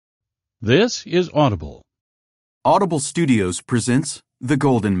This is Audible. Audible Studios presents The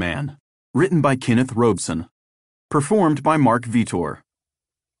Golden Man, written by Kenneth Robeson, performed by Mark Vitor.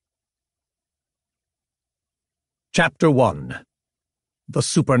 Chapter 1. The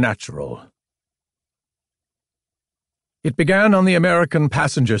Supernatural. It began on the American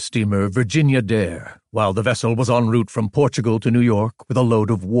passenger steamer Virginia Dare, while the vessel was en route from Portugal to New York with a load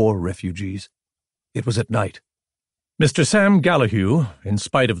of war refugees. It was at night. Mr. Sam Gallahue, in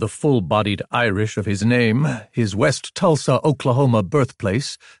spite of the full-bodied Irish of his name, his West Tulsa, Oklahoma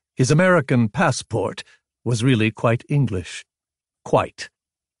birthplace, his American passport, was really quite English. Quite.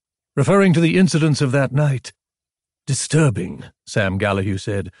 Referring to the incidents of that night, "Disturbing," Sam Gallahue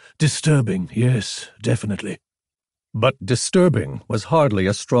said. "Disturbing, yes, definitely." But disturbing was hardly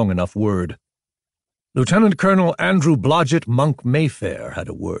a strong enough word. Lieutenant Colonel Andrew Blodgett Monk Mayfair had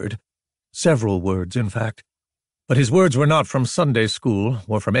a word. Several words, in fact. But his words were not from Sunday school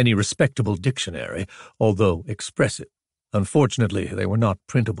or from any respectable dictionary, although expressive. Unfortunately, they were not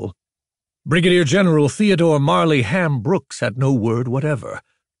printable. Brigadier General Theodore Marley Ham Brooks had no word whatever.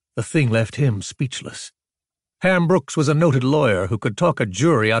 The thing left him speechless. Ham Brooks was a noted lawyer who could talk a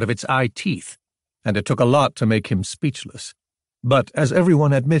jury out of its eye teeth, and it took a lot to make him speechless. But as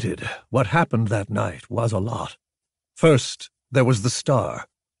everyone admitted, what happened that night was a lot. First, there was the star.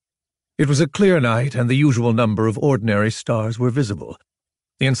 It was a clear night, and the usual number of ordinary stars were visible.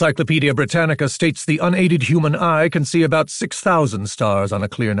 The Encyclopedia Britannica states the unaided human eye can see about 6,000 stars on a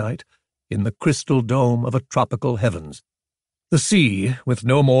clear night, in the crystal dome of a tropical heavens. The sea, with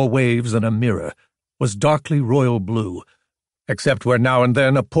no more waves than a mirror, was darkly royal blue, except where now and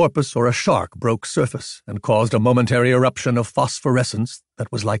then a porpoise or a shark broke surface and caused a momentary eruption of phosphorescence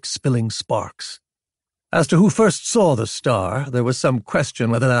that was like spilling sparks. As to who first saw the star, there was some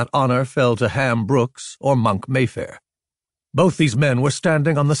question whether that honor fell to Ham Brooks or Monk Mayfair. Both these men were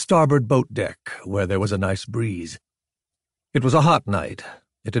standing on the starboard boat deck, where there was a nice breeze. It was a hot night.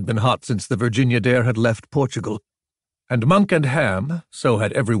 It had been hot since the Virginia Dare had left Portugal. And Monk and Ham, so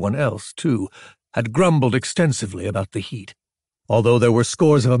had everyone else, too, had grumbled extensively about the heat, although there were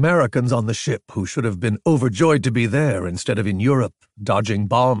scores of Americans on the ship who should have been overjoyed to be there instead of in Europe, dodging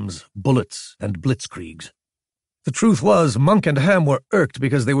bombs, bullets, and blitzkriegs. The truth was, Monk and Ham were irked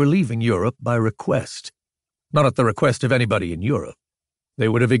because they were leaving Europe by request. Not at the request of anybody in Europe. They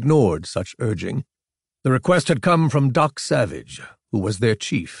would have ignored such urging. The request had come from Doc Savage, who was their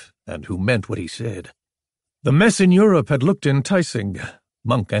chief, and who meant what he said. The mess in Europe had looked enticing.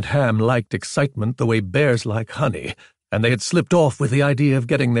 Monk and Ham liked excitement the way bears like honey, and they had slipped off with the idea of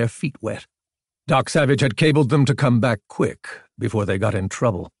getting their feet wet. Doc Savage had cabled them to come back quick, before they got in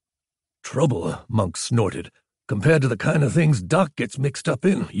trouble. "Trouble," Monk snorted. "Compared to the kind of things Doc gets mixed up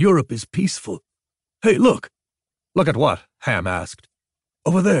in, Europe is peaceful." "Hey, look!" "Look at what?" Ham asked.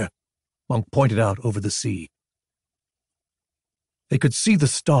 "Over there." Monk pointed out over the sea. They could see the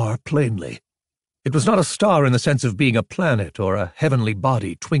star plainly. It was not a star in the sense of being a planet or a heavenly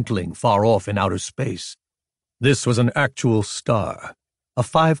body twinkling far off in outer space. This was an actual star, a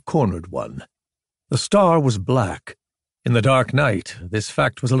five-cornered one. The star was black. In the dark night, this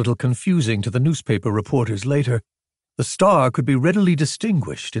fact was a little confusing to the newspaper reporters later. The star could be readily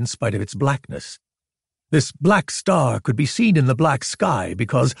distinguished in spite of its blackness. This black star could be seen in the black sky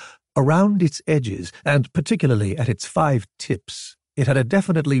because, around its edges, and particularly at its five tips, it had a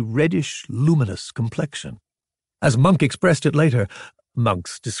definitely reddish, luminous complexion. As Monk expressed it later,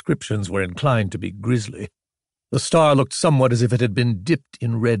 Monk's descriptions were inclined to be grisly. The star looked somewhat as if it had been dipped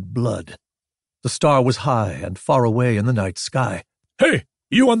in red blood. The star was high and far away in the night sky. "Hey,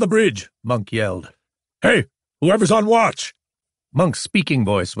 you on the bridge!" Monk yelled. "Hey, whoever's on watch!" Monk's speaking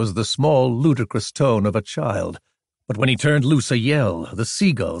voice was the small, ludicrous tone of a child, but when he turned loose a yell, the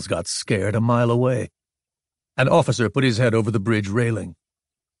seagulls got scared a mile away. An officer put his head over the bridge railing.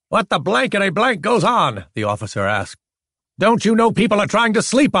 "What the blankety blank goes on?" the officer asked. "Don't you know people are trying to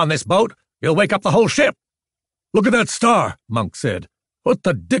sleep on this boat? You'll wake up the whole ship." "Look at that star," Monk said. "What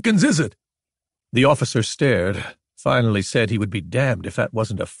the dickens is it?" The officer stared, finally said he would be damned if that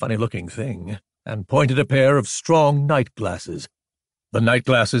wasn't a funny-looking thing, and pointed a pair of strong night glasses, the night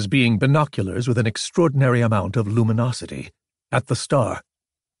glasses being binoculars with an extraordinary amount of luminosity, at the star.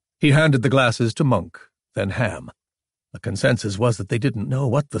 He handed the glasses to Monk, then Ham. The consensus was that they didn't know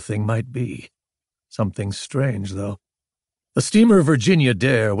what the thing might be. Something strange, though. The steamer Virginia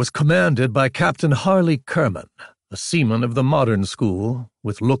Dare was commanded by Captain Harley Kerman, a seaman of the modern school,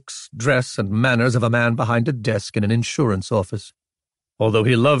 with looks, dress, and manners of a man behind a desk in an insurance office, although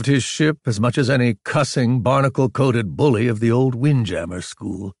he loved his ship as much as any cussing, barnacle-coated bully of the old windjammer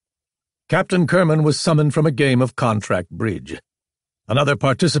school. Captain Kerman was summoned from a game of contract bridge. Another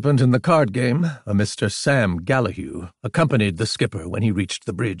participant in the card game, a Mr. Sam Gallahue, accompanied the skipper when he reached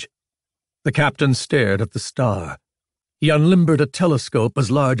the bridge. The captain stared at the star. He unlimbered a telescope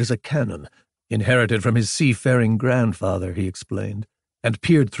as large as a cannon, inherited from his seafaring grandfather, he explained, and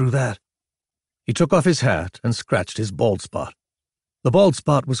peered through that. He took off his hat and scratched his bald spot. The bald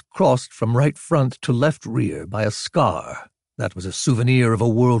spot was crossed from right front to left rear by a scar. That was a souvenir of a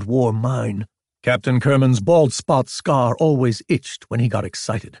World War mine. Captain Kerman's bald spot scar always itched when he got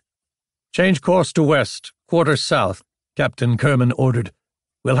excited. "Change course to west, quarter south," Captain Kerman ordered.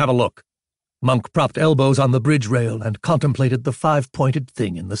 "We'll have a look." Monk propped elbows on the bridge rail and contemplated the five-pointed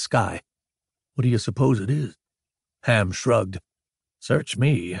thing in the sky. "What do you suppose it is?" Ham shrugged. "Search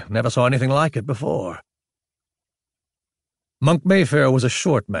me. Never saw anything like it before." Monk Mayfair was a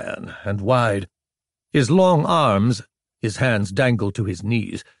short man and wide. His long arms, his hands dangled to his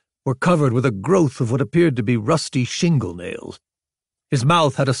knees, were covered with a growth of what appeared to be rusty shingle nails. His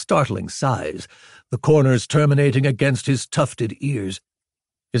mouth had a startling size, the corners terminating against his tufted ears.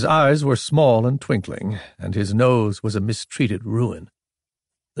 His eyes were small and twinkling, and his nose was a mistreated ruin.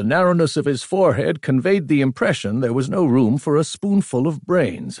 The narrowness of his forehead conveyed the impression there was no room for a spoonful of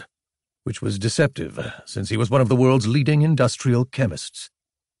brains, which was deceptive, since he was one of the world's leading industrial chemists.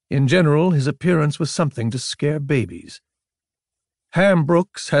 In general, his appearance was something to scare babies. Ham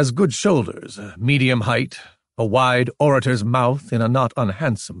Brooks has good shoulders, medium height, a wide orator's mouth in a not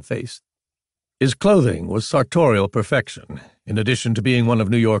unhandsome face. His clothing was sartorial perfection. In addition to being one of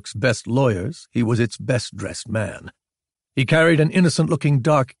New York's best lawyers, he was its best-dressed man. He carried an innocent-looking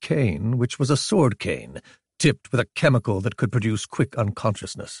dark cane, which was a sword cane, tipped with a chemical that could produce quick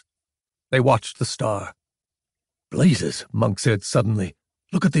unconsciousness. They watched the star. "Blazes," Monk said suddenly.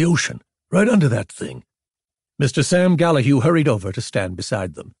 "Look at the ocean, right under that thing." Mr. Sam Gallahue hurried over to stand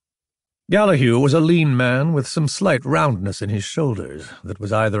beside them. Gallahue was a lean man with some slight roundness in his shoulders that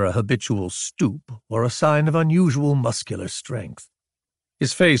was either a habitual stoop or a sign of unusual muscular strength.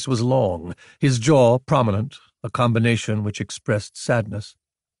 His face was long, his jaw prominent, a combination which expressed sadness.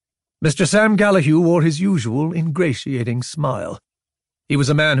 Mr. Sam Gallahue wore his usual ingratiating smile. He was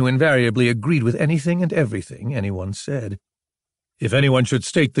a man who invariably agreed with anything and everything anyone said. If anyone should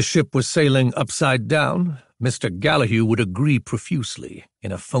state the ship was sailing upside down, Mr. Gallahue would agree profusely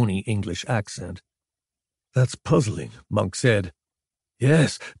in a phony English accent. "That's puzzling," Monk said.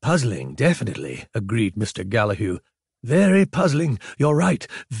 "Yes, puzzling, definitely," agreed Mr. Gallahue. "Very puzzling, you're right,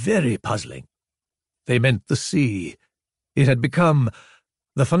 very puzzling." They meant the sea. It had become...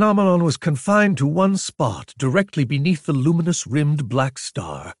 The phenomenon was confined to one spot directly beneath the luminous-rimmed black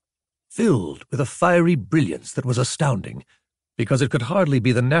star, filled with a fiery brilliance that was astounding, because it could hardly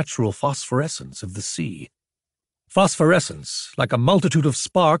be the natural phosphorescence of the sea. Phosphorescence, like a multitude of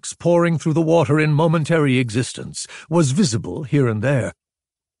sparks pouring through the water in momentary existence, was visible here and there.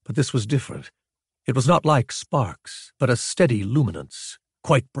 But this was different. It was not like sparks, but a steady luminance,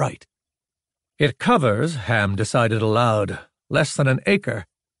 quite bright. "It covers," Ham decided aloud, "less than an acre."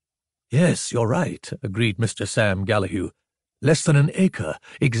 "Yes, you're right," agreed Mr. Sam Gallahue. "Less than an acre,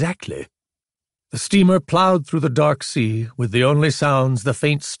 exactly." The steamer plowed through the dark sea, with the only sounds the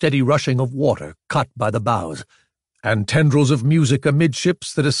faint, steady rushing of water cut by the bows, and tendrils of music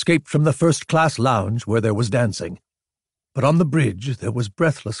amidships that escaped from the first-class lounge where there was dancing. But on the bridge there was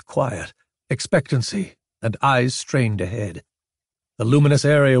breathless quiet, expectancy, and eyes strained ahead. The luminous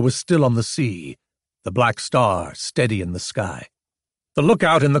area was still on the sea, the black star steady in the sky. The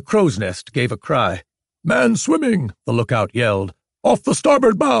lookout in the crow's nest gave a cry. "Man swimming!" the lookout yelled. "Off the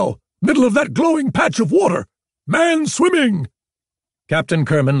starboard bow! Middle of that glowing patch of water! Man swimming!" Captain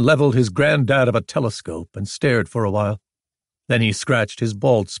Kerman leveled his granddad of a telescope and stared for a while. Then he scratched his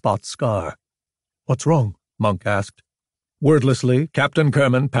bald spot scar. "What's wrong?" Monk asked. Wordlessly, Captain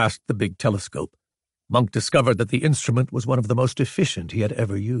Kerman passed the big telescope. Monk discovered that the instrument was one of the most efficient he had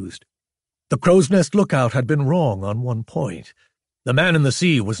ever used. The crow's nest lookout had been wrong on one point. The man in the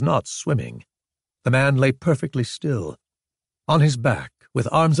sea was not swimming. The man lay perfectly still, on his back, with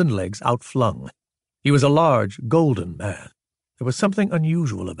arms and legs outflung. He was a large, golden man. There was something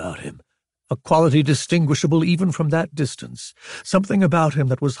unusual about him, a quality distinguishable even from that distance, something about him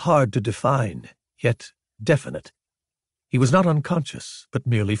that was hard to define, yet definite. He was not unconscious, but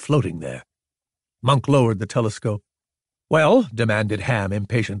merely floating there. Monk lowered the telescope. "Well?" demanded Ham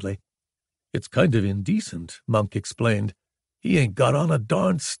impatiently. "It's kind of indecent," Monk explained. "He ain't got on a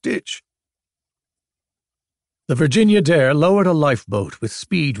darned stitch." The Virginia Dare lowered a lifeboat with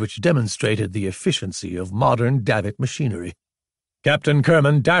speed which demonstrated the efficiency of modern davit machinery. Captain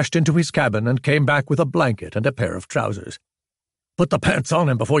Kerman dashed into his cabin and came back with a blanket and a pair of trousers. "Put the pants on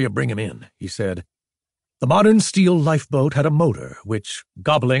him before you bring him in," he said. The modern steel lifeboat had a motor which,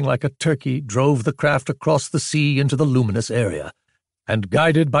 gobbling like a turkey, drove the craft across the sea into the luminous area, and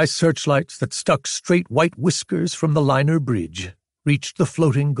guided by searchlights that stuck straight white whiskers from the liner bridge, reached the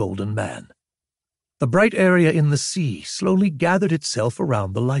floating Golden Man. The bright area in the sea slowly gathered itself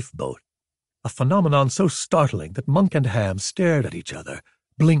around the lifeboat, a phenomenon so startling that Monk and Ham stared at each other,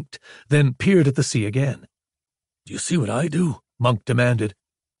 blinked, then peered at the sea again. "Do you see what I do?" Monk demanded.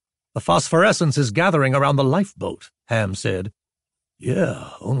 "The phosphorescence is gathering around the lifeboat," Ham said.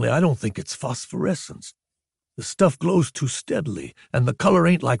 "Yeah, only I don't think it's phosphorescence. The stuff glows too steadily, and the color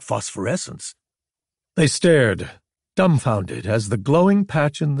ain't like phosphorescence." They stared, dumbfounded, as the glowing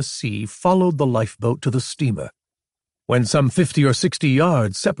patch in the sea followed the lifeboat to the steamer. When some 50 or 60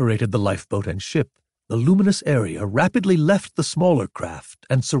 yards separated the lifeboat and ship, the luminous area rapidly left the smaller craft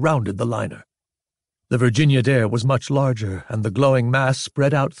and surrounded the liner. The Virginia Dare was much larger, and the glowing mass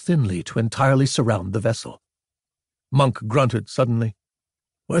spread out thinly to entirely surround the vessel. Monk grunted suddenly.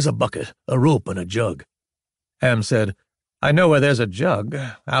 "Where's a bucket, a rope, and a jug?" Ham said, "I know where there's a jug.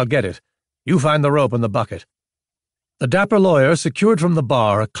 I'll get it. You find the rope and the bucket." The dapper lawyer secured from the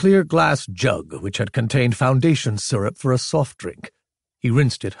bar a clear glass jug which had contained foundation syrup for a soft drink. He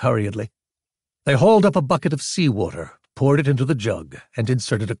rinsed it hurriedly. They hauled up a bucket of seawater, poured it into the jug, and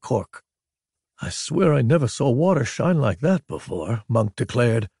inserted a cork. "I swear I never saw water shine like that before," Monk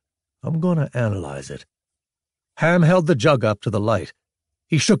declared. "I'm going to analyze it." Ham held the jug up to the light.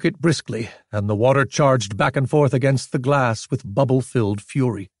 He shook it briskly, and the water charged back and forth against the glass with bubble-filled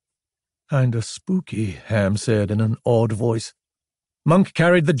fury. "Kinda spooky," Ham said in an awed voice. Monk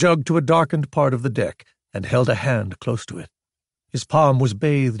carried the jug to a darkened part of the deck and held a hand close to it. His palm was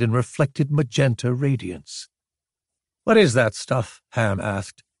bathed in reflected magenta radiance. "What is that stuff?" Ham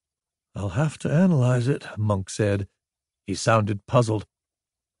asked. "I'll have to analyze it," Monk said. He sounded puzzled.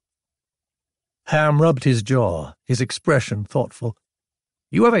 Ham rubbed his jaw, his expression thoughtful.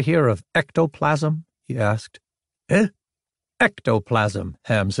 "You ever hear of ectoplasm?" he asked. "Eh?" "Ectoplasm,"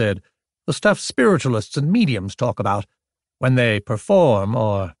 Ham said. "The stuff spiritualists and mediums talk about when they perform,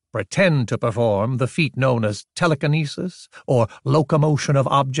 or pretend to perform, the feat known as telekinesis, or locomotion of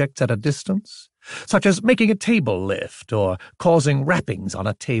objects at a distance, such as making a table lift or causing rappings on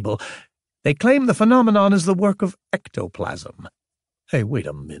a table. They claim the phenomenon is the work of ectoplasm." "Hey, wait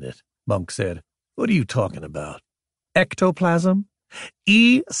a minute," Monk said. "What are you talking about?" "Ectoplasm?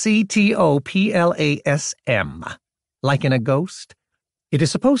 Ectoplasm, like in a ghost. It is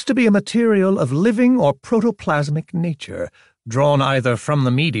supposed to be a material of living or protoplasmic nature, drawn either from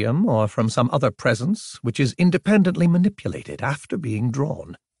the medium or from some other presence, which is independently manipulated after being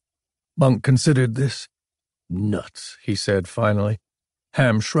drawn." Monk considered this. "Nuts," he said finally.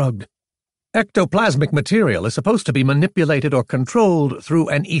 Ham shrugged. "Ectoplasmic material is supposed to be manipulated or controlled through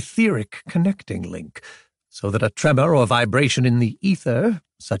an etheric connecting link, so that a tremor or vibration in the ether,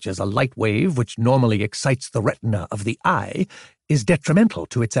 such as a light wave which normally excites the retina of the eye, is detrimental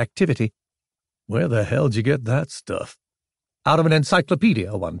to its activity." "Where the hell did you get that stuff?" "Out of an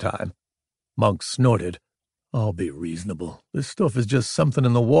encyclopedia one time." Monk snorted. "I'll be reasonable. This stuff is just something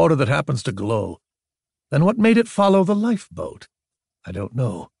in the water that happens to glow." "Then what made it follow the lifeboat?" "I don't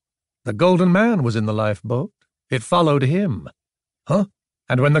know." "The Golden Man was in the lifeboat. It followed him." "Huh?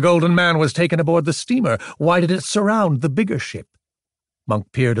 And when the Golden Man was taken aboard the steamer, why did it surround the bigger ship?"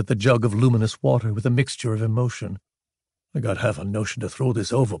 Monk peered at the jug of luminous water with a mixture of emotion. "I got half a notion to throw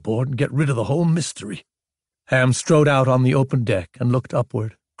this overboard and get rid of the whole mystery." Ham strode out on the open deck and looked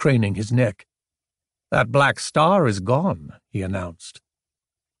upward, craning his neck. "That black star is gone," he announced.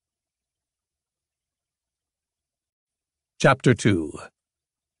 Chapter 2.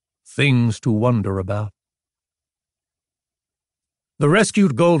 Things to Wonder About. The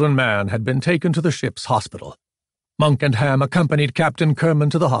rescued Golden Man had been taken to the ship's hospital. Monk and Ham accompanied Captain Kerman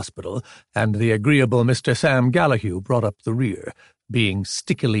to the hospital, and the agreeable Mr. Sam Gallahue brought up the rear, being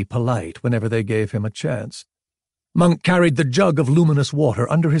stickily polite whenever they gave him a chance. Monk carried the jug of luminous water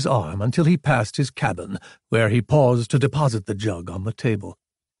under his arm until he passed his cabin, where he paused to deposit the jug on the table.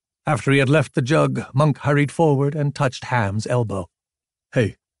 After he had left the jug, Monk hurried forward and touched Ham's elbow.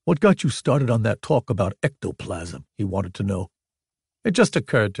 "Hey, what got you started on that talk about ectoplasm?" he wanted to know. "It just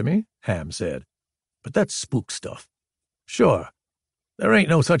occurred to me," Ham said. "But that's spook stuff." "Sure. There ain't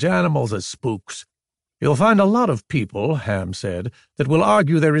no such animals as spooks. You'll find a lot of people," Ham said, "that will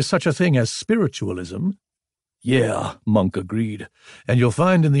argue there is such a thing as spiritualism." "Yeah," Monk agreed, "and you'll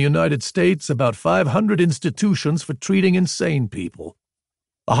find in the United States about 500 institutions for treating insane people."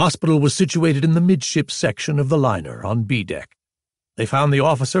 The hospital was situated in the midship section of the liner on B deck. They found the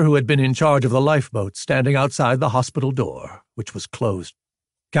officer who had been in charge of the lifeboat standing outside the hospital door, which was closed.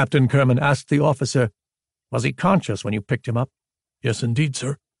 Captain Kerman asked the officer, Was he conscious when you picked him up? Yes, indeed,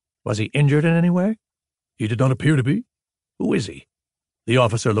 sir. Was he injured in any way? He did not appear to be. Who is he? The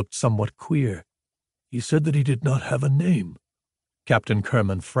officer looked somewhat queer. He said that he did not have a name. Captain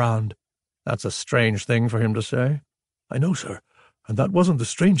Kerman frowned. That's a strange thing for him to say. I know, sir, and that wasn't the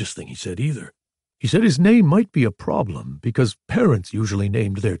strangest thing he said either. He said his name might be a problem, because parents usually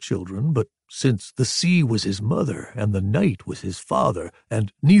named their children, but since the sea was his mother and the night was his father,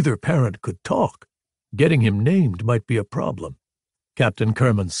 and neither parent could talk, getting him named might be a problem. Captain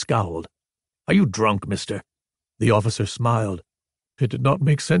Kerman scowled. Are you drunk, mister? The officer smiled. It did not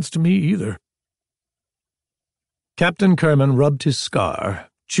make sense to me either. Captain Kerman rubbed his scar,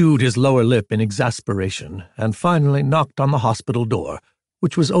 chewed his lower lip in exasperation, and finally knocked on the hospital door,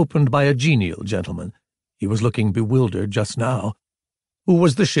 which was opened by a genial gentleman. He was looking bewildered just now. Who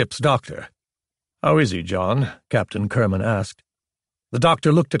was the ship's doctor? How is he, John? Captain Kerman asked. The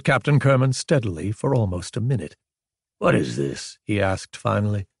doctor looked at Captain Kerman steadily for almost a minute. What is this? He asked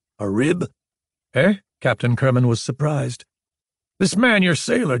finally. A rib? Eh? Captain Kerman was surprised. This man your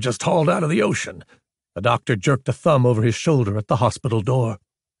sailor just hauled out of the ocean. The doctor jerked a thumb over his shoulder at the hospital door.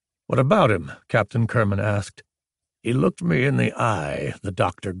 What about him? Captain Kerman asked. He looked me in the eye, the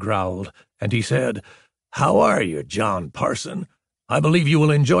doctor growled, and he said, How are you, John Parson? I believe you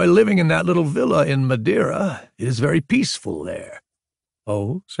will enjoy living in that little villa in Madeira. It is very peaceful there.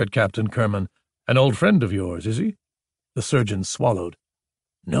 Oh, said Captain Kerman, an old friend of yours, is he? The surgeon swallowed.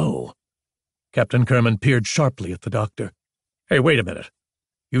 No. Captain Kerman peered sharply at the doctor. Hey, wait a minute.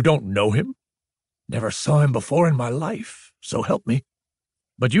 You don't know him? Never saw him before in my life, so help me.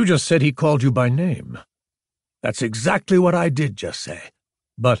 But you just said he called you by name. That's exactly what I did just say.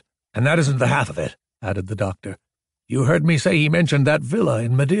 And that isn't the half of it, added the doctor. You heard me say he mentioned that villa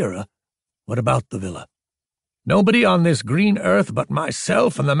in Madeira. What about the villa? Nobody on this green earth but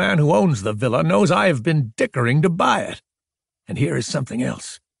myself and the man who owns the villa knows I have been dickering to buy it. And here is something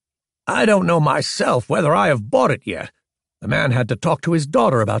else. I don't know myself whether I have bought it yet. The man had to talk to his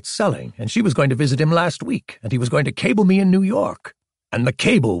daughter about selling, and she was going to visit him last week, and he was going to cable me in New York, and the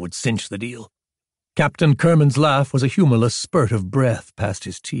cable would cinch the deal. Captain Kerman's laugh was a humorless spurt of breath past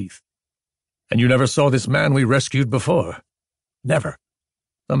his teeth. And you never saw this man we rescued before? Never.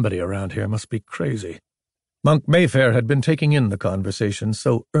 Somebody around here must be crazy. Monk Mayfair had been taking in the conversation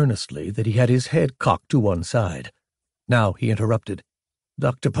so earnestly that he had his head cocked to one side. Now he interrupted.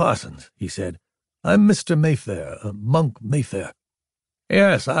 Dr. Parsons, he said, I'm Mr. Mayfair, Monk Mayfair.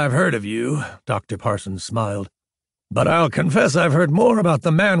 Yes, I've heard of you, Dr. Parsons smiled. But I'll confess I've heard more about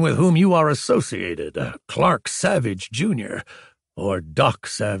the man with whom you are associated, Clark Savage, Jr., or Doc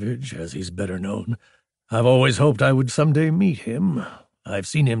Savage, as he's better known. I've always hoped I would someday meet him. I've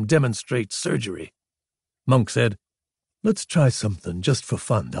seen him demonstrate surgery. Monk said, Let's try something just for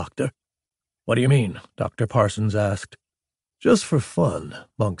fun, Doctor. What do you mean? Dr. Parsons asked. Just for fun,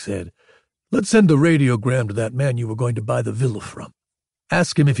 Monk said. Let's send a radiogram to that man you were going to buy the villa from.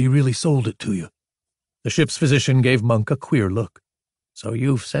 Ask him if he really sold it to you. The ship's physician gave Monk a queer look. So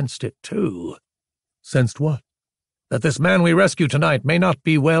you've sensed it, too. Sensed what? That this man we rescue tonight may not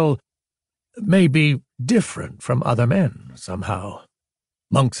be, may be different from other men, somehow.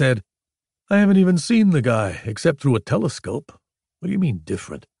 Monk said, I haven't even seen the guy, except through a telescope. What do you mean,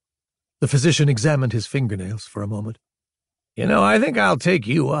 different? The physician examined his fingernails for a moment. You know, I think I'll take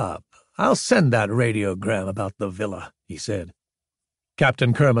you up. I'll send that radiogram about the villa, he said.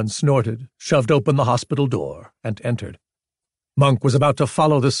 Captain Kerman snorted, shoved open the hospital door, and entered. Monk was about to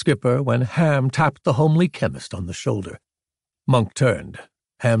follow the skipper when Ham tapped the homely chemist on the shoulder. Monk turned.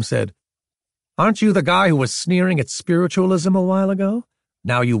 Ham said, Aren't you the guy who was sneering at spiritualism a while ago?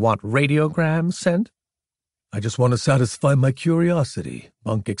 Now you want radiograms sent? I just want to satisfy my curiosity,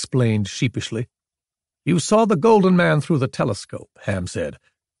 Monk explained sheepishly. You saw the Golden Man through the telescope, Ham said.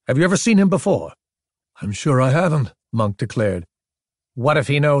 Have you ever seen him before? I'm sure I haven't, Monk declared. What if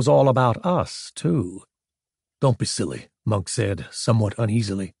he knows all about us, too? Don't be silly, Monk said, somewhat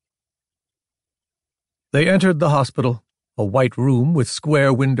uneasily. They entered the hospital, a white room with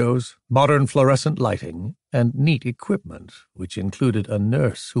square windows, modern fluorescent lighting, and neat equipment, which included a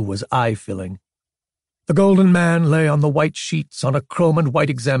nurse who was eye-filling. The Golden Man lay on the white sheets on a chrome and white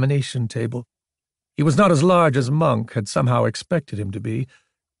examination table. He was not as large as Monk had somehow expected him to be.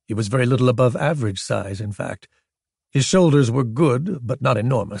 He was very little above average size, in fact. His shoulders were good, but not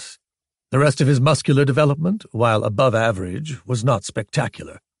enormous. The rest of his muscular development, while above average, was not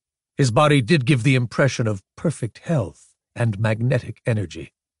spectacular. His body did give the impression of perfect health and magnetic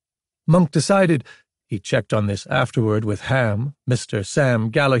energy. Monk decided, he checked on this afterward with Ham, Mr.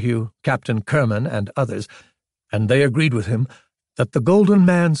 Sam Gallahue, Captain Kerman, and others, and they agreed with him, that the Golden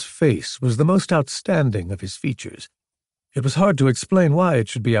Man's face was the most outstanding of his features. It was hard to explain why it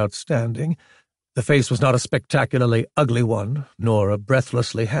should be outstanding. The face was not a spectacularly ugly one, nor a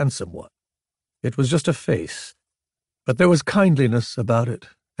breathlessly handsome one. It was just a face, but there was kindliness about it,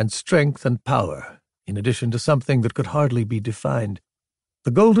 and strength and power, in addition to something that could hardly be defined.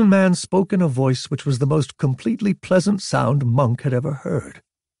 The Golden Man spoke in a voice which was the most completely pleasant sound Monk had ever heard.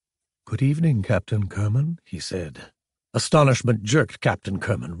 "Good evening, Captain Kerman," he said. Astonishment jerked Captain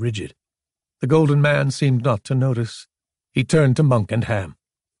Kerman rigid. The Golden Man seemed not to notice. He turned to Monk and Ham.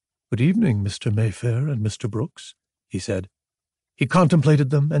 "Good evening, Mr. Mayfair and Mr. Brooks," he said. He contemplated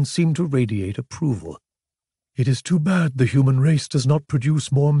them and seemed to radiate approval. "It is too bad the human race does not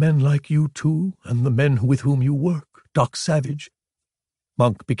produce more men like you two and the men with whom you work, Doc Savage."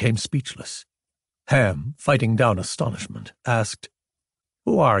 Monk became speechless. Ham, fighting down astonishment, asked,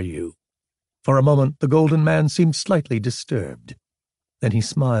 "Who are you?" For a moment the Golden Man seemed slightly disturbed. Then he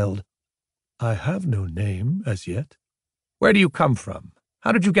smiled. "I have no name as yet." "Where do you come from?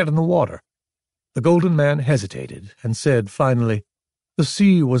 How did you get in the water?" The Golden Man hesitated and said finally, "The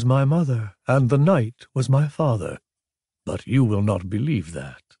sea was my mother, and the night was my father. But you will not believe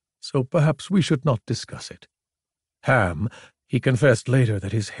that, so perhaps we should not discuss it." Ham, he confessed later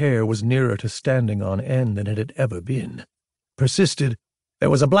that his hair was nearer to standing on end than it had ever been, persisted. "There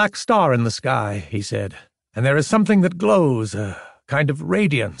was a black star in the sky," he said, "and there is something that glows, a kind of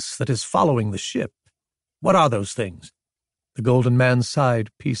radiance that is following the ship. What are those things?" The Golden Man sighed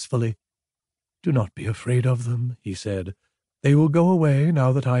peacefully. "Do not be afraid of them," he said. "They will go away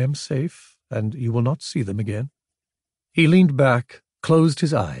now that I am safe, and you will not see them again." He leaned back, closed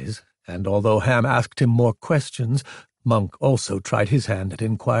his eyes, and although Ham asked him more questions, Monk also tried his hand at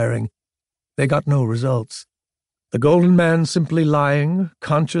inquiring. They got no results. The Golden Man simply lying,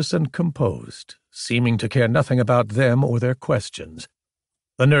 conscious and composed, seeming to care nothing about them or their questions.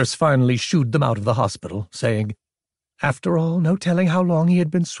 The nurse finally shooed them out of the hospital, saying, "After all, no telling how long he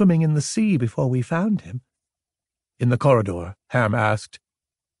had been swimming in the sea before we found him." In the corridor, Ham asked,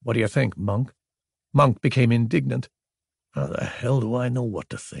 "What do you think, Monk?" Monk became indignant. "How the hell do I know what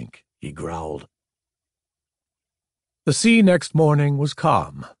to think?" he growled. The sea next morning was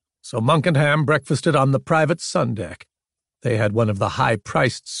calm, so Monk and Ham breakfasted on the private sun deck. They had one of the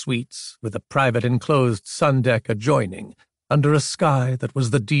high-priced suites, with a private enclosed sun deck adjoining, under a sky that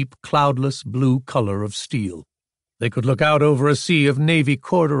was the deep, cloudless blue color of steel. They could look out over a sea of navy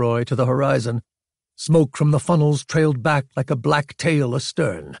corduroy to the horizon. Smoke from the funnels trailed back like a black tail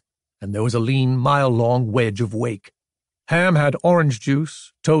astern, and there was a lean, mile-long wedge of wake. Ham had orange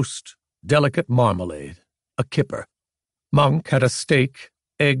juice, toast, delicate marmalade, a kipper. Monk had a steak,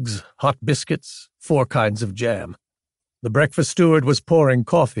 eggs, hot biscuits, 4 kinds of jam. The breakfast steward was pouring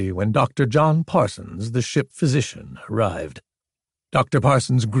coffee when Dr. John Parsons, the ship physician, arrived. Dr.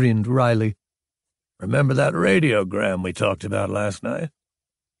 Parsons grinned wryly. "Remember that radiogram we talked about last night?"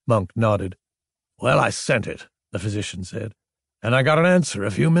 Monk nodded. "Well, I sent it," the physician said, "and I got an answer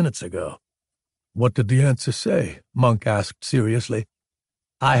a few minutes ago." "What did the answer say?" Monk asked seriously.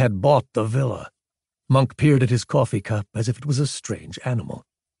 "I had bought the villa." Monk peered at his coffee cup as if it was a strange animal.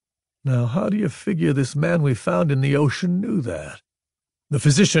 "Now, how do you figure this man we found in the ocean knew that?" The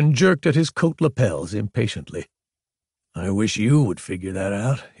physician jerked at his coat lapels impatiently. "I wish you would figure that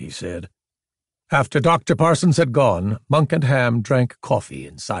out," he said. After Dr. Parsons had gone, Monk and Ham drank coffee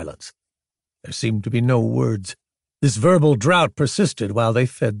in silence. There seemed to be no words. This verbal drought persisted while they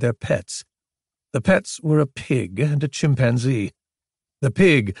fed their pets. The pets were a pig and a chimpanzee. The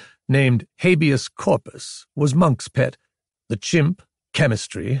pig, named Habeas Corpus, was Monk's pet. The chimp,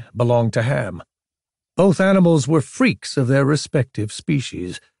 Chemistry, belonged to Ham. Both animals were freaks of their respective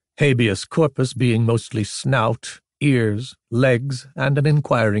species, Habeas Corpus being mostly snout, ears, legs, and an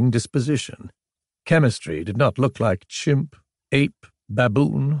inquiring disposition. Chemistry did not look like chimp, ape,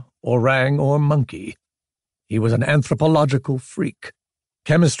 baboon, orang, or monkey. He was an anthropological freak.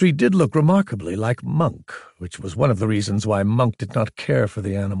 Chemistry did look remarkably like Monk, which was one of the reasons why Monk did not care for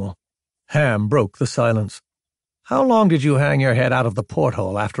the animal. Ham broke the silence. "How long did you hang your head out of the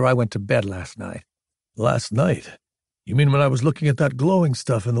porthole after I went to bed last night?" "Last night? You mean when I was looking at that glowing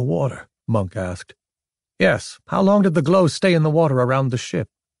stuff in the water?" Monk asked. "Yes. How long did the glow stay in the water around the ship?"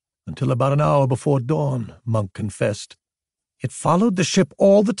 "Until about an hour before dawn," Monk confessed. "It followed the ship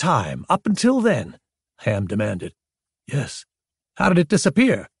all the time, up until then?" Ham demanded. "Yes." "How did it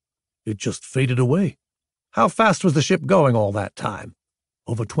disappear?" "It just faded away." "How fast was the ship going all that time?"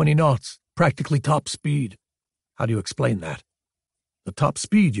 "Over 20 knots, practically top speed." "How do you explain that?" "The top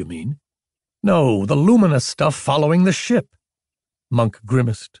speed, you mean?" "No, the luminous stuff following the ship." Monk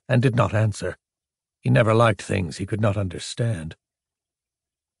grimaced and did not answer. He never liked things he could not understand.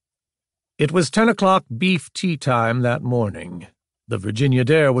 It was 10 o'clock beef tea time that morning. The Virginia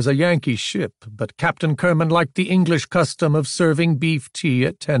Dare was a Yankee ship, but Captain Kerman liked the English custom of serving beef tea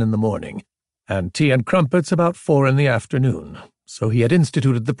at 10 in the morning, and tea and crumpets about 4 in the afternoon, so he had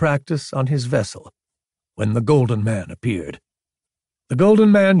instituted the practice on his vessel, when the Golden Man appeared. The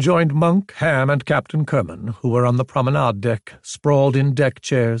Golden Man joined Monk, Ham, and Captain Kerman, who were on the promenade deck, sprawled in deck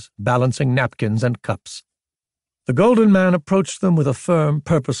chairs, balancing napkins and cups. The Golden Man approached them with a firm,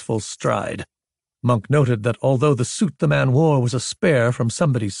 purposeful stride. Monk noted that although the suit the man wore was a spare from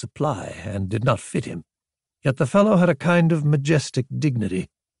somebody's supply and did not fit him, yet the fellow had a kind of majestic dignity.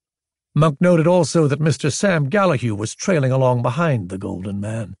 Monk noted also that Mr. Sam Gallahue was trailing along behind the Golden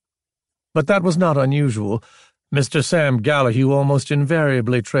Man. But that was not unusual. Mr. Sam Gallahue almost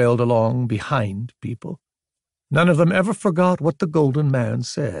invariably trailed along behind people. None of them ever forgot what the Golden Man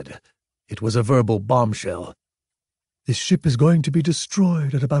said. It was a verbal bombshell. "This ship is going to be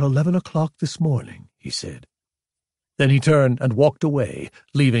destroyed at about 11 o'clock this morning," he said. Then he turned and walked away,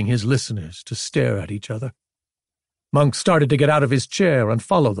 leaving his listeners to stare at each other. Monk started to get out of his chair and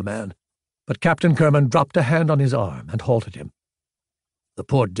follow the man, but Captain Kerman dropped a hand on his arm and halted him. "The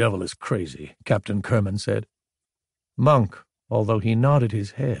poor devil is crazy," Captain Kerman said. Monk, although he nodded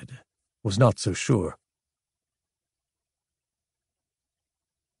his head, was not so sure.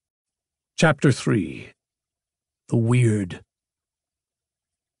 Chapter 3. The Weird.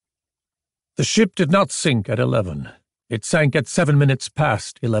 The ship did not sink at 11. It sank at 7 minutes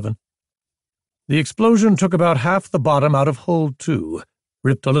past 11. The explosion took about half the bottom out of hold 2,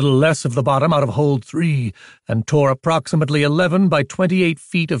 ripped a little less of the bottom out of hold 3, and tore approximately 11 by 28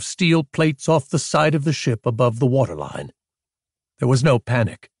 feet of steel plates off the side of the ship above the waterline. There was no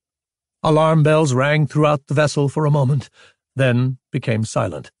panic. Alarm bells rang throughout the vessel for a moment, then became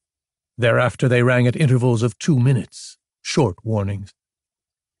silent. Thereafter they rang at intervals of 2 minutes, short warnings.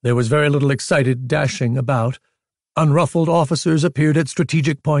 There was very little excited dashing about. Unruffled officers appeared at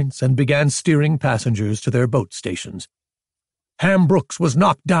strategic points and began steering passengers to their boat stations. Ham Brooks was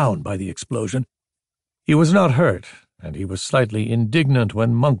knocked down by the explosion. He was not hurt, and he was slightly indignant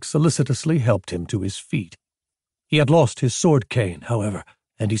when Monk solicitously helped him to his feet. He had lost his sword cane, however,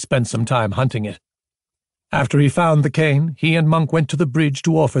 and he spent some time hunting it. After he found the cane, he and Monk went to the bridge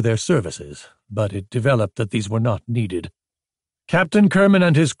to offer their services, but it developed that these were not needed. Captain Kerman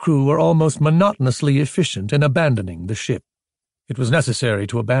and his crew were almost monotonously efficient in abandoning the ship. It was necessary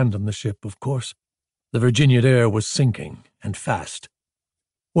to abandon the ship, of course. The Virginia Dare was sinking, and fast.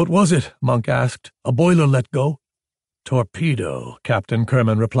 "What was it?" Monk asked. "A boiler let go?" "Torpedo," Captain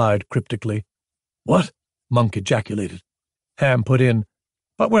Kerman replied cryptically. "What?" Monk ejaculated. Ham put in,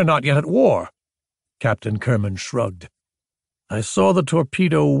 "But we're not yet at war." Captain Kerman shrugged. "I saw the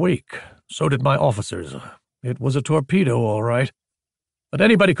torpedo wake. So did my officers. It was a torpedo, all right. But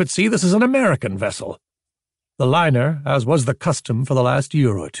anybody could see this is an American vessel." The liner, as was the custom for the last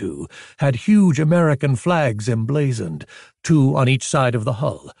year or two, had huge American flags emblazoned, 2 on each side of the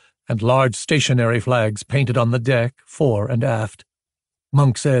hull, and large stationary flags painted on the deck, fore and aft.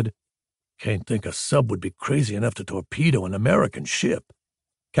 Monk said, "Can't think a sub would be crazy enough to torpedo an American ship."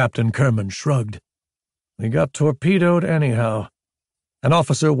 Captain Kerman shrugged. "We got torpedoed anyhow." An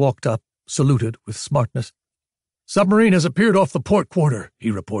officer walked up, saluted with smartness. "Submarine has appeared off the port quarter," he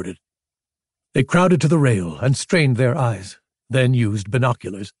reported. They crowded to the rail and strained their eyes, then used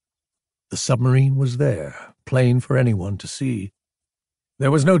binoculars. The submarine was there, plain for anyone to see. There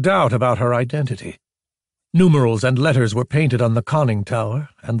was no doubt about her identity. Numerals and letters were painted on the conning tower,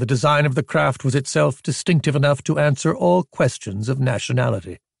 and the design of the craft was itself distinctive enough to answer all questions of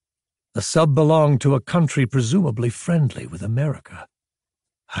nationality. The sub belonged to a country presumably friendly with America.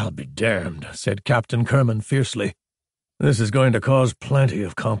 "I'll be damned," said Captain Kerman fiercely. "This is going to cause plenty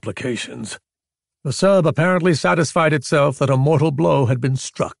of complications." The sub apparently satisfied itself that a mortal blow had been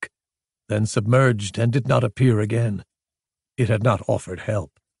struck, then submerged and did not appear again. It had not offered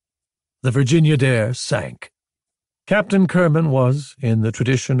help. The Virginia Dare sank. Captain Kerman was, in the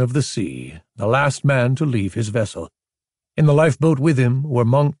tradition of the sea, the last man to leave his vessel. In the lifeboat with him were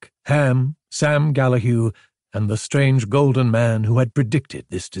Monk, Ham, Sam Gallahue, and the strange Golden Man who had predicted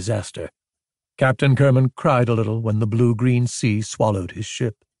this disaster. Captain Kerman cried a little when the blue-green sea swallowed his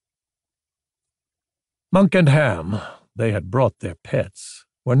ship. Monk and Ham, they had brought their pets,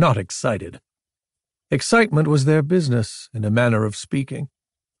 were not excited. Excitement was their business, in a manner of speaking.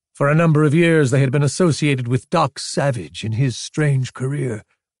 For a number of years they had been associated with Doc Savage in his strange career,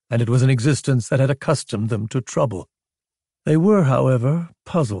 and it was an existence that had accustomed them to trouble. They were, however,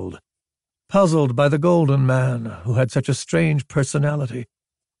 puzzled by the Golden Man, who had such a strange personality,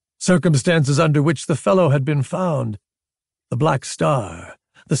 circumstances under which the fellow had been found, the Black Star,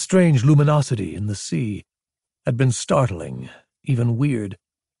 the strange luminosity in the sea, had been startling, even weird.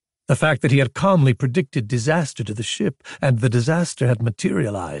 The fact that he had calmly predicted disaster to the ship, and the disaster had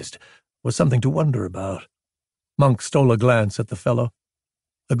materialized, was something to wonder about. Monk stole a glance at the fellow.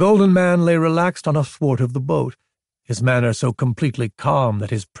 The Golden Man lay relaxed on a thwart of the boat, his manner so completely calm that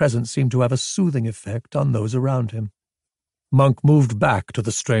his presence seemed to have a soothing effect on those around him. Monk moved back to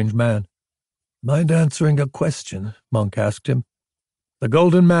the strange man. "Mind answering a question?" Monk asked him. The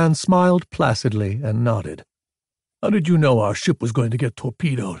Golden Man smiled placidly and nodded. "How did you know our ship was going to get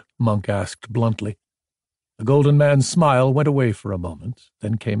torpedoed?" Monk asked bluntly. The Golden Man's smile went away for a moment,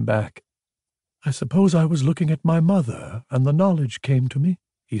 then came back. "I suppose I was looking at my mother, and the knowledge came to me,"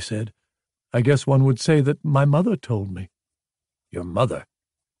 he said. "I guess one would say that my mother told me." "Your mother?"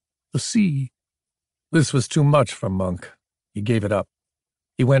 "The sea." This was too much for Monk. He gave it up.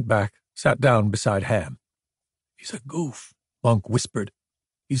 He went back, sat down beside Ham. "He's a goof," Monk whispered.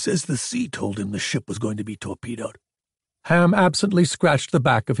 "He says the sea told him the ship was going to be torpedoed." Ham absently scratched the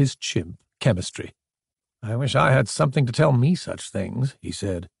back of his chimp, Chemistry. "I wish I had something to tell me such things," he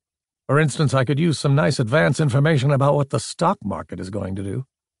said. "For instance, I could use some nice advance information about what the stock market is going to do."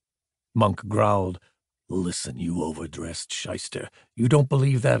 Monk growled. "Listen, you overdressed shyster. You don't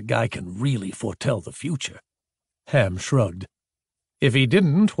believe that guy can really foretell the future?" Ham shrugged. "If he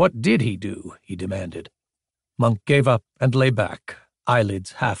didn't, what did he do?" he demanded. Monk gave up and lay back,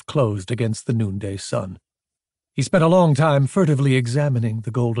 eyelids half closed against the noonday sun. He spent a long time furtively examining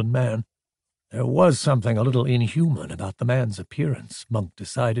the Golden Man. There was something a little inhuman about the man's appearance, Monk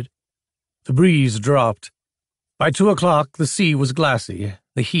decided. The breeze dropped. By 2:00, the sea was glassy,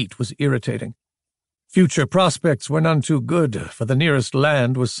 the heat was irritating. Future prospects were none too good, for the nearest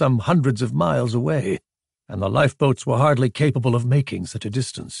land was some hundreds of miles away, and the lifeboats were hardly capable of making such a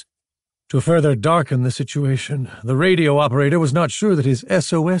distance. To further darken the situation, the radio operator was not sure that his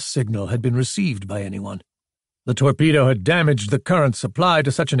SOS signal had been received by anyone. The torpedo had damaged the current supply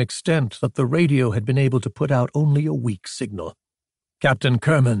to such an extent that the radio had been able to put out only a weak signal. Captain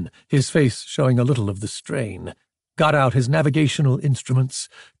Kerman, his face showing a little of the strain, got out his navigational instruments,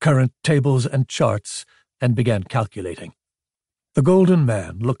 current tables and charts, and began calculating. The Golden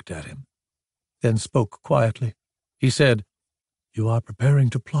Man looked at him, then spoke quietly. He said, "You are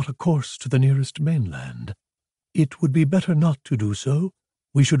preparing to plot a course to the nearest mainland. It would be better not to do so.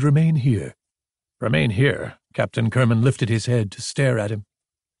 We should remain here." "Remain here?" Captain Kerman lifted his head to stare at him.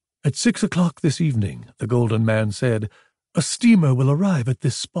 "At 6:00 this evening," the Golden Man said, "a steamer will arrive at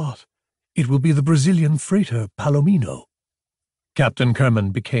this spot. It will be the Brazilian freighter Palomino." Captain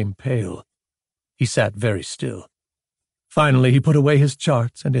Kerman became pale. He sat very still. Finally, he put away his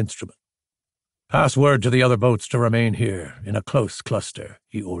charts and instrument. "Pass word to the other boats to remain here, in a close cluster,"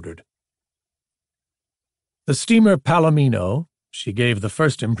 he ordered. The steamer Palomino, she gave the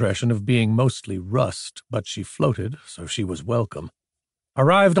first impression of being mostly rust, but she floated, so she was welcome,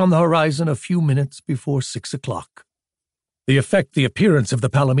 arrived on the horizon a few minutes before 6:00. The effect the appearance of the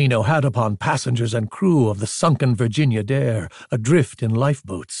Palomino had upon passengers and crew of the sunken Virginia Dare, adrift in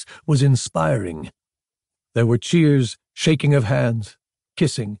lifeboats, was inspiring. There were cheers, shaking of hands,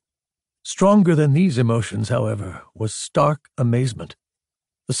 kissing. Stronger than these emotions, however, was stark amazement.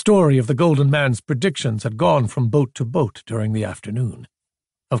 The story of the Golden Man's predictions had gone from boat to boat during the afternoon.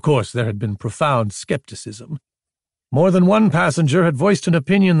 Of course, there had been profound skepticism. More than one passenger had voiced an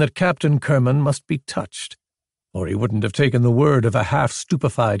opinion that Captain Kerman must be touched, or he wouldn't have taken the word of a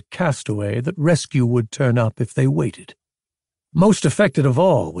half-stupefied castaway that rescue would turn up if they waited. Most affected of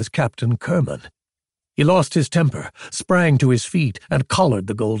all was Captain Kerman. He lost his temper, sprang to his feet, and collared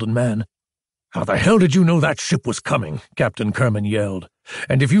the Golden Man. "How the hell did you know that ship was coming?" Captain Kerman yelled.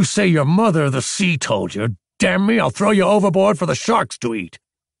 "And if you say your mother the sea told you, damn me, I'll throw you overboard for the sharks to eat."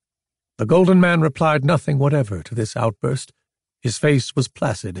 The Golden Man replied nothing whatever to this outburst. His face was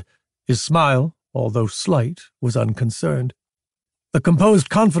placid. His smile, although slight, was unconcerned. The composed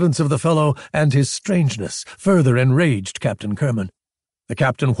confidence of the fellow and his strangeness further enraged Captain Kerman. The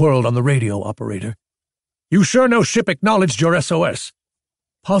captain whirled on the radio operator. "You sure no ship acknowledged your SOS?"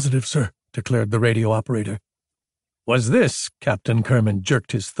 "Positive, sir," declared the radio operator. "Was this," Captain Kerman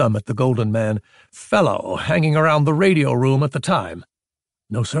jerked his thumb at the Golden Man, "fellow hanging around the radio room at the time?"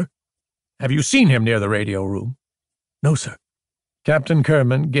 "No, sir." "Have you seen him near the radio room?" "No, sir." Captain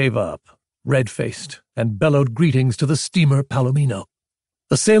Kerman gave up, red-faced, and bellowed greetings to the steamer Palomino.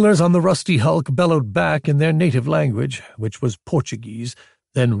 The sailors on the rusty hulk bellowed back in their native language, which was Portuguese,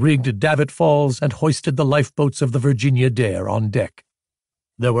 then rigged davit falls and hoisted the lifeboats of the Virginia Dare on deck.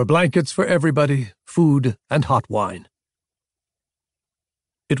 There were blankets for everybody, food, and hot wine.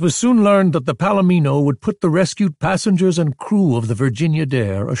 It was soon learned that the Palomino would put the rescued passengers and crew of the Virginia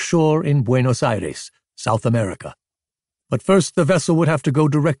Dare ashore in Buenos Aires, South America. But first the vessel would have to go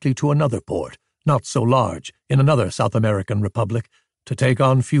directly to another port, not so large, in another South American republic, to take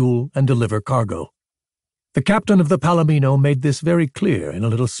on fuel and deliver cargo. The captain of the Palomino made this very clear in a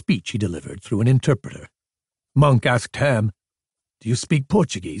little speech he delivered through an interpreter. Monk asked Ham, "Do you speak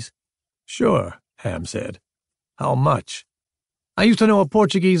Portuguese?" "Sure," Ham said. "How much?" "I used to know a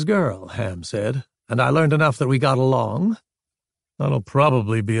Portuguese girl," Ham said, "and I learned enough that we got along." "That'll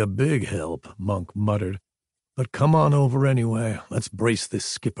probably be a big help," Monk muttered. "But come on over anyway. Let's brace this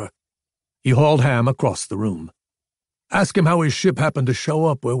skipper." He hauled Ham across the room. "Ask him how his ship happened to show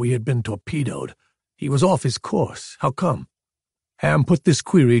up where we had been torpedoed. He was off his course. How come?" Ham put this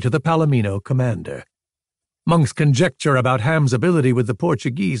query to the Palomino commander. Monk's conjecture about Ham's ability with the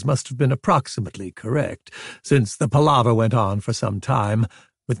Portuguese must have been approximately correct, since the palaver went on for some time,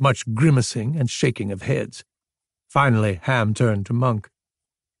 with much grimacing and shaking of heads. Finally, Ham turned to Monk.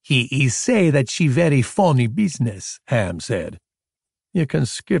 "He say that she very funny business," Ham said. "You can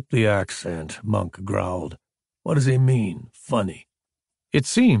skip the accent," Monk growled. "What does he mean, funny?" "It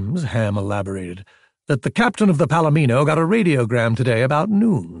seems," Ham elaborated, "that the captain of the Palomino got a radiogram today about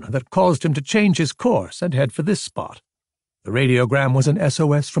noon that caused him to change his course and head for this spot. The radiogram was an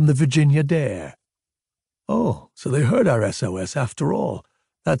SOS from the Virginia Dare." "Oh, so they heard our SOS after all.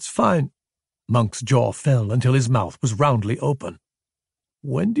 That's fine." Monk's jaw fell until his mouth was roundly open.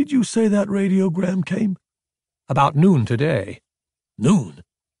 "When did you say that radiogram came?" "About noon today." "Noon?"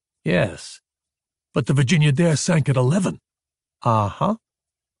 "Yes." "But the Virginia Dare sank at 11. "Uh-huh."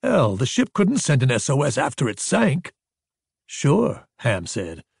 "Hell, the ship couldn't send an SOS after it sank." "Sure," Ham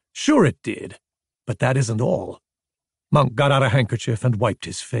said. "Sure it did. But that isn't all." Monk got out a handkerchief and wiped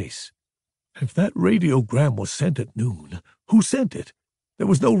his face. "If that radiogram was sent at noon, who sent it? There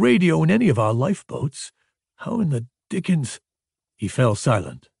was no radio in any of our lifeboats. How in the dickens—" He fell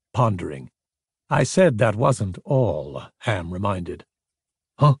silent, pondering. "I said that wasn't all," Ham reminded.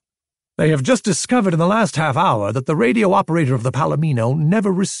 "Huh?" "They have just discovered in the last half hour that the radio operator of the Palomino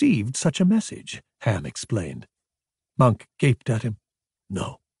never received such a message," Ham explained. Monk gaped at him.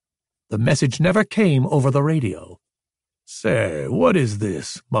 "No. The message never came over the radio." "Say, what is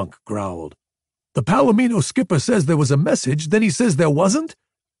this?" Monk growled. "The Palomino skipper says there was a message, then he says there wasn't?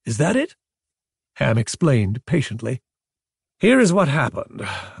 Is that it?" Ham explained patiently. "Here is what happened.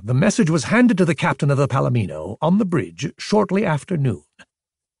 The message was handed to the captain of the Palomino on the bridge shortly after noon.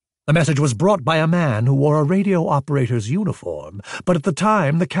 The message was brought by a man who wore a radio operator's uniform, but at the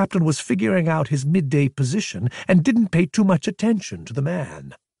time the captain was figuring out his midday position and didn't pay too much attention to the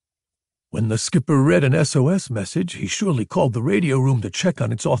man. When the skipper read an SOS message, he surely called the radio room to check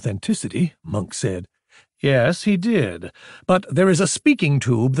on its authenticity," Monk said. "Yes, he did. But there is a speaking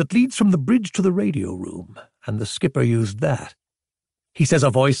tube that leads from the bridge to the radio room, and the skipper used that. He says a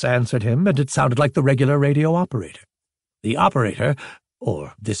voice answered him, and it sounded like the regular radio operator. The operator,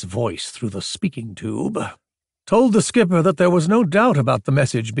 or this voice through the speaking tube, told the skipper that there was no doubt about the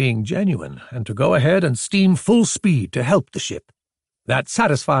message being genuine, and to go ahead and steam full speed to help the ship. That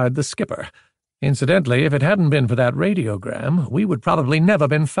satisfied the skipper. Incidentally, if it hadn't been for that radiogram, we would probably never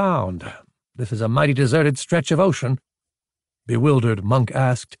been found. This is a mighty deserted stretch of ocean." Bewildered, Monk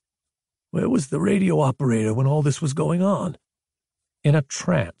asked, "Where was the radio operator when all this was going on?" "In a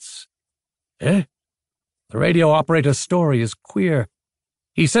trance." "Eh?" "The radio operator's story is queer.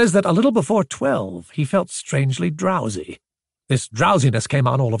 He says that a little before 12 he felt strangely drowsy. This drowsiness came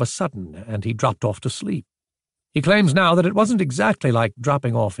on all of a sudden, and he dropped off to sleep. He claims now that it wasn't exactly like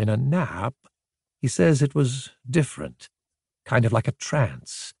dropping off in a nap. He says it was different, kind of like a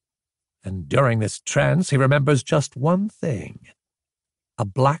trance. And during this trance he remembers just one thing. A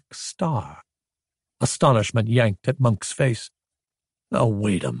black star." Astonishment yanked at Monk's face. "Now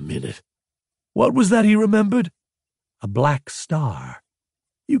wait a minute. What was that he remembered?" "A black star."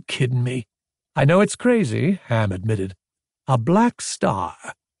 "You kidding me?" "I know it's crazy," Ham admitted. "A black star.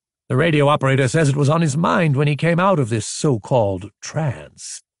 The radio operator says it was on his mind when he came out of this so-called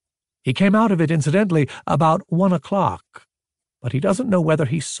trance. He came out of it, incidentally, about 1 o'clock. But he doesn't know whether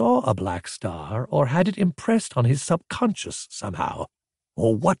he saw a black star or had it impressed on his subconscious somehow,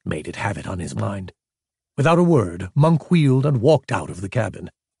 or what made it have it on his mind." Without a word, Monk wheeled and walked out of the cabin.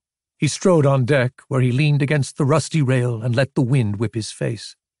 He strode on deck, where he leaned against the rusty rail and let the wind whip his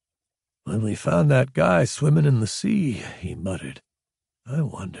face. "When we found that guy swimming in the sea," he muttered, "I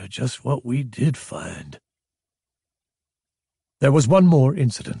wonder just what we did find." There was one more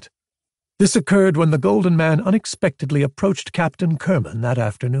incident. This occurred when the Golden Man unexpectedly approached Captain Kerman that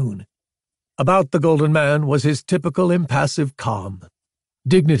afternoon. About the Golden Man was his typical impassive calm.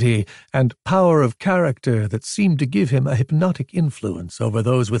 dignity, and power of character that seemed to give him a hypnotic influence over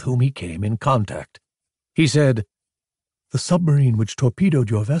those with whom he came in contact. He said, "The submarine which torpedoed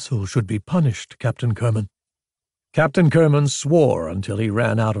your vessel should be punished, Captain Kerman." Captain Kerman swore until he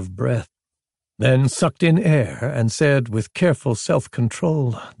ran out of breath, then sucked in air and said with careful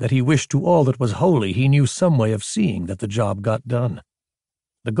self-control that he wished to all that was holy he knew some way of seeing that the job got done.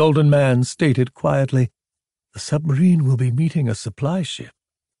 The Golden Man stated quietly, "The submarine will be meeting a supply ship."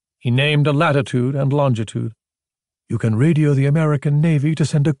 He named a latitude and longitude. "You can radio the American Navy to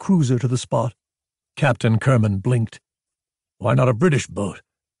send a cruiser to the spot." Captain Kerman blinked. "Why not a British boat?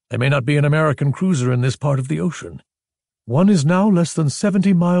 There may not be an American cruiser in this part of the ocean." "One is now less than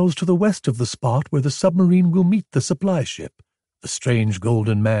 70 miles to the west of the spot where the submarine will meet the supply ship," the strange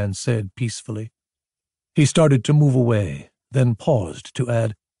Golden Man said peacefully. He started to move away, then paused to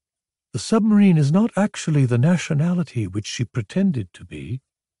add, "The submarine is not actually the nationality which she pretended to be."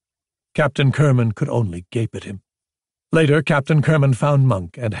 Captain Kerman could only gape at him. Later, Captain Kerman found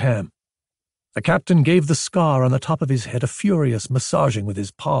Monk and Ham. The captain gave the scar on the top of his head a furious massaging with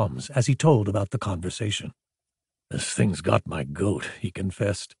his palms as he told about the conversation. "This thing's got my goat," he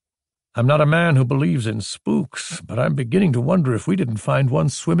confessed. "I'm not a man who believes in spooks, but I'm beginning to wonder if we didn't find one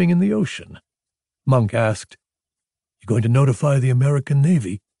swimming in the ocean." Monk asked, "You going to notify the American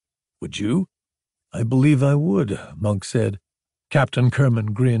Navy?" "Would you?" "I believe I would," Monk said. Captain Kerman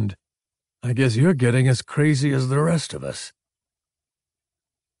grinned. "I guess you're getting as crazy as the rest of us."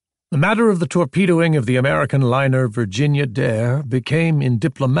 The matter of the torpedoing of the American liner Virginia Dare became, in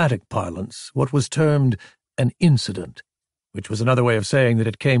diplomatic parlance, what was termed an incident, which was another way of saying that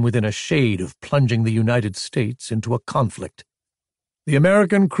it came within a shade of plunging the United States into a conflict. The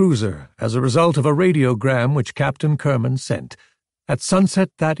American cruiser, as a result of a radiogram which Captain Kerman sent, at sunset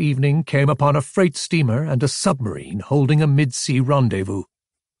that evening came upon a freight steamer and a submarine holding a mid-sea rendezvous.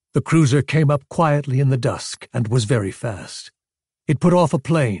 The cruiser came up quietly in the dusk and was very fast. It put off a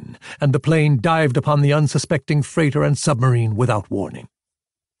plane, and the plane dived upon the unsuspecting freighter and submarine without warning.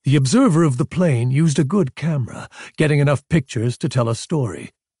 The observer of the plane used a good camera, getting enough pictures to tell a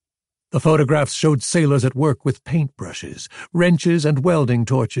story. The photographs showed sailors at work with paintbrushes, wrenches, and welding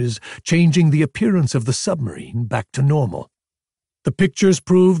torches, changing the appearance of the submarine back to normal. The pictures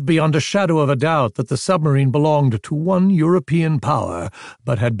proved beyond a shadow of a doubt that the submarine belonged to one European power,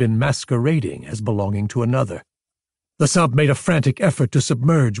 but had been masquerading as belonging to another. The sub made a frantic effort to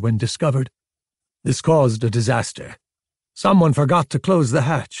submerge when discovered. This caused a disaster. Someone forgot to close the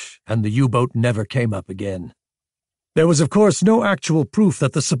hatch, and the U-boat never came up again. There was, of course, no actual proof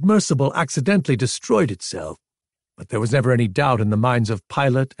that the submersible accidentally destroyed itself, but there was never any doubt in the minds of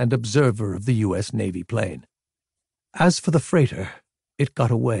pilot and observer of the U.S. Navy plane. As for the freighter, it got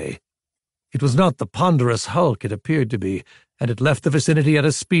away. It was not the ponderous hulk it appeared to be, and it left the vicinity at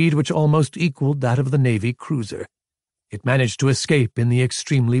a speed which almost equaled that of the Navy cruiser. It managed to escape in the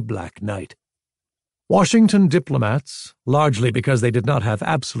extremely black night. Washington diplomats, largely because they did not have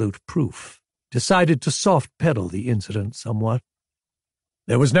absolute proof, decided to soft-pedal the incident somewhat.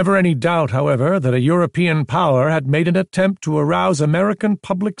 There was never any doubt, however, that a European power had made an attempt to arouse American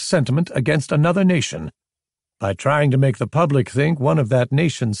public sentiment against another nation by trying to make the public think one of that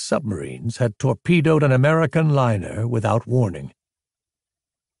nation's submarines had torpedoed an American liner without warning.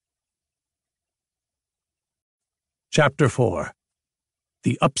 Chapter 4.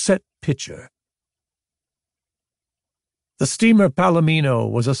 The Upset Pitcher. The steamer Palomino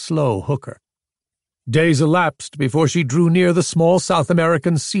was a slow hooker. Days elapsed before she drew near the small South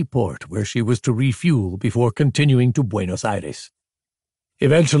American seaport where she was to refuel before continuing to Buenos Aires.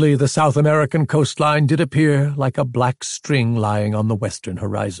 Eventually, the South American coastline did appear like a black string lying on the western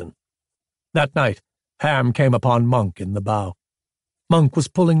horizon. That night, Ham came upon Monk in the bow. Monk was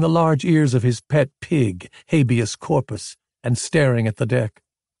pulling the large ears of his pet pig, habeas corpus, and staring at the deck.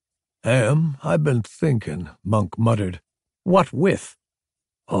 "Ham, I've been thinking," Monk muttered. "What with?"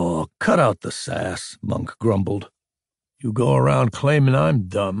 "Oh, cut out the sass," Monk grumbled. "You go around claiming I'm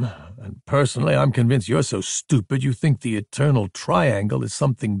dumb, and personally I'm convinced you're so stupid you think the eternal triangle is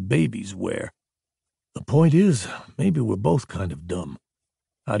something babies wear. The point is, maybe we're both kind of dumb."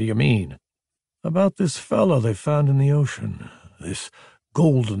 "How do you mean?" "About this fellow they found in the ocean. This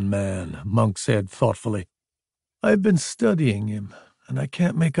Golden Man," Monk said thoughtfully. "I've been studying him, and I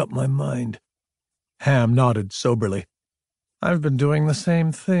can't make up my mind." Ham nodded soberly. "I've been doing the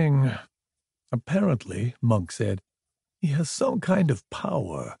same thing. Apparently," Monk said, "he has some kind of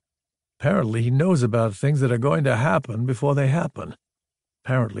power. Apparently he knows about things that are going to happen before they happen.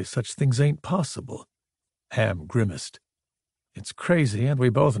 Apparently such things ain't possible." Ham grimaced. "It's crazy, and we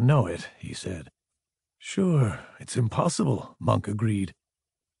both know it," he said. "Sure, it's impossible," Monk agreed.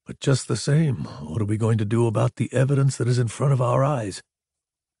 But just the same, what are we going to do about the evidence that is in front of our eyes?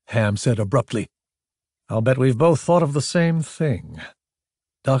 Ham said abruptly. I'll bet we've both thought of the same thing.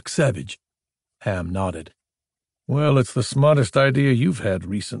 Doc Savage. Ham nodded. Well, it's the smartest idea you've had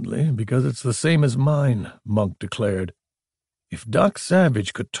recently, because it's the same as mine, Monk declared. If Doc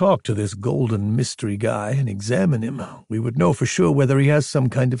Savage could talk to this golden mystery guy and examine him, we would know for sure whether he has some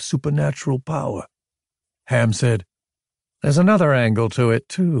kind of supernatural power. Ham said, There's another angle to it,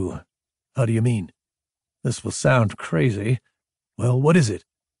 too. How do you mean? This will sound crazy. Well, what is it?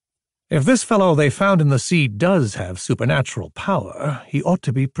 If this fellow they found in the sea does have supernatural power, he ought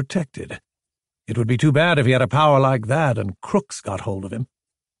to be protected. It would be too bad if he had a power like that and crooks got hold of him.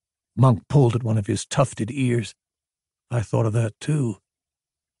 Monk pulled at one of his tufted ears. I thought of that, too.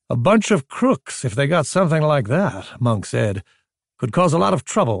 A bunch of crooks, if they got something like that, Monk said, could cause a lot of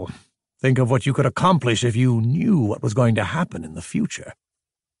trouble. Think of what you could accomplish if you knew what was going to happen in the future.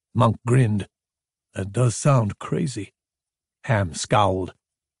 Monk grinned. That does sound crazy. Ham scowled.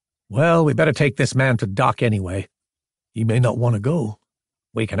 Well, we better take this man to Doc anyway. He may not want to go.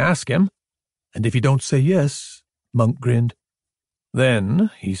 We can ask him. And if he don't say yes, Monk grinned.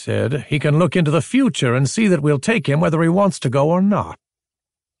 Then, he said, he can look into the future and see that we'll take him whether he wants to go or not.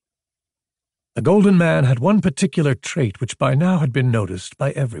 The Golden Man had one particular trait which by now had been noticed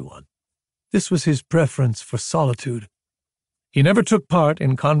by everyone. This was his preference for solitude. He never took part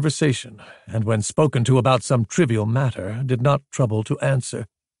in conversation, and when spoken to about some trivial matter, did not trouble to answer.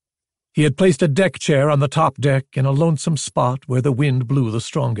 He had placed a deck chair on the top deck in a lonesome spot where the wind blew the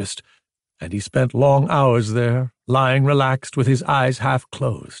strongest, and he spent long hours there, lying relaxed with his eyes half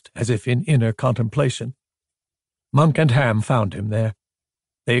closed, as if in inner contemplation. Monk and Ham found him there.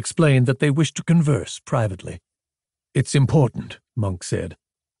 They explained that they wished to converse privately. It's important, Monk said.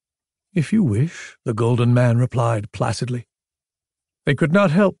 If you wish, the Golden Man replied placidly. They could not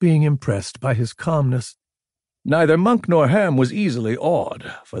help being impressed by his calmness. Neither Monk nor Ham was easily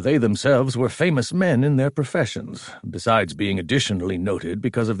awed, for they themselves were famous men in their professions, besides being additionally noted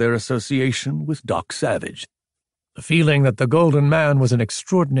because of their association with Doc Savage. The feeling that the Golden Man was an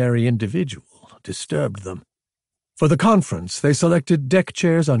extraordinary individual disturbed them. For the conference, they selected deck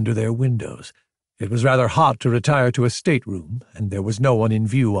chairs under their windows. It was rather hot to retire to a stateroom, and there was no one in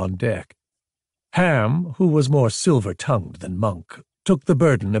view on deck. Ham, who was more silver-tongued than Monk, took the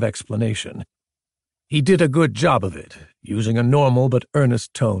burden of explanation. He did a good job of it, using a normal but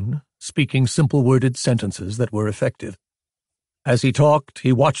earnest tone, speaking simple-worded sentences that were effective. As he talked,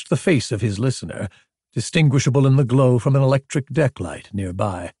 he watched the face of his listener, distinguishable in the glow from an electric deck light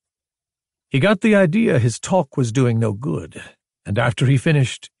nearby. He got the idea his talk was doing no good, and after he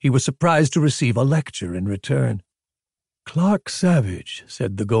finished, he was surprised to receive a lecture in return. "Clark Savage,"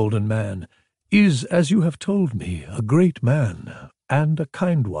 said the Golden Man, "is, as you have told me, a great man, and a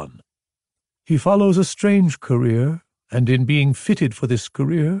kind one. He follows a strange career, and in being fitted for this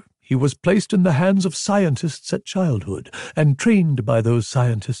career, he was placed in the hands of scientists at childhood, and trained by those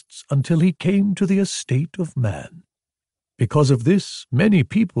scientists until he came to the estate of man. Because of this, many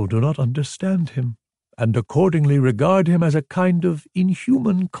people do not understand him, and accordingly regard him as a kind of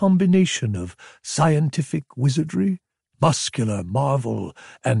inhuman combination of scientific wizardry, muscular marvel,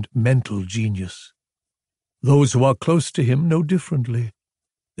 and mental genius. Those who are close to him know differently.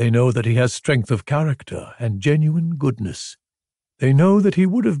 They know that he has strength of character and genuine goodness. They know that he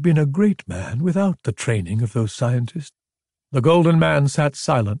would have been a great man without the training of those scientists." The Golden Man sat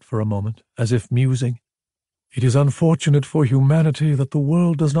silent for a moment, as if musing. "It is unfortunate for humanity that the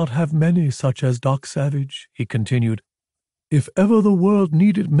world does not have many such as Doc Savage," he continued. "If ever the world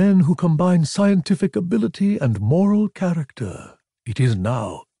needed men who combine scientific ability and moral character, it is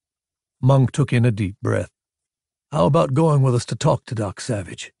now." Monk took in a deep breath. "How about going with us to talk to Doc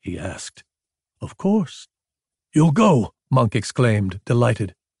Savage?" he asked. "Of course." "You'll go?" Monk exclaimed,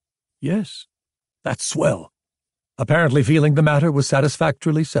 delighted. "Yes." "That's swell." Apparently feeling the matter was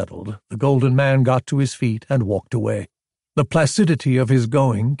satisfactorily settled, the Golden Man got to his feet and walked away. The placidity of his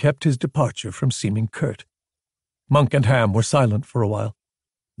going kept his departure from seeming curt. Monk and Ham were silent for a while.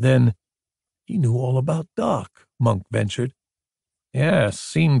 Then, "He knew all about Doc," Monk ventured. "Yes,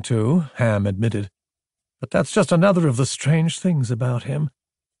 seemed to," Ham admitted. "But that's just another of the strange things about him.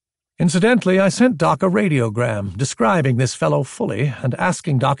 Incidentally, I sent Doc a radiogram describing this fellow fully and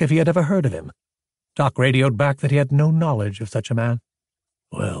asking Doc if he had ever heard of him. Doc radioed back that he had no knowledge of such a man."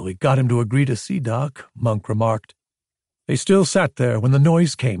 "Well, we got him to agree to see Doc," Monk remarked. They still sat there when the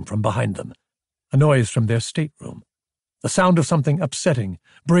noise came from behind them, a noise from their stateroom, the sound of something upsetting,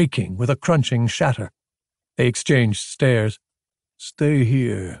 breaking with a crunching shatter. They exchanged stares. "Stay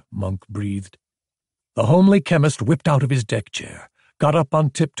here," Monk breathed. The homely chemist whipped out of his deck chair, got up on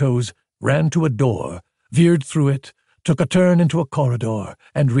tiptoes, ran to a door, veered through it, took a turn into a corridor,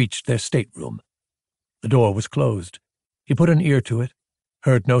 and reached their stateroom. The door was closed. He put an ear to it,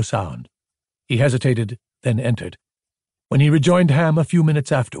 heard no sound. He hesitated, then entered. When he rejoined Ham a few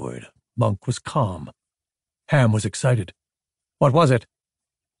minutes afterward, Monk was calm. Ham was excited. "What was it?"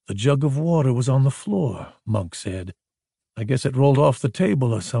 "The jug of water was on the floor," Monk said. "I guess it rolled off the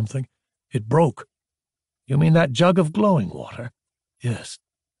table or something. It broke." "You mean that jug of glowing water?" "Yes."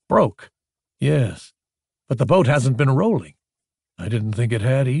 "Broke?" "Yes. But the boat hasn't been rolling." "I didn't think it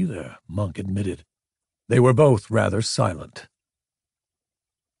had either," Monk admitted. They were both rather silent.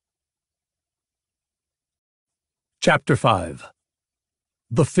 Chapter 5.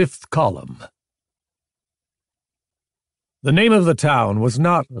 The Fifth Column. The name of the town was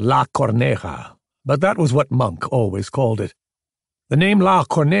not La Corneja, but that was what Monk always called it. The name La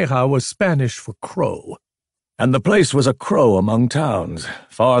Corneja was Spanish for crow, and the place was a crow among towns,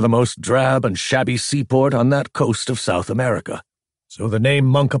 far the most drab and shabby seaport on that coast of South America. So the name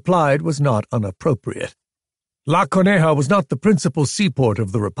Monk applied was not unappropriate. La Corneja was not the principal seaport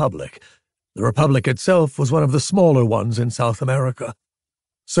of the Republic. The Republic itself was one of the smaller ones in South America.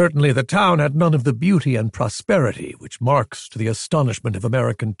 Certainly the town had none of the beauty and prosperity which marks, to the astonishment of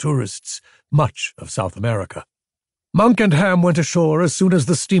American tourists, much of South America. Monk and Ham went ashore as soon as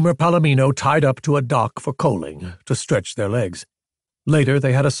the steamer Palomino tied up to a dock for coaling, to stretch their legs. Later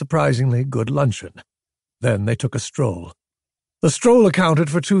they had a surprisingly good luncheon. Then they took a stroll. The stroll accounted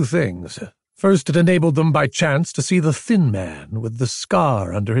for two things. First, it enabled them by chance to see the thin man with the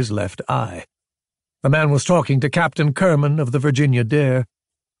scar under his left eye. The man was talking to Captain Kerman of the Virginia Dare.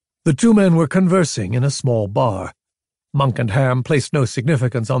 The two men were conversing in a small bar. Monk and Ham placed no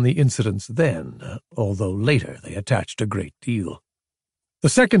significance on the incidents then, although later they attached a great deal. The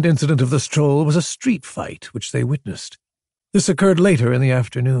second incident of the stroll was a street fight which they witnessed. This occurred later in the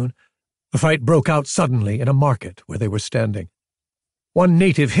afternoon. The fight broke out suddenly in a market where they were standing. One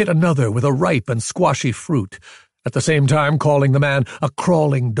native hit another with a ripe and squashy fruit, at the same time calling the man a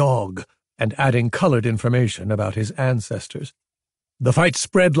crawling dog and adding colored information about his ancestors. The fight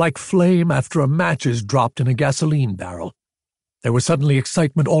spread like flame after a match is dropped in a gasoline barrel. There was suddenly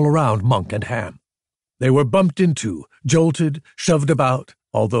excitement all around Monk and Ham. They were bumped into, jolted, shoved about,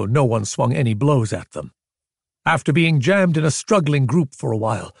 although no one swung any blows at them. After being jammed in a struggling group for a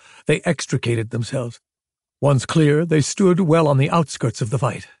while, they extricated themselves. Once clear, they stood well on the outskirts of the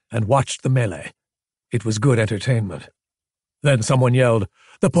fight and watched the melee. It was good entertainment. Then someone yelled,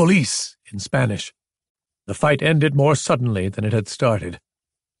 "The police!" in Spanish. The fight ended more suddenly than it had started.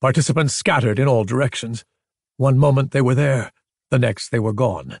 Participants scattered in all directions. One moment they were there, the next they were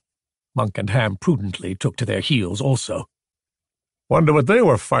gone. Monk and Ham prudently took to their heels also. "Wonder what they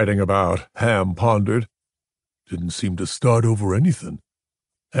were fighting about," Ham pondered. "Didn't seem to start over anything."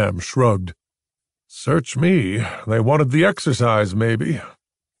 Ham shrugged. "Search me. They wanted the exercise, maybe."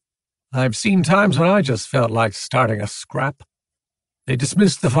 "I've seen times when I just felt like starting a scrap." They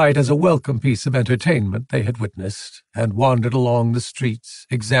dismissed the fight as a welcome piece of entertainment they had witnessed, and wandered along the streets,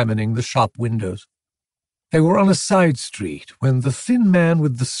 examining the shop windows. They were on a side street when the thin man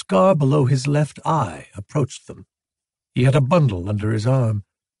with the scar below his left eye approached them. He had a bundle under his arm.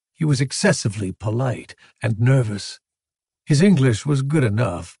 He was excessively polite and nervous. His English was good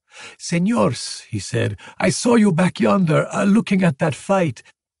enough. "Señors," he said, "I saw you back yonder, looking at that fight.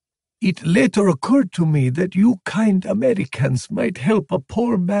 It later occurred to me that you kind Americans might help a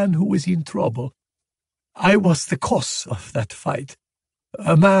poor man who was in trouble. I was the cause of that fight.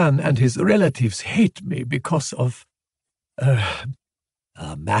 A man and his relatives hate me because of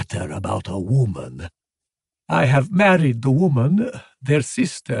a matter about a woman. I have married the woman, their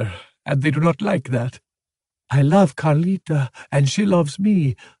sister, and they do not like that. I love Carlita, and she loves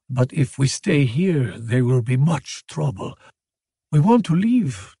me, but if we stay here, there will be much trouble. We want to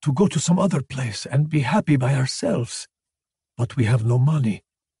leave, to go to some other place and be happy by ourselves. But we have no money.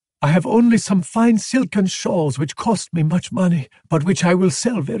 I have only some fine silken shawls which cost me much money, but which I will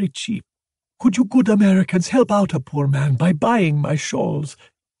sell very cheap. Could you good Americans help out a poor man by buying my shawls?"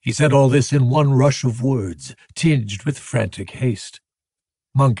 He said all this in one rush of words, tinged with frantic haste.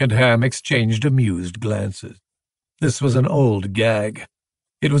 Monk and Ham exchanged amused glances. This was an old gag.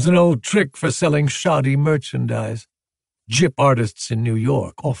 It was an old trick for selling shoddy merchandise. Gyp artists in New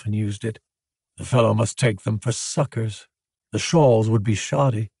York often used it. The fellow must take them for suckers. The shawls would be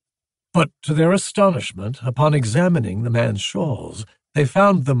shoddy. But to their astonishment, upon examining the man's shawls, they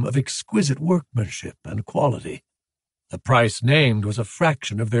found them of exquisite workmanship and quality. The price named was a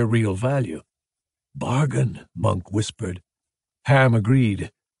fraction of their real value. "Bargain," Monk whispered. Ham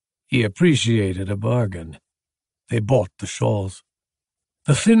agreed. He appreciated a bargain. They bought the shawls.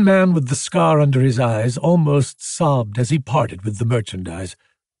 The thin man with the scar under his eyes almost sobbed as he parted with the merchandise.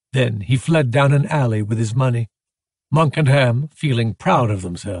 Then he fled down an alley with his money. Monk and Ham, feeling proud of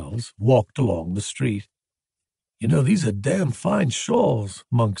themselves, walked along the street. "You know, these are damn fine shawls,"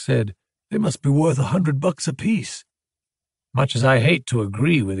 Monk said. "They must be worth $100 apiece." "Much as I hate to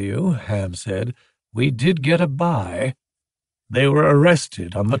agree with you," Ham said, "we did get a buy." They were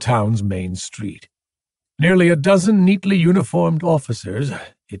arrested on the town's main street. Nearly a dozen neatly uniformed officers,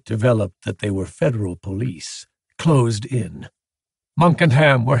 it developed that they were federal police, closed in. Monk and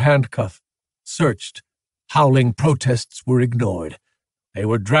Ham were handcuffed, searched. Howling protests were ignored. They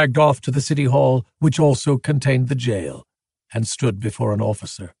were dragged off to the city hall, which also contained the jail, and stood before an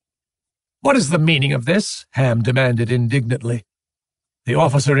officer. "What is the meaning of this?" Ham demanded indignantly. The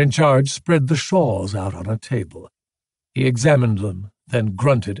officer in charge spread the shawls out on a table. He examined them, then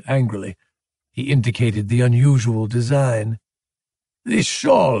grunted angrily. He indicated the unusual design. "These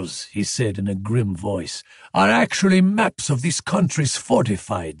shawls," he said in a grim voice, "are actually maps of this country's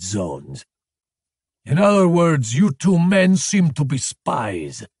fortified zones. In other words, you two men seem to be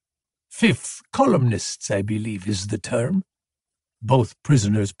spies. Fifth columnists, I believe, is the term." Both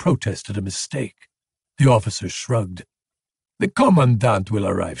prisoners protested a mistake. The officer shrugged. "The commandant will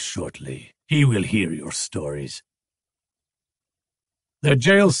arrive shortly. He will hear your stories." Their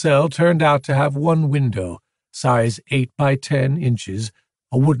jail cell turned out to have one window, size 8 by 10 inches,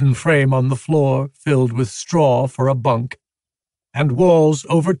 a wooden frame on the floor filled with straw for a bunk, and walls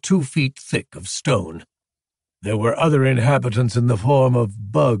over 2 feet thick of stone. There were other inhabitants in the form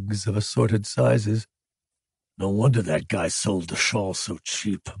of bugs of assorted sizes. "No wonder that guy sold the shawl so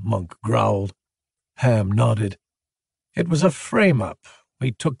cheap," Monk growled. Ham nodded. "It was a frame-up.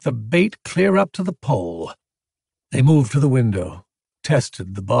 We took the bait clear up to the pole." They moved to the window,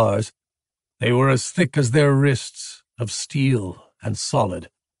 tested the bars. They were as thick as their wrists, of steel and solid.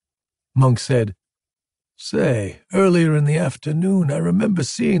 Monk said, "Say, earlier in the afternoon I remember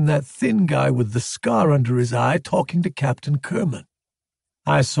seeing that thin guy with the scar under his eye talking to Captain Kerman."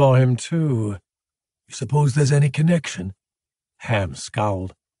 "I saw him too. You suppose there's any connection?" Ham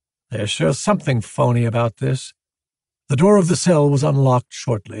scowled. "There's sure something phony about this." The door of the cell was unlocked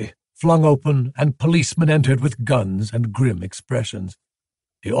shortly, flung open, and policemen entered with guns and grim expressions.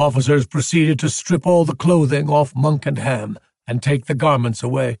 The officers proceeded to strip all the clothing off Monk and Ham and take the garments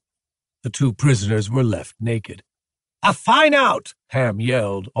away. The 2 prisoners were left naked. "A fine out!" Ham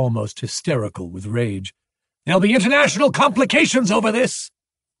yelled, almost hysterical with rage. "There'll be international complications over this."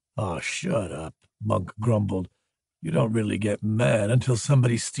 "Oh, shut up," Monk grumbled. "You don't really get mad until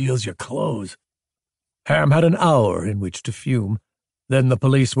somebody steals your clothes." Ham had an hour in which to fume. Then the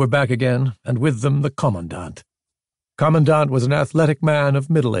police were back again, and with them the commandant. Commandant was an athletic man of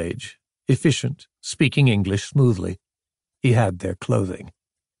middle age, efficient, speaking English smoothly. He had their clothing.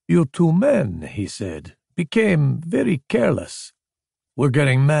 "You 2 men," he said, "became very careless." "We're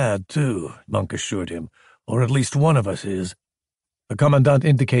getting mad, too," Monk assured him, "or at least one of us is." The commandant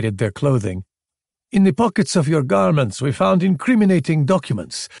indicated their clothing. "In the pockets of your garments we found incriminating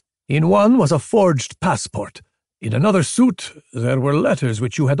documents. In one was a forged passport. In another suit there were letters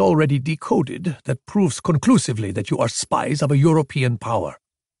which you had already decoded that proves conclusively that you are spies of a European power."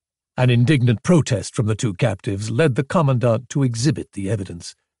 An indignant protest from the 2 captives led the commandant to exhibit the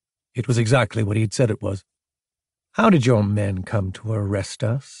evidence. It was exactly what he'd said it was. "How did your men come to arrest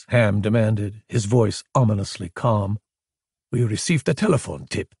us?" Ham demanded, his voice ominously calm. "We received a telephone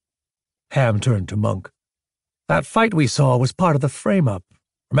tip." Ham turned to Monk. "That fight we saw was part of the frame-up.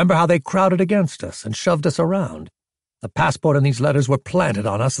 Remember how they crowded against us and shoved us around? The passport and these letters were planted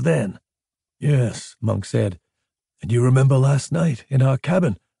on us then." "Yes," Monk said. "And you remember last night, in our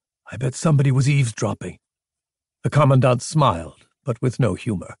cabin? I bet somebody was eavesdropping." The commandant smiled, but with no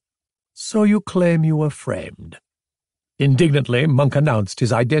humor. "So you claim you were framed." Indignantly, Monk announced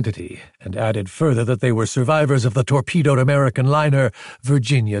his identity and added further that they were survivors of the torpedoed American liner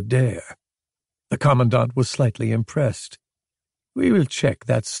Virginia Dare. The commandant was slightly impressed. "We will check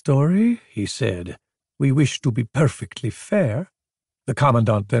that story," he said. "We wish to be perfectly fair." The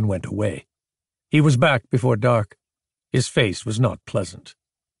commandant then went away. He was back before dark. His face was not pleasant.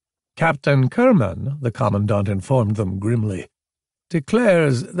 "Captain Kerman," the commandant informed them grimly,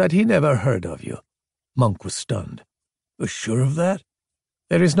 "declares that he never heard of you." Monk was stunned. "You're sure of that?"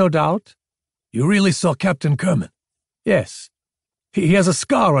 "There is no doubt." "You really saw Captain Kerman?" "Yes." He has a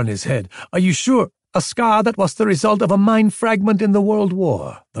scar on his head. Are you sure?" "A scar that was the result of a mine fragment in the World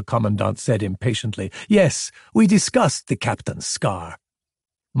War," the commandant said impatiently. "Yes, we discussed the captain's scar."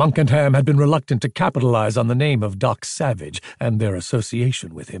 Monk and Ham had been reluctant to capitalize on the name of Doc Savage and their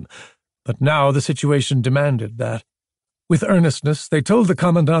association with him, but now the situation demanded that. With earnestness, they told the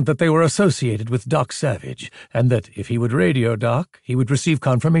commandant that they were associated with Doc Savage, and that if he would radio Doc, he would receive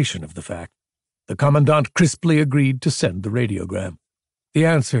confirmation of the fact. The commandant crisply agreed to send the radiogram. The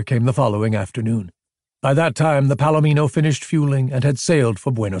answer came the following afternoon. By that time, the Palomino finished fueling and had sailed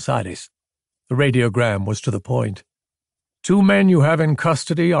for Buenos Aires. The radiogram was to the point. 2 men you have in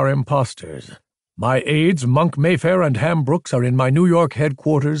custody are imposters. My aides, Monk Mayfair and Ham Brooks, are in my New York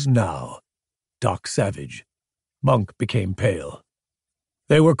headquarters now. Doc Savage. Monk became pale.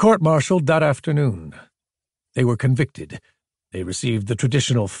 They were court-martialed that afternoon. They were convicted. They received the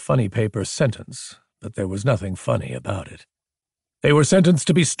traditional funny paper sentence, but there was nothing funny about it. They were sentenced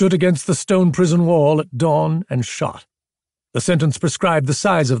to be stood against the stone prison wall at dawn and shot. The sentence prescribed the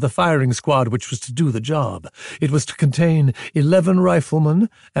size of the firing squad which was to do the job. It was to contain 11 riflemen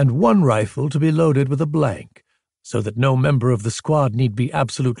and 1 rifle to be loaded with a blank, so that no member of the squad need be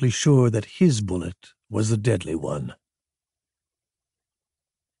absolutely sure that his bullet was the deadly one.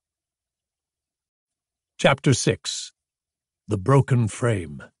 Chapter 6. The Broken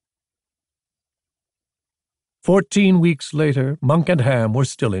Frame. 14 weeks later, Monk and Ham were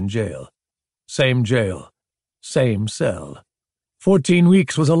still in jail. Same jail. Same cell. 14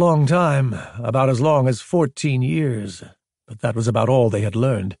 weeks was a long time, about as long as 14 years, but that was about all they had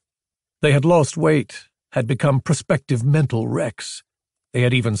learned. They had lost weight, had become prospective mental wrecks. They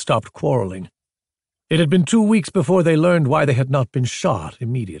had even stopped quarreling. It had been 2 weeks before they learned why they had not been shot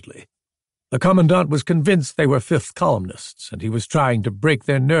immediately. The commandant was convinced they were fifth columnists, and he was trying to break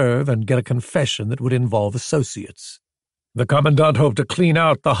their nerve and get a confession that would involve associates. The commandant hoped to clean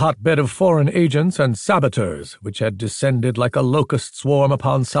out the hotbed of foreign agents and saboteurs, which had descended like a locust swarm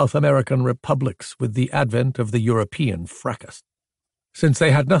upon South American republics with the advent of the European fracas. Since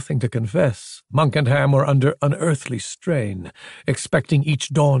they had nothing to confess, Monk and Ham were under unearthly strain, expecting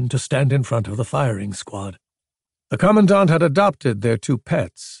each dawn to stand in front of the firing squad. The commandant had adopted their 2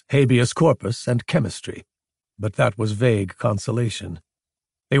 pets, habeas corpus and chemistry, but that was vague consolation.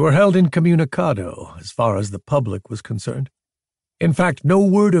 They were held incommunicado as far as the public was concerned. In fact, no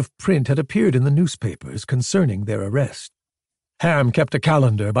word of print had appeared in the newspapers concerning their arrest. Ham kept a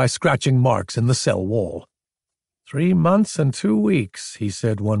calendar by scratching marks in the cell wall. 3 months and 2 weeks, he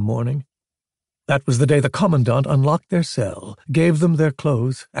said one morning. That was the day the commandant unlocked their cell, gave them their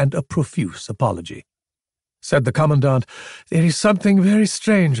clothes, and a profuse apology. Said the commandant, "There is something very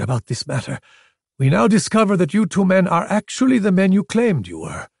strange about this matter. We now discover that you 2 men are actually the men you claimed you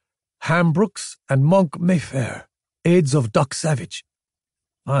were. Ham Brooks and Monk Mayfair, aides of Doc Savage."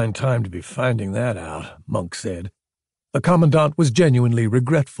 "Fine time to be finding that out," Monk said. The commandant was genuinely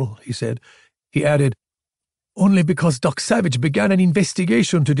regretful, he said. He added, "Only because Doc Savage began an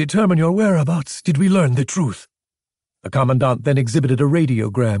investigation to determine your whereabouts did we learn the truth." The commandant then exhibited a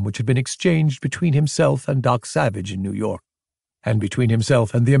radiogram which had been exchanged between himself and Doc Savage in New York, and between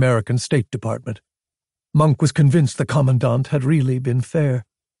himself and the American State Department. Monk was convinced the commandant had really been fair.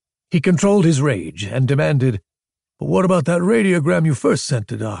 He controlled his rage and demanded, "But what about that radiogram you first sent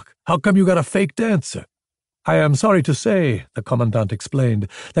to Doc? How come you got a faked answer?" "I am sorry to say," the commandant explained,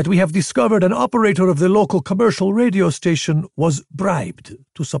 "that we have discovered an operator of the local commercial radio station was bribed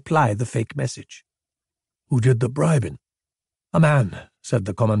to supply the fake message." "Who did the bribing?" "A man," said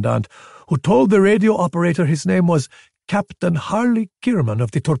the commandant, "who told the radio operator his name was Captain Harley Kierman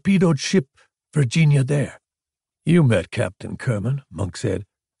of the torpedoed ship Virginia Dare." "You met Captain Kierman," Monk said.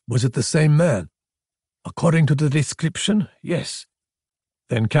 "Was it the same man?" "According to the description, yes."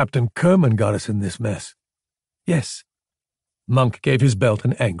 "Then Captain Kierman got us in this mess." "Yes." Monk gave his belt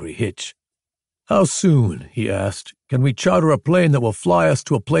an angry hitch. "How soon," he asked, "can we charter a plane that will fly us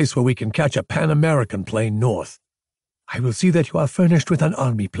to a place where we can catch a Pan-American plane north?" "I will see that you are furnished with an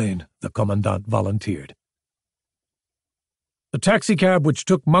army plane," the commandant volunteered. The taxicab which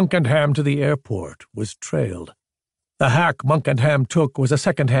took Monk and Ham to the airport was trailed. The hack Monk and Ham took was a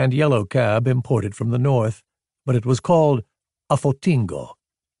second-hand yellow cab imported from the north, but it was called a Fotingo.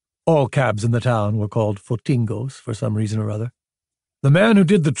 All cabs in the town were called Fotingos for some reason or other. The man who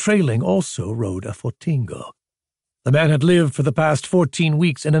did the trailing also rode a Fotingo. The man had lived for the past 14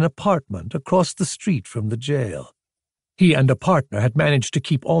 weeks in an apartment across the street from the jail. He and a partner had managed to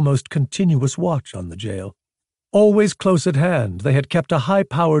keep almost continuous watch on the jail. Always close at hand, they had kept a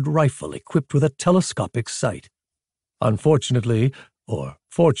high-powered rifle equipped with a telescopic sight. Unfortunately, or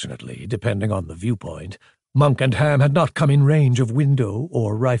fortunately, depending on the viewpoint, Monk and Ham had not come in range of window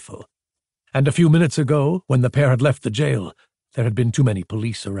or rifle. And a few minutes ago, when the pair had left the jail, there had been too many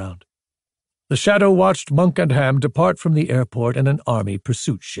police around. The Shadow watched Monk and Ham depart from the airport in an army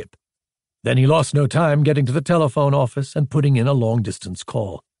pursuit ship. Then he lost no time getting to the telephone office and putting in a long-distance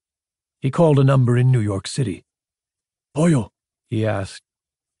call. He called a number in New York City. Pollo, he asked.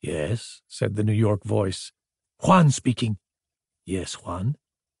 Yes, said the New York voice. Juan speaking. Yes, Juan.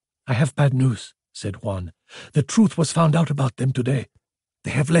 I have bad news, said Juan. The truth was found out about them today.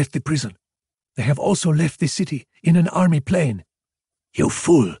 They have left the prison. They have also left the city in an army plane. You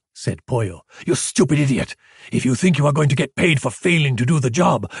fool, said Pollo. You stupid idiot. If you think you are going to get paid for failing to do the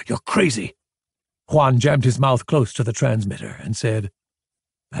job, you're crazy. Juan jammed his mouth close to the transmitter and said,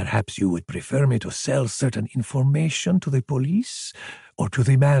 Perhaps you would prefer me to sell certain information to the police or to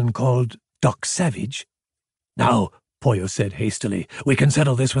the man called Doc Savage? Now, Pollo said hastily, we can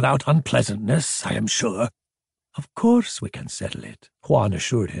settle this without unpleasantness, I am sure. Of course we can settle it, Juan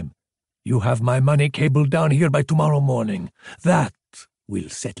assured him. You have my money cabled down here by tomorrow morning. That will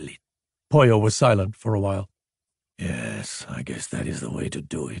settle it. Pollo was silent for a while. Yes, I guess that is the way to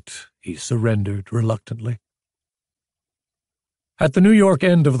do it, he surrendered reluctantly. At the New York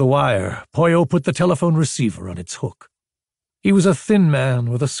end of the wire, Pollo put the telephone receiver on its hook. He was a thin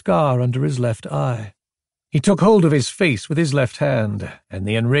man with a scar under his left eye. He took hold of his face with his left hand, and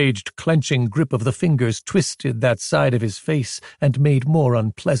the enraged clenching grip of the fingers twisted that side of his face and made more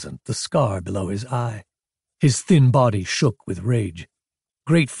unpleasant the scar below his eye. His thin body shook with rage.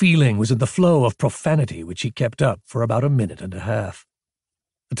 Great feeling was in the flow of profanity which he kept up for about a minute and a half.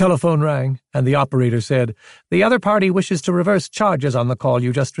 The telephone rang, and the operator said, The other party wishes to reverse charges on the call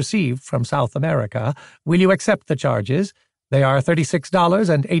you just received from South America. Will you accept the charges? They are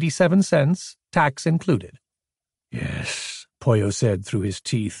 $36.87, tax included. Yes, Pollo said through his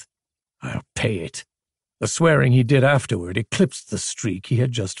teeth. I'll pay it. The swearing he did afterward eclipsed the streak he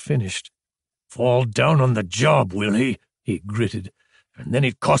had just finished. Fall down on the job, will he? He gritted. And then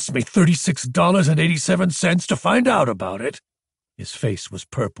it cost me $36.87 to find out about it. His face was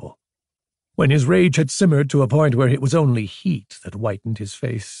purple. When his rage had simmered to a point where it was only heat that whitened his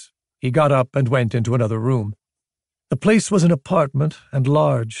face, he got up and went into another room. The place was an apartment and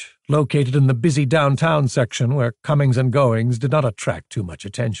large, located in the busy downtown section where comings and goings did not attract too much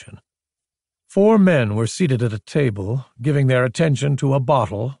attention. 4 men were seated at a table, giving their attention to a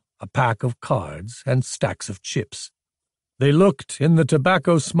bottle, a pack of cards, and stacks of chips. They looked, in the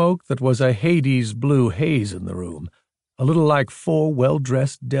tobacco smoke that was a Hades blue haze in the room, a little like 4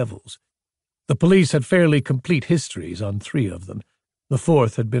 well-dressed devils. The police had fairly complete histories on 3 of them. The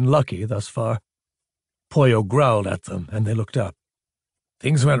 4th had been lucky thus far. Pollo growled at them, and they looked up.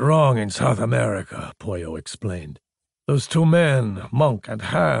 Things went wrong in South America, Pollo explained. Those 2 men, Monk and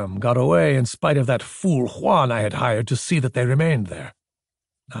Ham, got away in spite of that fool Juan I had hired to see that they remained there.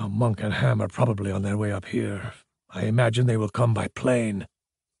 Now Monk and Ham are probably on their way up here. I imagine they will come by plane.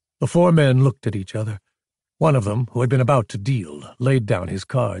 The 4 men looked at each other. One of them, who had been about to deal, laid down his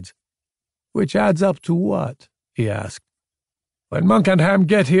cards. Which adds up to what? He asked. When Monk and Ham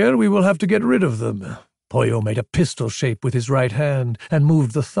get here, we will have to get rid of them. Pollo made a pistol shape with his right hand and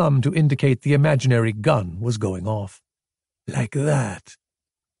moved the thumb to indicate the imaginary gun was going off. Like that.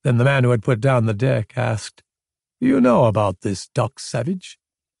 Then the man who had put down the deck asked, Do you know about this Doc Savage?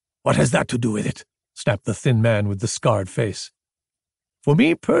 What has that to do with it? Snapped the thin man with the scarred face. For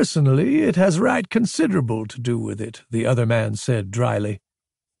me personally, it has right considerable to do with it, the other man said dryly.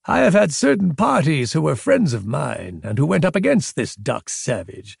 I have had certain parties who were friends of mine and who went up against this Doc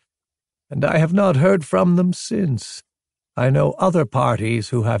Savage, and I have not heard from them since. I know other parties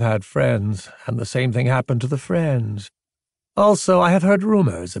who have had friends, and the same thing happened to the friends. Also, I have heard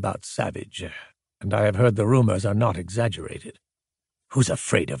rumors about Savage, and I have heard the rumors are not exaggerated. Who's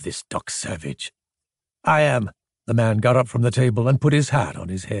afraid of this Doc Savage? I am. The man got up from the table and put his hat on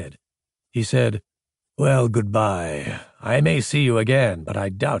his head. He said, Well, goodbye. I may see you again, but I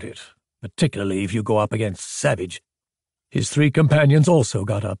doubt it, particularly if you go up against Savage. His 3 companions also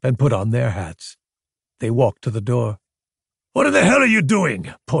got up and put on their hats. They walked to the door. What in the hell are you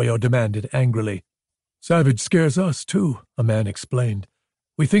doing? Pollo demanded angrily. Savage scares us, too, a man explained.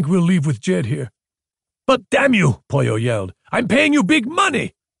 We think we'll leave with Jed here. But damn you, Pollo yelled. I'm paying you big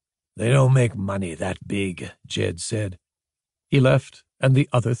money. They don't make money that big, Jed said. He left, and the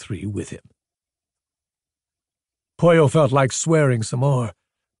other 3 with him. Pollo felt like swearing some more,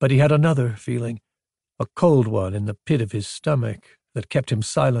 but he had another feeling, a cold one in the pit of his stomach that kept him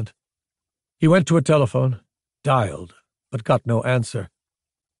silent. He went to a telephone, dialed, but got no answer.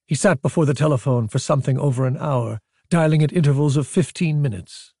 He sat before the telephone for something over an hour, dialing at intervals of 15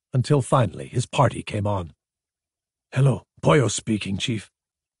 minutes, until finally his party came on. Hello, Pollo speaking, Chief.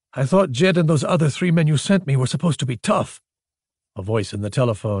 I thought Jed and those other 3 men you sent me were supposed to be tough. A voice in the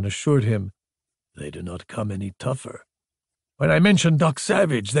telephone assured him, They do not come any tougher. When I mentioned Doc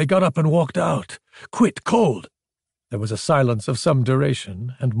Savage, they got up and walked out. Quit cold. There was a silence of some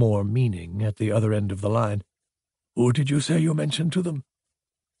duration and more meaning at the other end of the line. Who did you say you mentioned to them?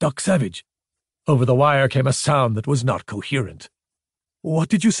 Doc Savage. Over the wire came a sound that was not coherent. What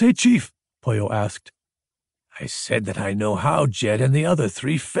did you say, Chief? Pollo asked. I said that I know how Jed and the other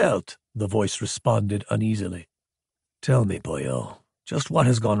three felt, the voice responded uneasily. Tell me, Pollo, just what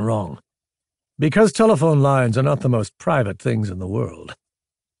has gone wrong? Because telephone lines are not the most private things in the world.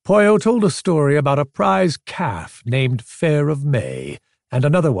 Pollo told a story about a prize calf named Fair of May and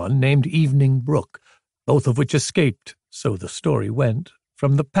another one named Evening Brook, both of which escaped, so the story went,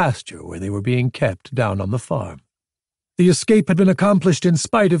 from the pasture where they were being kept down on the farm. The escape had been accomplished in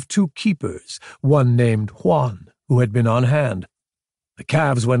spite of two keepers, one named Juan, who had been on hand. The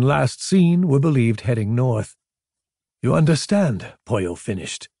calves, when last seen, were believed heading north. You understand, Pollo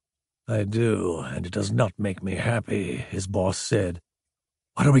finished. I do, and it does not make me happy, his boss said.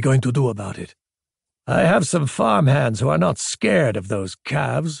 What are we going to do about it? I have some farmhands who are not scared of those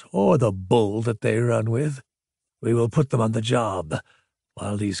calves or the bull that they run with. We will put them on the job.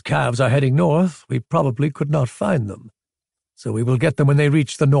 While these calves are heading north, we probably could not find them. So we will get them when they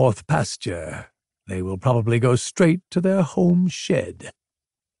reach the north pasture. They will probably go straight to their home shed.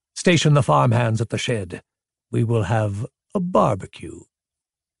 Station the farmhands at the shed. We will have a barbecue.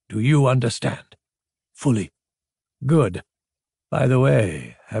 Do you understand? Fully. Good. By the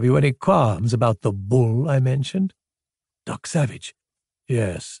way, have you any qualms about the bull I mentioned? Doc Savage.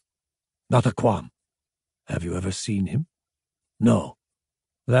 Yes. Not a qualm. Have you ever seen him? No.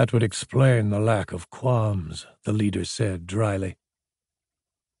 That would explain the lack of qualms, the leader said dryly.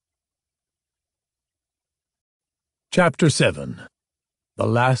 Chapter 7. The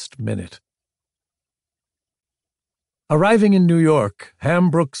Last Minute. Arriving in New York, Ham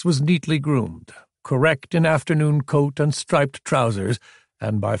Brooks was neatly groomed, correct in afternoon coat and striped trousers,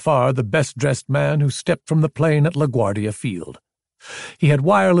 and by far the best-dressed man who stepped from the plane at LaGuardia Field. He had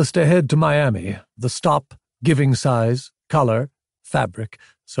wirelessed ahead to Miami, the stop, giving size, color, fabric,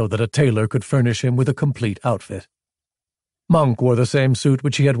 so that a tailor could furnish him with a complete outfit. Monk wore the same suit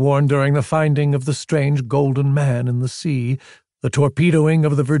which he had worn during the finding of the strange golden man in the sea, the torpedoing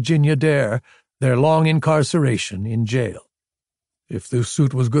of the Virginia Dare, their long incarceration in jail. If this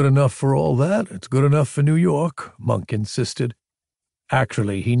suit was good enough for all that, it's good enough for New York, Monk insisted.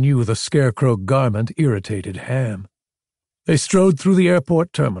 Actually, he knew the scarecrow garment irritated Ham. They strode through the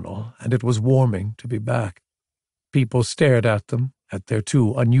airport terminal, and it was warming to be back. People stared at them, at their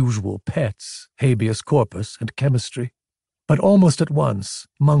two unusual pets, habeas corpus and chemistry. But almost at once,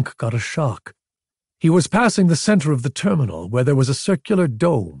 Monk got a shock. He was passing the center of the terminal, where there was a circular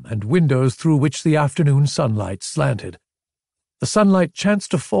dome and windows through which the afternoon sunlight slanted. The sunlight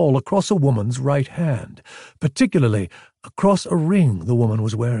chanced to fall across a woman's right hand, particularly across a ring the woman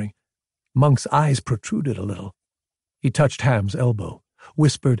was wearing. Monk's eyes protruded a little. He touched Ham's elbow,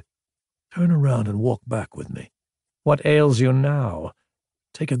 whispered, "Turn around and walk back with me. What ails you now?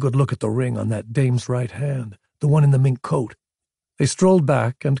 Take a good look at the ring on that dame's right hand, the one in the mink coat." They strolled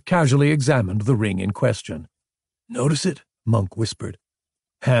back and casually examined the ring in question. "Notice it?" Monk whispered.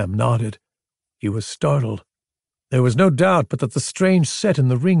 Ham nodded. He was startled. There was no doubt but that the strange set in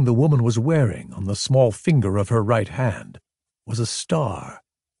the ring the woman was wearing on the small finger of her right hand was a star,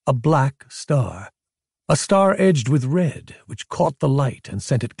 a black star, a star edged with red, which caught the light and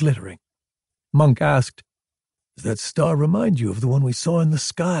sent it glittering. Monk asked, "Does that star remind you of the one we saw in the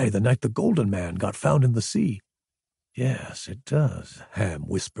sky the night the Golden Man got found in the sea?" "Yes, it does," Ham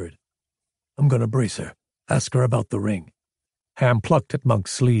whispered. "I'm going to brace her. Ask her about the ring." Ham plucked at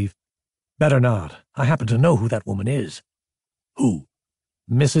Monk's sleeve. "Better not. I happen to know who that woman is." "Who?"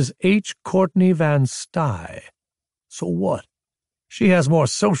 "Mrs. H. Courtney Van Stye." "So what?" "She has more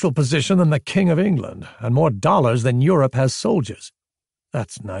social position than the King of England, and more dollars than Europe has soldiers."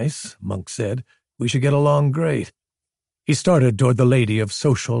 "That's nice," Monk said. "We should get along great." He started toward the lady of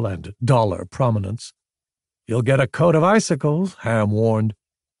social and dollar prominence. "You'll get a coat of icicles," Ham warned.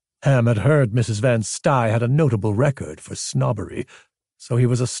 Ham had heard Mrs. Van Stye had a notable record for snobbery, so he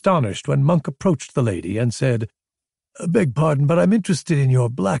was astonished when Monk approached the lady and said, "Beg pardon, but I'm interested in your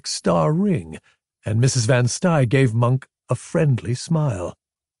black star ring," and Mrs. Van Stye gave Monk a friendly smile.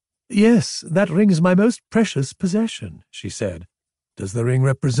 "Yes, that ring is my most precious possession," she said. "Does the ring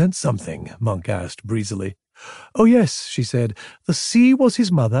represent something?" Monk asked breezily. "Oh, yes," she said. "The sea was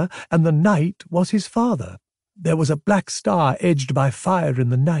his mother, and the night was his father. There was a black star edged by fire in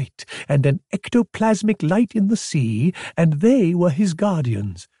the night, and an ectoplasmic light in the sea, and they were his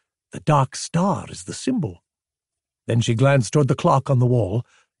guardians. The dark star is the symbol." Then she glanced toward the clock on the wall,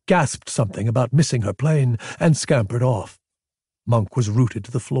 gasped something about missing her plane, and scampered off. Monk was rooted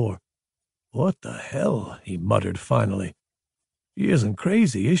to the floor. "What the hell?" he muttered finally. "She isn't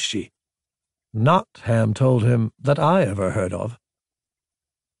crazy, is she?" Not, Ham told him, that I ever heard of.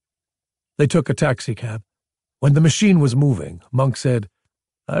 They took a taxicab. When the machine was moving, Monk said,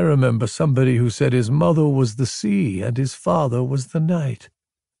 I remember somebody who said his mother was the sea and his father was the night.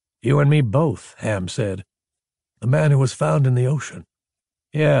 You and me both, Ham said. The man who was found in the ocean.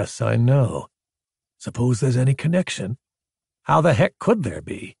 Yes, I know. Suppose there's any connection? How the heck could there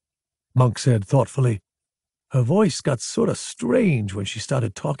be? Monk said thoughtfully. Her voice got sort of strange when she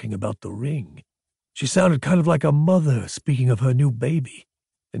started talking about the ring. She sounded kind of like a mother speaking of her new baby.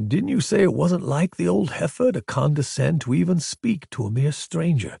 And didn't you say it wasn't like the old heifer to condescend to even speak to a mere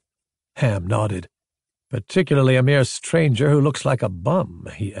stranger? Ham nodded. Particularly a mere stranger who looks like a bum,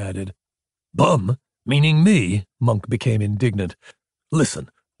 he added. Bum? Meaning me? Monk became indignant. Listen,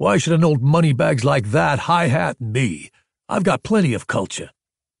 why should an old moneybags like that high-hat me? I've got plenty of culture.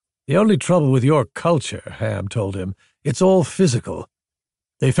 The only trouble with your culture, Ham told him, it's all physical.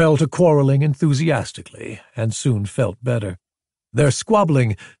 They fell to quarreling enthusiastically, and soon felt better. Their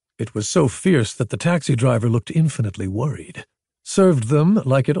squabbling, it was so fierce that the taxi driver looked infinitely worried, served them,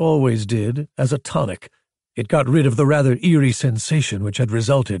 like it always did, as a tonic. It got rid of the rather eerie sensation which had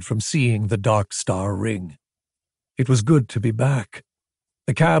resulted from seeing the dark star ring. It was good to be back.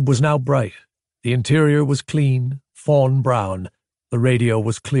 The cab was now bright. The interior was clean, fawn brown. The radio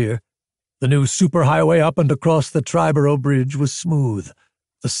was clear. The new superhighway up and across the Triborough Bridge was smooth.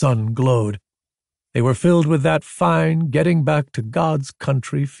 The sun glowed. They were filled with that fine, getting back to God's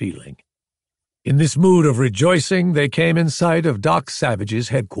country feeling. In this mood of rejoicing, they came in sight of Doc Savage's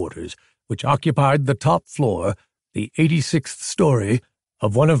headquarters, which occupied the top floor, the 86th story,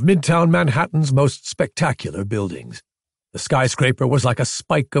 of one of Midtown Manhattan's most spectacular buildings. The skyscraper was like a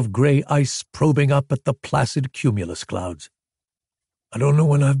spike of gray ice probing up at the placid cumulus clouds. I don't know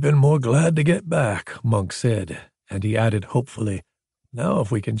when I've been more glad to get back, Monk said, and he added hopefully, now if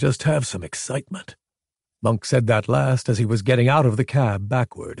we can just have some excitement. Monk said that last as he was getting out of the cab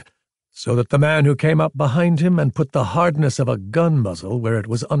backward, so that the man who came up behind him and put the hardness of a gun muzzle where it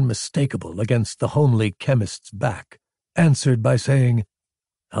was unmistakable against the homely chemist's back, answered by saying,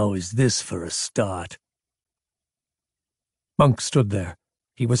 How is this for a start? Monk stood there.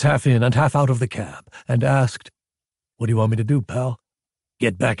 He was half in and half out of the cab, and asked, What do you want me to do, pal?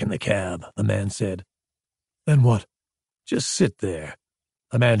 Get back in the cab, the man said. Then what? Just sit there.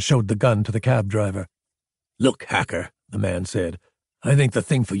 The man showed the gun to the cab driver. Look, hacker, the man said, I think the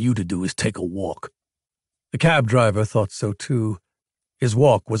thing for you to do is take a walk. The cab driver thought so too. His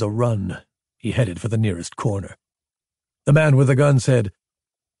walk was a run. He headed for the nearest corner. The man with the gun said,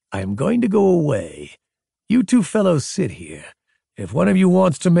 I am going to go away. You two fellows sit here. If one of you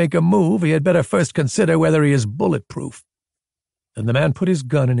wants to make a move, he had better first consider whether he is bulletproof. Then the man put his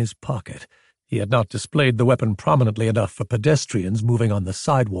gun in his pocket. He had not displayed the weapon prominently enough for pedestrians moving on the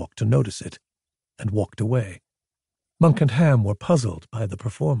sidewalk to notice it, and walked away. Monk and Ham were puzzled by the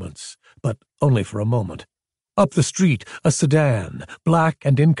performance, but only for a moment. Up the street, a sedan, black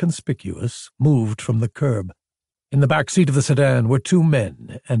and inconspicuous, moved from the curb. In the back seat of the sedan were two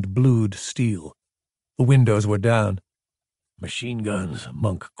men and blued steel. The windows were down. Machine guns,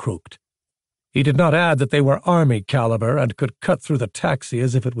 Monk croaked. He did not add that they were army caliber and could cut through the taxi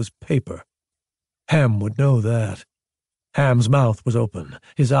as if it was paper. Ham would know that. Ham's mouth was open,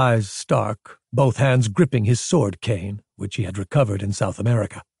 his eyes stark, both hands gripping his sword cane, which he had recovered in South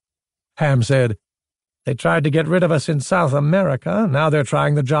America. Ham said, They tried to get rid of us in South America, now they're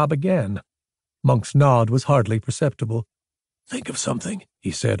trying the job again. Monk's nod was hardly perceptible. Think of something,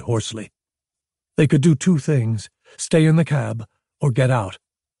 he said hoarsely. They could do two things, stay in the cab or get out.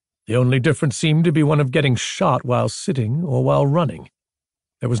 The only difference seemed to be one of getting shot while sitting or while running.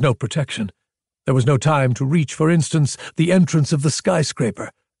 There was no protection. There was no time to reach, for instance, the entrance of the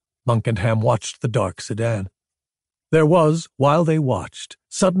skyscraper. Monk and Ham watched the dark sedan. There was, while they watched,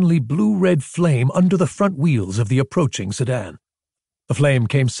 suddenly blue-red flame under the front wheels of the approaching sedan. The flame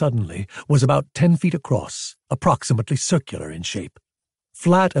came suddenly, was about 10 feet across, approximately circular in shape.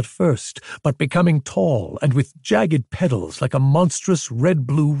 Flat at first, but becoming tall and with jagged petals like a monstrous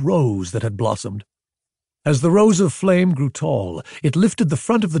red-blue rose that had blossomed. As the rose of flame grew tall, it lifted the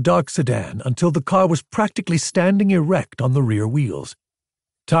front of the dark sedan until the car was practically standing erect on the rear wheels.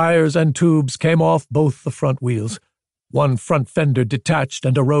 Tires and tubes came off both the front wheels. One front fender detached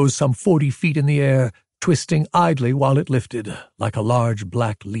and arose some 40 feet in the air, twisting idly while it lifted, like a large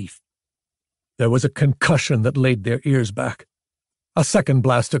black leaf. There was a concussion that laid their ears back. A second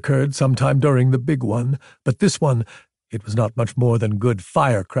blast occurred sometime during the big one, but this one, it was not much more than good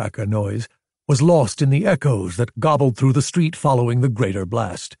firecracker noise, was lost in the echoes that gobbled through the street following the greater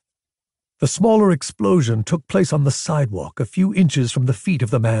blast. The smaller explosion took place on the sidewalk a few inches from the feet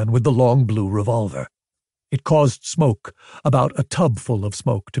of the man with the long blue revolver. It caused smoke, about a tubful of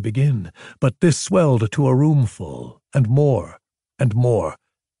smoke to begin, but this swelled to a roomful, and more, and more.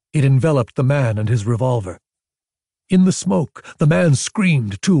 It enveloped the man and his revolver. In the smoke, the man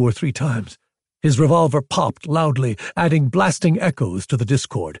screamed 2 or 3 times. His revolver popped loudly, adding blasting echoes to the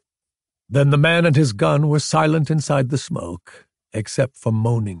discord. Then the man and his gun were silent inside the smoke, except for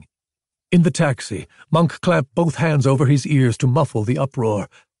moaning. In the taxi, Monk clamped both hands over his ears to muffle the uproar,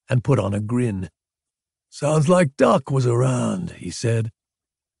 and put on a grin. "Sounds like Doc was around," he said.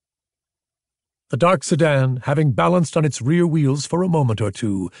 The dark sedan, having balanced on its rear wheels for a moment or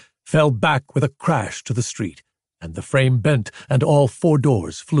two, fell back with a crash to the street, and the frame bent and all 4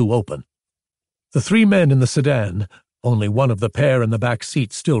 doors flew open. The 3 men in the sedan, only one of the pair in the back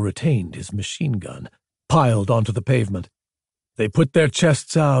seat still retained his machine gun, piled onto the pavement. They put their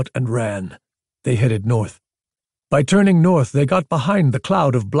chests out and ran. They headed north. By turning north, they got behind the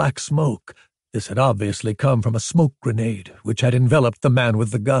cloud of black smoke. This had obviously come from a smoke grenade, which had enveloped the man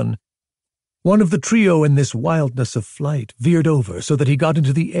with the gun. One of the trio in this wildness of flight veered over so that he got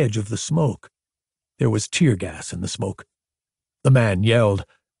into the edge of the smoke. There was tear gas in the smoke. The man yelled.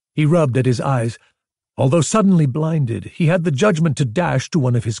 He rubbed at his eyes. Although suddenly blinded, he had the judgment to dash to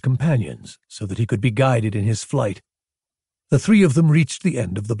one of his companions so that he could be guided in his flight. The 3 of them reached the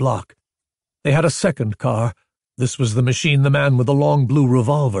end of the block. They had a second car. This was the machine the man with the long blue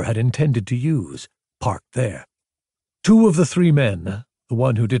revolver had intended to use, parked there. 2 of the 3 men, the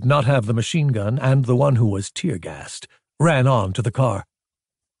one who did not have the machine gun and the one who was tear-gassed, ran on to the car.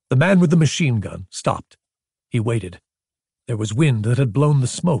 The man with the machine gun stopped. He waited. There was wind that had blown the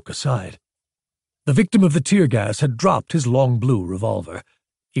smoke aside. The victim of the tear gas had dropped his long blue revolver.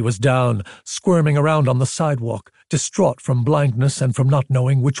 He was down, squirming around on the sidewalk, distraught from blindness and from not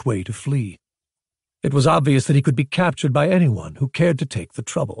knowing which way to flee. It was obvious that he could be captured by anyone who cared to take the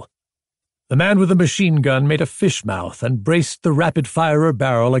trouble. The man with the machine gun made a fish mouth and braced the rapid-firer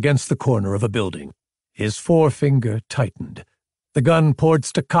barrel against the corner of a building. His forefinger tightened. The gun poured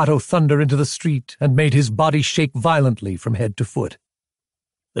staccato thunder into the street and made his body shake violently from head to foot.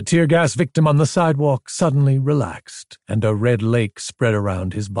 The tear gas victim on the sidewalk suddenly relaxed, and a red lake spread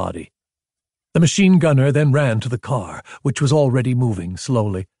around his body. The machine gunner then ran to the car, which was already moving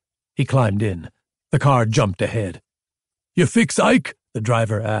slowly. He climbed in. The car jumped ahead. "You fix Ike?" the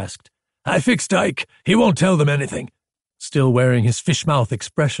driver asked. "I fixed Ike. He won't tell them anything." Still wearing his fish-mouth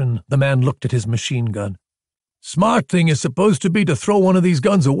expression, the man looked at his machine gun. "Smart thing is supposed to be to throw one of these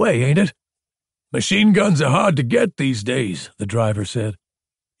guns away, ain't it?" "Machine guns are hard to get these days," the driver said.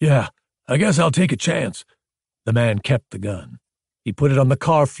 "Yeah, I guess I'll take a chance." The man kept the gun. He put it on the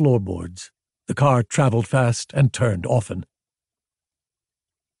car floorboards. The car traveled fast and turned often.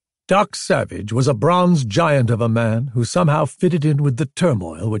 Doc Savage was a bronze giant of a man who somehow fitted in with the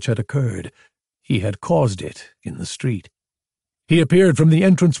turmoil which had occurred. He had caused it in the street. He appeared from the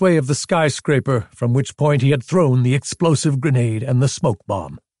entranceway of the skyscraper, from which point he had thrown the explosive grenade and the smoke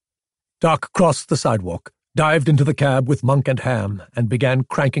bomb. Doc crossed the sidewalk, dived into the cab with Monk and Ham, and began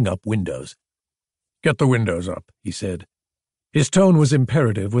cranking up windows. "Get the windows up," he said. His tone was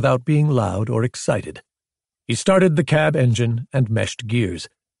imperative without being loud or excited. He started the cab engine and meshed gears.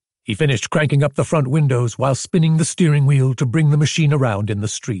 He finished cranking up the front windows while spinning the steering wheel to bring the machine around in the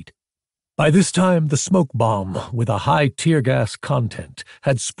street. By this time, the smoke bomb, with a high tear gas content,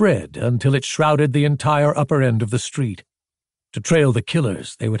 had spread until it shrouded the entire upper end of the street. To trail the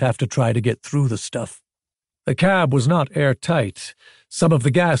killers, they would have to try to get through the stuff. The cab was not airtight. Some of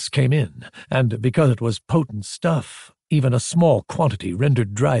the gas came in, and because it was potent stuff, even a small quantity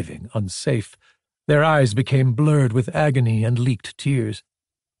rendered driving unsafe. Their eyes became blurred with agony and leaked tears.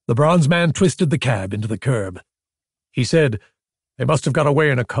 The bronze man twisted the cab into the curb. He said, "They must have got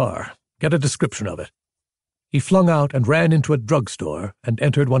away in a car. Get a description of it." He flung out and ran into a drugstore and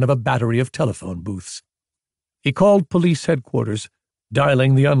entered one of a battery of telephone booths. He called police headquarters,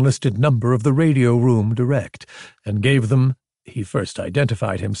 dialing the unlisted number of the radio room direct, and gave them— he first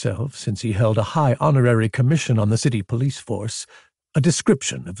identified himself, since he held a high honorary commission on the city police force— a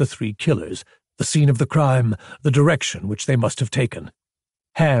description of the 3 killers, the scene of the crime, the direction which they must have taken.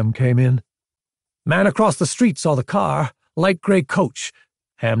 Ham came in. "Man across the street saw the car, light gray coach."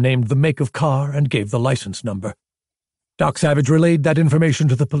 Ham named the make of car and gave the license number. Doc Savage relayed that information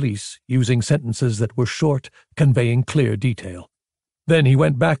to the police, using sentences that were short, conveying clear detail. Then he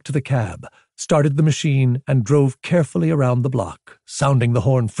went back to the cab, started the machine, and drove carefully around the block, sounding the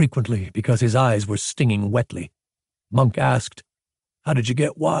horn frequently because his eyes were stinging wetly. Monk asked, "How did you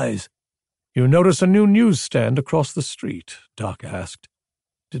get wise?" "You notice a new newsstand across the street?" Doc asked.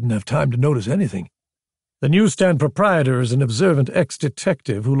 Didn't have time to notice anything. The newsstand proprietor is an observant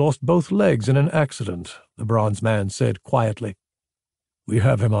ex-detective who lost both legs in an accident, the bronze man said quietly. We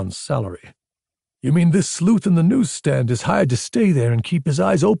have him on salary. You mean this sleuth in the newsstand is hired to stay there and keep his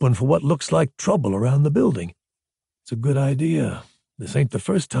eyes open for what looks like trouble around the building? It's a good idea. This ain't the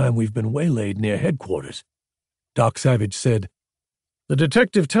first time we've been waylaid near headquarters. Doc Savage said. The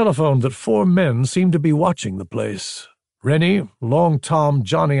detective telephoned that 4 men seem to be watching the place. Rennie, Long Tom,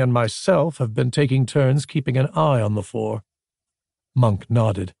 Johnny, and myself have been taking turns keeping an eye on the 4. Monk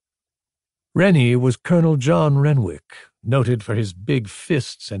nodded. Rennie was Colonel John Renwick, noted for his big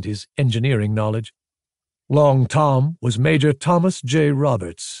fists and his engineering knowledge. Long Tom was Major Thomas J.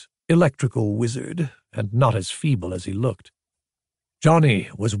 Roberts, electrical wizard, and not as feeble as he looked. Johnny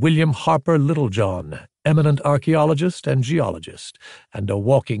was William Harper Littlejohn, eminent archaeologist and geologist, and a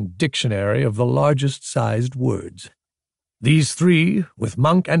walking dictionary of the largest-sized words. These 3, with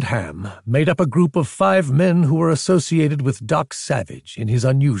Monk and Ham, made up a group of 5 men who were associated with Doc Savage in his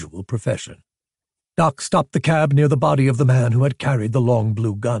unusual profession. Doc stopped the cab near the body of the man who had carried the long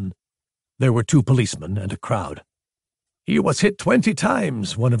blue gun. There were 2 policemen and a crowd. He was hit 20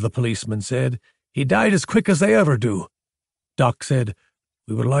 times, one of the policemen said. He died as quick as they ever do. Doc said,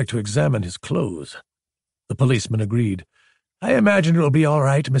 We would like to examine his clothes. The policeman agreed. I imagine it'll be all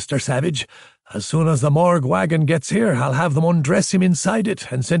right, Mr. Savage. As soon as the morgue wagon gets here, I'll have them undress him inside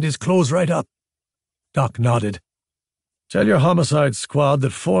it and send his clothes right up. Doc nodded. Tell your homicide squad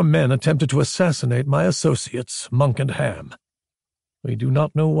that 4 men attempted to assassinate my associates, Monk and Ham. We do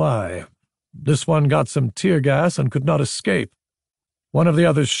not know why. This one got some tear gas and could not escape. One of the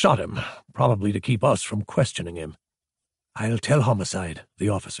others shot him, probably to keep us from questioning him. I'll tell homicide, the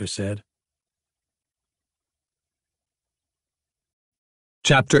officer said.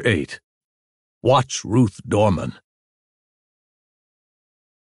 Chapter 8. Watch Ruth Dorman.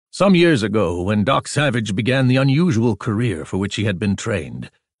 Some years ago, when Doc Savage began the unusual career for which he had been trained,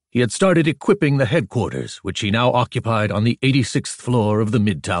 he had started equipping the headquarters, which he now occupied on the 86th floor of the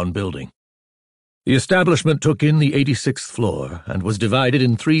Midtown building. The establishment took in the 86th floor and was divided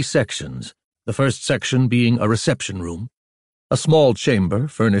in 3 sections, the first section being a reception room, a small chamber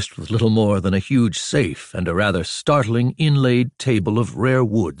furnished with little more than a huge safe and a rather startling inlaid table of rare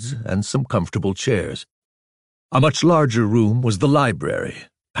woods and some comfortable chairs. A much larger room was the library,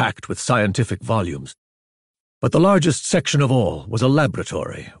 packed with scientific volumes. But the largest section of all was a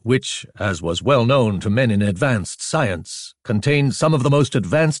laboratory, which, as was well known to men in advanced science, contained some of the most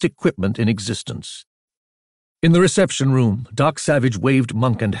advanced equipment in existence. In the reception room, Doc Savage waved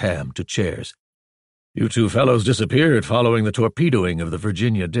Monk and Ham to chairs. You 2 fellows disappeared following the torpedoing of the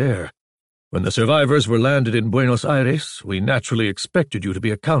Virginia Dare. When the survivors were landed in Buenos Aires, we naturally expected you to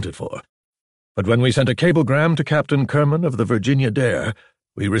be accounted for. But when we sent a cablegram to Captain Kerman of the Virginia Dare,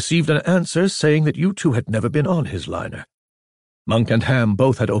 we received an answer saying that you 2 had never been on his liner. Monk and Ham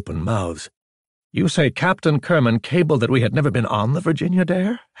both had open mouths. You say Captain Kerman cabled that we had never been on the Virginia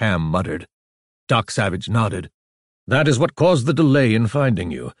Dare? Ham muttered. Doc Savage nodded. That is what caused the delay in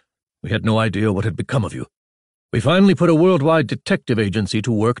finding you. We had no idea what had become of you. We finally put a worldwide detective agency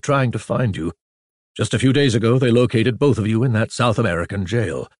to work trying to find you. Just a few days ago, they located both of you in that South American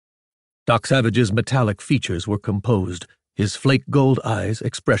jail. Doc Savage's metallic features were composed, his flake gold eyes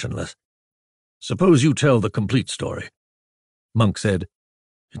expressionless. Suppose you tell the complete story. Monk said,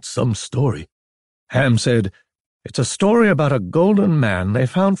 It's some story. Ham said, It's a story about a golden man they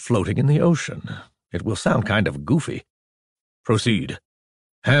found floating in the ocean. It will sound kind of goofy. Proceed.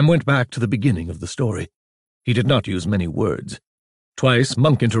 Ham went back to the beginning of the story. He did not use many words. Twice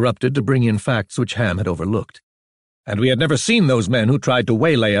Monk interrupted to bring in facts which Ham had overlooked. And we had never seen those men who tried to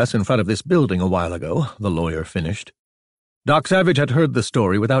waylay us in front of this building a while ago, the lawyer finished. Doc Savage had heard the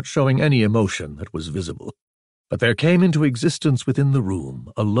story without showing any emotion that was visible. But there came into existence within the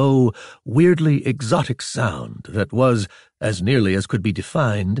room a low, weirdly exotic sound that was, as nearly as could be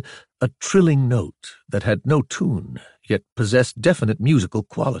defined, a trilling note that had no tune, yet possessed definite musical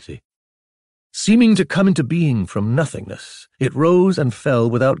quality. Seeming to come into being from nothingness, it rose and fell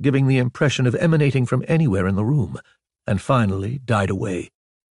without giving the impression of emanating from anywhere in the room, and finally died away.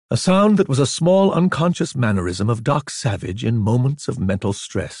 A sound that was a small unconscious mannerism of Doc Savage in moments of mental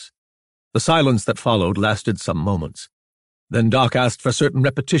stress. The silence that followed lasted some moments. Then Doc asked for certain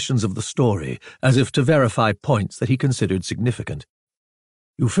repetitions of the story, as if to verify points that he considered significant.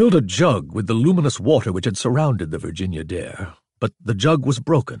 You filled a jug with the luminous water which had surrounded the Virginia Dare, but the jug was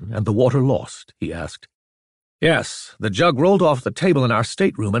broken and the water lost, he asked. Yes, the jug rolled off the table in our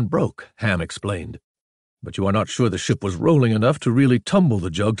stateroom and broke, Ham explained. But you are not sure the ship was rolling enough to really tumble the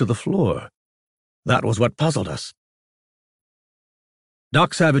jug to the floor. That was what puzzled us.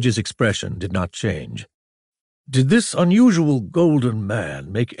 Doc Savage's expression did not change. Did this unusual golden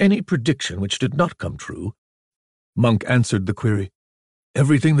man make any prediction which did not come true? Monk answered the query.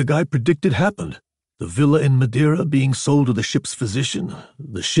 Everything the guy predicted happened. The villa in Madeira being sold to the ship's physician,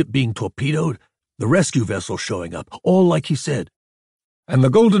 the ship being torpedoed, the rescue vessel showing up, all like he said. And the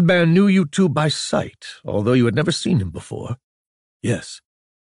golden man knew you two by sight, although you had never seen him before? Yes.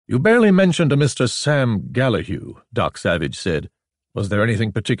 You barely mentioned a Mr. Sam Gallahue, Doc Savage said. Was there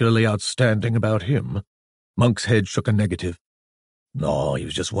anything particularly outstanding about him? Monk's head shook a negative. No, he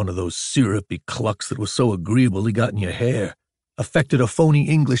was just one of those syrupy clucks that was so agreeable he got in your hair, affected a phony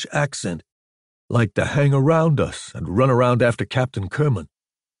English accent, liked to hang around us and run around after Captain Kerman.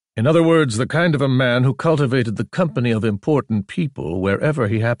 In other words, the kind of a man who cultivated the company of important people wherever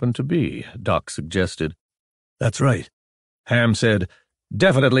he happened to be, Doc suggested. That's right. Ham said,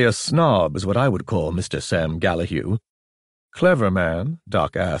 definitely a snob is what I would call Mr. Sam Gallahue. Clever man?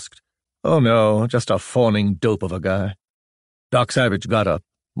 Doc asked. Oh no, just a fawning dope of a guy. Doc Savage got up,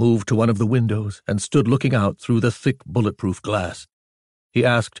 moved to one of the windows, and stood looking out through the thick bulletproof glass. He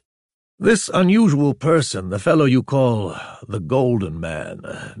asked, This unusual person, the fellow you call the Golden Man,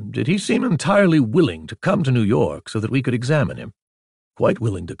 did he seem entirely willing to come to New York so that we could examine him? Quite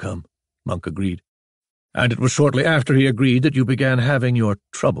willing to come, Monk agreed. And it was shortly after he agreed that you began having your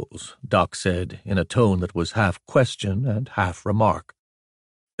troubles, Doc said, in a tone that was half question and half remark.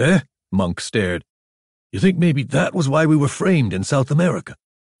 Eh? Monk stared. You think maybe that was why we were framed in South America?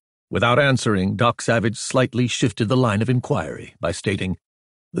 Without answering, Doc Savage slightly shifted the line of inquiry by stating,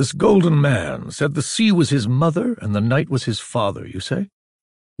 This golden man said the sea was his mother and the night was his father, you say?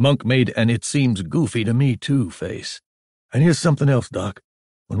 Monk made an it seems goofy to me too face. And here's something else, Doc.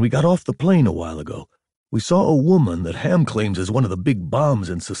 When we got off the plane a while ago, we saw a woman that Ham claims is one of the big bombs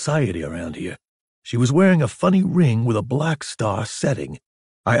in society around here. She was wearing a funny ring with a black star setting.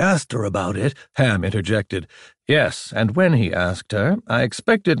 I asked her about it, Ham interjected. Yes, and when he asked her, I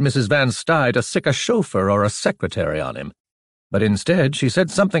expected Mrs. Van Stye to sick a chauffeur or a secretary on him. But instead she said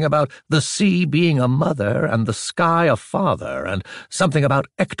something about the sea being a mother and the sky a father, and something about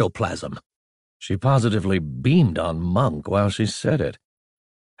ectoplasm. She positively beamed on Monk while she said it.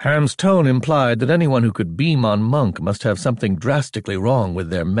 Ham's tone implied that anyone who could beam on Monk must have something drastically wrong with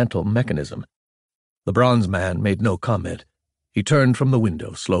their mental mechanism. The bronze man made no comment. He turned from the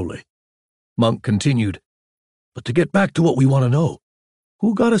window slowly. Monk continued, But to get back to what we want to know,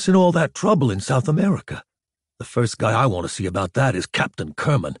 who got us in all that trouble in South America? The first guy I want to see about that is Captain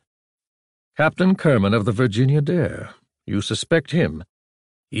Kerman. Captain Kerman of the Virginia Dare. You suspect him?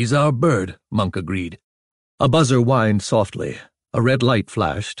 He's our bird, Monk agreed. A buzzer whined softly. A red light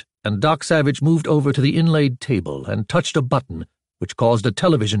flashed, and Doc Savage moved over to the inlaid table and touched a button, which caused a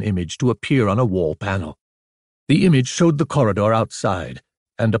television image to appear on a wall panel. The image showed the corridor outside,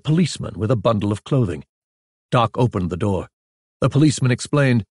 and a policeman with a bundle of clothing. Doc opened the door. The policeman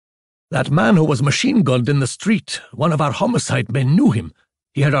explained, That man who was machine-gunned in the street, one of our homicide men knew him.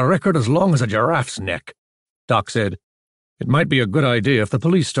 He had a record as long as a giraffe's neck. Doc said, It might be a good idea if the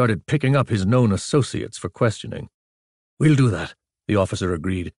police started picking up his known associates for questioning. We'll do that, the officer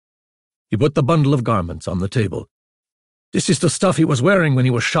agreed. He put the bundle of garments on the table. This is the stuff he was wearing when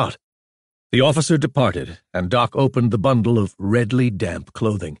he was shot. The officer departed, and Doc opened the bundle of redly damp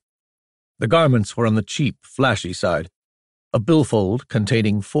clothing. The garments were on the cheap, flashy side. A billfold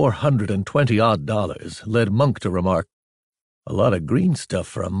containing $420 led Monk to remark, A lot of green stuff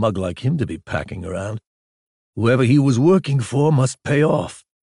for a mug like him to be packing around. Whoever he was working for must pay off.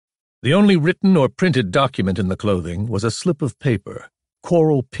 The only written or printed document in the clothing was a slip of paper,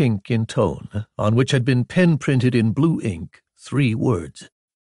 coral pink in tone, on which had been pen-printed in blue ink 3 words.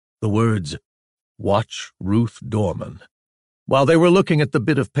 The words, Watch Ruth Dorman. While they were looking at the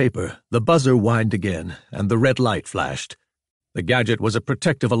bit of paper, the buzzer whined again, and the red light flashed. The gadget was a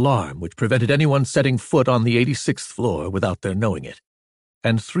protective alarm which prevented anyone setting foot on the 86th floor without their knowing it.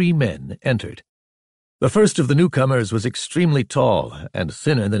 And 3 men entered. The first of the newcomers was extremely tall and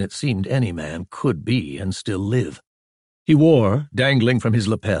thinner than it seemed any man could be and still live. He wore, dangling from his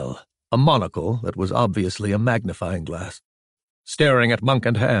lapel, a monocle that was obviously a magnifying glass. Staring at Monk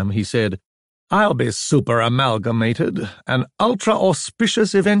and Ham, he said, I'll be super-amalgamated, an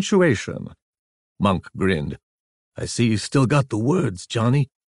ultra-auspicious eventuation. Monk grinned. I see you still got the words, Johnny.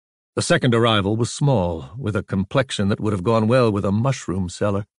 The second arrival was small, with a complexion that would have gone well with a mushroom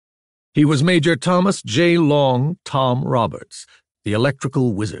seller. He was Major Thomas J. Long Tom Roberts, the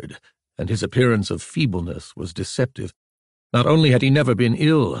electrical wizard, and his appearance of feebleness was deceptive. Not only had he never been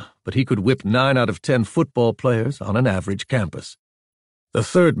ill, but he could whip 9 out of 10 football players on an average campus. The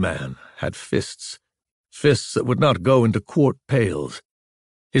third man had fists that would not go into quart pails,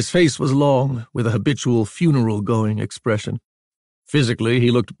 His face was long, with a habitual funeral-going expression. Physically,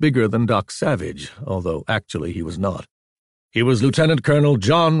 he looked bigger than Doc Savage, although actually he was not. He was Lieutenant Colonel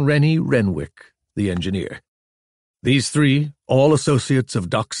John Rennie Renwick, the engineer. These three, all associates of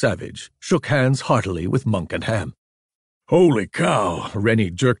Doc Savage, shook hands heartily with Monk and Ham. "Holy cow!" Rennie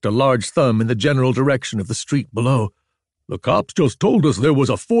jerked a large thumb in the general direction of the street below. "The cops just told us there was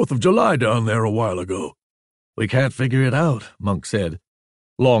a 4th of July down there a while ago." "We can't figure it out," Monk said.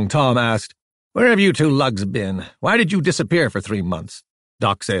 Long Tom asked, "Where have you two lugs been? Why did you disappear for 3 months?"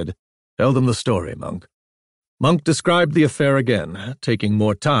 Doc said, "Tell them the story, Monk." Monk described the affair again, taking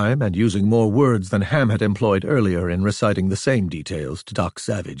more time and using more words than Ham had employed earlier in reciting the same details to Doc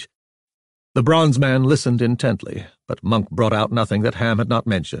Savage. The bronze man listened intently, but Monk brought out nothing that Ham had not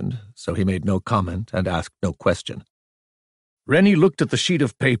mentioned, so he made no comment and asked no question. Rennie looked at the sheet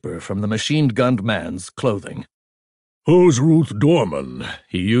of paper from the machine-gunned man's clothing. "Who's Ruth Dorman?"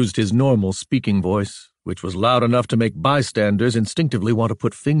 He used his normal speaking voice, which was loud enough to make bystanders instinctively want to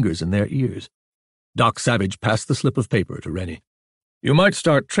put fingers in their ears. Doc Savage passed the slip of paper to Rennie. "You might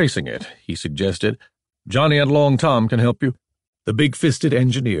start tracing it," he suggested. "Johnny and Long Tom can help you." The big-fisted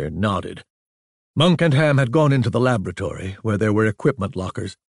engineer nodded. Monk and Ham had gone into the laboratory, where there were equipment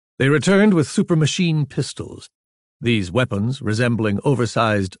lockers. They returned with super-machine pistols. These weapons, resembling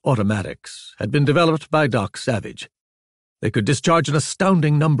oversized automatics, had been developed by Doc Savage. They could discharge an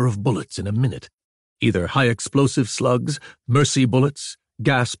astounding number of bullets in a minute, either high-explosive slugs, mercy bullets,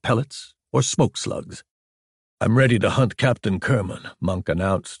 gas pellets, or smoke slugs. "I'm ready to hunt Captain Kerman," Monk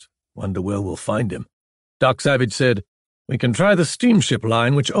announced. "Wonder where we'll find him." Doc Savage said, "We can try the steamship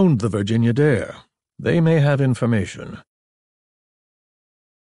line which owned the Virginia Dare. They may have information."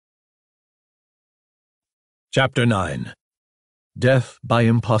 Chapter 9. Death by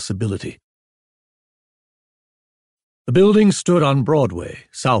Impossibility. The building stood on Broadway,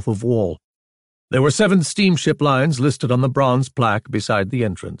 south of Wall. There were 7 steamship lines listed on the bronze plaque beside the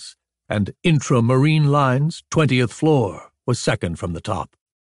entrance, and Intramarine Lines, 20th floor, was second from the top.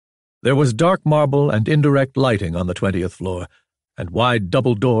 There was dark marble and indirect lighting on the 20th floor, and wide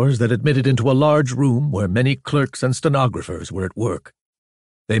double doors that admitted into a large room where many clerks and stenographers were at work.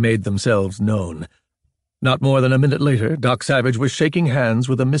 They made themselves known. Not more than a minute later, Doc Savage was shaking hands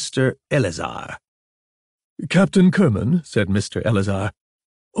with a Mr. Eleazar. "Captain Kerman," said Mr. Eleazar.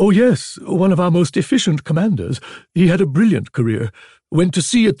 "Oh, yes, one of our most efficient commanders. He had a brilliant career. Went to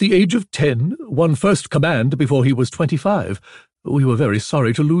sea at the age of 10, won first command before he was 25. We were very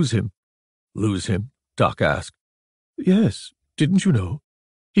sorry to lose him." "Lose him?" Doc asked. "Yes, didn't you know?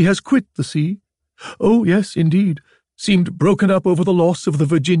 He has quit the sea. Oh, yes, indeed. Seemed broken up over the loss of the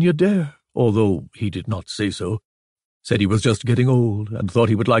Virginia Dare, although he did not say so. Said he was just getting old and thought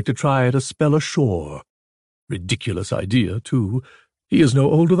he would like to try a spell ashore. Ridiculous idea, too. He is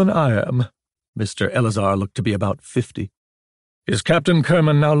no older than I am." Mr. Eleazar looked to be about 50. "Is Captain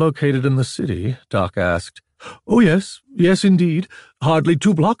Kerman now located in the city?" Doc asked. "Oh, yes, indeed. Hardly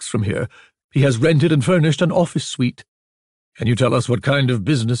 2 blocks from here. He has rented and furnished an office suite." "Can you tell us what kind of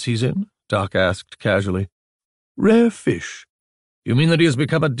business he's in?" Doc asked casually. "Rare fish." "You mean that he has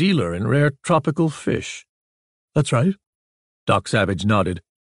become a dealer in rare tropical fish?" "That's right." Doc Savage nodded.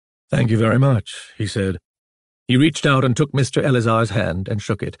 "Thank you very much," he said. He reached out and took Mr. Eleazar's hand and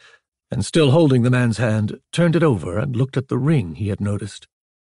shook it, and still holding the man's hand, turned it over and looked at the ring he had noticed.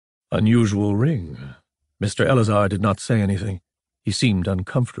 "Unusual ring." Mr. Eleazar did not say anything. He seemed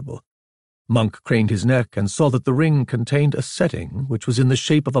uncomfortable. Monk craned his neck and saw that the ring contained a setting which was in the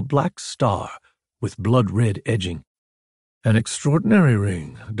shape of a black star with blood-red edging. "An extraordinary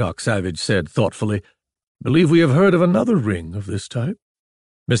ring," Doc Savage said thoughtfully. "Believe we have heard of another ring of this type."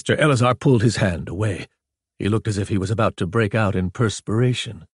 Mr. Eleazar pulled his hand away. He looked as if he was about to break out in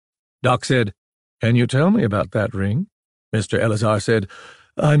perspiration. Doc said, "Can you tell me about that ring?" Mr. Eleazar said,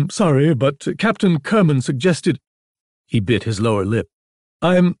 "I'm sorry, but Captain Kerman suggested—" He bit his lower lip.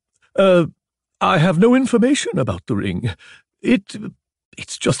 I have no information about the ring.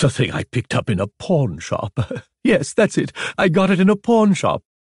 It's just a thing I picked up in a pawn shop. Yes, that's it. I got it in a pawn shop."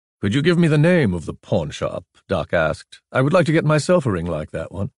 "Could you give me the name of the pawn shop?" Doc asked. "I would like to get myself a ring like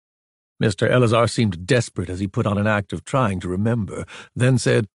that one." Mr. Eleazar seemed desperate as he put on an act of trying to remember, then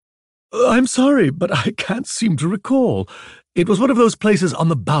said, "I'm sorry, but I can't seem to recall. It was one of those places on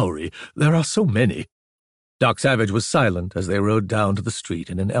the Bowery. There are so many." Doc Savage was silent as they rode down to the street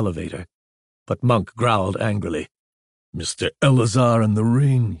in an elevator. But Monk growled angrily. "Mr. Eleazar and the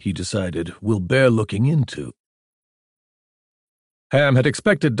ring," he decided, "will bear looking into." Ham had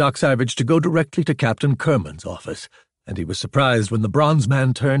expected Doc Savage to go directly to Captain Kerman's office, and he was surprised when the bronze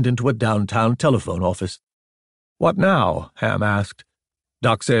man turned into a downtown telephone office. "What now?" Ham asked.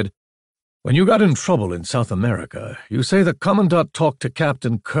 Doc said, "When you got in trouble in South America, you say the Commandant talked to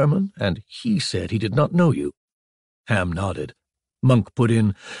Captain Kerman, and he said he did not know you." Ham nodded. Monk put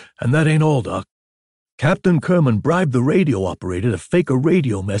in, "And that ain't all, Doc. Captain Kerman bribed the radio operator to fake a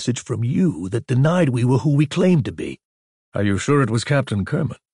radio message from you that denied we were who we claimed to be." "Are you sure it was Captain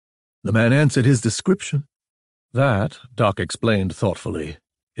Kerman?" "The man answered his description." "That," Doc explained thoughtfully,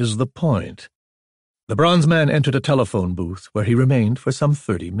 "is the point." The bronze man entered a telephone booth where he remained for some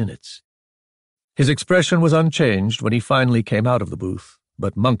 30 minutes. His expression was unchanged when he finally came out of the booth,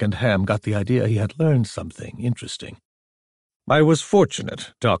 but Monk and Ham got the idea he had learned something interesting. "I was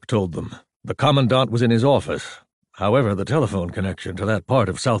fortunate," Doc told them. "The Commandant was in his office. However, the telephone connection to that part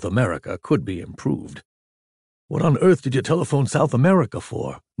of South America could be improved." "What on earth did you telephone South America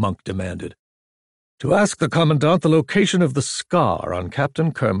for?" Monk demanded. "To ask the Commandant the location of the scar on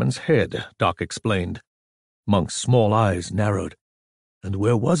Captain Kerman's head," Doc explained. Monk's small eyes narrowed. "And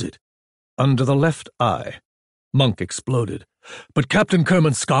where was it?" "Under the left eye." Monk exploded. "But Captain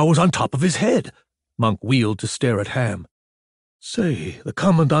Kerman's scar was on top of his head." Monk wheeled to stare at Ham. "Say, the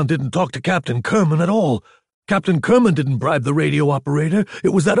Commandant didn't talk to Captain Kerman at all. Captain Kerman didn't bribe the radio operator. It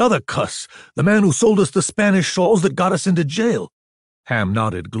was that other cuss, the man who sold us the Spanish shawls that got us into jail." Ham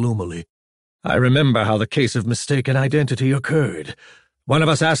nodded gloomily. "I remember how the case of mistaken identity occurred. One of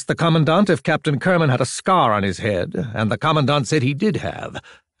us asked the Commandant if Captain Kerman had a scar on his head, and the Commandant said he did have,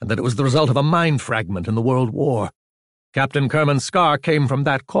 and that it was the result of a mine fragment in the World War. Captain Kerman's scar came from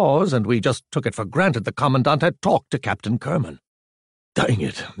that cause, and we just took it for granted the Commandant had talked to Captain Kerman." "Dang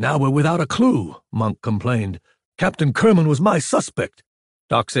it, now we're without a clue," Monk complained. "Captain Kerman was my suspect."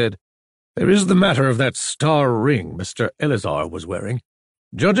 Doc said, "There is the matter of that star ring Mr. Elazar was wearing.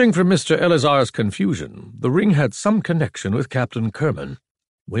 Judging from Mr. Elazar's confusion, the ring had some connection with Captain Kerman.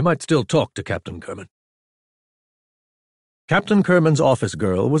 We might still talk to Captain Kerman." Captain Kerman's office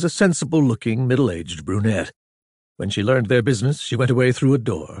girl was a sensible-looking, middle-aged brunette. When she learned their business, she went away through a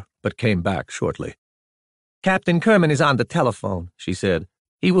door, but came back shortly. "Captain Kerman is on the telephone," she said.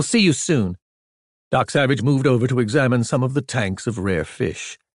 "He will see you soon." Doc Savage moved over to examine some of the tanks of rare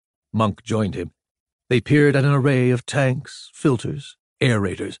fish. Monk joined him. They peered at an array of tanks, filters,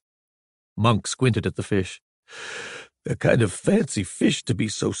 aerators. Monk squinted at the fish. "They're kind of fancy fish to be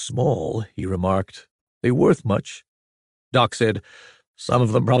so small," he remarked. "They worth much?" Doc said, "Some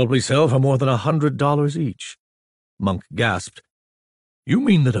of them probably sell for more than $100 each." Monk gasped. "You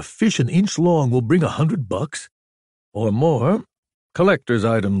mean that a fish an inch long will bring $100? Or more? Collector's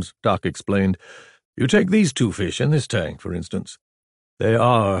items," Doc explained. "You take these two fish in this tank, for instance. They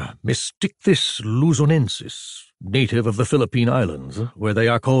are Mystichthys luzonensis, native of the Philippine Islands, where they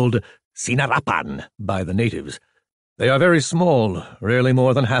are called sinarapan by the natives. They are very small, rarely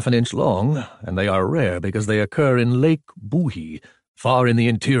more than half an inch long, and they are rare because they occur in Lake Buhi, far in the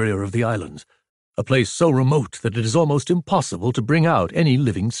interior of the islands, a place so remote that it is almost impossible to bring out any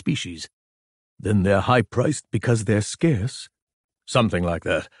living species." "Then they're high-priced because they're scarce?" "Something like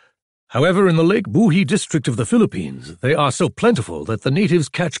that. However, in the Lake Buhi district of the Philippines, they are so plentiful that the natives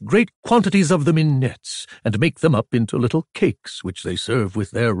catch great quantities of them in nets and make them up into little cakes, which they serve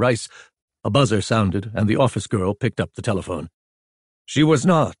with their rice." A buzzer sounded, and the office girl picked up the telephone. She was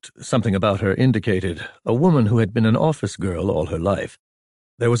not, something about her indicated, a woman who had been an office girl all her life.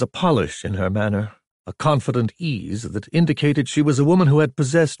 There was a polish in her manner, a confident ease that indicated she was a woman who had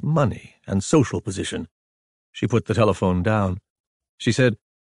possessed money and social position. She put the telephone down. She said,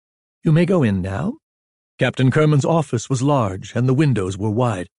 "You may go in now." Captain Kerman's office was large, and the windows were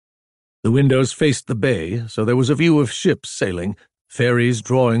wide. The windows faced the bay, so there was a view of ships sailing, ferries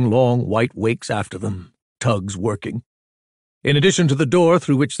drawing long white wakes after them, tugs working. In addition to the door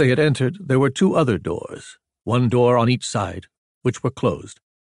through which they had entered, there were two other doors, one door on each side, which were closed.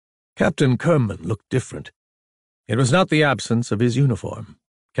 Captain Kerman looked different. It was not the absence of his uniform.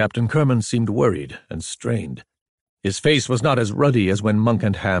 Captain Kerman seemed worried and strained. His face was not as ruddy as when Monk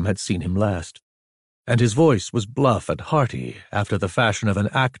and Ham had seen him last, and his voice was bluff and hearty after the fashion of an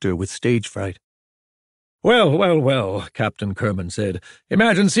actor with stage fright. "Well, well, well," Captain Kerman said.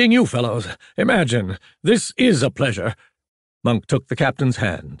 "Imagine seeing you fellows. Imagine. This is a pleasure." Monk took the captain's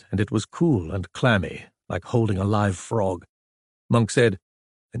hand, and it was cool and clammy, like holding a live frog. Monk said,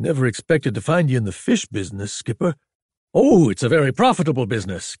 "I never expected to find you in the fish business, Skipper." "Oh, it's a very profitable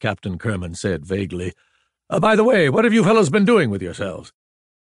business," Captain Kerman said vaguely. "By the way, what have you fellows been doing with yourselves?"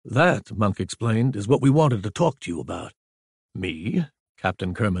 "That," Monk explained, "is what we wanted to talk to you about." "Me?"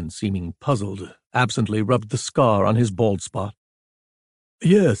 Captain Kerman, seeming puzzled, absently rubbed the scar on his bald spot.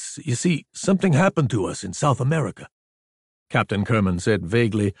 "Yes, you see, something happened to us in South America." Captain Kerman said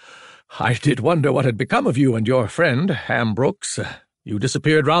vaguely, "I did wonder what had become of you and your friend, Ham Brooks. You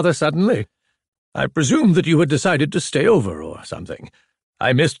disappeared rather suddenly. I presumed that you had decided to stay over or something.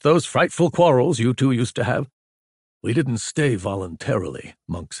 I missed those frightful quarrels you two used to have." "We didn't stay voluntarily,"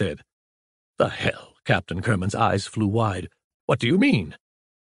 Monk said. "The hell?" Captain Kerman's eyes flew wide. "What do you mean?"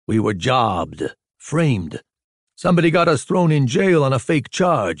 "We were jobbed, framed. Somebody got us thrown in jail on a fake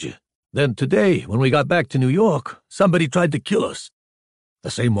charge. Then today, when we got back to New York, somebody tried to kill us."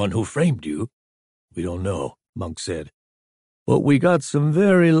 "The same one who framed you?" "We don't know," Monk said. "But we got some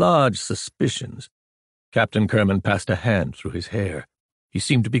very large suspicions." Captain Kerman passed a hand through his hair. He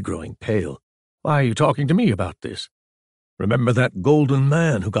seemed to be growing pale. "Why are you talking to me about this?" "Remember that golden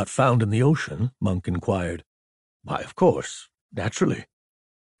man who got found in the ocean?" Monk inquired. "Why, of course, naturally."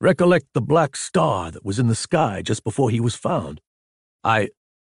 "Recollect the black star that was in the sky just before he was found?"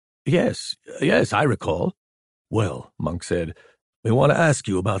 Yes, I recall." "Well," Monk said, "we want to ask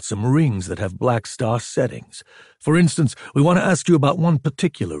you about some rings that have black star settings. For instance, we want to ask you about one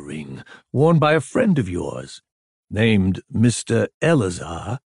particular ring, worn by a friend of yours, named Mr.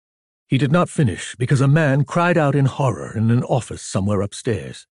 Eleazar." He did not finish because a man cried out in horror in an office somewhere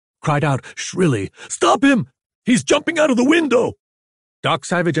upstairs. Cried out shrilly, "Stop him! He's jumping out of the window!" Doc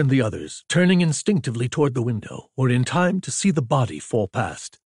Savage and the others, turning instinctively toward the window, were in time to see the body fall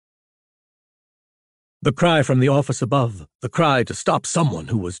past. The cry from the office above, the cry to stop someone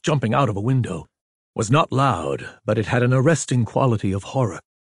who was jumping out of a window, was not loud, but it had an arresting quality of horror.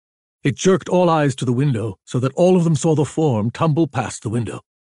 It jerked all eyes to the window so that all of them saw the form tumble past the window.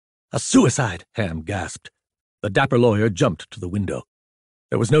 "A suicide!" Ham gasped. The dapper lawyer jumped to the window.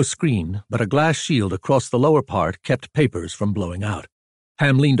 There was no screen, but a glass shield across the lower part kept papers from blowing out.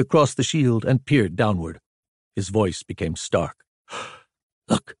 Ham leaned across the shield and peered downward. His voice became stark.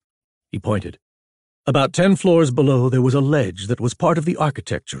 "Look," he pointed. About 10 floors below there was a ledge that was part of the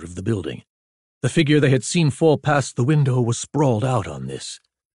architecture of the building. The figure they had seen fall past the window was sprawled out on this.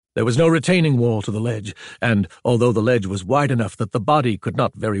 There was no retaining wall to the ledge, and although the ledge was wide enough that the body could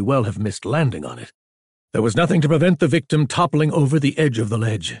not very well have missed landing on it, there was nothing to prevent the victim toppling over the edge of the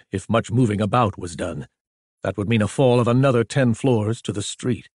ledge if much moving about was done. That would mean a fall of another 10 floors to the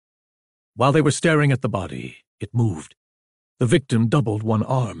street. While they were staring at the body, it moved. The victim doubled one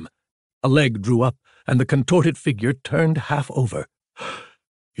arm. A leg drew up, and the contorted figure turned half over.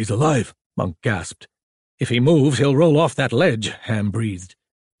 "He's alive," Monk gasped. "If he moves, he'll roll off that ledge," Ham breathed.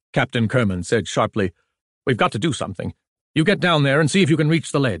 Captain Kerman said sharply, "We've got to do something. You get down there and see if you can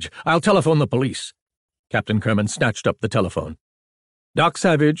reach the ledge. I'll telephone the police." Captain Kerman snatched up the telephone. Doc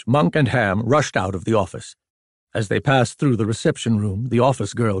Savage, Monk, and Ham rushed out of the office. As they passed through the reception room, the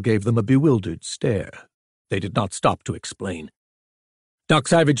office girl gave them a bewildered stare. They did not stop to explain. Doc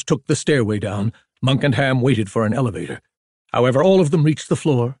Savage took the stairway down. Monk and Ham waited for an elevator. However, all of them reached the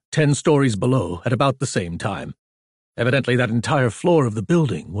floor, 10 stories below, at about the same time. Evidently, that entire floor of the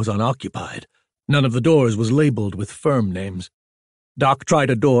building was unoccupied. None of the doors was labeled with firm names. Doc tried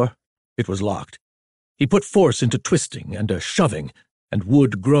a door. It was locked. He put force into twisting and a shoving, and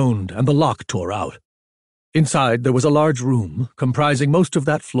wood groaned, and the lock tore out. Inside, there was a large room, comprising most of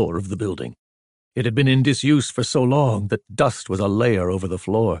that floor of the building. It had been in disuse for so long that dust was a layer over the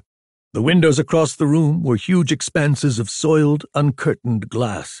floor. The windows across the room were huge expanses of soiled, uncurtained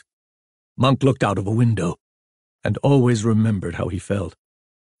glass. Monk looked out of a window, and always remembered how he felt.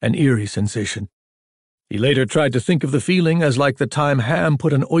 An eerie sensation. He later tried to think of the feeling as like the time Ham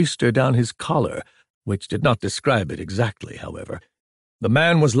put an oyster down his collar, which did not describe it exactly, however. The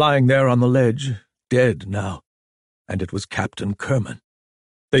man was lying there on the ledge, dead now, and it was Captain Kerman.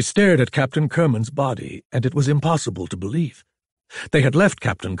 They stared at Captain Kerman's body, and it was impossible to believe. They had left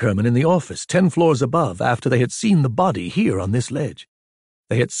Captain Kerman in the office 10 floors above after they had seen the body here on this ledge.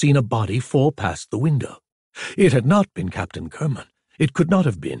 They had seen a body fall past the window. It had not been Captain Kerman. It could not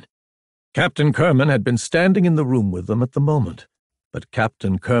have been. Captain Kerman had been standing in the room with them at the moment, but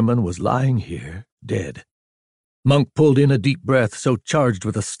Captain Kerman was lying here, dead. Monk pulled in a deep breath so charged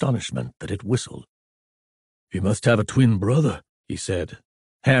with astonishment that it whistled. "He must have a twin brother," he said.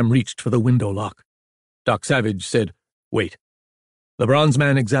 Ham reached for the window lock. Doc Savage said, "Wait." The bronze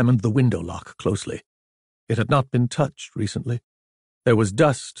man examined the window lock closely. It had not been touched recently. There was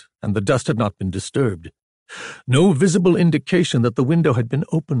dust, and the dust had not been disturbed. No visible indication that the window had been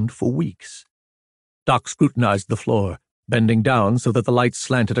opened for weeks. Doc scrutinized the floor, bending down so that the light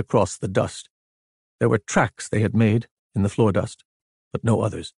slanted across the dust. There were tracks they had made in the floor dust, but no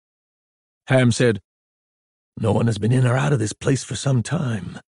others. Ham said, "No one has been in or out of this place for some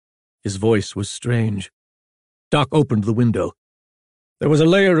time." His voice was strange. Doc opened the window. There was a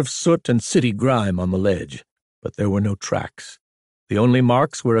layer of soot and city grime on the ledge, but there were no tracks. The only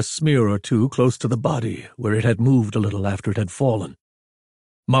marks were a smear or two close to the body, where it had moved a little after it had fallen.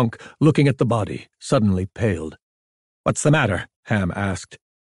 Monk, looking at the body, suddenly paled. "What's the matter?" Ham asked.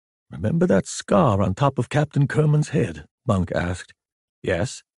 "Remember that scar on top of Captain Kerman's head?" Monk asked.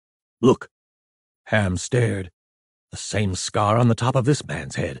 "Yes." "Look." Ham stared. "The same scar on the top of this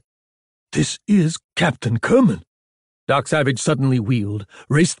man's head. This is Captain Kerman." Doc Savage suddenly wheeled,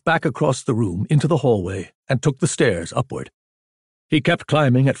 raced back across the room into the hallway, and took the stairs upward. He kept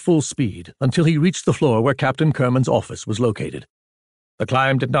climbing at full speed until he reached the floor where Captain Kerman's office was located. The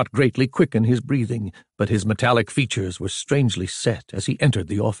climb did not greatly quicken his breathing, but his metallic features were strangely set as he entered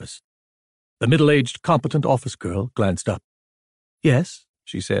the office. The middle-aged, competent office girl glanced up. "Yes,"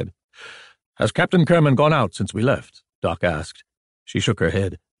 she said. "Has Captain Kerman gone out since we left?" Doc asked. She shook her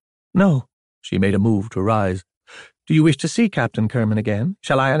head. "No." She made a move to rise. "Do you wish to see Captain Kerman again?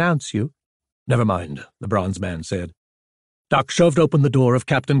 Shall I announce you?" "Never mind," the bronze man said. Doc shoved open the door of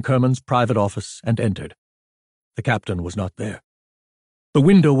Captain Kerman's private office and entered. The captain was not there. The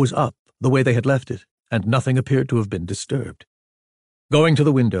window was up, the way they had left it, and nothing appeared to have been disturbed. Going to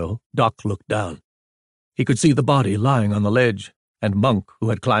the window, Doc looked down. He could see the body lying on the ledge, and Monk, who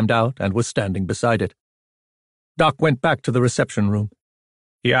had climbed out and was standing beside it. Doc went back to the reception room.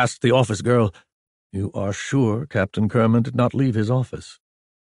 He asked the office girl, "You are sure Captain Kerman did not leave his office?"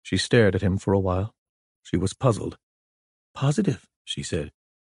 She stared at him for a while. She was puzzled. "Positive," she said.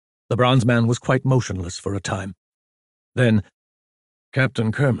 The bronze man was quite motionless for a time. Then,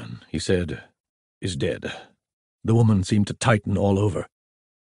 "Captain Kerman," he said, "is dead." The woman seemed to tighten all over.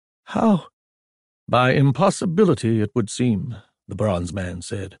 "How?" "By impossibility, it would seem," the bronze man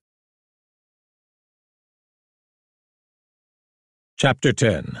said. Chapter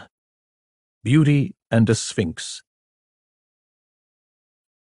 10. Beauty and a Sphinx.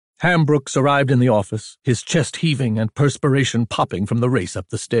 Ham Brooks arrived in the office, his chest heaving and perspiration popping from the race up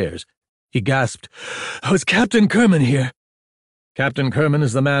the stairs. He gasped, "Oh, is Captain Kerman here?" "Captain Kerman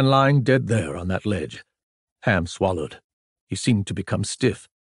is the man lying dead there on that ledge." Ham swallowed. He seemed to become stiff.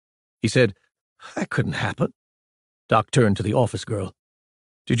 He said, "That couldn't happen." Doc turned to the office girl.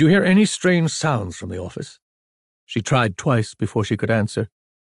 "Did you hear any strange sounds from the office?" She tried twice before she could answer.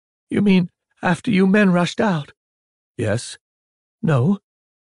 "You mean after you men rushed out?" "Yes." "No."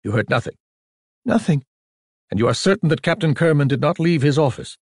 "You heard nothing?" "Nothing." "And you are certain that Captain Kerman did not leave his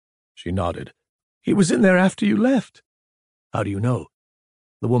office?" She nodded. "He was in there after you left." "How do you know?"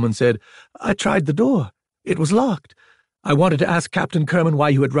 The woman said, "I tried the door. It was locked. I wanted to ask Captain Kerman why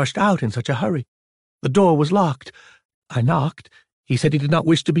you had rushed out in such a hurry. The door was locked. I knocked. He said he did not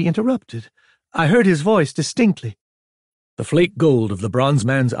wish to be interrupted. I heard his voice distinctly." The flake gold of the bronze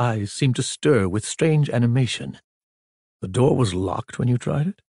man's eyes seemed to stir with strange animation. "The door was locked when you tried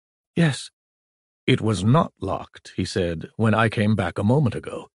it?" "Yes." "It was not locked," he said, "when I came back a moment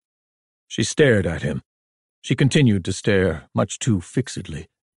ago." She stared at him. She continued to stare, much too fixedly.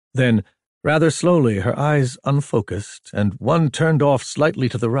 Then, rather slowly, her eyes unfocused, and one turned off slightly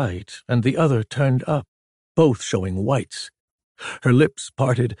to the right, and the other turned up, both showing whites. Her lips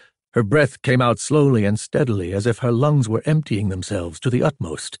parted, her breath came out slowly and steadily, as if her lungs were emptying themselves to the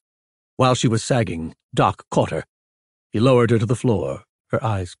utmost. While she was sagging, Doc caught her. He lowered her to the floor, her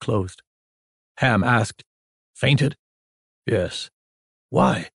eyes closed. Ham asked, "Fainted?" "Yes."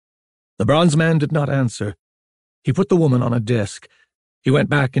 "Why?" The bronze man did not answer. He put the woman on a desk. He went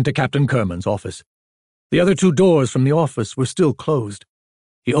back into Captain Kerman's office. The other two doors from the office were still closed.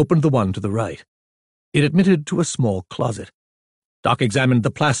 He opened the one to the right. It admitted to a small closet. Doc examined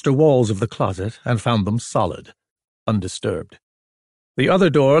the plaster walls of the closet and found them solid, undisturbed. The other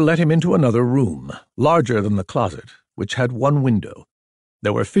door let him into another room, larger than the closet, which had one window.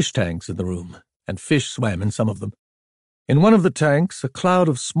 There were fish tanks in the room, and fish swam in some of them. In one of the tanks, a cloud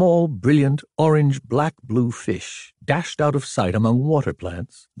of small, brilliant, orange-black-blue fish dashed out of sight among water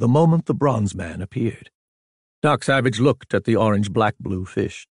plants the moment the bronze man appeared. Doc Savage looked at the orange-black-blue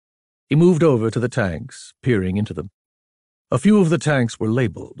fish. He moved over to the tanks, peering into them. A few of the tanks were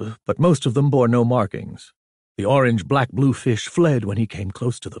labeled, but most of them bore no markings. The orange-black-blue fish fled when he came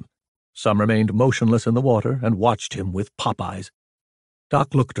close to them. Some remained motionless in the water and watched him with pop eyes.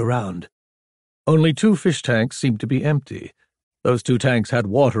 Doc looked around. Only 2 fish tanks seemed to be empty. Those 2 tanks had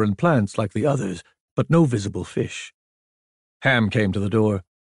water and plants like the others, but no visible fish. Ham came to the door.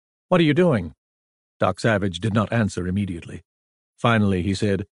 "What are you doing?" Doc Savage did not answer immediately. Finally, he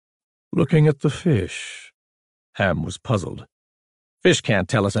said, "Looking at the fish." Ham was puzzled. "Fish can't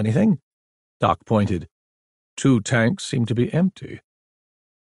tell us anything." Doc pointed. 2 tanks seem to be empty."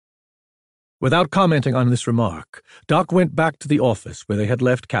 Without commenting on this remark, Doc went back to the office where they had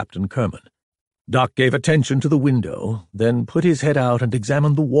left Captain Kerman. Doc gave attention to the window, then put his head out and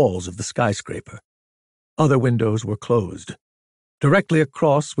examined the walls of the skyscraper. Other windows were closed. Directly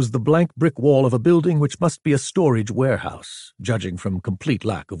across was the blank brick wall of a building which must be a storage warehouse, judging from complete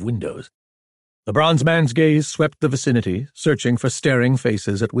lack of windows. The bronze man's gaze swept the vicinity, searching for staring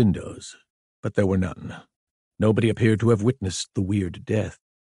faces at windows, but there were none. Nobody appeared to have witnessed the weird death.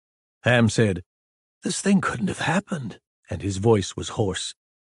 Ham said, "This thing couldn't have happened," and his voice was hoarse.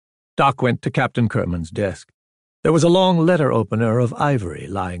 Doc went to Captain Kerman's desk. There was a long letter opener of ivory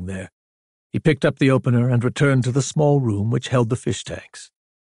lying there. He picked up the opener and returned to the small room which held the fish tanks.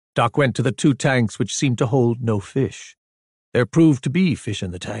 Doc went to the 2 tanks which seemed to hold no fish. There proved to be fish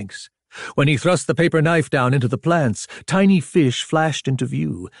in the tanks. When he thrust the paper knife down into the plants, tiny fish flashed into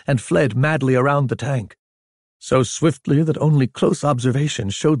view and fled madly around the tank, so swiftly that only close observation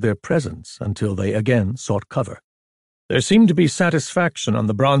showed their presence until they again sought cover. There seemed to be satisfaction on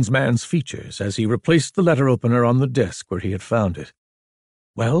the bronze man's features as he replaced the letter opener on the desk where he had found it.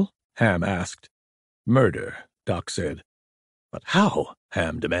 "Well?" Ham asked. "Murder," Doc said. "But how?"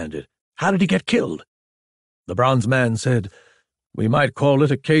 Ham demanded. "How did he get killed?" The bronze man said, "We might call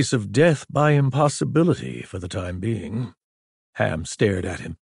it a case of death by impossibility for the time being." Ham stared at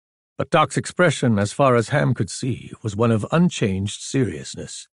him, but Doc's expression, as far as Ham could see, was one of unchanged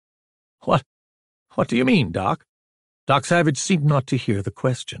seriousness. What do you mean, Doc?" Doc Savage seemed not to hear the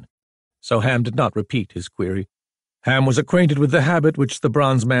question, so Ham did not repeat his query. Ham was acquainted with the habit which the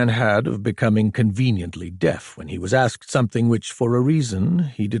bronze man had of becoming conveniently deaf when he was asked something which, for a reason,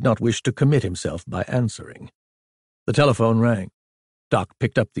 he did not wish to commit himself by answering. The telephone rang. Doc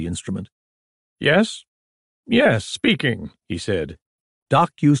picked up the instrument. "Yes? Yes, speaking," he said.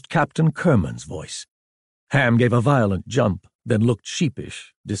 Doc used Captain Kerman's voice. Ham gave a violent jump, then looked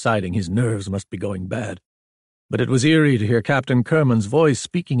sheepish, deciding his nerves must be going bad. But it was eerie to hear Captain Kerman's voice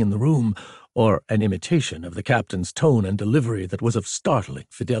speaking in the room, or an imitation of the captain's tone and delivery that was of startling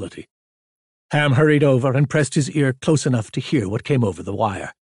fidelity. Ham hurried over and pressed his ear close enough to hear what came over the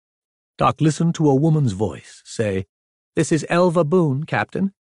wire. Doc listened to a woman's voice say, "This is Elva Boone,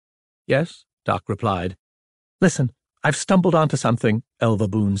 Captain." "Yes," Doc replied. "Listen, I've stumbled onto something," Elva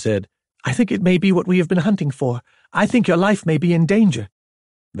Boone said. "I think it may be what we have been hunting for. I think your life may be in danger."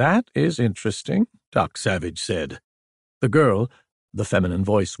 "That is interesting," Doc Savage said. The girl, the feminine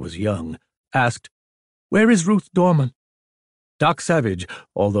voice was young, asked, "Where is Ruth Dorman?" Doc Savage,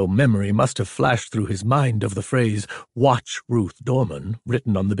 although memory must have flashed through his mind of the phrase, "Watch Ruth Dorman,"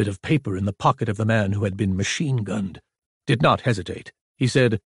 written on the bit of paper in the pocket of the man who had been machine-gunned, did not hesitate. He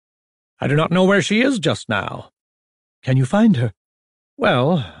said, "I do not know where she is just now." "Can you find her?"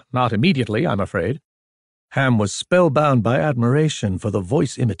 "Well, not immediately, I'm afraid." Ham was spellbound by admiration for the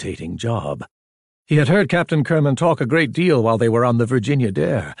voice-imitating job. He had heard Captain Kerman talk a great deal while they were on the Virginia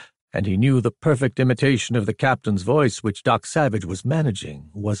Dare, and he knew the perfect imitation of the captain's voice which Doc Savage was managing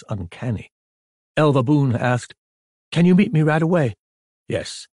was uncanny. Elva Boone asked, "Can you meet me right away?"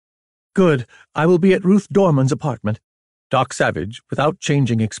 "Yes." "Good. I will be at Ruth Dorman's apartment." Doc Savage, without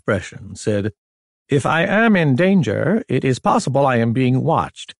changing expression, said, "If I am in danger, it is possible I am being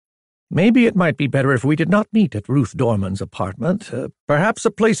watched. Maybe it might be better if we did not meet at Ruth Dorman's apartment. Perhaps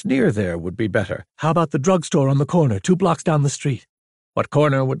a place near there would be better." "How about the drugstore on the corner, 2 blocks down the street?" "What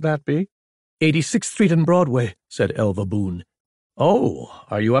corner would that be?" 86th Street and Broadway," said Elva Boone. "Oh,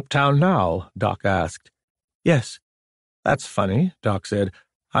 are you uptown now?" Doc asked. "Yes." "That's funny," Doc said.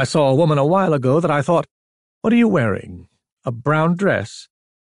 "I saw a woman a while ago that I thought, what are you wearing? A brown dress?"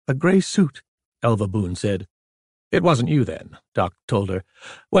 "A gray suit," Elva Boone said. "It wasn't you then," Doc told her.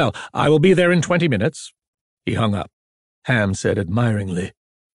 "Well, I will be there in 20 minutes. He hung up. Ham said admiringly,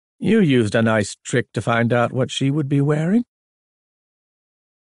 "You used a nice trick to find out what she would be wearing."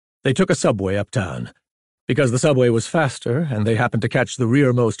 They took a subway uptown, because the subway was faster and they happened to catch the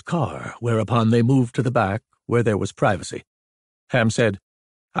rearmost car, whereupon they moved to the back, where there was privacy. Ham said,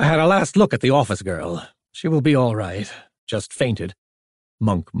 "I had a last look at the office girl. She will be all right. Just fainted."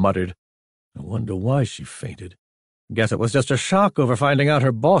 Monk muttered, "I wonder why she fainted." "Guess it was just a shock over finding out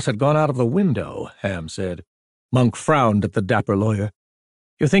her boss had gone out of the window," Ham said. Monk frowned at the dapper lawyer.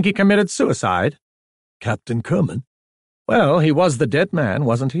 "You think he committed suicide?" "Captain Kerman?" "Well, he was the dead man,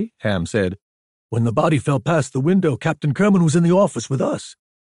 wasn't he?" Ham said. "When the body fell past the window, Captain Kerman was in the office with us."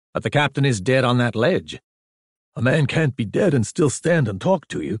 "But the captain is dead on that ledge." "A man can't be dead and still stand and talk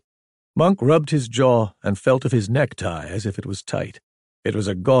to you." Monk rubbed his jaw and felt of his necktie as if it was tight. It was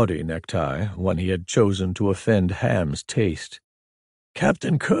a gaudy necktie, one he had chosen to offend Ham's taste.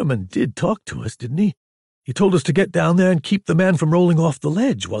 "Captain Kerman did talk to us, didn't he? He told us to get down there and keep the man from rolling off the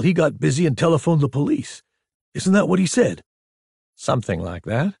ledge while he got busy and telephoned the police. Isn't that what he said?" "Something like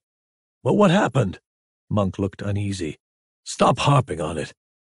that." "Well, what happened?" Monk looked uneasy. "Stop harping on it."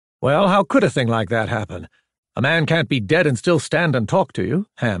 "Well, how could a thing like that happen? A man can't be dead and still stand and talk to you,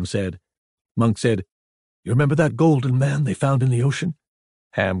 Ham said. Monk said, You remember that golden man they found in the ocean?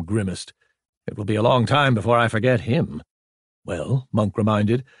 Ham grimaced. It will be a long time before I forget him. Well, Monk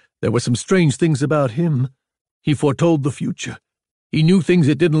reminded, there were some strange things about him. He foretold the future. He knew things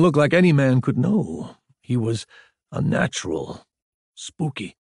it didn't look like any man could know. He was unnatural,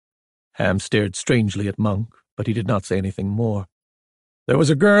 spooky. Ham stared strangely at Monk, but he did not say anything more. There was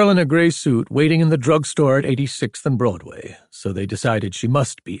a girl in a gray suit waiting in the drugstore at 86th and Broadway, so they decided she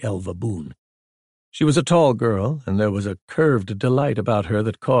must be Elva Boone. She was a tall girl, and there was a curved delight about her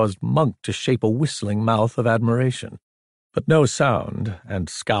that caused Monk to shape a whistling mouth of admiration, but no sound, and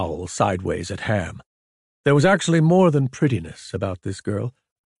scowl sideways at Ham. There was actually more than prettiness about this girl.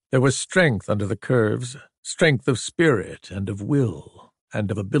 There was strength under the curves, strength of spirit and of will and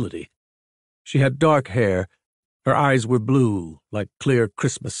of ability. She had dark hair. Her eyes were blue, like clear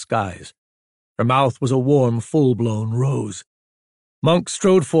Christmas skies. Her mouth was a warm, full-blown rose. Monk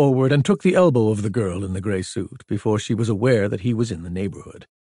strode forward and took the elbow of the girl in the gray suit before she was aware that he was in the neighborhood.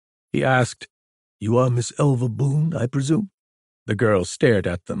 He asked, You are Miss Elva Boone, I presume? The girl stared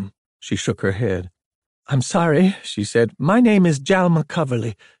at them. She shook her head. I'm sorry, she said. My name is Jalma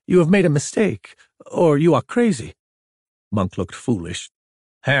Coverley. You have made a mistake, or you are crazy. Monk looked foolish.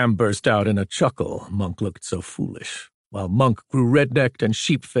 Ham burst out in a chuckle. Monk looked so foolish, while Monk grew red-necked and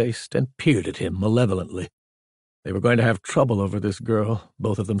sheep-faced and peered at him malevolently. They were going to have trouble over this girl,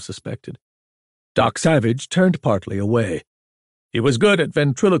 both of them suspected. Doc Savage turned partly away. He was good at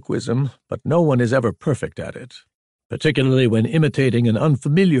ventriloquism, but no one is ever perfect at it, particularly when imitating an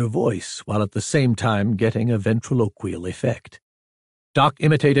unfamiliar voice while at the same time getting a ventriloquial effect. Doc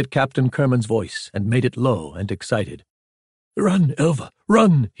imitated Captain Kerman's voice and made it low and excited. Run, Elva,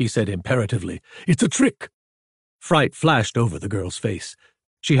 run, he said imperatively. It's a trick. Fright flashed over the girl's face.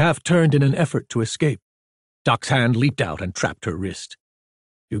 She half turned in an effort to escape. Doc's hand leaped out and trapped her wrist.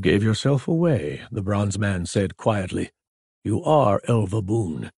 You gave yourself away, the bronze man said quietly. You are Elva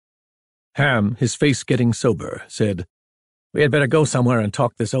Boone. Ham, his face getting sober, said, We had better go somewhere and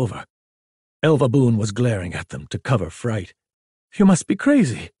talk this over. Elva Boone was glaring at them to cover fright. You must be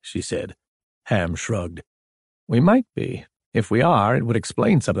crazy, she said. Ham shrugged. We might be. If we are, it would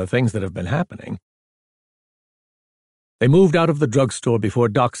explain some of the things that have been happening. They moved out of the drugstore before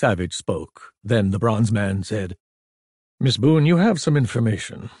Doc Savage spoke. Then the bronze man said, Miss Boone, you have some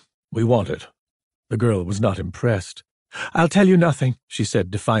information. We want it. The girl was not impressed. I'll tell you nothing, she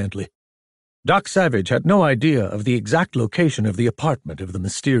said defiantly. Doc Savage had no idea of the exact location of the apartment of the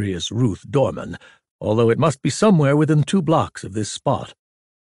mysterious Ruth Dorman, although it must be somewhere within 2 blocks of this spot.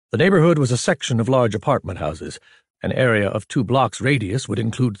 The neighborhood was a section of large apartment houses. An area of 2 blocks radius would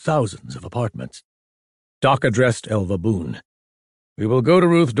include thousands of apartments. Doc addressed Elva Boone. We will go to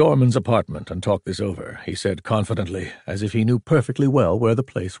Ruth Dorman's apartment and talk this over, he said confidently, as if he knew perfectly well where the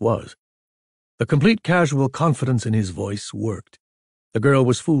place was. The complete casual confidence in his voice worked. The girl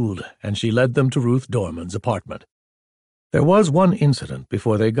was fooled, and she led them to Ruth Dorman's apartment. There was one incident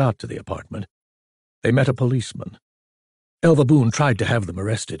before they got to the apartment. They met a policeman. Elva Boone tried to have them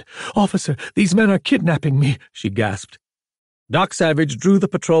arrested. Officer, these men are kidnapping me, she gasped. Doc Savage drew the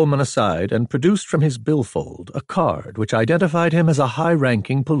patrolman aside and produced from his billfold a card which identified him as a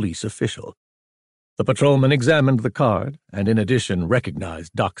high-ranking police official. The patrolman examined the card and in addition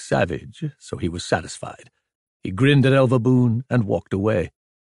recognized Doc Savage, so he was satisfied. He grinned at Elva Boone and walked away.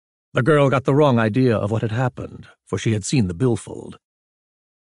 The girl got the wrong idea of what had happened, for she had seen the billfold.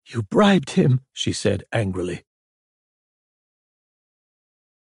 You bribed him, she said angrily.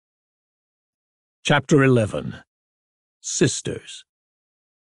 Chapter 11. Sisters.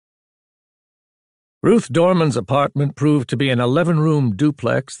 Ruth Dorman's apartment proved to be an 11-room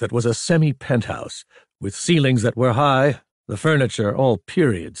duplex that was a semi-penthouse, with ceilings that were high, the furniture all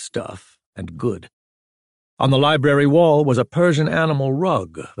period stuff, and good. On the library wall was a Persian animal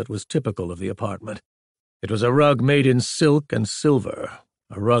rug that was typical of the apartment. It was a rug made in silk and silver,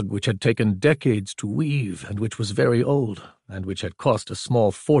 a rug which had taken decades to weave and which was very old, and which had cost a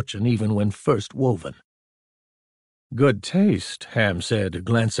small fortune even when first woven. Good taste, Ham said,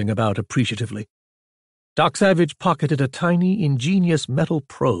 glancing about appreciatively. Doc Savage pocketed a tiny, ingenious metal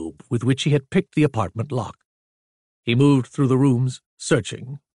probe with which he had picked the apartment lock. He moved through the rooms,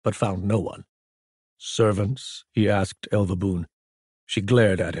 searching, but found no one. Servants? He asked Elva Boone. She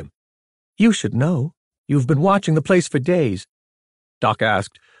glared at him. You should know. You've been watching the place for days. Doc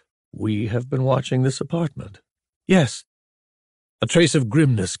asked, We have been watching this apartment. Yes. A trace of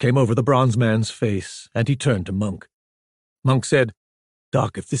grimness came over the bronze man's face, and he turned to Monk. Monk said,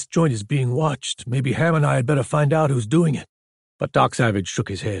 Doc, if this joint is being watched, maybe Ham and I had better find out who's doing it. But Doc Savage shook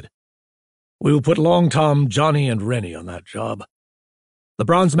his head. We'll put Long Tom, Johnny, and Rennie on that job." The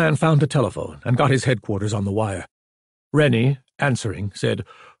bronze man found a telephone and got his headquarters on the wire. Rennie, answering, said,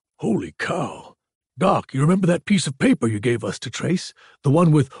 "Holy cow. Doc, you remember that piece of paper you gave us to trace? The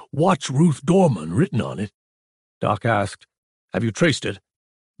one with 'Watch Ruth Dorman' written on it?" Doc asked, "Have you traced it?"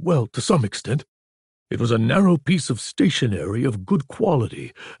 "Well, to some extent. It was a narrow piece of stationery of good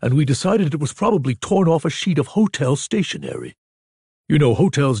quality, and we decided it was probably torn off a sheet of hotel stationery. You know,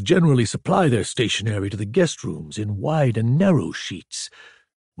 hotels generally supply their stationery to the guest rooms in wide and narrow sheets.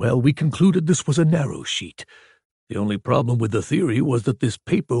 Well, we concluded this was a narrow sheet. The only problem with the theory was that this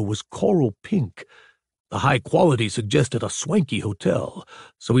paper was coral pink. The high quality suggested a swanky hotel,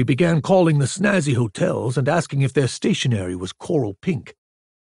 so we began calling the snazzy hotels and asking if their stationery was coral pink.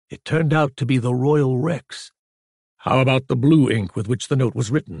 It turned out to be the Royal Rex." "How about the blue ink with which the note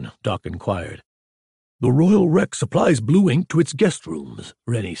was written?" Doc inquired. "The Royal Rex supplies blue ink to its guest rooms,"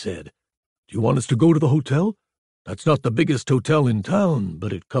 Rennie said. "Do you want us to go to the hotel? That's not the biggest hotel in town,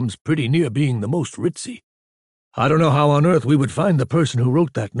 but it comes pretty near being the most ritzy. I don't know how on earth we would find the person who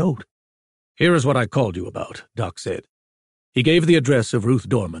wrote that note." "Here is what I called you about," Doc said. He gave the address of Ruth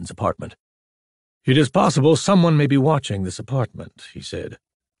Dorman's apartment. "It is possible someone may be watching this apartment," he said.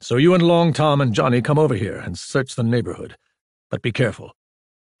 "So you and Long Tom and Johnny come over here and search the neighborhood. But be careful."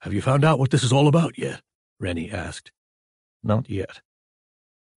 "Have you found out what this is all about yet?" Rennie asked. "Not yet."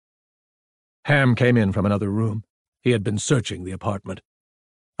 Ham came in from another room. He had been searching the apartment.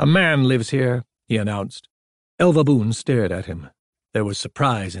 "A man lives here," he announced. Elva Boone stared at him. There was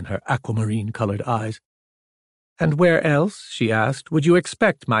surprise in her aquamarine-colored eyes. "And where else," she asked, "would you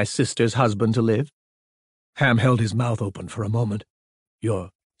expect my sister's husband to live?" Ham held his mouth open for a moment.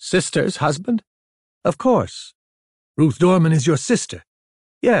 "Your sister's husband?" "Of course. Ruth Dorman is your sister?"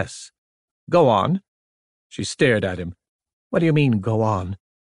 "Yes." "Go on." She stared at him. "What do you mean, go on?"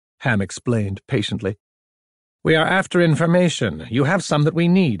 Ham explained patiently. "We are after information. You have some that we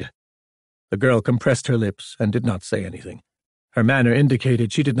need." The girl compressed her lips and did not say anything. Her manner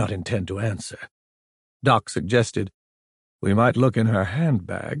indicated she did not intend to answer. Doc suggested, "We might look in her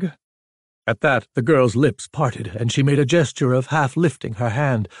handbag." At that, the girl's lips parted, and she made a gesture of half lifting her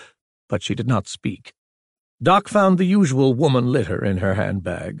hand, but she did not speak. Doc found the usual woman litter in her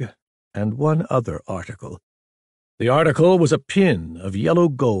handbag, and one other article. The article was a pin of yellow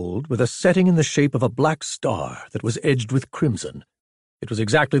gold with a setting in the shape of a black star that was edged with crimson. It was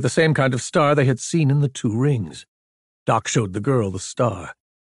exactly the same kind of star they had seen in the 2 rings. Doc showed the girl the star.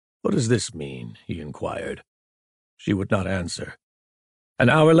 "What does this mean?" he inquired. She would not answer. An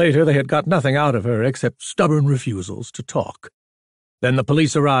hour later they had got nothing out of her except stubborn refusals to talk. Then the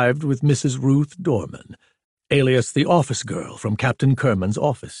police arrived with Mrs. Ruth Dorman, alias the office girl from Captain Kerman's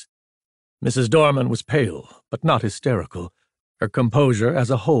office. Mrs. Dorman was pale, but not hysterical. Her composure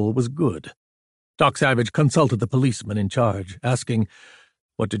as a whole was good. Doc Savage consulted the policeman in charge, asking,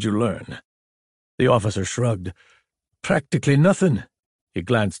 "What did you learn?" The officer shrugged. "Practically nothing." He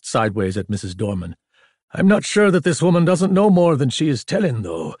glanced sideways at Mrs. Dorman. "I'm not sure that this woman doesn't know more than she is telling,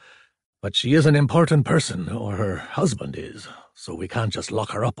 though. But she is an important person, or her husband is, so we can't just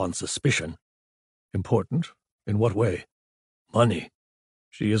lock her up on suspicion." "Important? In what way?" "Money.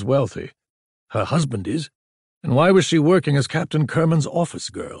 She is wealthy. Her husband is. And why was she working as Captain Kerman's office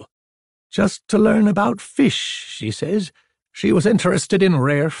girl?" "Just to learn about fish," she says. She was interested in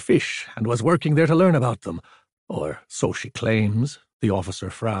rare fish and was working there to learn about them. Or so she claims. The officer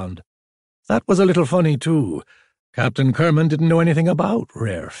frowned. That was a little funny, too. Captain Kerman didn't know anything about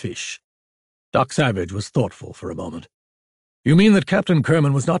rare fish. Doc Savage was thoughtful for a moment. "You mean that Captain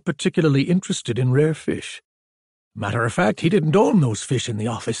Kerman was not particularly interested in rare fish?" "Matter of fact, he didn't own those fish in the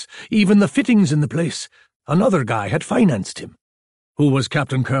office, even the fittings in the place. Another guy had financed him." "Who was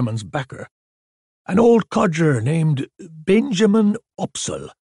Captain Kerman's backer?" "An old codger named Benjamin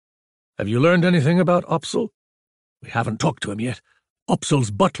Opsal." "Have you learned anything about Opsal?" "We haven't talked to him yet.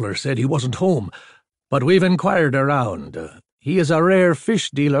 Opsal's butler said he wasn't home, but we've inquired around. He is a rare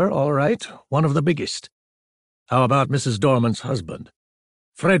fish dealer, all right, one of the biggest." "How about Mrs. Dorman's husband?"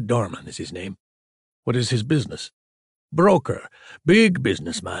 "Fred Dorman is his name." "What is his business?" "Broker. Big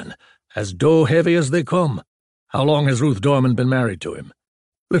businessman. As dough-heavy as they come." "How long has Ruth Dorman been married to him?"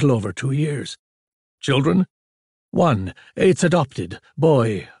 "Little over 2 years." "Children?" "One. It's adopted.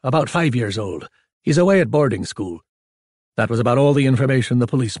 Boy, about 5 years old. He's away at boarding school." That was about all the information the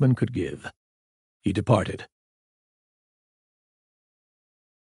policeman could give. He departed.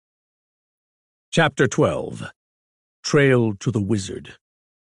 Chapter 12. Trail to the Wizard.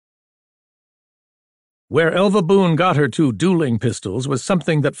 Where Elva Boone got her 2 dueling pistols was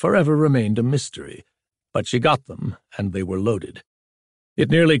something that forever remained a mystery, but she got them, and they were loaded. It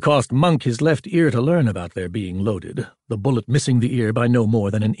nearly cost Monk his left ear to learn about their being loaded, the bullet missing the ear by no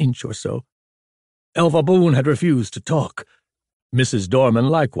more than an inch or so. Elva Boone had refused to talk. Mrs. Dorman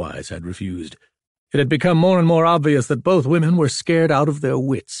likewise had refused. It had become more and more obvious that both women were scared out of their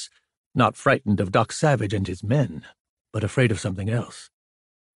wits, not frightened of Doc Savage and his men, but afraid of something else.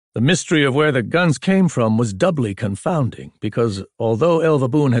 The mystery of where the guns came from was doubly confounding, because although Elva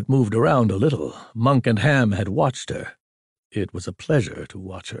Boone had moved around a little, Monk and Ham had watched her. It was a pleasure to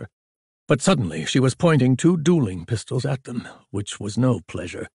watch her. But suddenly she was pointing 2 dueling pistols at them, which was no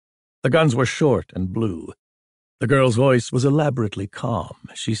pleasure. The guns were short and blue. The girl's voice was elaborately calm.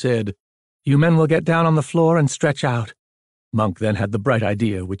 She said, "You men will get down on the floor and stretch out." Monk then had the bright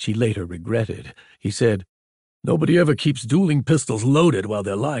idea, which he later regretted. He said, "Nobody ever keeps dueling pistols loaded while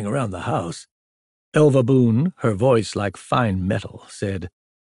they're lying around the house." Elva Boone, her voice like fine metal, said,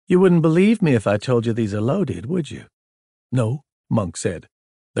 "You wouldn't believe me if I told you these are loaded, would you?" "No," Monk said.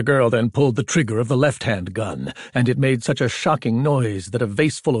 The girl then pulled the trigger of the left-hand gun, and it made such a shocking noise that a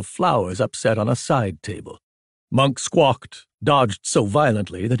vase full of flowers upset on a side table. Monk squawked, dodged so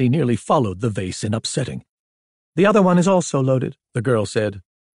violently that he nearly followed the vase in upsetting. "The other one is also loaded," the girl said.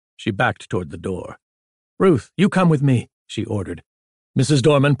 She backed toward the door. "Ruth, you come with me," she ordered. Mrs.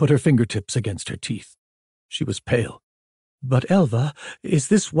 Dorman put her fingertips against her teeth. She was pale. "But, Elva, is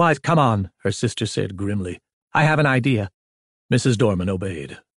this wise—" "Come on," her sister said grimly. "I have an idea." Mrs. Dorman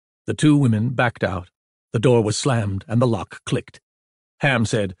obeyed. The 2 women backed out. The door was slammed, and the lock clicked. Ham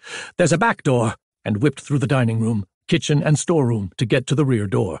said, "There's a back door," and whipped through the dining room, kitchen, and storeroom to get to the rear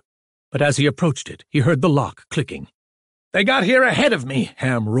door. But as he approached it, he heard the lock clicking. "They got here ahead of me,"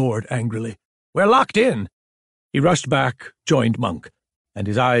 Ham roared angrily. "We're locked in." He rushed back, joined Monk, and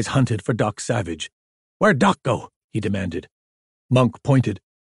his eyes hunted for Doc Savage. "Where'd Doc go?" he demanded. Monk pointed.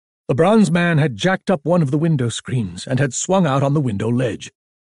 The bronze man had jacked up one of the window screens and had swung out on the window ledge.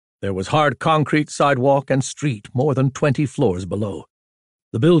 There was hard concrete sidewalk and street more than 20 floors below.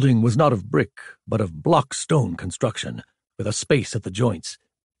 The building was not of brick, but of block stone construction, with a space at the joints.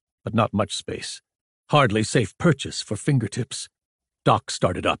 But not much space. Hardly safe purchase for fingertips. Doc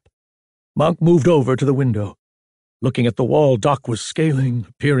started up. Monk moved over to the window. Looking at the wall, Doc was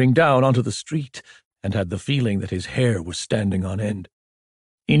scaling, peering down onto the street, and had the feeling that his hair was standing on end.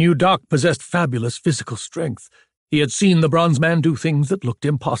 He knew Doc possessed fabulous physical strength. He had seen the bronze man do things that looked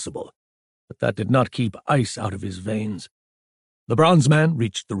impossible, but that did not keep ice out of his veins. The bronze man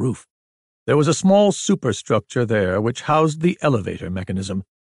reached the roof. There was a small superstructure there which housed the elevator mechanism.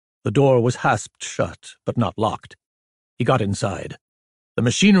 The door was hasped shut, but not locked. He got inside. The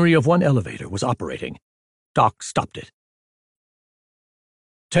machinery of one elevator was operating. Doc stopped it.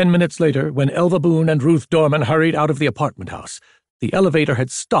 10 minutes later, when Elva Boone and Ruth Dorman hurried out of the apartment house, the elevator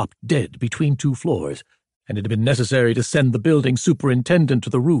had stopped dead between 2 floors, and it had been necessary to send the building superintendent to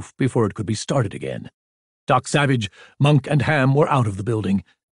the roof before it could be started again. Doc Savage, Monk, and Ham were out of the building.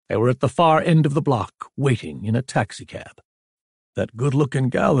 They were at the far end of the block, waiting in a taxicab. "That good-looking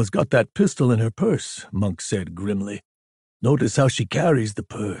gal has got that pistol in her purse," Monk said grimly. "Notice how she carries the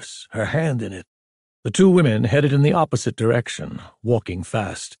purse, her hand in it." The 2 women headed in the opposite direction, walking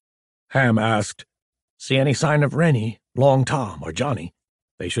fast. Ham asked, "See any sign of Rennie, Long Tom, or Johnny?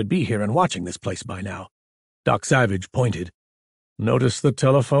 They should be here and watching this place by now." Doc Savage pointed. "Notice the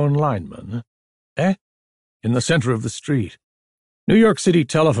telephone lineman?" "Eh?" "In the center of the street. New York City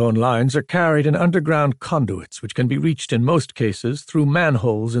telephone lines are carried in underground conduits which can be reached in most cases through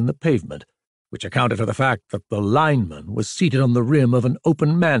manholes in the pavement, which accounted for the fact that the lineman was seated on the rim of an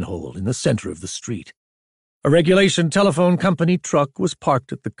open manhole in the center of the street. A regulation telephone company truck was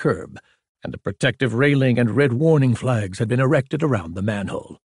parked at the curb, and a protective railing and red warning flags had been erected around the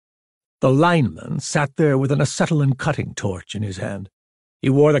manhole. The lineman sat there with an acetylene cutting torch in his hand. He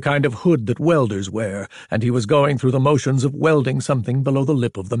wore the kind of hood that welders wear, and he was going through the motions of welding something below the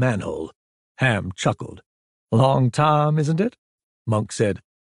lip of the manhole. Ham chuckled. "Long Tom, isn't it?" Monk said.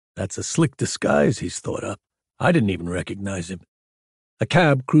 "That's a slick disguise he's thought up. I didn't even recognize him." A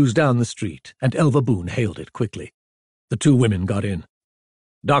cab cruised down the street, and Elva Boone hailed it quickly. The 2 women got in.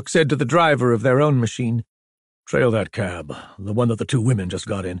 Doc said to the driver of their own machine, "Trail that cab, the one that the 2 women just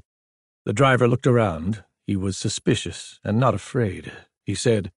got in." The driver looked around. He was suspicious and not afraid. He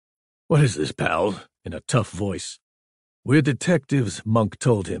said, "What is this, pal?" in a tough voice. "We're detectives," Monk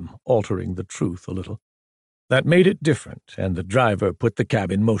told him, altering the truth a little. That made it different, and the driver put the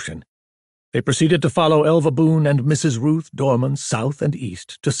cab in motion. They proceeded to follow Elva Boone and Mrs. Ruth Dorman south and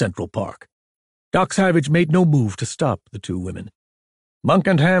east to Central Park. Doc Savage made no move to stop the 2 women. Monk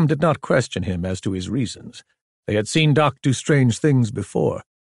and Ham did not question him as to his reasons. They had seen Doc do strange things before.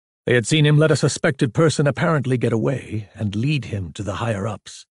 They had seen him let a suspected person apparently get away and lead him to the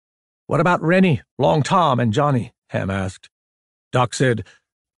higher-ups. "What about Rennie, Long Tom, and Johnny?" Ham asked. Doc said,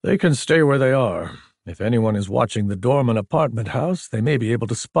 "They can stay where they are. If anyone is watching the Dorman apartment house, they may be able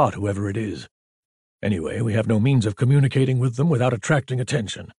to spot whoever it is. Anyway, we have no means of communicating with them without attracting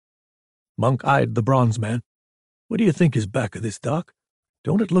attention." Monk eyed the bronze man. "What do you think is back of this, Doc?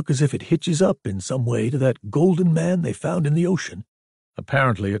 Don't it look as if it hitches up in some way to that golden man they found in the ocean?"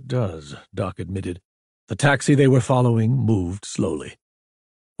 "Apparently it does," Doc admitted. The taxi they were following moved slowly.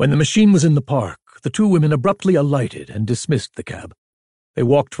 When the machine was in the park, the two women abruptly alighted and dismissed the cab. They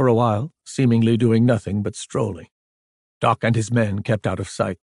walked for a while, seemingly doing nothing but strolling. Doc and his men kept out of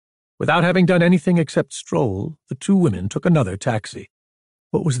sight. Without having done anything except stroll, the two women took another taxi.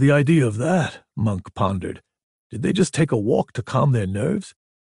 "What was the idea of that?" Monk pondered. "Did they just take a walk to calm their nerves?"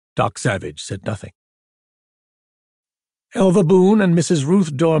 Doc Savage said nothing. Elva Boone and Mrs.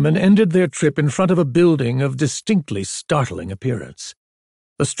 Ruth Dorman ended their trip in front of a building of distinctly startling appearance.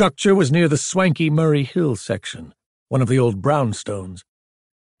 The structure was near the swanky Murray Hill section, one of the old brownstones.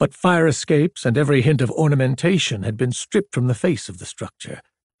 But fire escapes and every hint of ornamentation had been stripped from the face of the structure,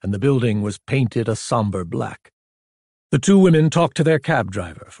 and the building was painted a somber black. The two women talked to their cab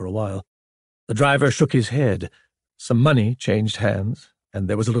driver for a while. The driver shook his head. Some money changed hands, and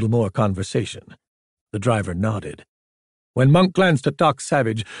there was a little more conversation. The driver nodded. When Monk glanced at Doc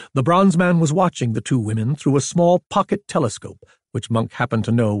Savage, the bronze man was watching the two women through a small pocket telescope, which Monk happened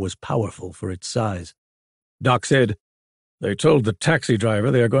to know was powerful for its size. Doc said, "They told the taxi driver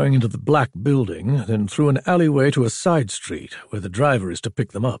they are going into the black building, then through an alleyway to a side street, where the driver is to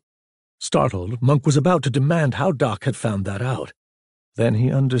pick them up." Startled, Monk was about to demand how Doc had found that out. Then he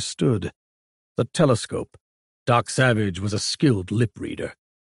understood. The telescope. Doc Savage was a skilled lip reader.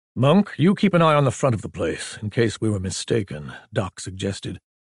 "Monk, you keep an eye on the front of the place, in case we were mistaken," Doc suggested.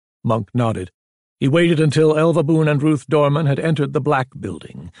 Monk nodded. He waited until Elva Boone and Ruth Dorman had entered the black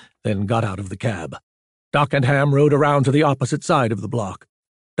building, then got out of the cab. Doc and Ham rode around to the opposite side of the block.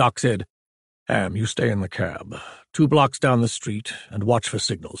 Doc said, "Ham, you stay in the cab, 2 blocks down the street, and watch for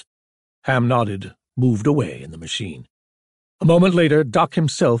signals." Ham nodded, moved away in the machine. A moment later, Doc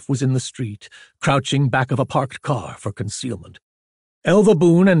himself was in the street, crouching back of a parked car for concealment. Elva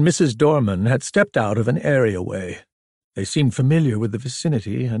Boone and Mrs. Dorman had stepped out of an areaway. They seemed familiar with the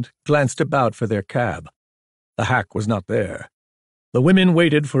vicinity and glanced about for their cab. The hack was not there. The women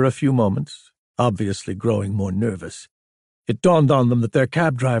waited for a few moments, obviously growing more nervous. It dawned on them that their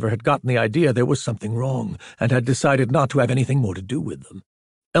cab driver had gotten the idea there was something wrong and had decided not to have anything more to do with them.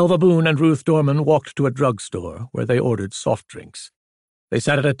 Elva Boone and Ruth Dorman walked to a drugstore where they ordered soft drinks. They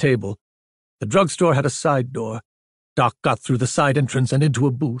sat at a table. The drugstore had a side door. Doc got through the side entrance and into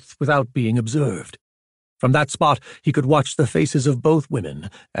a booth without being observed. From that spot, he could watch the faces of both women,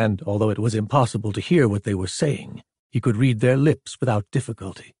 and although it was impossible to hear what they were saying, he could read their lips without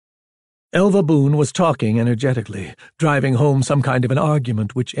difficulty. Elva Boone was talking energetically, driving home some kind of an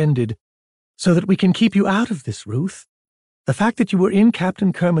argument which ended, "So that we can keep you out of this, Ruth. The fact that you were in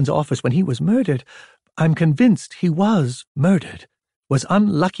Captain Kerman's office when he was murdered, I'm convinced he was murdered, was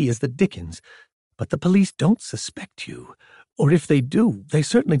unlucky as the dickens. But the police don't suspect you. Or if they do, they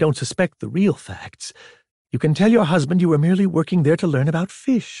certainly don't suspect the real facts. You can tell your husband you were merely working there to learn about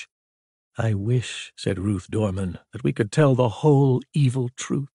fish." "I wish," said Ruth Dorman, "that we could tell the whole evil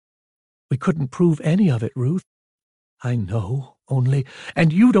truth." "We couldn't prove any of it, Ruth." "I know, only—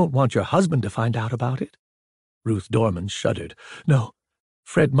 And you don't want your husband to find out about it." Ruth Dorman shuddered. "No,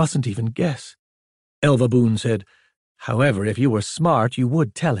 Fred mustn't even guess." Elva Boone said, "However, if you were smart, you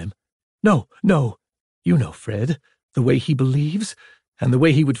would tell him." No. You know Fred, the way he believes, and the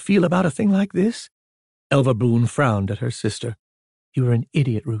way he would feel about a thing like this." Elva Boone frowned at her sister. "You were an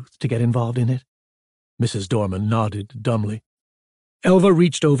idiot, Ruth, to get involved in it." Mrs. Dorman nodded dumbly. Elva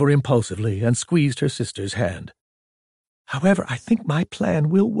reached over impulsively and squeezed her sister's hand. "However, I think my plan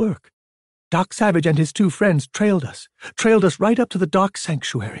will work. Doc Savage and his 2 friends trailed us right up to the Dock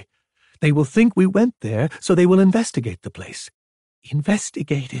Sanctuary. They will think we went there, so they will investigate the place.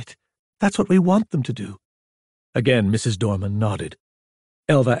 Investigate it. That's what we want them to do." Again, Mrs. Dorman nodded.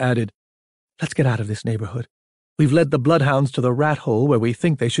 Elva added, "Let's get out of this neighborhood. We've led the bloodhounds to the rat hole where we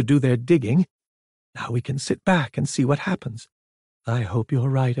think they should do their digging. Now we can sit back and see what happens." "I hope you're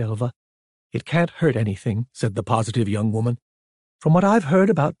right, Elva. It can't hurt anything," said the positive young woman. "From what I've heard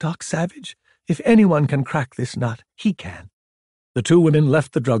about Doc Savage, if anyone can crack this nut, he can." The two women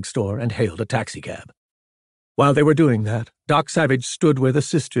left the drugstore and hailed a taxicab. While they were doing that, Doc Savage stood where the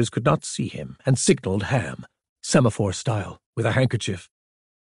sisters could not see him and signaled Ham, semaphore style, with a handkerchief.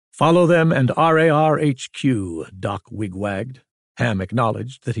 "Follow them and RAR HQ, Doc wigwagged. Ham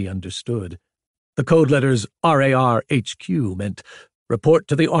acknowledged that he understood. The code letters RARHQ meant Report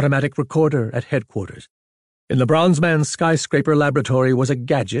to the Automatic Recorder at Headquarters. In the Bronze Man's skyscraper laboratory was a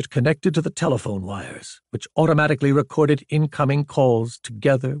gadget connected to the telephone wires, which automatically recorded incoming calls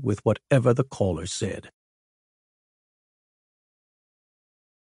together with whatever the caller said.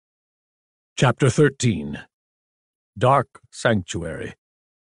 Chapter 13. Dark Sanctuary.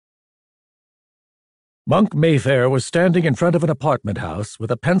 Monk Mayfair was standing in front of an apartment house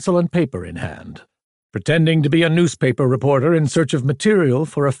with a pencil and paper in hand, pretending to be a newspaper reporter in search of material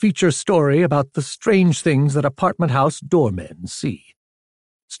for a feature story about the strange things that apartment house doormen see.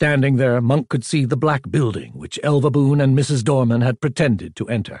 Standing there, Monk could see the black building which Elva Boone and Mrs. Dorman had pretended to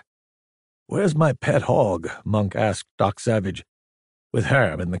enter. "Where's my pet hog?" Monk asked Doc Savage. "With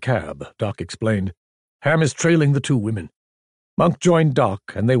Ham in the cab," Doc explained. "Ham is trailing the two women." Monk joined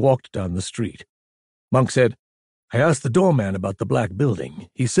Doc, and they walked down the street. Monk said, "I asked the doorman about the black building.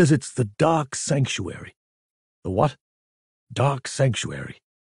 He says it's the Dark Sanctuary." "The what?" "Dark Sanctuary."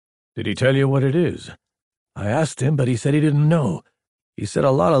 "Did he tell you what it is?" "I asked him, but he said he didn't know. He said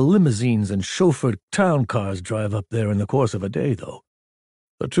a lot of limousines and chauffeured town cars drive up there in the course of a day, though.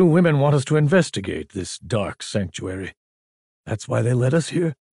 The two women want us to investigate this Dark Sanctuary." "That's why they let us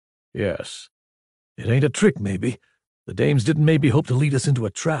here?" "Yes." "It ain't a trick, maybe. The dames didn't maybe hope to lead us into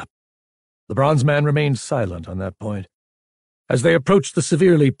a trap." The bronze man remained silent on that point. As they approached the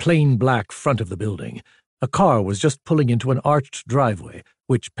severely plain black front of the building, a car was just pulling into an arched driveway,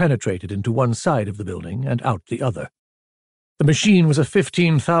 which penetrated into one side of the building and out the other. The machine was a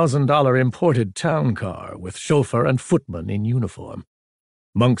 $15,000 imported town car with chauffeur and footman in uniform.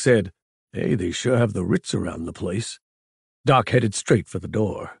 Monk said, "Hey, they sure have the Ritz around the place." Doc headed straight for the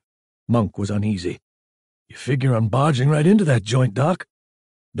door. Monk was uneasy. "You figure on barging right into that joint, Doc?"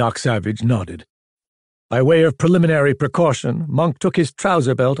 Doc Savage nodded. By way of preliminary precaution, Monk took his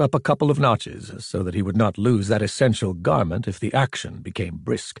trouser belt up a couple of notches so that he would not lose that essential garment if the action became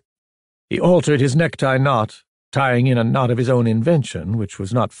brisk. He altered his necktie knot, tying in a knot of his own invention, which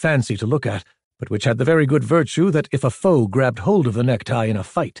was not fancy to look at, but which had the very good virtue that if a foe grabbed hold of the necktie in a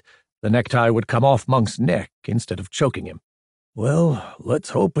fight, the necktie would come off Monk's neck instead of choking him. "Well, let's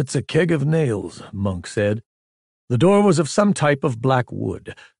hope it's a keg of nails," Monk said. The door was of some type of black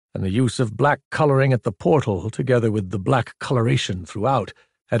wood, and the use of black coloring at the portal, together with the black coloration throughout,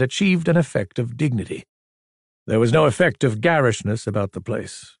 had achieved an effect of dignity. There was no effect of garishness about the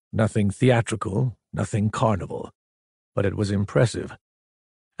place, nothing theatrical, nothing carnival, but it was impressive.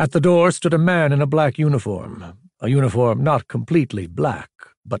 At the door stood a man in a black uniform, a uniform not completely black,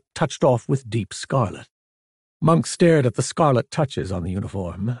 but touched off with deep scarlet. Monk stared at the scarlet touches on the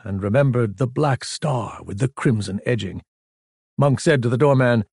uniform and remembered the black star with the crimson edging. Monk said to the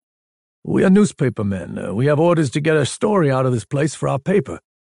doorman, "We are newspaper men. We have orders to get a story out of this place for our paper."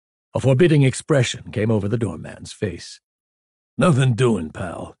 A forbidding expression came over the doorman's face. "Nothing doing,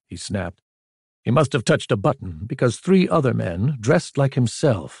 pal," he snapped. He must have touched a button, because 3 other men, dressed like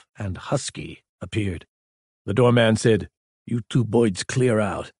himself and husky, appeared. The doorman said, "You 2 boys clear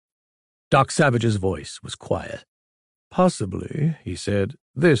out." Doc Savage's voice was quiet. "Possibly," he said,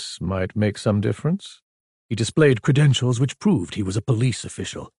 "this might make some difference." He displayed credentials which proved he was a police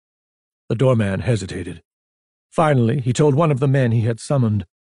official. The doorman hesitated. Finally, he told one of the men he had summoned,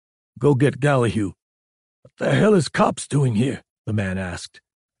 "Go get Gallahue." "What the hell is cops doing here?" the man asked.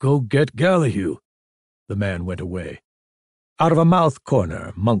 "Go get Gallahue." The man went away. Out of a mouth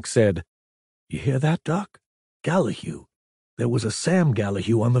corner, Monk said, "You hear that, Doc? Gallahue. There was a Sam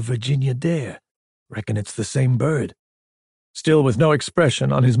Gallahue on the Virginia Dare. Reckon it's the same bird." Still with no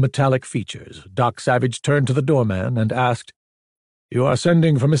expression on his metallic features, Doc Savage turned to the doorman and asked, "You are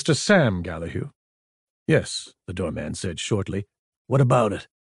sending for Mr. Sam Gallahue?" "Yes," the doorman said shortly. "What about it?"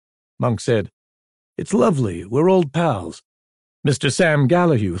 Monk said, "It's lovely. We're old pals." Mr. Sam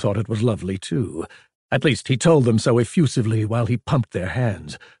Gallahue thought it was lovely, too. At least he told them so effusively while he pumped their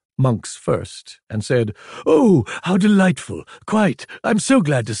hands, Monk's first, and said, "Oh, how delightful! Quite! I'm so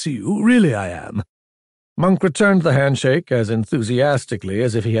glad to see you, really I am." Monk returned the handshake as enthusiastically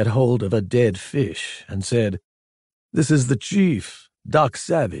as if he had hold of a dead fish, and said, "This is the chief, Doc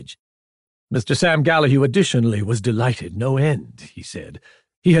Savage." Mr. Sam Gallahue additionally was delighted no end, he said.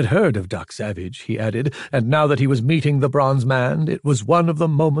 He had heard of Doc Savage, he added, and now that he was meeting the bronze man, it was one of the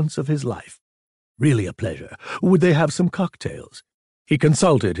moments of his life. Really a pleasure. Would they have some cocktails? He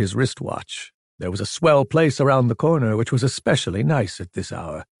consulted his wristwatch. There was a swell place around the corner which was especially nice at this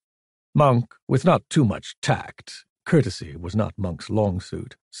hour. Monk, with not too much tact, courtesy was not Monk's long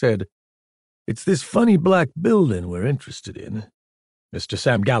suit, said, "It's this funny black building we're interested in." Mr.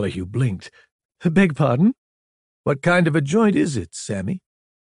 Sam Gallahue blinked. "Beg pardon?" What kind of a joint is it, Sammy?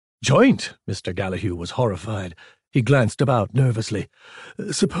 Joint? Mr. Gallahue was horrified. He glanced about nervously.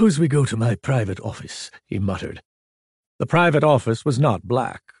 Suppose we go to my private office, he muttered. The private office was not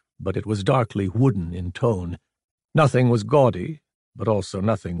black, but it was darkly wooden in tone. Nothing was gaudy, but also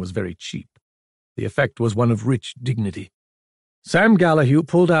nothing was very cheap. The effect was one of rich dignity. Sam Gallahue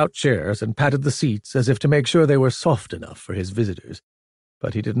pulled out chairs and patted the seats as if to make sure they were soft enough for his visitors,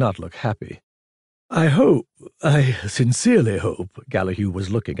 but he did not look happy. I sincerely hope, Gallahue was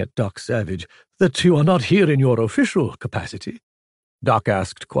looking at Doc Savage, that you are not here in your official capacity. Doc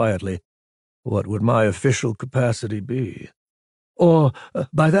asked quietly, What would my official capacity be? Or,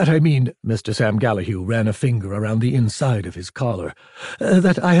 by that I mean, Mr. Sam Gallahue ran a finger around the inside of his collar,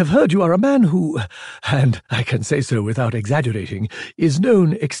 that I have heard you are a man who, and I can say so without exaggerating, is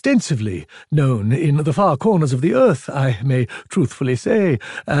known extensively, known in the far corners of the earth, I may truthfully say,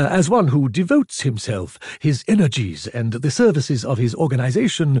 as one who devotes himself, his energies, and the services of his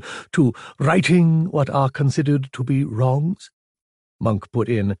organization to righting what are considered to be wrongs. Monk put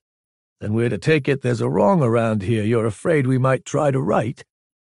in, Then we're to take it there's a wrong around here you're afraid we might try to right?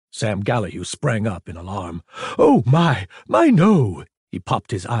 Sam Gallahue sprang up in alarm. Oh, my, no! He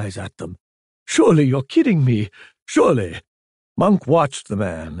popped his eyes at them. Surely you're kidding me, surely. Monk watched the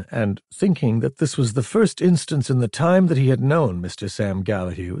man, and, thinking that this was the first instance in the time that he had known Mr. Sam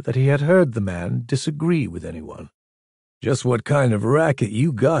Gallahue that he had heard the man disagree with anyone. Just what kind of racket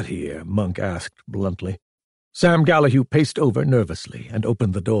you got here? Monk asked bluntly. Sam Gallahue paced over nervously and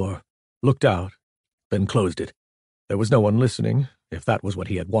opened the door, looked out, then closed it. There was no one listening, if that was what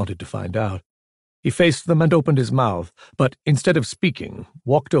he had wanted to find out. He faced them and opened his mouth, but instead of speaking,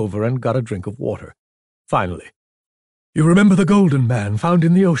 walked over and got a drink of water. Finally, You remember the golden man found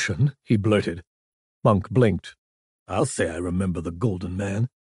in the ocean? He blurted. Monk blinked. I'll say I remember the golden man.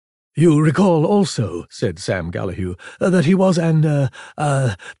 You recall also, said Sam Gallahue, that he was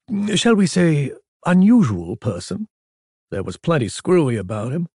shall we say, unusual person? There was plenty screwy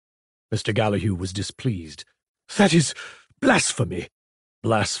about him. Mr. Gallahue was displeased. That is blasphemy.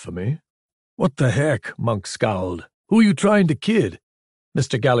 Blasphemy? What the heck? Monk scowled. Who are you trying to kid?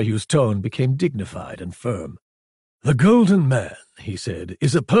 Mr. Gallahue's tone became dignified and firm. The golden man, he said,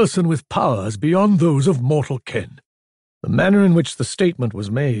 is a person with powers beyond those of mortal ken. The manner in which the statement was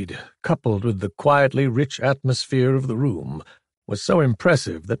made, coupled with the quietly rich atmosphere of the room, was so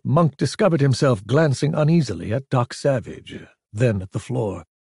impressive that Monk discovered himself glancing uneasily at Doc Savage, then at the floor.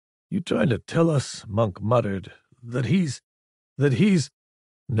 You trying to tell us, Monk muttered, that he's...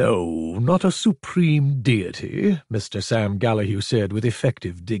 No, not a supreme deity, Mr. Sam Gallahue said with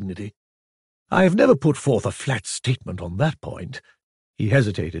effective dignity. I have never put forth a flat statement on that point. He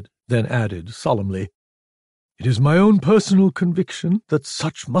hesitated, then added solemnly, It is my own personal conviction that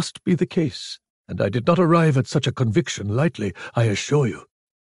such must be the case, and I did not arrive at such a conviction lightly, I assure you.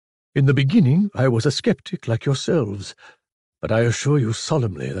 In the beginning I was a skeptic like yourselves, but I assure you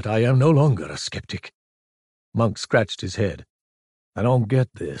solemnly that I am no longer a skeptic. Monk scratched his head. I don't get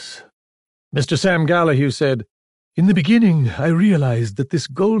this. Mr. Sam Gallahue said, In the beginning I realized that this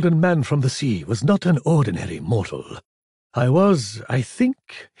golden man from the sea was not an ordinary mortal. I was, I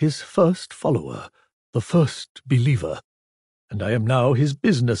think, his first follower, the first believer, and I am now his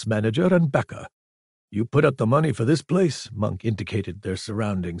business manager and backer. You put up the money for this place? Monk indicated their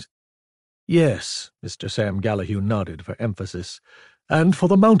surroundings. Yes, Mr. Sam Gallahue nodded for emphasis, and for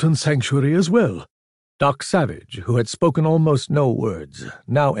the mountain sanctuary as well. Doc Savage, who had spoken almost no words,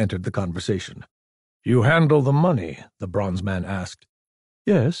 now entered the conversation. You handle the money? The bronze man asked.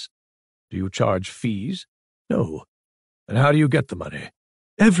 Yes. Do you charge fees? No. And how do you get the money?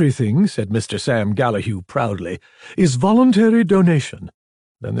 Everything, said Mr. Sam Gallahue proudly, is voluntary donation.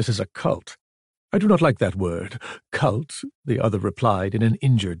 Then this is a cult. I do not like that word, cult, the other replied in an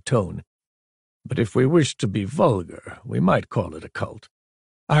injured tone. But if we wish to be vulgar, we might call it a cult.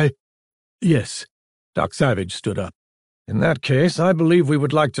 Yes. Doc Savage stood up. In that case, I believe we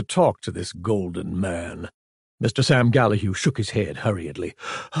would like to talk to this golden man. Mr. Sam Gallahue shook his head hurriedly.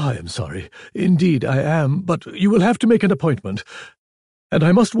 I am sorry. Indeed I am, but you will have to make an appointment. And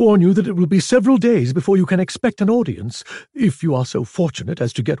I must warn you that it will be several days before you can expect an audience, if you are so fortunate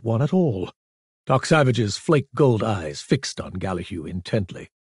as to get one at all. Doc Savage's flake gold eyes fixed on Gallahue intently.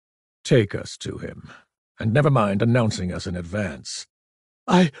 Take us to him, and never mind announcing us in advance.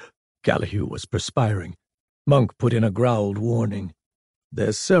 Gallahue was perspiring. Monk put in a growled warning.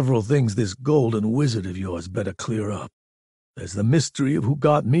 There's several things this golden wizard of yours better clear up. There's the mystery of who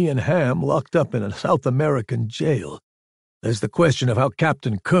got me and Ham locked up in a South American jail. There's the question of how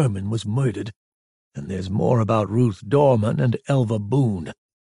Captain Kerman was murdered. And there's more about Ruth Dorman and Elva Boone.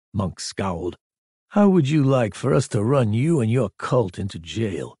 Monk scowled. How would you like for us to run you and your cult into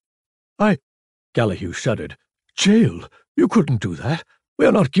jail?" Gallahue shuddered. "Jail? You couldn't do that. We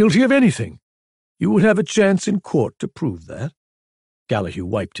are not guilty of anything." "You would have a chance in court to prove that." Gallahue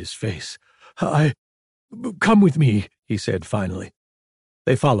wiped his face. "Come with me," he said finally.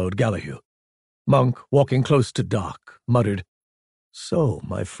 They followed Gallahue. Monk, walking close to Doc, muttered, "So,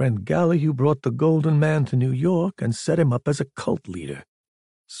 my friend Gallahue brought the Golden Man to New York and set him up as a cult leader.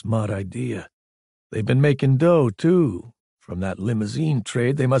 Smart idea. They've been making dough, too. From that limousine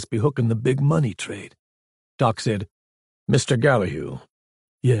trade, they must be hooking the big money trade." Doc said, "Mr. Gallahue."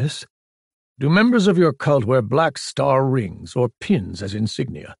 "Yes?" "Do members of your cult wear black star rings or pins as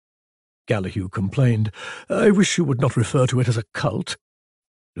insignia?" Gallahue complained, "I wish you would not refer to it as a cult."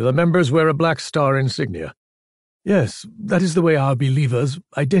 "Do the members wear a black star insignia?" "Yes, that is the way our believers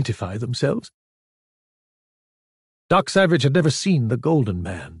identify themselves." Doc Savage had never seen the Golden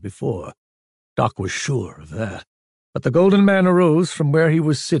Man before. Doc was sure of that. But the Golden Man arose from where he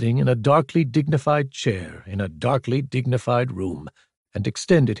was sitting in a darkly dignified chair in a darkly dignified room, and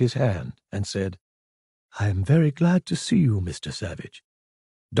extended his hand and said, "I am very glad to see you, Mr. Savage."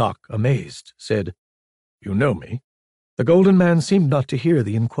 Doc, amazed, said, "You know me?" The Golden Man seemed not to hear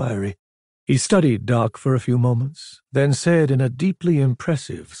the inquiry. He studied Doc for a few moments, then said in a deeply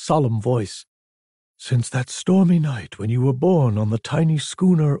impressive, solemn voice, "Since that stormy night when you were born on the tiny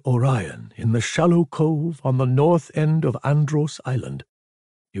schooner Orion in the shallow cove on the north end of Andros Island,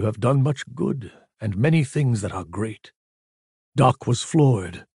 you have done much good and many things that are great." Doc was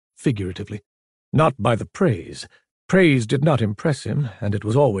floored, figuratively. Not by the praise. Praise did not impress him, and it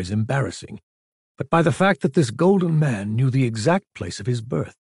was always embarrassing, but by the fact that this Golden Man knew the exact place of his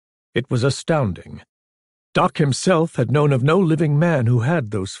birth. It was astounding. Doc himself had known of no living man who had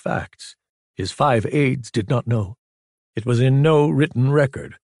those facts. His 5 aides did not know. It was in no written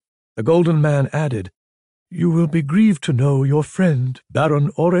record. The Golden Man added, "You will be grieved to know your friend,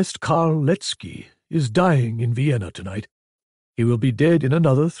 Baron Orest Karl Letsky, is dying in Vienna tonight. He will be dead in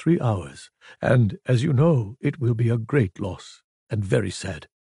another 3 hours, and, as you know, it will be a great loss, and very sad.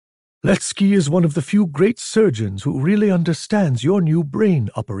 Letsky is one of the few great surgeons who really understands your new brain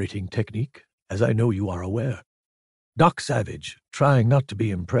operating technique, as I know you are aware." Doc Savage, trying not to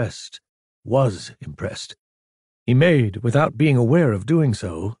be impressed, was impressed. He made, without being aware of doing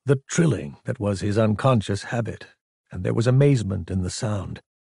so, the trilling that was his unconscious habit, and there was amazement in the sound.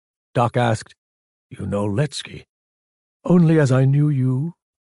 Doc asked, "You know Letsky?" "Only as I knew you.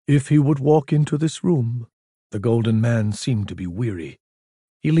 If he would walk into this room." The Golden Man seemed to be weary.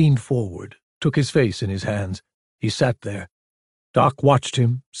 He leaned forward, took his face in his hands. He sat there. Doc watched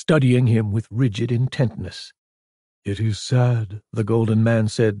him, studying him with rigid intentness. "It is sad," the Golden Man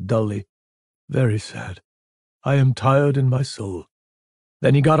said dully. "Very sad. I am tired in my soul."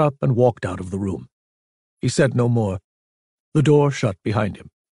 Then he got up and walked out of the room. He said no more. The door shut behind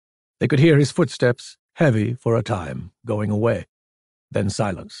him. They could hear his footsteps, heavy for a time, going away. Then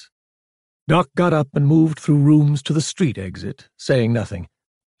silence. Doc got up and moved through rooms to the street exit, saying nothing,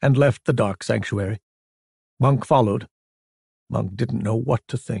 and left the dark sanctuary. Monk followed. Monk didn't know what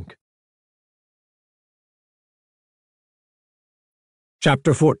to think.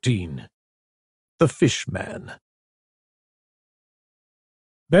 Chapter 14. The Fishman.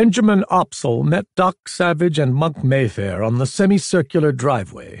 Benjamin Opsal met Doc Savage and Monk Mayfair on the semicircular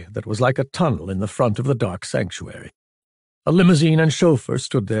driveway that was like a tunnel in the front of the dark sanctuary. A limousine and chauffeur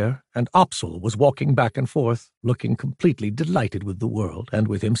stood there, and Opsal was walking back and forth, looking completely delighted with the world and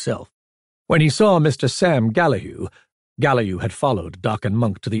with himself. When he saw Mr. Sam Gallahue had followed Doc and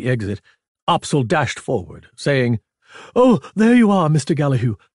Monk to the exit, Opsal dashed forward, saying, "Oh, there you are, Mr.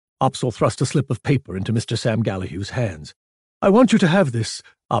 Gallahue." Opsal thrust a slip of paper into Mr. Sam Gallahue's hands. "I want you to have this,"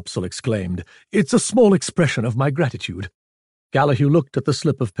 Opsal exclaimed. "It's a small expression of my gratitude." Gallahue looked at the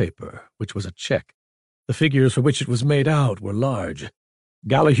slip of paper, which was a check. The figures for which it was made out were large.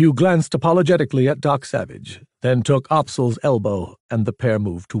 Gallahue glanced apologetically at Doc Savage, then took Opsal's elbow, and the pair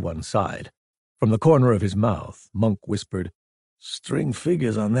moved to one side. From the corner of his mouth, Monk whispered, "String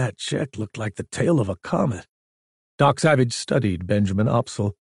figures on that check looked like the tail of a comet." Doc Savage studied Benjamin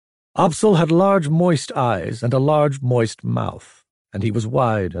Opsal. Opsal had large, moist eyes and a large, moist mouth, and he was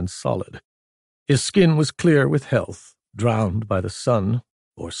wide and solid. His skin was clear with health, drowned by the sun,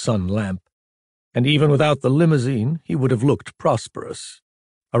 or sun lamp, and even without the limousine he would have looked prosperous.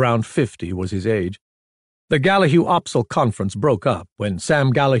 Around 50 was his age. The Gallahue-Opsal conference broke up when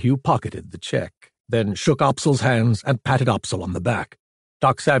Sam Gallahue pocketed the check, then shook Opsal's hands and patted Opsal on the back.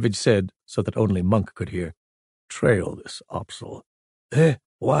 Doc Savage said, so that only Monk could hear, "Trail this, Opsal." "Eh?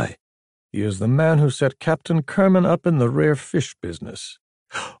 Why?" "He is the man who set Captain Kerman up in the rare fish business."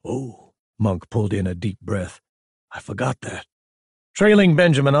 "Oh," Monk pulled in a deep breath. I forgot that. Trailing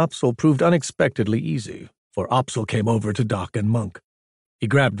Benjamin Opsel proved unexpectedly easy, for Opsel came over to Doc and Monk. He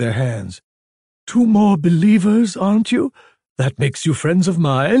grabbed their hands. 2 more believers, aren't you? That makes you friends of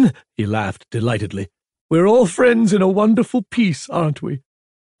mine, he laughed delightedly. We're all friends in a wonderful peace, aren't we?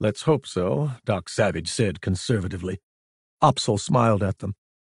 Let's hope so, Doc Savage said conservatively. Opsel smiled at them.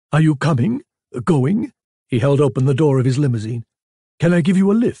 Are you coming? Going? He held open the door of his limousine. Can I give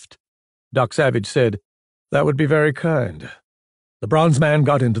you a lift? Doc Savage said, That would be very kind. The bronze man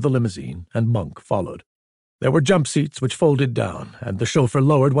got into the limousine, and Monk followed. There were jump seats which folded down, and the chauffeur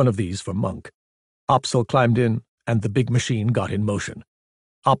lowered one of these for Monk. Opsel climbed in, and the big machine got in motion.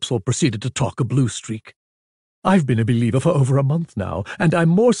 Opsel proceeded to talk a blue streak. I've been a believer for over a month now, and I'm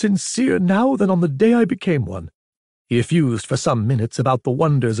more sincere now than on the day I became one. He effused for some minutes about the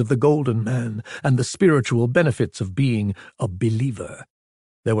wonders of the Golden Man and the spiritual benefits of being a believer.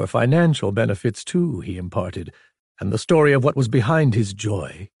 There were financial benefits, too, he imparted, and the story of what was behind his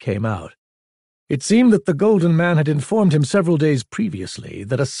joy came out. It seemed that the Golden Man had informed him several days previously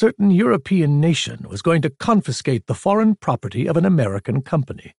that a certain European nation was going to confiscate the foreign property of an American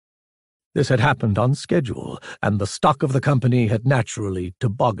company. This had happened on schedule, and the stock of the company had naturally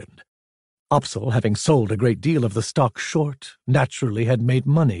tobogganed. Opsel, having sold a great deal of the stock short, naturally had made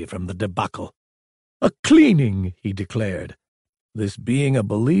money from the debacle. A cleaning, he declared. This being a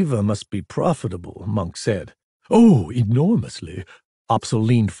believer must be profitable, Monk said. Oh, enormously. Opsel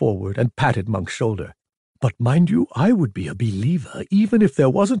leaned forward and patted Monk's shoulder. But mind you, I would be a believer even if there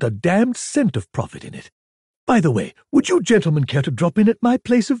wasn't a damned cent of profit in it. By the way, would you gentlemen care to drop in at my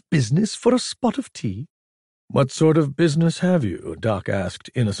place of business for a spot of tea? What sort of business have you? Doc asked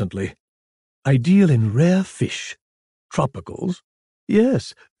innocently. I deal in rare fish. Tropicals?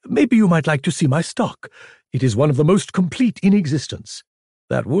 Yes, maybe you might like to see my stock. It is one of the most complete in existence.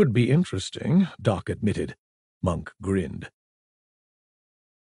 That would be interesting, Doc admitted. Monk grinned.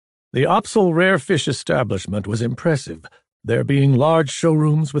 The Opsel Rare Fish establishment was impressive, there being large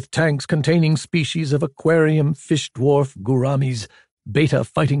showrooms with tanks containing species of aquarium fish dwarf gouramis, beta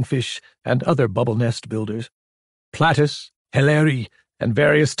fighting fish, and other bubble nest builders. Platus, Heleri, and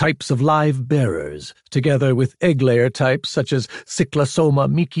various types of live bearers, together with egg-layer types such as Cyclosoma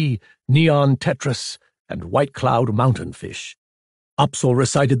miki, neon tetras, and white cloud mountain fish. Opsel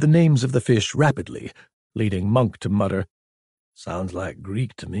recited the names of the fish rapidly, leading Monk to mutter, Sounds like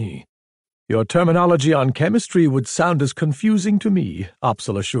Greek to me. Your terminology on chemistry would sound as confusing to me,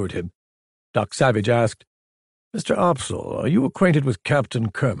 Opsel assured him. Doc Savage asked, Mr. Opsel, are you acquainted with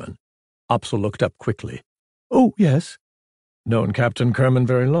Captain Kerman? Opsel looked up quickly. Oh, yes. Known Captain Kerman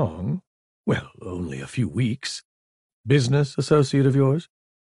very long? Well, only a few weeks. Business associate of yours?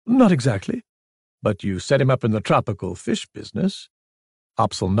 Not exactly. But you set him up in the tropical fish business?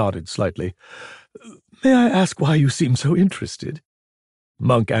 Opsel nodded slightly. May I ask why you seem so interested?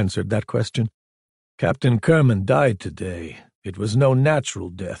 Monk answered that question. Captain Kerman died today. It was no natural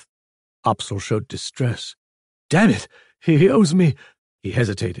death. Opsel showed distress. Damn it! He owes me... He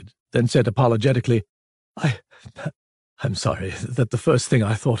hesitated, then said apologetically, I'm sorry that the first thing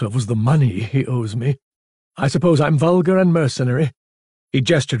I thought of was the money he owes me. I suppose I'm vulgar and mercenary. He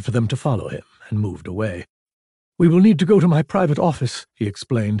gestured for them to follow him and moved away. We will need to go to my private office, he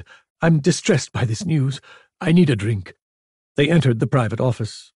explained. I'm distressed by this news. I need a drink. They entered the private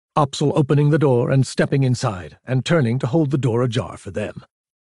office, Opsel opening the door and stepping inside and turning to hold the door ajar for them.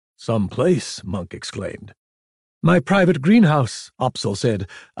 Some place, Monk exclaimed. My private greenhouse, Opsel said.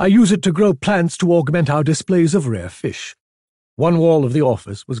 I use it to grow plants to augment our displays of rare fish. One wall of the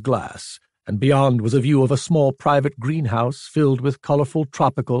office was glass, and beyond was a view of a small private greenhouse filled with colorful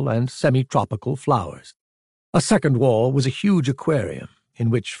tropical and semi-tropical flowers. A second wall was a huge aquarium, in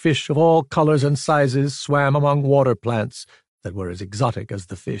which fish of all colors and sizes swam among water plants that were as exotic as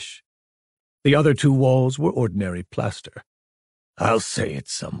the fish. The other 2 walls were ordinary plaster. I'll say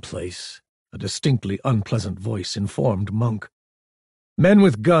it's someplace, a distinctly unpleasant voice informed Monk. Men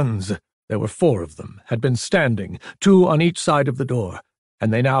with guns, there were 4 of them, had been standing, 2 on each side of the door,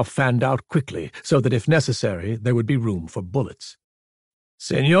 and they now fanned out quickly so that if necessary there would be room for bullets.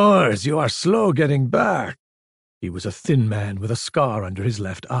 Senors, you are slow getting back. He was a thin man with a scar under his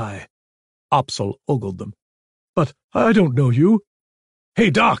left eye. Opsel ogled them. But I don't know you.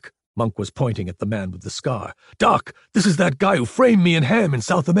 Hey, Doc! Monk was pointing at the man with the scar. Doc, this is that guy who framed me and Ham in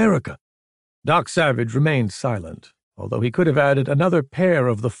South America. Doc Savage remained silent, although he could have added another pair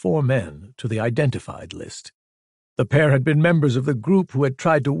of the 4 men to the identified list. The pair had been members of the group who had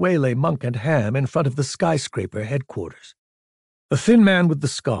tried to waylay Monk and Ham in front of the skyscraper headquarters. The thin man with the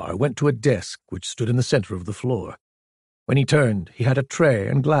scar went to a desk which stood in the center of the floor. When he turned, he had a tray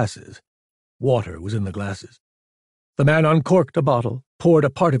and glasses. Water was in the glasses. The man uncorked a bottle, poured a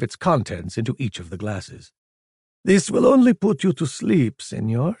part of its contents into each of the glasses. "This will only put you to sleep,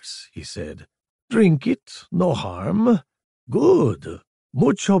 senors," he said. "Drink it, no harm. Good.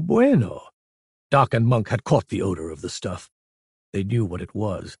 Mucho bueno." Doc and Monk had caught the odor of the stuff. They knew what it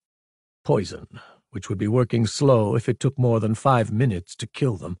was. Poison, which would be working slow if it took more than 5 minutes to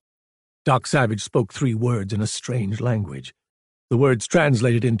kill them. Doc Savage spoke 3 words in a strange language. The words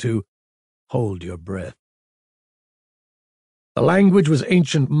translated into, "Hold your breath." The language was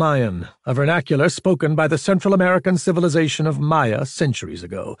ancient Mayan, a vernacular spoken by the Central American civilization of Maya centuries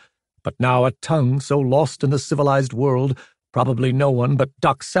ago, but now a tongue so lost in the civilized world probably no one but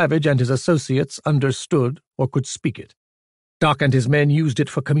Doc Savage and his associates understood or could speak it. Doc and his men used it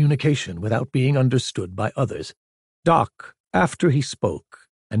for communication without being understood by others. Doc, after he spoke,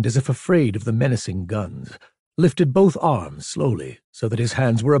 and as if afraid of the menacing guns, lifted both arms slowly so that his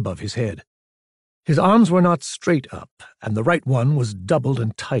hands were above his head. His arms were not straight up, and the right one was doubled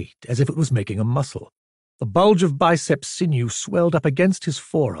and tight, as if it was making a muscle. The bulge of bicep sinew swelled up against his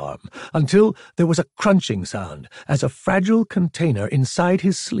forearm until there was a crunching sound as a fragile container inside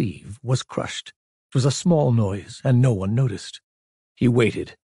his sleeve was crushed. It was a small noise, and no one noticed. He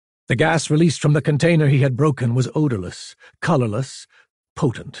waited. The gas released from the container he had broken was odorless, colorless,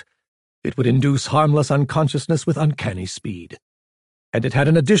 potent. It would induce harmless unconsciousness with uncanny speed. And it had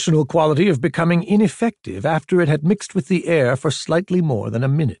an additional quality of becoming ineffective after it had mixed with the air for slightly more than a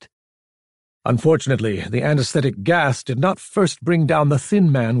minute. Unfortunately, the anesthetic gas did not first bring down the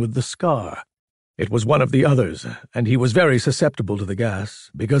thin man with the scar. It was one of the others, and he was very susceptible to the gas,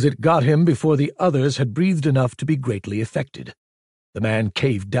 because it got him before the others had breathed enough to be greatly affected. The man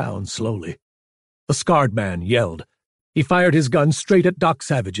caved down slowly. The scarred man yelled. He fired his gun straight at Doc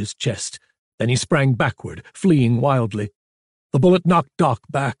Savage's chest. Then he sprang backward, fleeing wildly. The bullet knocked Doc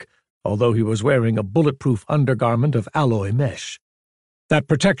back, although he was wearing a bulletproof undergarment of alloy mesh. That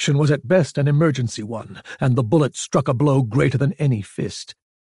protection was at best an emergency one, and the bullet struck a blow greater than any fist.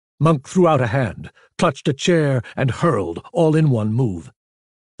 Monk threw out a hand, clutched a chair, and hurled, all in one move.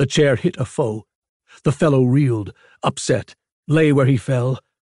 The chair hit a foe. The fellow reeled, upset, lay where he fell.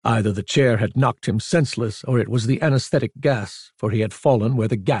 Either the chair had knocked him senseless, or it was the anesthetic gas, for he had fallen where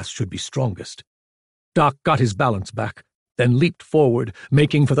the gas should be strongest. Doc got his balance back, then leaped forward,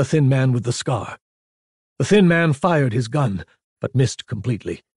 making for the thin man with the scar. The thin man fired his gun, but missed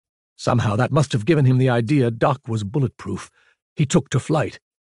completely. Somehow that must have given him the idea Doc was bulletproof. He took to flight.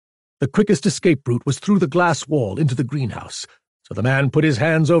 The quickest escape route was through the glass wall into the greenhouse, so the man put his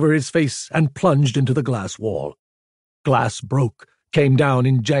hands over his face and plunged into the glass wall. Glass broke, came down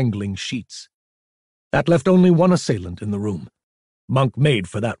in jangling sheets. That left only one assailant in the room. Monk made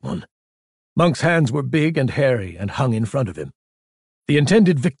for that one. Monk's hands were big and hairy and hung in front of him. The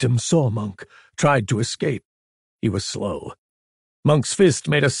intended victim saw Monk, tried to escape. He was slow. Monk's fist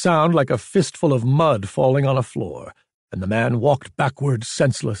made a sound like a fistful of mud falling on a floor, and the man walked backward,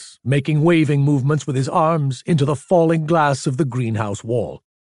 senseless, making waving movements with his arms into the falling glass of the greenhouse wall.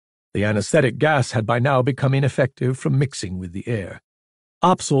 The anesthetic gas had by now become ineffective from mixing with the air.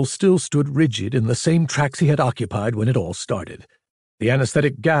 Opsal still stood rigid in the same tracks he had occupied when it all started. The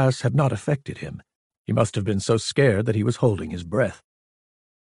anesthetic gas had not affected him. He must have been so scared that he was holding his breath.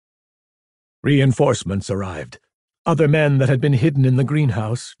 Reinforcements arrived. Other men that had been hidden in the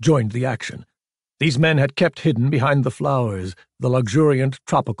greenhouse joined the action. These men had kept hidden behind the flowers, the luxuriant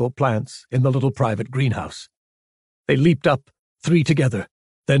tropical plants in the little private greenhouse. They leaped up, 3 together,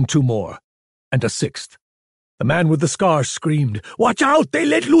 then 2 more, and a 6th. The man with the scar screamed, "Watch out! They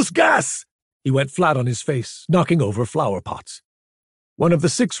let loose gas!" He went flat on his face, knocking over flower pots. One of the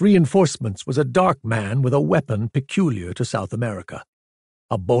 6 reinforcements was a dark man with a weapon peculiar to South America.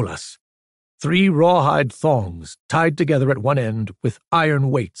 A bolas. 3 rawhide thongs tied together at one end with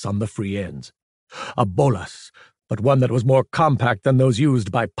iron weights on the free ends. A bolas, but one that was more compact than those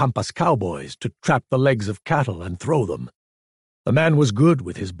used by pampas cowboys to trap the legs of cattle and throw them. The man was good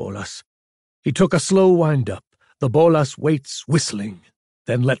with his bolas. He took a slow wind-up, the bolas weights whistling,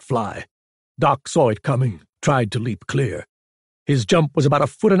 then let fly. Doc saw it coming, tried to leap clear. His jump was about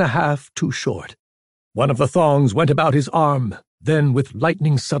 1.5 feet too short. One of the thongs went about his arm, then with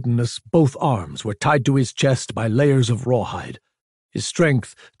lightning suddenness both arms were tied to his chest by layers of rawhide. His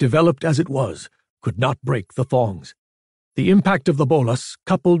strength, developed as it was, could not break the thongs. The impact of the bolas,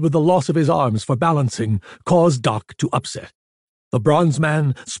 coupled with the loss of his arms for balancing, caused Doc to upset. The bronze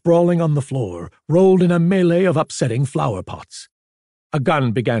man, sprawling on the floor, rolled in a melee of upsetting flower pots. A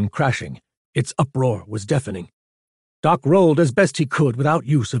gun began crashing. Its uproar was deafening. Doc rolled as best he could without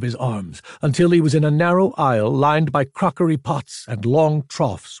use of his arms, until he was in a narrow aisle lined by crockery pots and long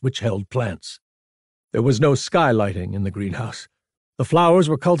troughs which held plants. There was no skylighting in the greenhouse. The flowers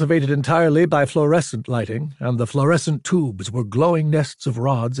were cultivated entirely by fluorescent lighting, and the fluorescent tubes were glowing nests of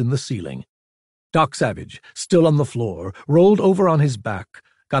rods in the ceiling. Doc Savage, still on the floor, rolled over on his back,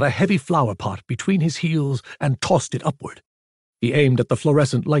 got a heavy flower pot between his heels, and tossed it upward. He aimed at the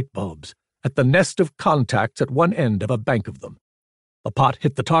fluorescent light bulbs, at the nest of contacts at one end of a bank of them. The pot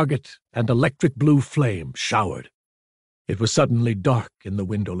hit the target, and electric blue flame showered. It was suddenly dark in the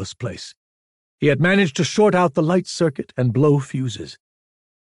windowless place. He had managed to short out the light circuit and blow fuses.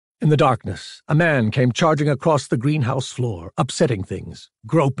 In the darkness, a man came charging across the greenhouse floor, upsetting things,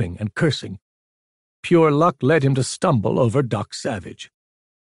 groping and cursing. Pure luck led him to stumble over Doc Savage.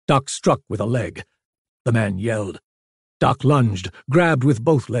 Doc struck with a leg. The man yelled. Doc lunged, grabbed with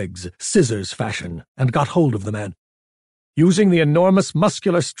both legs, scissors fashion, and got hold of the man. Using the enormous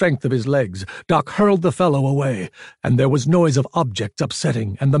muscular strength of his legs, Doc hurled the fellow away, and there was noise of objects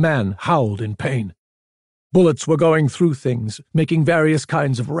upsetting, and the man howled in pain. Bullets were going through things, making various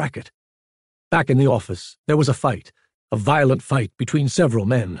kinds of racket. Back in the office, there was a violent fight between several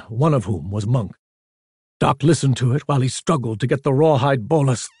men, one of whom was Monk. Doc listened to it while he struggled to get the rawhide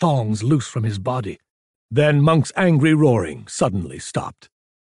bolus thongs loose from his body. Then Monk's angry roaring suddenly stopped.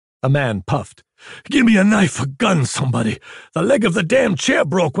 A man puffed. "Give me a knife, a gun, somebody! The leg of the damn chair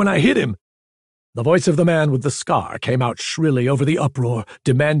broke when I hit him!" The voice of the man with the scar came out shrilly over the uproar,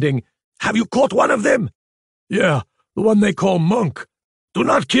 demanding, "Have you caught one of them?" "Yeah, the one they call Monk. Do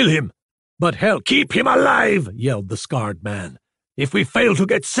not kill him." "But hell, keep him alive!" yelled the scarred man. "If we fail to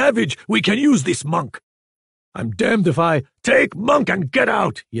get Savage, we can use this Monk." "I'm damned if I—" "Take Monk and get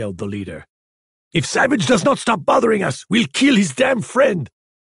out!" yelled the leader. "If Savage does not stop bothering us, we'll kill his damn friend."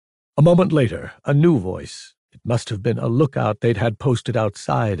 A moment later, a new voice, it must have been a lookout they'd had posted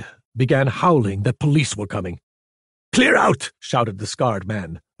outside, began howling that police were coming. "Clear out!" shouted the scarred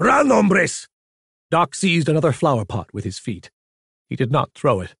man. "Run, hombres!" Doc seized another flower pot with his feet. He did not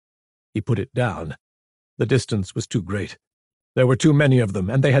throw it. He put it down. The distance was too great. There were too many of them,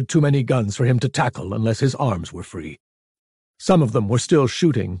 and they had too many guns for him to tackle unless his arms were free. Some of them were still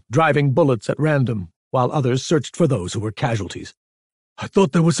shooting, driving bullets at random, while others searched for those who were casualties. "I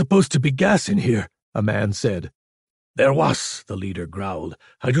thought there was supposed to be gas in here," a man said. "There was," the leader growled.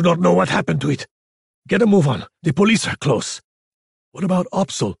 "I do not know what happened to it. Get a move on. The police are close." "What about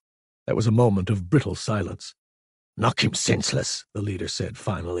Opsal?" There was a moment of brittle silence. "Knock him senseless," the leader said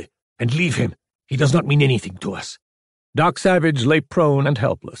finally, "and leave him. He does not mean anything to us." Doc Savage lay prone and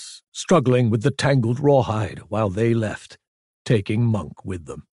helpless, struggling with the tangled rawhide while they left, taking Monk with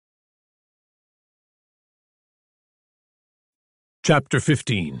them. Chapter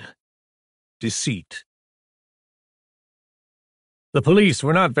 15. Deceit. The police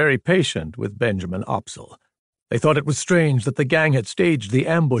were not very patient with Benjamin Opsal. They thought it was strange that the gang had staged the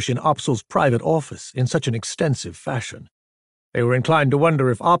ambush in Opsal's private office in such an extensive fashion. They were inclined to wonder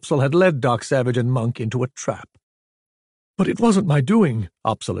if Opsal had led Doc Savage and Monk into a trap. "But it wasn't my doing,"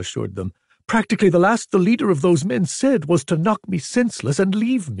 Opsal assured them. "Practically the last the leader of those men said was to knock me senseless and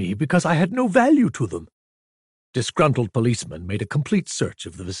leave me because I had no value to them." Disgruntled policemen made a complete search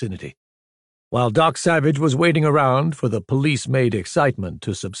of the vicinity. While Doc Savage was waiting around for the police-made excitement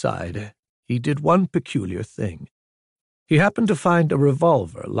to subside, he did one peculiar thing. He happened to find a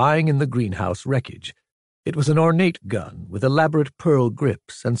revolver lying in the greenhouse wreckage. It was an ornate gun with elaborate pearl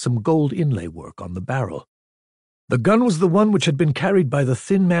grips and some gold inlay work on the barrel. The gun was the one which had been carried by the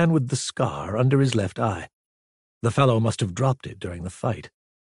thin man with the scar under his left eye. The fellow must have dropped it during the fight.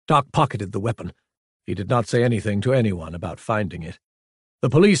 Doc pocketed the weapon. He did not say anything to anyone about finding it. The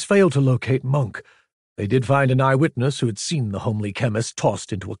police failed to locate Monk. They did find an eyewitness who had seen the homely chemist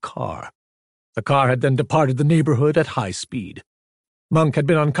tossed into a car. The car had then departed the neighborhood at high speed. Monk had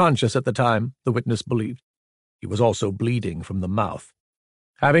been unconscious at the time, the witness believed. He was also bleeding from the mouth.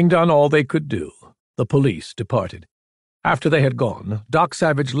 Having done all they could do, the police departed. After they had gone, Doc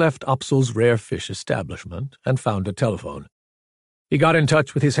Savage left Opsal's rare fish establishment and found a telephone. He got in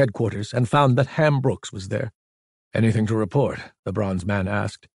touch with his headquarters and found that Ham Brooks was there. "Anything to report?" the bronze man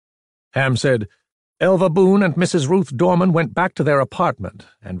asked. Ham said, "Elva Boone and Mrs. Ruth Dorman went back to their apartment,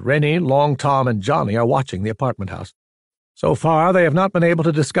 and Rennie, Long Tom, and Johnny are watching the apartment house. So far, they have not been able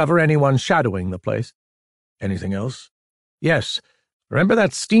to discover anyone shadowing the place." "Anything else?" "Yes. Remember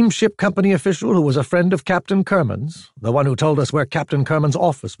that steamship company official who was a friend of Captain Kerman's, the one who told us where Captain Kerman's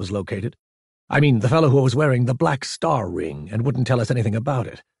office was located? I mean, the fellow who was wearing the black star ring and wouldn't tell us anything about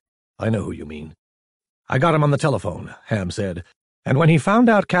it. I know who you mean." "I got him on the telephone," Ham said. And when he found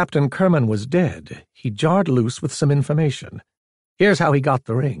out Captain Kerman was dead, he jarred loose with some information. Here's how he got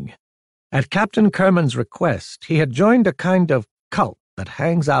the ring. At Captain Kerman's request, he had joined a kind of cult that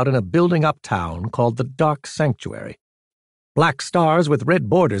hangs out in a building uptown called the Dark Sanctuary. Black stars with red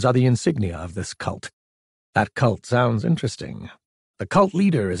borders are the insignia of this cult. That cult sounds interesting. The cult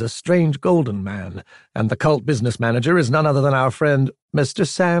leader is a strange golden man, and the cult business manager is none other than our friend, Mr.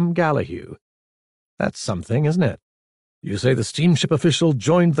 Sam Gallahue. That's something, isn't it? You say the steamship official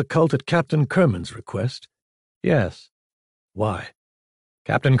joined the cult at Captain Kerman's request? Yes. Why?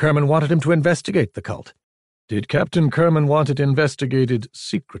 Captain Kerman wanted him to investigate the cult. Did Captain Kerman want it investigated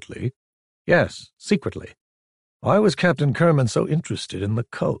secretly? Yes, secretly. Why was Captain Kerman so interested in the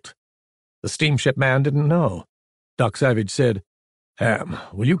cult? The steamship man didn't know. Doc Savage said, Ham,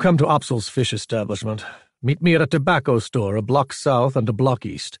 will you come to Opsal's fish establishment? Meet me at a tobacco store a block south and a block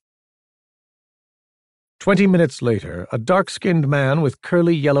east. 20 minutes later, a dark-skinned man with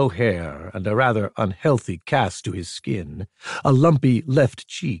curly yellow hair and a rather unhealthy cast to his skin, a lumpy left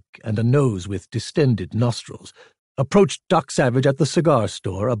cheek and a nose with distended nostrils, approached Doc Savage at the cigar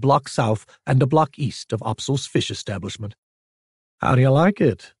store a block south and a block east of Opsal's fish establishment. How do you like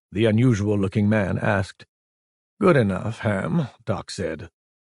it? The unusual-looking man asked. Good enough, Ham, Doc said.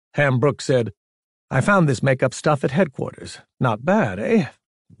 Ham Brooks said, I found this make-up stuff at headquarters. Not bad, eh?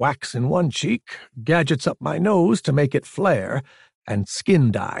 Wax in one cheek, gadgets up my nose to make it flare, and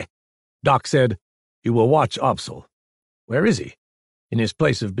skin dye. Doc said, You will watch Opsal. Where is he? In his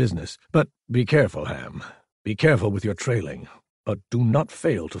place of business. But be careful, Ham. Be careful with your trailing, but do not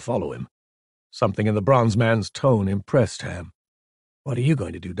fail to follow him. Something in the bronze man's tone impressed Ham. What are you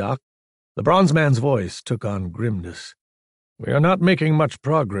going to do, Doc? The bronze man's voice took on grimness. We are not making much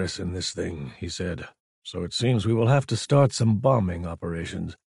progress in this thing, he said, so it seems we will have to start some bombing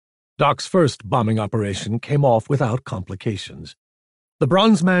operations. Doc's first bombing operation came off without complications. The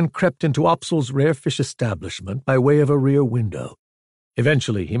bronze man crept into Opsal's rare fish establishment by way of a rear window.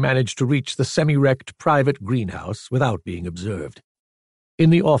 Eventually, he managed to reach the semi-wrecked private greenhouse without being observed.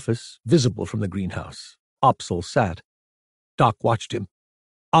 In the office, visible from the greenhouse, Opsal sat. Doc watched him.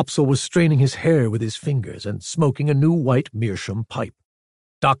 Opsal was straining his hair with his fingers and smoking a new white meerschaum pipe.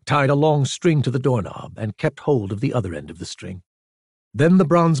 Doc tied a long string to the doorknob and kept hold of the other end of the string. Then the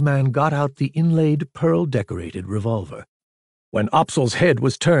bronze man got out the inlaid, pearl-decorated revolver. When Opsal's head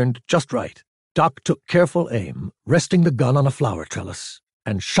was turned just right, Doc took careful aim, resting the gun on a flower trellis,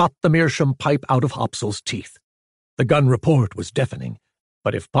 and shot the meerschaum pipe out of Opsal's teeth. The gun report was deafening,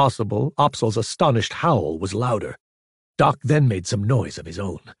 but if possible, Opsal's astonished howl was louder. Doc then made some noise of his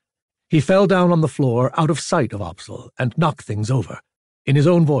own. He fell down on the floor out of sight of Opsal and knocked things over. In his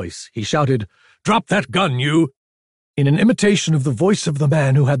own voice, he shouted, Drop that gun, you! In an imitation of the voice of the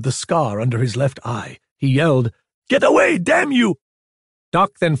man who had the scar under his left eye, he yelled, Get away, damn you!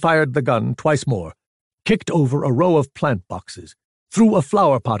 Doc then fired the gun twice more, kicked over a row of plant boxes, threw a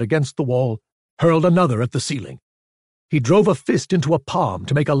flower pot against the wall, hurled another at the ceiling. He drove a fist into a palm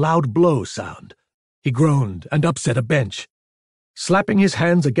to make a loud blow sound. He groaned and upset a bench. Slapping his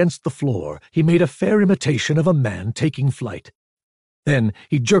hands against the floor, he made a fair imitation of a man taking flight. Then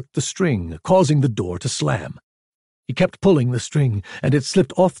he jerked the string, causing the door to slam. He kept pulling the string, and it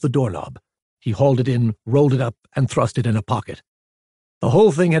slipped off the doorknob. He hauled it in, rolled it up, and thrust it in a pocket. The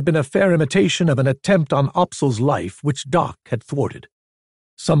whole thing had been a fair imitation of an attempt on Opsal's life which Doc had thwarted.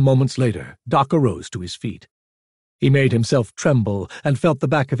 Some moments later, Doc arose to his feet. He made himself tremble and felt the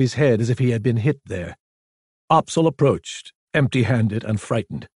back of his head as if he had been hit there. Opsal approached, empty-handed and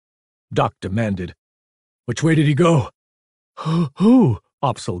frightened. Doc demanded, Which way did he go? Who?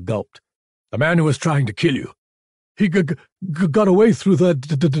 Opsal gulped. The man who was trying to kill you. He got away through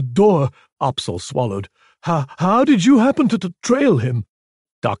the door, Opsal swallowed. How did you happen to trail him?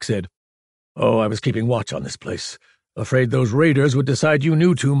 Doc said, Oh, I was keeping watch on this place. Afraid those raiders would decide you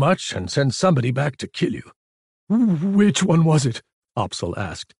knew too much and send somebody back to kill you. Which one was it? Opsal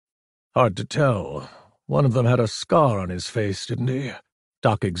asked. Hard to tell. One of them had a scar on his face, didn't he?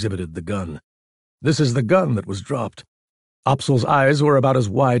 Doc exhibited the gun. This is the gun that was dropped. Opsal's eyes were about as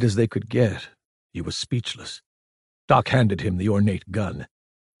wide as they could get. He was speechless. Doc handed him the ornate gun.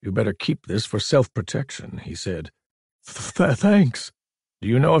 You better keep this for self-protection, he said. Thanks. Do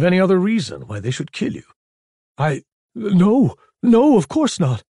you know of any other reason why they should kill you? No, of course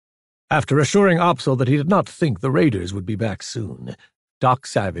not. After assuring Opsal that he did not think the raiders would be back soon, Doc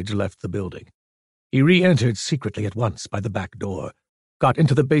Savage left the building. He re-entered secretly at once by the back door, got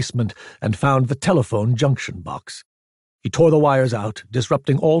into the basement, and found the telephone junction box. He tore the wires out,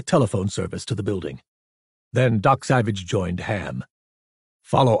 disrupting all telephone service to the building. Then Doc Savage joined Ham.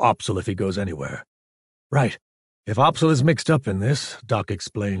 Follow Opsal if he goes anywhere. Right. If Opsel is mixed up in this, Doc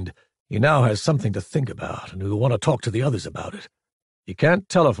explained, he now has something to think about, and he'll want to talk to the others about it. He can't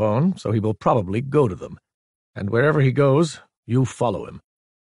telephone, so he will probably go to them. And wherever he goes, you follow him.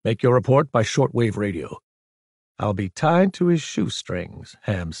 Make your report by shortwave radio. I'll be tied to his shoestrings,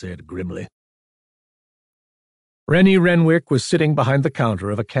 Ham said grimly. Rennie Renwick was sitting behind the counter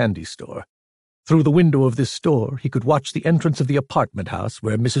of a candy store. Through the window of this store, he could watch the entrance of the apartment house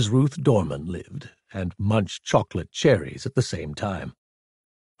where Mrs. Ruth Dorman lived, and munch chocolate cherries at the same time.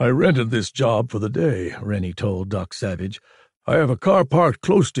 I rented this job for the day, Rennie told Doc Savage. I have a car parked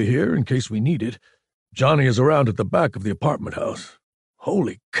close to here in case we need it. Johnny is around at the back of the apartment house.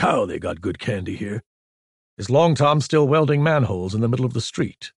 Holy cow, they got good candy here. Is Long Tom still welding manholes in the middle of the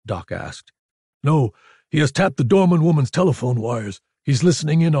street? Doc asked. No, he has tapped the Dorman woman's telephone wires. He's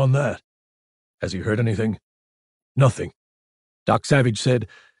listening in on that. Has he heard anything? Nothing. Doc Savage said,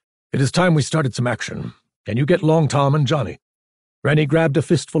 It is time we started some action. Can you get Long Tom and Johnny? Rennie grabbed a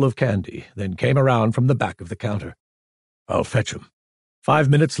fistful of candy, then came around from the back of the counter. I'll fetch him. 5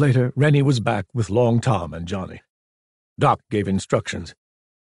 minutes later, Rennie was back with Long Tom and Johnny. Doc gave instructions.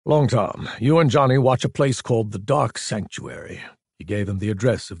 Long Tom, you and Johnny watch a place called the Dark Sanctuary. He gave them the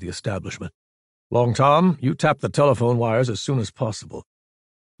address of the establishment. Long Tom, you tap the telephone wires as soon as possible.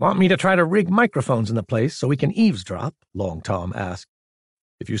 Want me to try to rig microphones in the place so we can eavesdrop? Long Tom asked.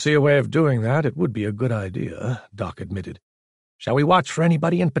 If you see a way of doing that, it would be a good idea, Doc admitted. Shall we watch for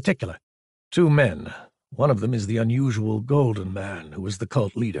anybody in particular? 2 men. One of them is the unusual Golden Man, who is the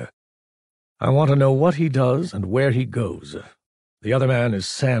cult leader. I want to know what he does and where he goes. The other man is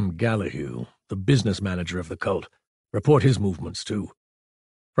Sam Gallahue, the business manager of the cult. Report his movements, too.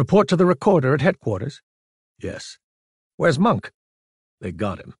 Report to the recorder at headquarters? Yes. Where's Monk? They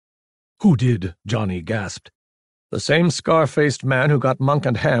got him. Who did? Johnny gasped. The same scar-faced man who got Monk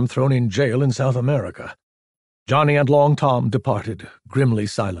and Ham thrown in jail in South America. Johnny and Long Tom departed, grimly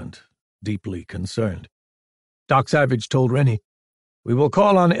silent, deeply concerned. Doc Savage told Rennie, We will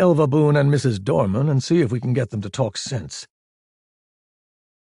call on Elva Boone and Mrs. Dorman and see if we can get them to talk sense.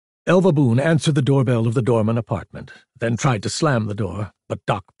 Elva Boone answered the doorbell of the Dorman apartment, then tried to slam the door, but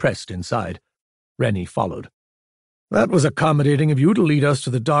Doc pressed inside. Rennie followed. That was accommodating of you to lead us to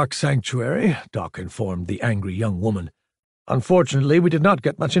the Dark Sanctuary, Doc informed the angry young woman. Unfortunately, we did not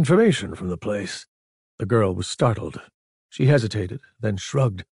get much information from the place. The girl was startled. She hesitated, then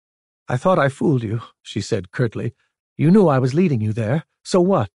shrugged. I thought I fooled you, she said curtly. You knew I was leading you there, so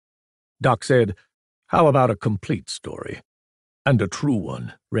what? Doc said, How about a complete story? And a true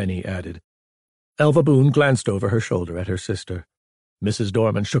one, Rennie added. Elva Boone glanced over her shoulder at her sister. Mrs.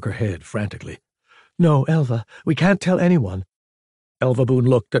 Dorman shook her head frantically. No, Elva, we can't tell anyone. Elva Boone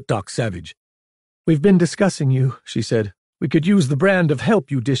looked at Doc Savage. We've been discussing you, she said. We could use the brand of help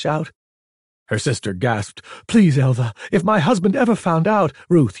you dish out. Her sister gasped, Please, Elva, if my husband ever found out—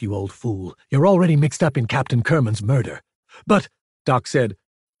 Ruth, you old fool, you're already mixed up in Captain Kerman's murder. But, Doc said,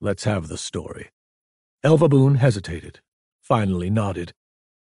 Let's have the story. Elva Boone hesitated, finally nodded.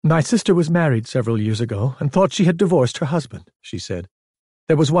 My sister was married several years ago and thought she had divorced her husband, she said.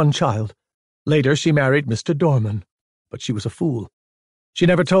 There was one child. Later she married Mr. Dorman, but she was a fool. She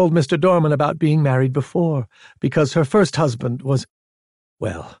never told Mr. Dorman about being married before, because her first husband was,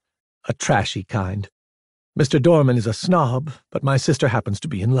 well, a trashy kind. Mr. Dorman is a snob, but my sister happens to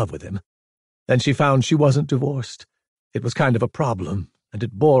be in love with him. Then she found she wasn't divorced. It was kind of a problem, and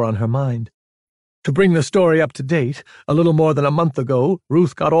it bore on her mind. To bring the story up to date, a little more than a month ago,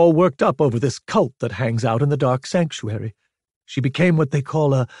 Ruth got all worked up over this cult that hangs out in the Dark Sanctuary. She became what they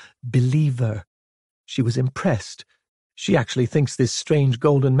call a believer. She was impressed. She actually thinks this strange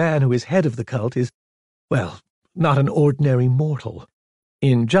golden man who is head of the cult is, well, not an ordinary mortal.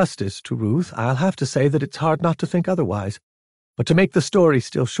 In justice to Ruth, I'll have to say that it's hard not to think otherwise. But to make the story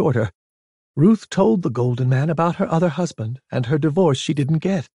still shorter, Ruth told the golden man about her other husband and her divorce she didn't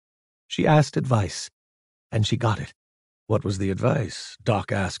get. She asked advice, and she got it. What was the advice?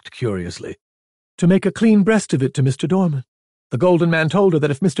 Doc asked curiously. To make a clean breast of it to Mr. Dorman. The golden man told her that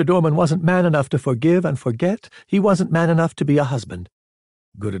if Mr. Dorman wasn't man enough to forgive and forget, he wasn't man enough to be a husband.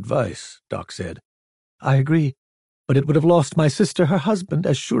 Good advice, Doc said. I agree, but it would have lost my sister her husband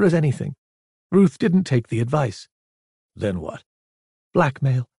as sure as anything. Ruth didn't take the advice. Then what?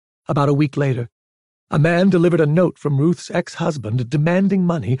 Blackmail. About a week later, a man delivered a note from Ruth's ex-husband demanding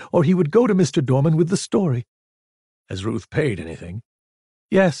money, or he would go to Mr. Dorman with the story. Has Ruth paid anything?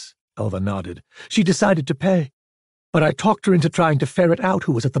 Yes, Elva nodded. She decided to pay. But I talked her into trying to ferret out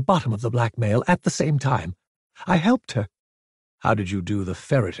who was at the bottom of the blackmail at the same time. I helped her. How did you do the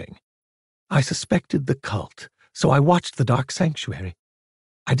ferreting? I suspected the cult, so I watched the Dark Sanctuary.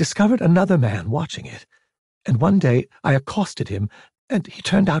 I discovered another man watching it. And one day I accosted him, and he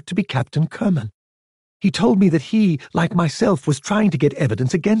turned out to be Captain Kerman. He told me that he, like myself, was trying to get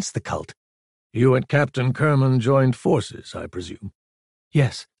evidence against the cult. You and Captain Kerman joined forces, I presume?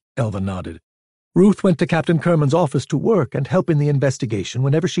 Yes, Elva nodded. Ruth went to Captain Kerman's office to work and help in the investigation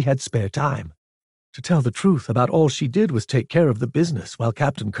whenever she had spare time. To tell the truth, about all she did was take care of the business while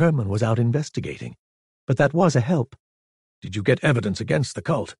Captain Kerman was out investigating. But that was a help. Did you get evidence against the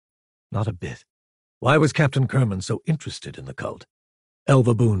cult? Not a bit. Why was Captain Kerman so interested in the cult?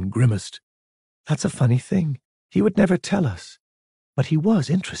 Elva Boone grimaced. That's a funny thing. He would never tell us. But he was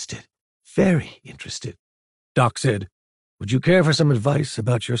interested. Very interested. Doc said, "Would you care for some advice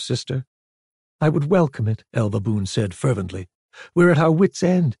about your sister?" I would welcome it, Elva Boone said fervently. We're at our wits'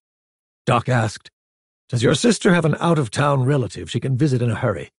 end. Doc asked, "Does your sister have an out-of-town relative she can visit in a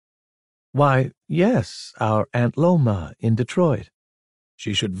hurry?" Why, yes, our Aunt Loma in Detroit.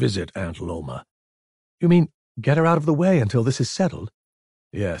 She should visit Aunt Loma. You mean get her out of the way until this is settled?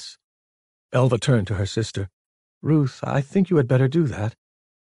 Yes. Elva turned to her sister. Ruth, I think you had better do that.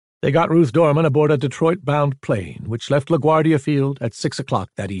 They got Ruth Dorman aboard a Detroit-bound plane, which left LaGuardia Field at 6 o'clock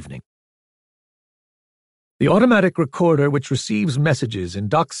that evening. The automatic recorder which receives messages in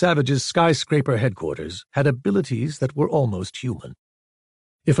Doc Savage's skyscraper headquarters had abilities that were almost human.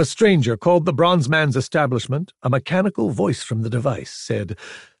 If a stranger called the Bronze Man's establishment, a mechanical voice from the device said,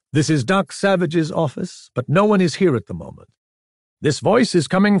 "This is Doc Savage's office, but no one is here at the moment. This voice is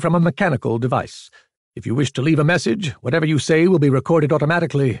coming from a mechanical device. If you wish to leave a message, whatever you say will be recorded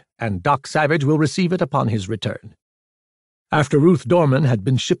automatically, and Doc Savage will receive it upon his return." After Ruth Dorman had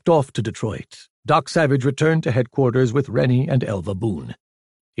been shipped off to Detroit, Doc Savage returned to headquarters with Rennie and Elva Boone.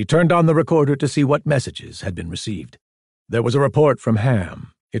 He turned on the recorder to see what messages had been received. There was a report from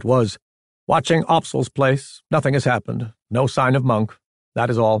Ham. It was, "Watching Opsal's place. Nothing has happened. No sign of Monk. That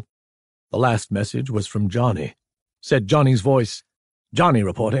is all." The last message was from Johnny. Said Johnny's voice, "Johnny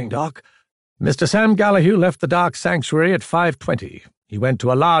reporting, Doc. Mr. Sam Gallahue left the Dock Sanctuary at 5:20. He went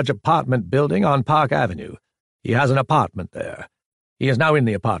to a large apartment building on Park Avenue. He has an apartment there. He is now in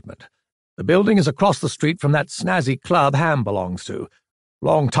the apartment. The building is across the street from that snazzy club Ham belongs to.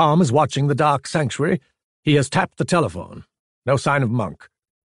 Long Tom is watching the Dock Sanctuary. He has tapped the telephone. No sign of Monk.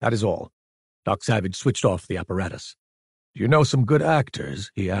 That is all." Doc Savage switched off the apparatus. "Do you know some good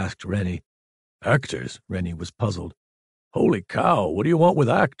actors?" he asked Rennie. "Actors?" Rennie was puzzled. "Holy cow, what do you want with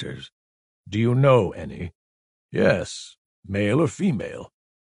actors?" "Do you know any?" "Yes. Male or female?"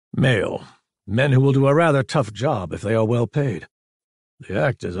 "Male. Men who will do a rather tough job if they are well paid." "The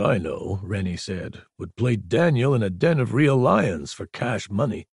actors I know," Rennie said, "would play Daniel in a den of real lions for cash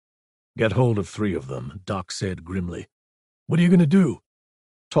money." "Get hold of 3 of them," Doc said grimly. "What are you going to do?"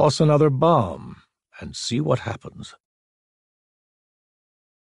 "Toss another bomb and see what happens."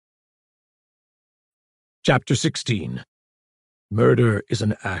 Chapter 16. Murder is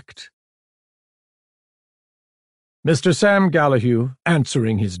an Act. Mr. Sam Gallahue,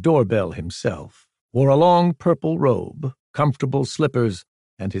 answering his doorbell himself, wore a long purple robe, comfortable slippers,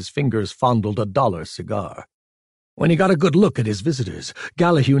 and his fingers fondled a $1 cigar. When he got a good look at his visitors,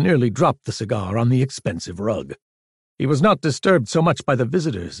 Gallahue nearly dropped the cigar on the expensive rug. He was not disturbed so much by the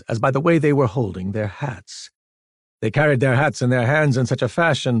visitors as by the way they were holding their hats. They carried their hats in their hands in such a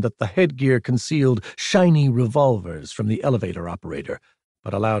fashion that the headgear concealed shiny revolvers from the elevator operator,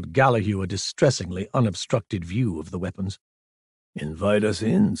 but allowed Gallahue a distressingly unobstructed view of the weapons. "Invite us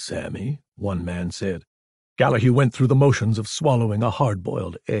in, Sammy," one man said. Gallahue went through the motions of swallowing a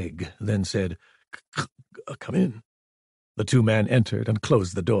hard-boiled egg, then said, "Come in." The 2 men entered and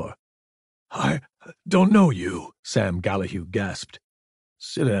closed the door. "I don't know you," Sam Gallahue gasped.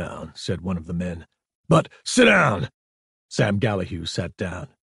 "Sit down," said one of the men. "But sit down!" Sam Gallahue sat down.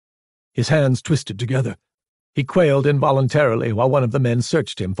 His hands twisted together. He quailed involuntarily while one of the men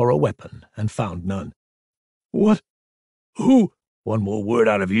searched him for a weapon and found none. "What? Who?" "One more word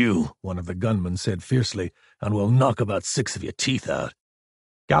out of you," one of the gunmen said fiercely, "and we'll knock about 6 of your teeth out."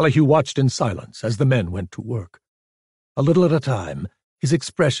 Gallahue watched in silence as the men went to work. A little at a time, his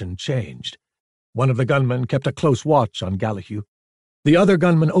expression changed. One of the gunmen kept a close watch on Gallahue. The other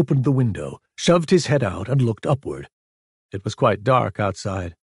gunman opened the window, shoved his head out, and looked upward. It was quite dark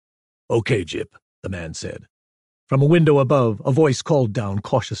outside. "Okay, Gyp," the man said. From a window above, a voice called down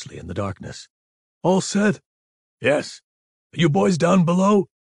cautiously in the darkness. "All set?" "Yes." "Are you boys down below?"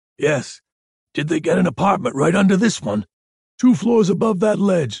 "Yes." "Did they get an apartment right under this one?" "2 floors above that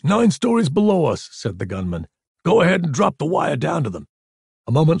ledge, 9 stories below us," said the gunman. "Go ahead and drop the wire down to them."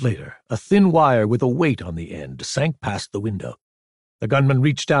 A moment later, a thin wire with a weight on the end sank past the window. The gunman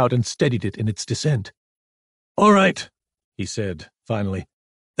reached out and steadied it in its descent. "All right," he said, finally.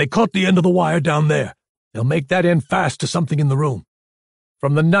 "They caught the end of the wire down there. They'll make that end fast to something in the room."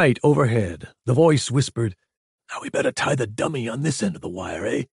 From the night overhead, the voice whispered, "Now we better tie the dummy on this end of the wire,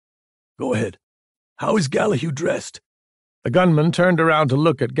 eh? Go ahead. How is Gallahue dressed?" The gunman turned around to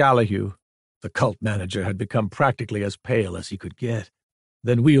look at Gallahue. The cult manager had become practically as pale as he could get,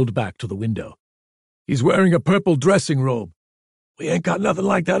 then wheeled back to the window. "He's wearing a purple dressing robe. We ain't got nothing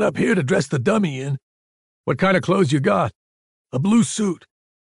like that up here to dress the dummy in. What kind of clothes you got?" "A blue suit."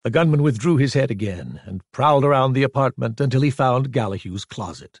 The gunman withdrew his head again and prowled around the apartment until he found Gallahue's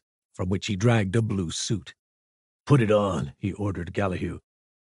closet, from which he dragged a blue suit. "Put it on," he ordered Gallahue.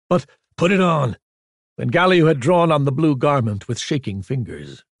 "But put it on." When Gallahue had drawn on the blue garment with shaking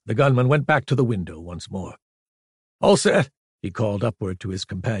fingers, the gunman went back to the window once more. "All set," he called upward to his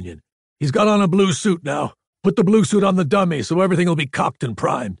companion. "He's got on a blue suit now. Put the blue suit on the dummy so everything will be cocked and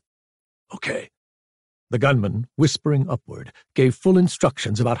primed." "Okay." The gunman, whispering upward, gave full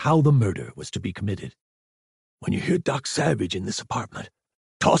instructions about how the murder was to be committed. "When you hear Doc Savage in this apartment,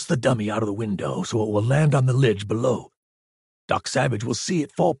 toss the dummy out of the window so it will land on the ledge below. Doc Savage will see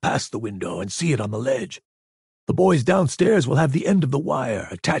it fall past the window and see it on the ledge. The boys downstairs will have the end of the wire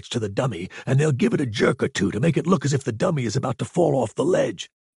attached to the dummy, and they'll give it a jerk or two to make it look as if the dummy is about to fall off the ledge.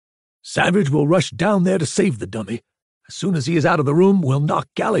 Savage will rush down there to save the dummy. As soon as he is out of the room, we'll knock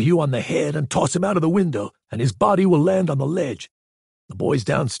Gallahue on the head and toss him out of the window, and his body will land on the ledge. The boys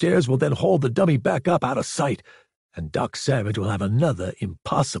downstairs will then haul the dummy back up out of sight, and Doc Savage will have another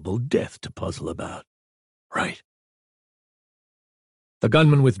impossible death to puzzle about." "Right." The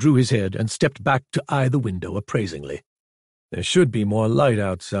gunman withdrew his head and stepped back to eye the window appraisingly. "There should be more light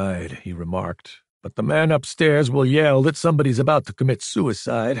outside," he remarked, "but the man upstairs will yell that somebody's about to commit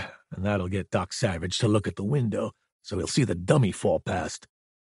suicide, and that'll get Doc Savage to look at the window, so he'll see the dummy fall past."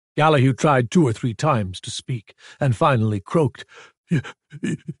 Gallahue tried 2 or 3 times to speak, and finally croaked,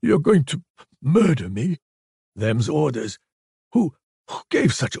 "You're going to murder me?" "Them's orders." Who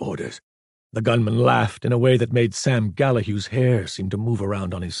gave such orders?" The gunman laughed in a way that made Sam Gallahue's hair seem to move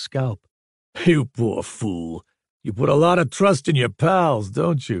around on his scalp. "You poor fool. You put a lot of trust in your pals,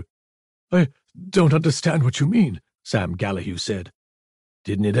 don't you?" "I don't understand what you mean," Sam Gallahue said.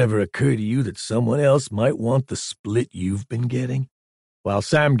 "Didn't it ever occur to you that someone else might want the split you've been getting?" While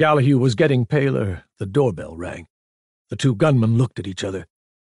Sam Gallahue was getting paler, the doorbell rang. The 2 gunmen looked at each other.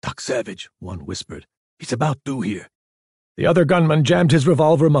 "Doc Savage," one whispered. "He's about due here." The other gunman jammed his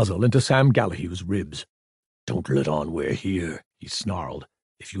revolver muzzle into Sam Gallahue's ribs. "Don't let on we're here," he snarled.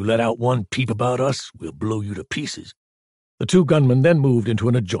 "If you let out one peep about us, we'll blow you to pieces." The 2 gunmen then moved into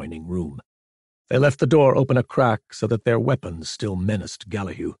an adjoining room. They left the door open a crack so that their weapons still menaced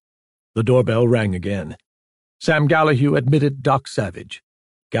Gallahue. The doorbell rang again. Sam Gallahue admitted Doc Savage.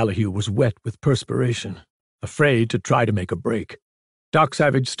 Gallahue was wet with perspiration, afraid to try to make a break. Doc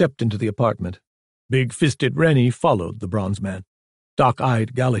Savage stepped into the apartment. Big-fisted Rennie followed the bronze man. Doc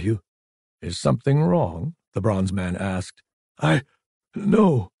eyed Gallahue. "Is something wrong?" the bronze man asked.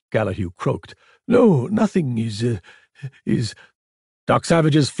 No," Gallahue croaked. "No, nothing is... Doc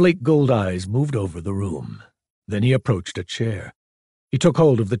Savage's flake gold eyes moved over the room. Then he approached a chair. He took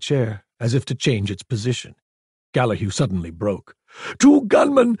hold of the chair, as if to change its position. Gallahue suddenly broke. "2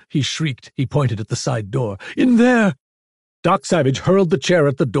 gunmen!" he shrieked. He pointed at the side door. "In there!" Doc Savage hurled the chair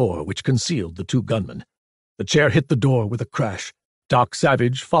at the door, which concealed the 2 gunmen. The chair hit the door with a crash, Doc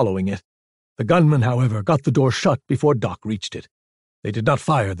Savage following it. The gunmen, however, got the door shut before Doc reached it. They did not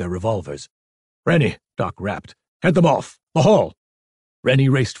fire their revolvers. "Rennie," Doc rapped. "Head them off! The hall!" Rennie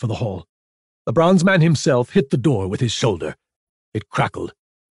raced for the hall. The bronze man himself hit the door with his shoulder. It crackled.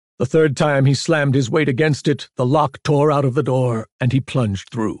 The 3rd time he slammed his weight against it, the lock tore out of the door, and he plunged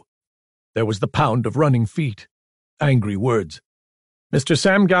through. There was the pound of running feet. Angry words. Mr.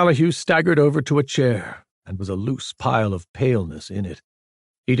 Sam Gallahue staggered over to a chair, and was a loose pile of paleness in it.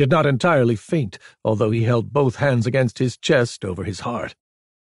 He did not entirely faint, although he held both hands against his chest over his heart.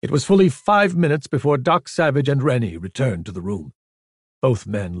 It was fully 5 minutes before Doc Savage and Rennie returned to the room. Both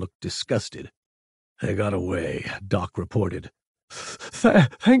men looked disgusted. "They got away," Doc reported.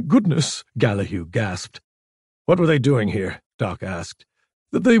 Thank goodness," Gallahue gasped. "What were they doing here?" Doc asked.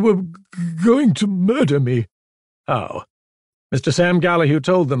 "They were going to murder me." "How?" Mr. Sam Gallahue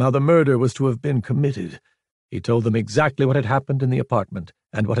told them how the murder was to have been committed. He told them exactly what had happened in the apartment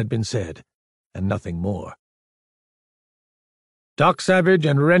and what had been said, and nothing more. Doc Savage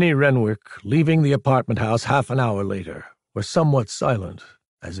and Rennie Renwick, leaving the apartment house half an hour later, were somewhat silent,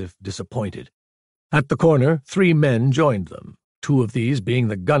 as if disappointed. At the corner, 3 men joined them, 2 of these being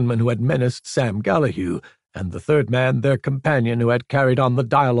the gunman who had menaced Sam Gallahue, and the 3rd man their companion who had carried on the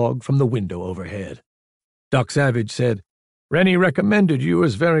dialogue from the window overhead. Doc Savage said, Rennie recommended you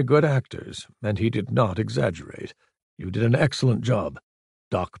as very good actors, and he did not exaggerate. You did an excellent job.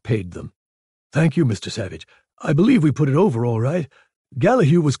 Doc paid them. Thank you, Mr. Savage. I believe we put it over all right.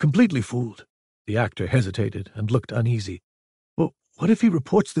 Gallahue was completely fooled. The actor hesitated and looked uneasy. Well, what if he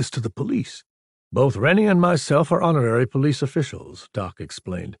reports this to the police? Both Rennie and myself are honorary police officials, Doc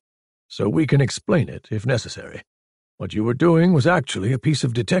explained. So we can explain it, if necessary. What you were doing was actually a piece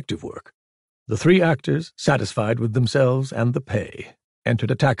of detective work. The three actors, satisfied with themselves and the pay,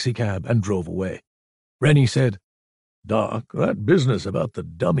 entered a taxicab and drove away. Rennie said, Doc, that business about the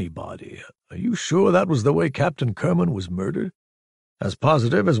dummy body, are you sure that was the way Captain Kerman was murdered? As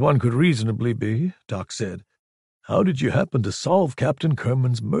positive as one could reasonably be, Doc said. How did you happen to solve Captain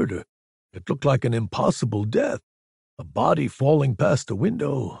Kerman's murder? It looked like an impossible death. A body falling past a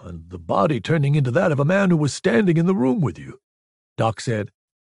window, and the body turning into that of a man who was standing in the room with you. Doc said,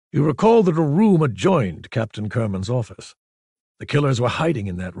 You recall that a room adjoined Captain Kerman's office. The killers were hiding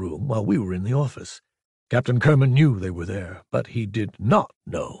in that room while we were in the office. Captain Kerman knew they were there, but he did not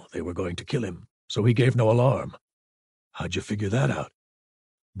know they were going to kill him, so he gave no alarm. How'd you figure that out?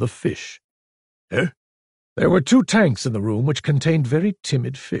 The fish. Eh? There were 2 tanks in the room which contained very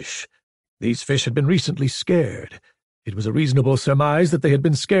timid fish. These fish had been recently scared. It was a reasonable surmise that they had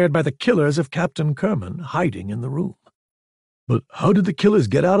been scared by the killers of Captain Kerman hiding in the room. But how did the killers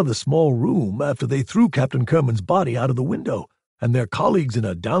get out of the small room after they threw Captain Kerman's body out of the window, and their colleagues in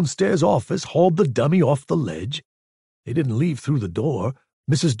a downstairs office hauled the dummy off the ledge? They didn't leave through the door.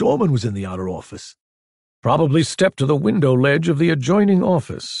 Mrs. Dorman was in the outer office. Probably stepped to the window ledge of the adjoining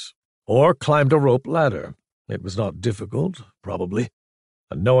office, or climbed a rope ladder. It was not difficult, probably,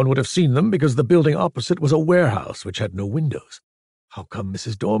 and no one would have seen them because the building opposite was a warehouse which had no windows. How come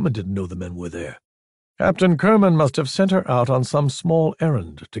Mrs. Dorman didn't know the men were there? Captain Kerman must have sent her out on some small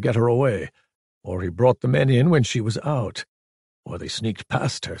errand to get her away, or he brought the men in when she was out, or they sneaked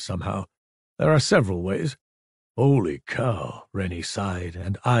past her somehow. There are several ways. Holy cow, Rennie sighed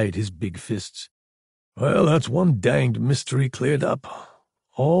and eyed his big fists. Well, that's one danged mystery cleared up.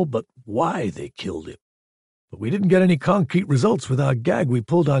 All but why they killed him. But we didn't get any concrete results with our gag we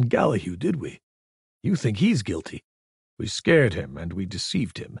pulled on Gallahue, did we? You think he's guilty. We scared him and we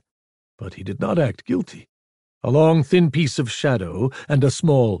deceived him. But he did not act guilty. A long, thin piece of shadow and a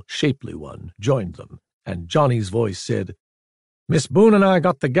small, shapely one joined them, and Johnny's voice said, Miss Boone and I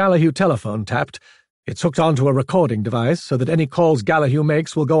got the Gallahue telephone tapped. It's hooked onto a recording device so that any calls Gallahue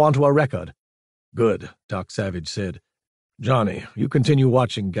makes will go onto a record. Good, Doc Savage said. Johnny, you continue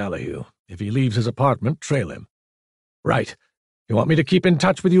watching Gallahue. If he leaves his apartment, trail him. Right. You want me to keep in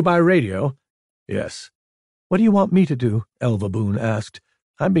touch with you by radio? Yes. What do you want me to do? Elva Boone asked.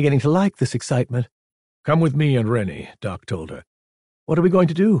 I'm beginning to like this excitement. Come with me and Rennie, Doc told her. What are we going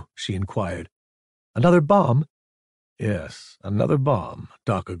to do? She inquired. Another bomb? Yes, another bomb,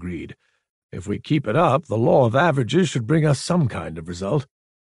 Doc agreed. If we keep it up, the law of averages should bring us some kind of result.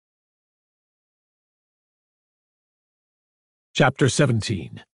 Chapter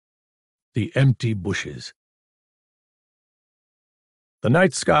 17. The Empty Bushes. The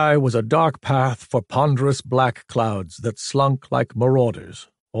night sky was a dark path for ponderous black clouds that slunk like marauders,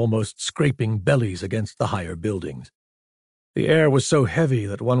 almost scraping bellies against the higher buildings. The air was so heavy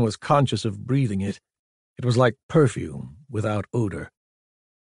that one was conscious of breathing it. It was like perfume without odor.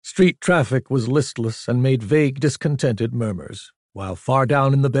 Street traffic was listless and made vague, discontented murmurs, while far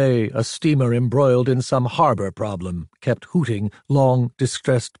down in the bay a steamer embroiled in some harbor problem kept hooting long,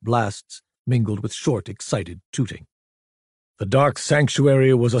 distressed blasts mingled with short, excited tooting. The dark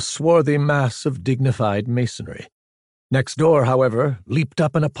sanctuary was a swarthy mass of dignified masonry. Next door, however, leaped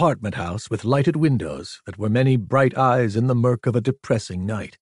up an apartment house with lighted windows that were many bright eyes in the murk of a depressing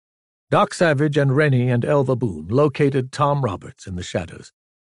night. Doc Savage and Rennie and Elva Boone located Tom Roberts in the shadows.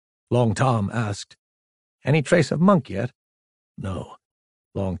 Long Tom asked, Any trace of Monk yet? No.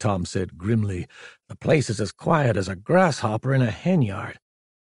 Long Tom said grimly, The place is as quiet as a grasshopper in a hen yard.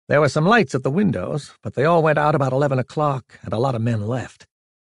 There were some lights at the windows, but they all went out about 11 o'clock, and a lot of men left.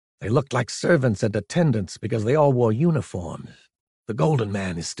 They looked like servants and attendants because they all wore uniforms. The Golden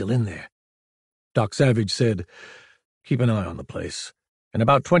Man is still in there. Doc Savage said, Keep an eye on the place. In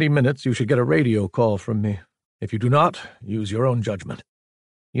about 20 minutes you should get a radio call from me. If you do not, use your own judgment.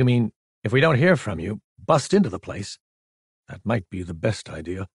 You mean, if we don't hear from you, bust into the place? That might be the best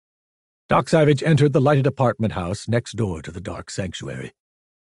idea. Doc Savage entered the lighted apartment house next door to the dark sanctuary.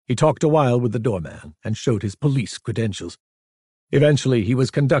 He talked a while with the doorman and showed his police credentials. Eventually, he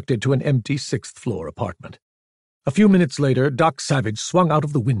was conducted to an empty sixth-floor apartment. A few minutes later, Doc Savage swung out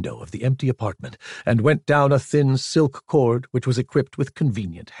of the window of the empty apartment and went down a thin silk cord which was equipped with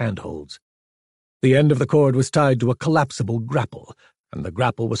convenient handholds. The end of the cord was tied to a collapsible grapple, and the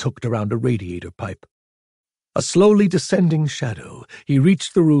grapple was hooked around a radiator pipe. A slowly descending shadow, he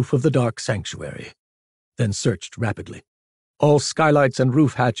reached the roof of the dark sanctuary, then searched rapidly. All skylights and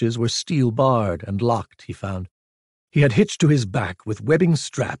roof hatches were steel-barred and locked, he found. He had hitched to his back with webbing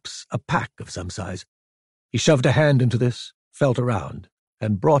straps a pack of some size. He shoved a hand into this, felt around,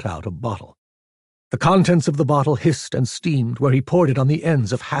 and brought out a bottle. The contents of the bottle hissed and steamed where he poured it on the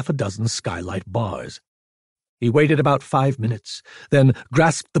ends of half a dozen skylight bars. He waited about 5 minutes, then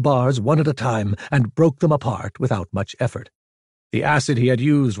grasped the bars one at a time and broke them apart without much effort. The acid he had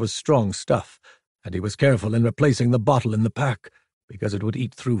used was strong stuff, and he was careful in replacing the bottle in the pack, because it would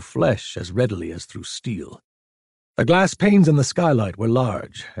eat through flesh as readily as through steel. The glass panes in the skylight were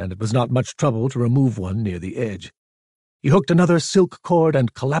large, and it was not much trouble to remove one near the edge. He hooked another silk cord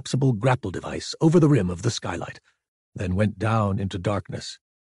and collapsible grapple device over the rim of the skylight, then went down into darkness.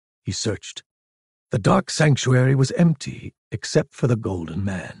 He searched. The dark sanctuary was empty except for the Golden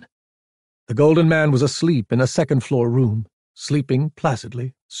Man. The Golden Man was asleep in a second-floor room, sleeping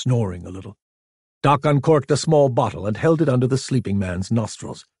placidly, snoring a little. Doc uncorked a small bottle and held it under the sleeping man's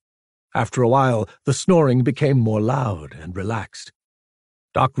nostrils. After a while, the snoring became more loud and relaxed.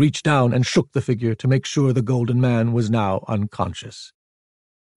 Doc reached down and shook the figure to make sure the Golden Man was now unconscious.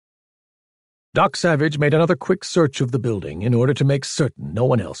 Doc Savage made another quick search of the building in order to make certain no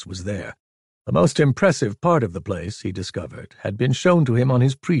one else was there. The most impressive part of the place, he discovered, had been shown to him on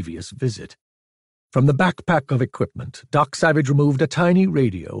his previous visit. From the backpack of equipment, Doc Savage removed a tiny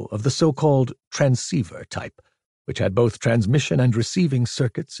radio of the so-called transceiver type, which had both transmission and receiving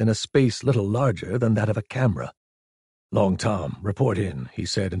circuits in a space little larger than that of a camera. "Long Tom, report in," he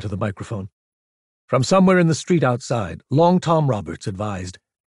said into the microphone. From somewhere in the street outside, Long Tom Roberts advised,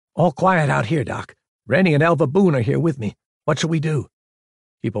 "All quiet out here, Doc. Rennie and Elva Boone are here with me. What shall we do?"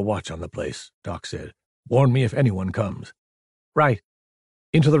 "Keep a watch on the place," Doc said. "Warn me if anyone comes." "Right."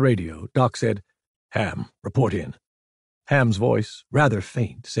 Into the radio, Doc said, "Ham, report in." Ham's voice, rather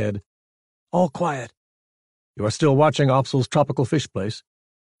faint, said, "All quiet." "You are still watching Opsal's tropical fish place?"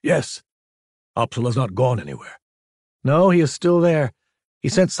 "Yes." "Opsal has not gone anywhere?" "No, he is still there. He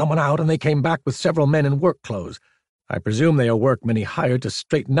sent someone out and they came back with several men in work clothes. I presume they are workmen he hired to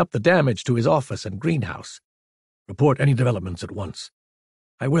straighten up the damage to his office and greenhouse." "Report any developments at once."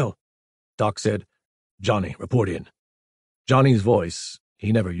 "I will." Doc said, "Johnny, report in." Johnny's voice,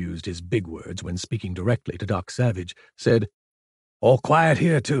 he never used his big words when speaking directly to Doc Savage, said, "All quiet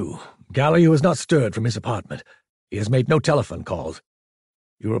here, too. Galliou has not stirred from his apartment. He has made no telephone calls."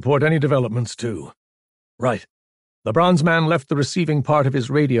 "You report any developments, too." "Right." The bronze man left the receiving part of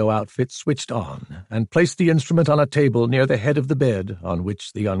his radio outfit switched on and placed the instrument on a table near the head of the bed on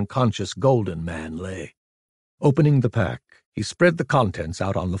which the unconscious Golden Man lay. Opening the pack, he spread the contents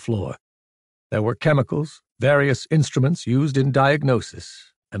out on the floor. There were chemicals, various instruments used in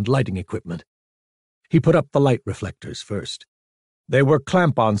diagnosis, and lighting equipment. He put up the light reflectors first. They were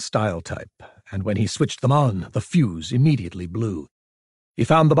clamp-on style type, and when he switched them on, the fuse immediately blew. He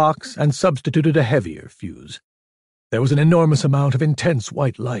found the box and substituted a heavier fuse. There was an enormous amount of intense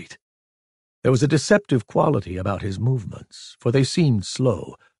white light. There was a deceptive quality about his movements, for they seemed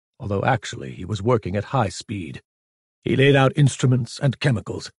slow, although actually he was working at high speed. He laid out instruments and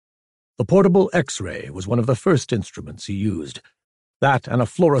chemicals. The portable X-ray was one of the first instruments he used. That and a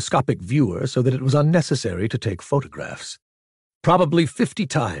fluoroscopic viewer so that it was unnecessary to take photographs. Probably 50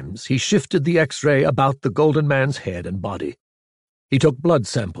 times he shifted the X-ray about the Golden Man's head and body. He took blood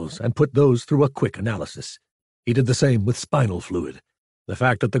samples and put those through a quick analysis. He did the same with spinal fluid. The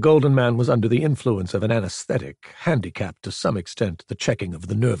fact that the Golden Man was under the influence of an anesthetic handicapped to some extent the checking of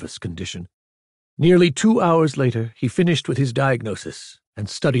the nervous condition. Nearly 2 hours later, he finished with his diagnosis and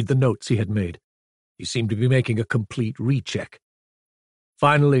studied the notes he had made. He seemed to be making a complete recheck.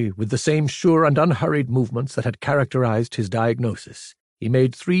 Finally, with the same sure and unhurried movements that had characterized his diagnosis, he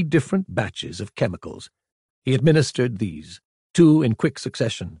made 3 different batches of chemicals. He administered these, 2 in quick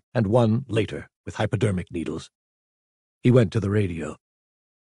succession and 1 later with hypodermic needles. He went to the radio.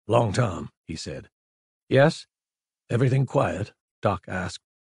 "Long Tom," he said. "Yes?" "Everything quiet?" Doc asked.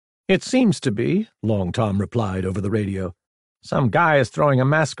 "It seems to be," Long Tom replied over the radio. "Some guy is throwing a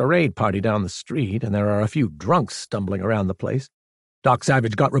masquerade party down the street, and there are a few drunks stumbling around the place." Doc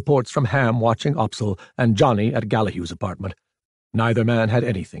Savage got reports from Ham watching Opsal and Johnny at Gallihue's apartment. Neither man had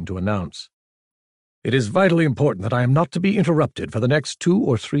anything to announce. "It is vitally important that I am not to be interrupted for the next 2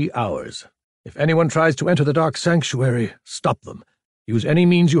 or 3 hours. If anyone tries to enter the dark sanctuary, stop them. Use any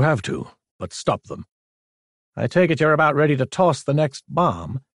means you have to, but stop them." "I take it you're about ready to toss the next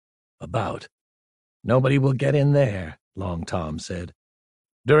bomb?" "About." "Nobody will get in there," Long Tom said.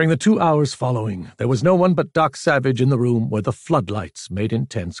 During the 2 hours following, there was no one but Doc Savage in the room where the floodlights made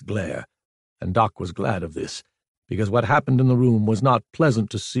intense glare, and Doc was glad of this, because what happened in the room was not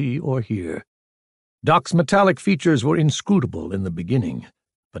pleasant to see or hear. Doc's metallic features were inscrutable in the beginning,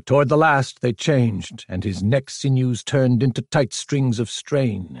 but toward the last they changed, and his neck sinews turned into tight strings of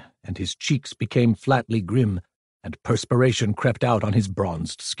strain, and his cheeks became flatly grim, and perspiration crept out on his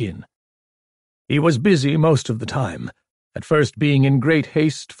bronzed skin. He was busy most of the time, at first being in great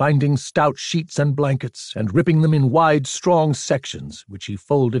haste finding stout sheets and blankets and ripping them in wide, strong sections, which he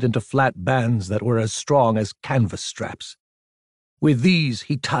folded into flat bands that were as strong as canvas straps. With these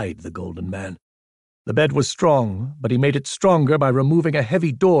he tied the Golden Man. The bed was strong, but he made it stronger by removing a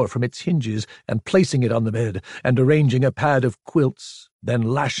heavy door from its hinges and placing it on the bed and arranging a pad of quilts, then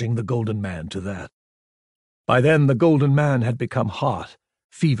lashing the Golden Man to that. By then the Golden Man had become hot,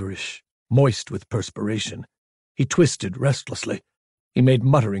 feverish, moist with perspiration. He twisted restlessly. He made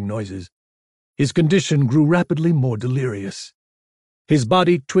muttering noises. His condition grew rapidly more delirious. His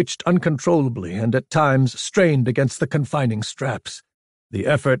body twitched uncontrollably and at times strained against the confining straps, the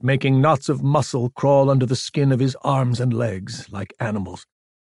effort making knots of muscle crawl under the skin of his arms and legs like animals.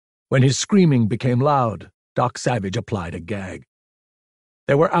 When his screaming became loud, Doc Savage applied a gag.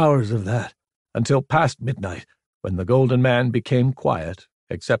 There were hours of that, until past midnight, when the Golden Man became quiet,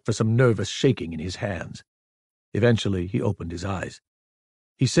 except for some nervous shaking in his hands. Eventually he opened his eyes.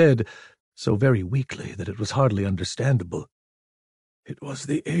 He said, so very weakly that it was hardly understandable, "It was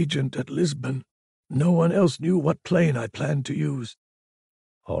the agent at Lisbon. No one else knew what plane I planned to use."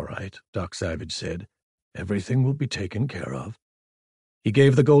 "All right," Doc Savage said. "Everything will be taken care of." He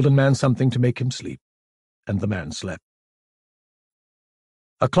gave the Golden Man something to make him sleep, and the man slept.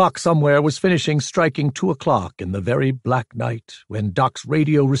 A clock somewhere was finishing striking 2 o'clock in the very black night when Doc's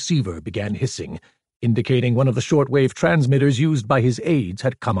radio receiver began hissing, indicating one of the shortwave transmitters used by his aides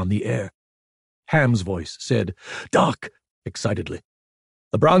had come on the air. Ham's voice said, "Doc!" excitedly.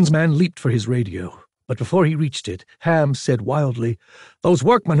 The bronze man leaped for his radio, but before he reached it, Ham said wildly, "Those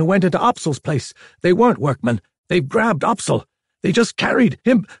workmen who went into Opsal's place, they weren't workmen. They've grabbed Opsal. They just carried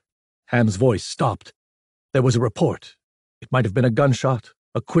him." Ham's voice stopped. There was a report. It might have been a gunshot,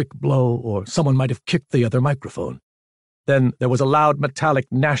 a quick blow, or someone might have kicked the other microphone. Then there was a loud metallic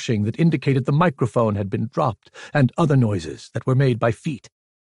gnashing that indicated the microphone had been dropped, and other noises that were made by feet,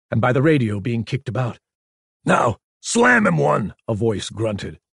 and by the radio being kicked about. "Now, slam him one," a voice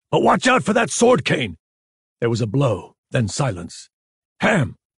grunted. "But watch out for that sword cane." There was a blow, then silence.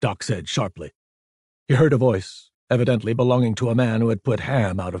 "Ham," Doc said sharply. He heard a voice, evidently belonging to a man who had put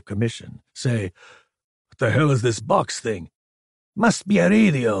Ham out of commission, say, "What the hell is this box thing?" "Must be a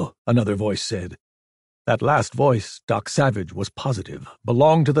radio," another voice said. That last voice, Doc Savage was positive,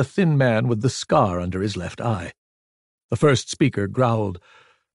 belonged to the thin man with the scar under his left eye. The first speaker growled,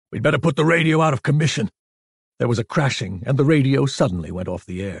 "We'd better put the radio out of commission." There was a crashing, and the radio suddenly went off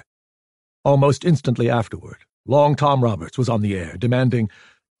the air. Almost instantly afterward, Long Tom Roberts was on the air, demanding,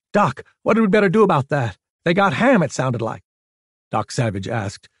 "Doc, what had we better do about that? They got Ham, it sounded like." Doc Savage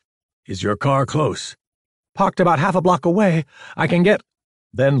asked, "Is your car close?" "Parked about half a block away. I can get—"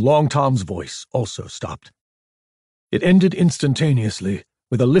 Then Long Tom's voice also stopped. It ended instantaneously,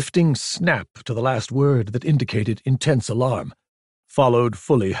 with a lifting snap to the last word that indicated intense alarm, followed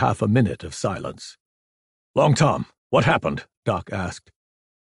fully half a minute of silence. "Long Tom, what happened?" Doc asked.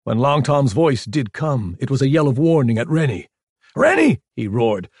 When Long Tom's voice did come, it was a yell of warning at Rennie. "Rennie!" he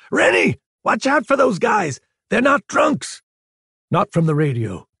roared. "Rennie! Watch out for those guys! They're not drunks!" Not from the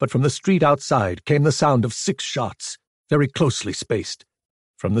radio, but from the street outside came the sound of 6 shots, very closely spaced,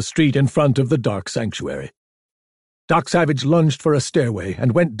 from the street in front of the dark sanctuary. Doc Savage lunged for a stairway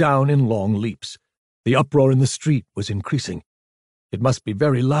and went down in long leaps. The uproar in the street was increasing. It must be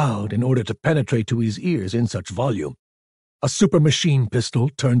very loud in order to penetrate to his ears in such volume. A super-machine pistol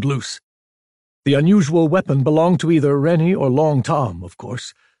turned loose. The unusual weapon belonged to either Rennie or Long Tom, of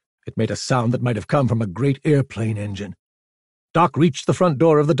course. It made a sound that might have come from a great airplane engine. Doc reached the front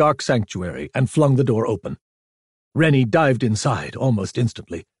door of the dark sanctuary and flung the door open. Rennie dived inside almost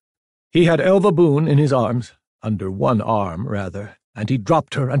instantly. He had Elva Boone in his arms, under one arm, rather, and he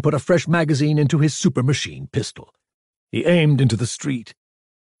dropped her and put a fresh magazine into his super-machine pistol. He aimed into the street.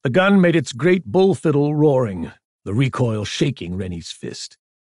 The gun made its great bull fiddle roaring, the recoil shaking Rennie's fist.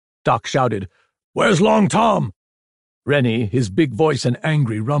 Doc shouted, "Where's Long Tom?" Rennie, his big voice an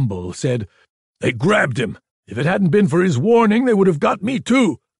angry rumble, said, "They grabbed him. If it hadn't been for his warning, they would have got me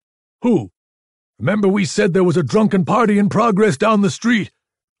too." "Who?" "Remember we said there was a drunken party in progress down the street?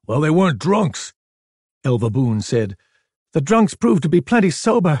 Well, they weren't drunks." Elva Boone said, "The drunks proved to be plenty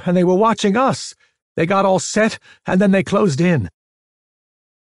sober, and they were watching us. They got all set, and then they closed in."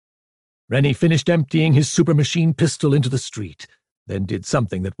 Rennie finished emptying his supermachine pistol into the street, then did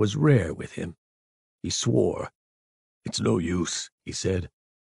something that was rare with him. He swore. "It's no use," he said.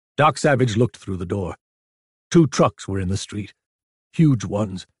 Doc Savage looked through the door. 2 trucks were in the street. Huge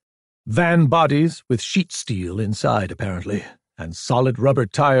ones. Van bodies with sheet steel inside, apparently, and solid rubber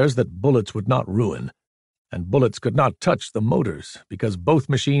tires that bullets would not ruin. And bullets could not touch the motors because both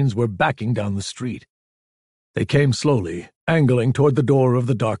machines were backing down the street. They came slowly, angling toward the door of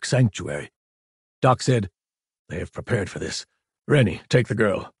the dark sanctuary. Doc said, "They have prepared for this. Rennie, take the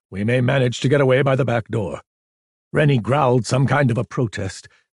girl. We may manage to get away by the back door." Rennie growled some kind of a protest.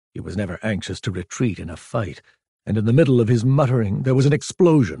 He was never anxious to retreat in a fight, and in the middle of his muttering there was an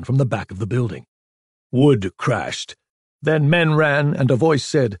explosion from the back of the building. Wood crashed. Then men ran, and a voice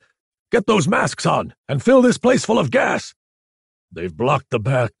said, "Get those masks on, and fill this place full of gas." "They've blocked the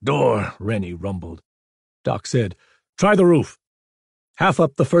back door," Rennie rumbled. Doc said, "Try the roof." Half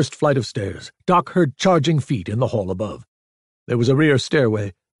up the first flight of stairs, Doc heard charging feet in the hall above. There was a rear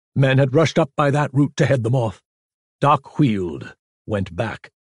stairway. Men had rushed up by that route to head them off. Doc wheeled, went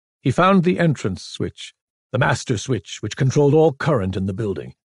back. He found the entrance switch, the master switch which controlled all current in the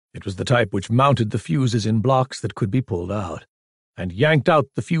building. It was the type which mounted the fuses in blocks that could be pulled out, and yanked out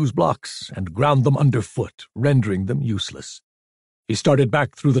the fuse blocks and ground them underfoot, rendering them useless. He started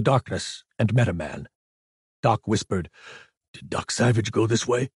back through the darkness and met a man. Doc whispered, "Did Doc Savage go this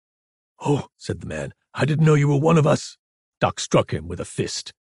way?" "Oh," said the man, "I didn't know you were one of us." Doc struck him with a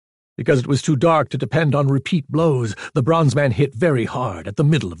fist. Because it was too dark to depend on repeat blows, the bronze man hit very hard at the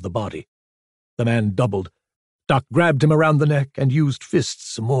middle of the body. The man doubled. Doc grabbed him around the neck and used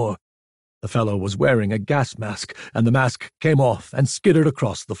fists some more. The fellow was wearing a gas mask, and the mask came off and skittered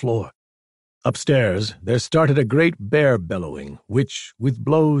across the floor. Upstairs, there started a great bear bellowing, which, with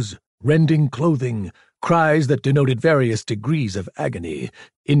blows, rending clothing, cries that denoted various degrees of agony,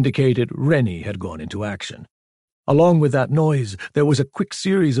 indicated Rennie had gone into action. Along with that noise, there was a quick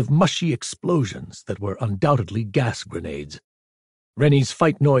series of mushy explosions that were undoubtedly gas grenades. Rennie's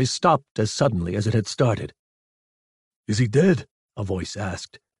fight noise stopped as suddenly as it had started. "Is he dead?" a voice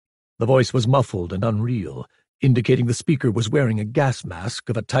asked. The voice was muffled and unreal, indicating the speaker was wearing a gas mask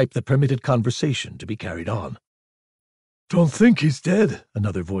of a type that permitted conversation to be carried on. "Don't think he's dead,"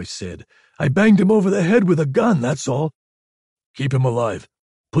 another voice said. "I banged him over the head with a gun, that's all." "Keep him alive.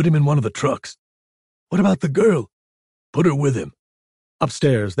 Put him in one of the trucks." "What about the girl?" "Put her with him."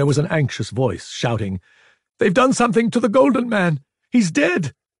 Upstairs, there was an anxious voice shouting, "They've done something to the Golden Man. He's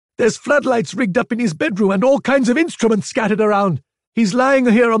dead. There's floodlights rigged up in his bedroom and all kinds of instruments scattered around. He's lying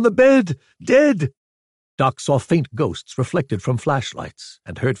here on the bed, dead." Doc saw faint ghosts reflected from flashlights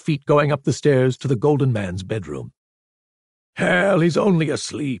and heard feet going up the stairs to the Golden Man's bedroom. "Hell, he's only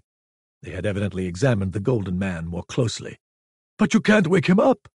asleep." They had evidently examined the Golden Man more closely. "But you can't wake him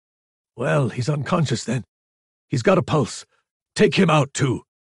up." "Well, he's unconscious then. He's got a pulse. Take him out, too."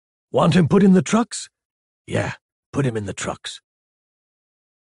 "Want him put in the trucks?" "Yeah, put him in the trucks."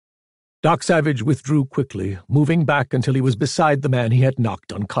 Doc Savage withdrew quickly, moving back until he was beside the man he had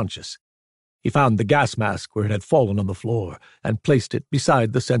knocked unconscious. He found the gas mask where it had fallen on the floor and placed it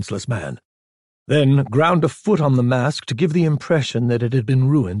beside the senseless man. Then ground a foot on the mask to give the impression that it had been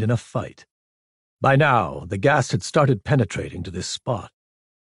ruined in a fight. By now, the gas had started penetrating to this spot.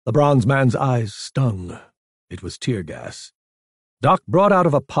 The bronze man's eyes stung. It was tear gas. Doc brought out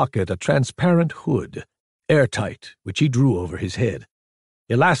of a pocket a transparent hood, airtight, which he drew over his head.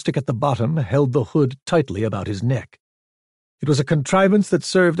 Elastic at the bottom held the hood tightly about his neck. It was a contrivance that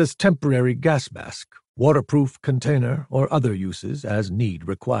served as temporary gas mask, waterproof container, or other uses as need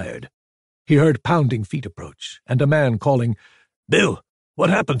required. He heard pounding feet approach, and a man calling, "Bill, what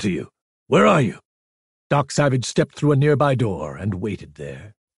happened to you? Where are you?" Doc Savage stepped through a nearby door and waited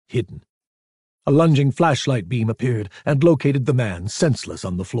there, hidden. A lunging flashlight beam appeared and located the man senseless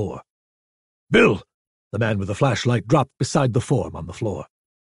on the floor. "Bill!" The man with the flashlight dropped beside the form on the floor.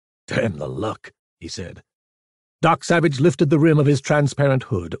 "Damn the luck," he said. Doc Savage lifted the rim of his transparent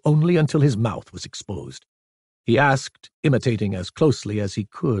hood only until his mouth was exposed. He asked, imitating as closely as he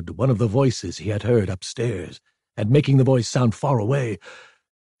could one of the voices he had heard upstairs, and making the voice sound far away,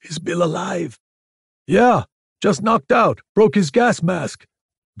 "Is Bill alive?" "Yeah, just knocked out, broke his gas mask,"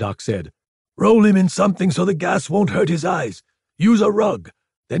 Doc said. "Roll him in something so the gas won't hurt his eyes. Use a rug.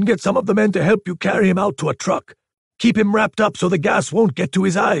 Then get some of the men to help you carry him out to a truck. Keep him wrapped up so the gas won't get to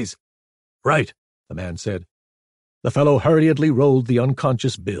his eyes." "Right," the man said. The fellow hurriedly rolled the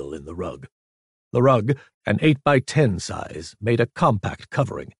unconscious Bill in the rug. The rug, an 8x10 size, made a compact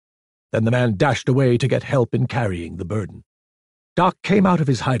covering. Then the man dashed away to get help in carrying the burden. Doc came out of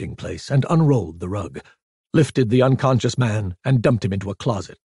his hiding place and unrolled the rug, lifted the unconscious man, and dumped him into a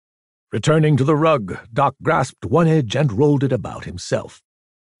closet. Returning to the rug, Doc grasped one edge and rolled it about himself.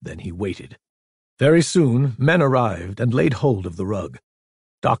 Then he waited. Very soon, men arrived and laid hold of the rug.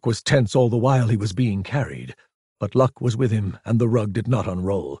 Doc was tense all the while he was being carried, but luck was with him and the rug did not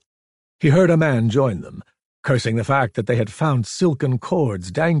unroll. He heard a man join them, cursing the fact that they had found silken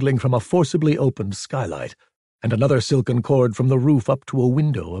cords dangling from a forcibly opened skylight, and another silken cord from the roof up to a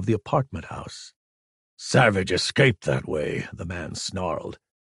window of the apartment house. "Savage escaped that way," the man snarled.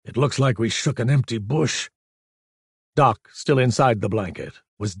 "It looks like we shook an empty bush." Doc, still inside the blanket,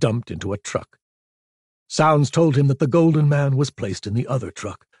 was dumped into a truck. Sounds told him that the Golden Man was placed in the other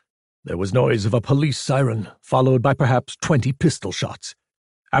truck. There was noise of a police siren, followed by perhaps 20 pistol shots.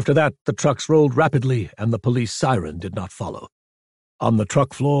 After that, the trucks rolled rapidly, and the police siren did not follow. On the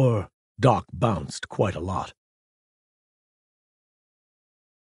truck floor, Doc bounced quite a lot.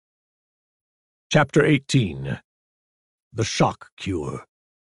 Chapter 18. The Shock Cure.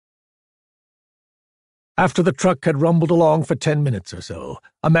 After the truck had rumbled along for 10 minutes or so,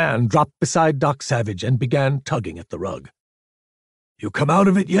 a man dropped beside Doc Savage and began tugging at the rug. "You come out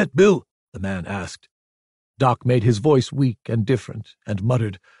of it yet, Bill?" the man asked. Doc made his voice weak and different and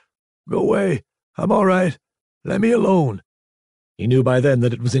muttered, "Go away. I'm all right. Let me alone." He knew by then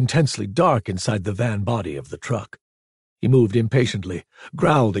that it was intensely dark inside the van body of the truck. He moved impatiently,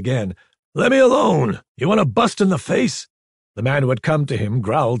 growled again, "Let me alone! You want to bust in the face?" The man who had come to him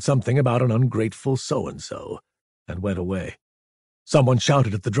growled something about an ungrateful so-and-so, and went away. Someone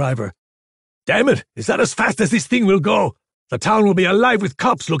shouted at the driver, "Damn it! Is that as fast as this thing will go? The town will be alive with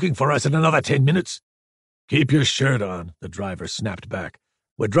cops looking for us in another 10 minutes. "Keep your shirt on," the driver snapped back.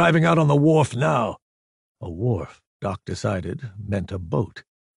 "We're driving out on the wharf now." A wharf, Doc decided, meant a boat.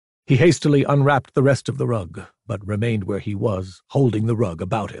 He hastily unwrapped the rest of the rug, but remained where he was, holding the rug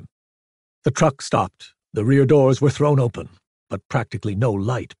about him. The truck stopped. The rear doors were thrown open, but practically no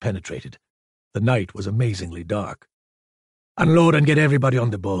light penetrated. The night was amazingly dark. "Unload and get everybody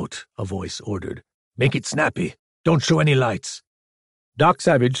on the boat," a voice ordered. "Make it snappy. Don't show any lights." Doc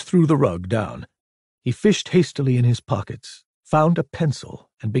Savage threw the rug down. He fished hastily in his pockets, found a pencil,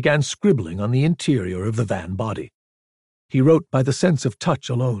 and began scribbling on the interior of the van body. He wrote by the sense of touch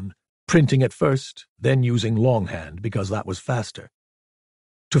alone, printing at first, then using longhand because that was faster.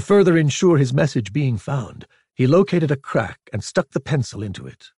 To further ensure his message being found, he located a crack and stuck the pencil into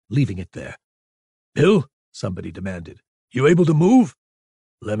it, leaving it there. "Bill?" somebody demanded. "You able to move?"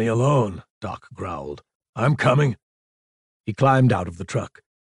 "Let me alone," Doc growled. "I'm coming." He climbed out of the truck.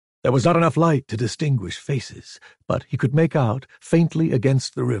 There was not enough light to distinguish faces, but he could make out, faintly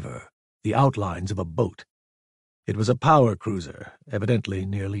against the river, the outlines of a boat. It was a power cruiser, evidently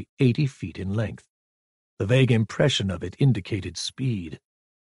nearly 80 feet in length. The vague impression of it indicated speed.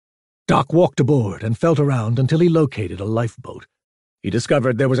 Doc walked aboard and felt around until he located a lifeboat. He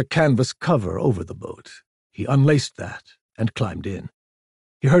discovered there was a canvas cover over the boat. He unlaced that and climbed in.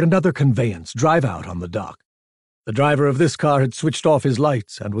 He heard another conveyance drive out on the dock. The driver of this car had switched off his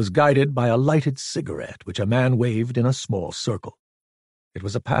lights and was guided by a lighted cigarette which a man waved in a small circle. It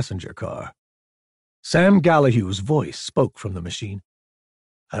was a passenger car. Sam Gallagher's voice spoke from the machine.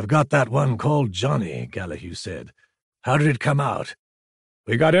 "I've got that one called Johnny," Gallagher said. "How did it come out?"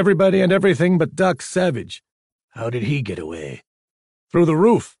 "We got everybody and everything but Doc Savage." "How did he get away?" "Through the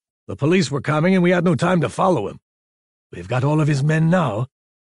roof. The police were coming and we had no time to follow him." "We've got all of his men now?"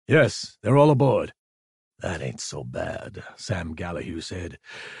 "Yes, they're all aboard." "That ain't so bad," Sam Gallagher said.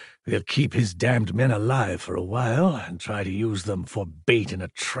 "We'll keep his damned men alive for a while and try to use them for bait in a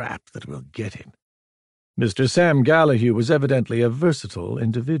trap that will get him." Mr. Sam Gallagher was evidently a versatile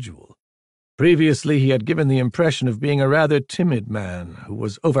individual. Previously he had given the impression of being a rather timid man who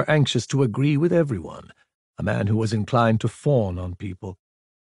was over-anxious to agree with everyone, a man who was inclined to fawn on people.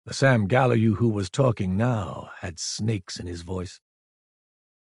 The Sam Gallagher who was talking now had snakes in his voice.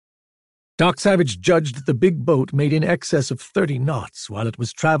 Doc Savage judged the big boat made in excess of 30 knots while it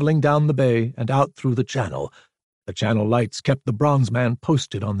was traveling down the bay and out through the channel. The channel lights kept the bronze man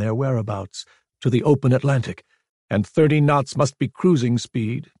posted on their whereabouts to the open Atlantic, and 30 knots must be cruising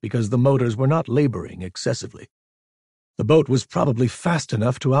speed because the motors were not laboring excessively. The boat was probably fast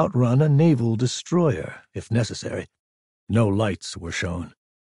enough to outrun a naval destroyer, if necessary. No lights were shown.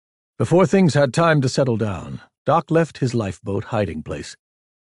 Before things had time to settle down, Doc left his lifeboat hiding place.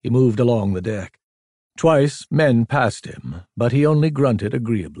 He moved along the deck. Twice men passed him, but he only grunted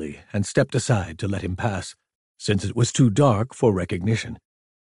agreeably and stepped aside to let him pass, since it was too dark for recognition.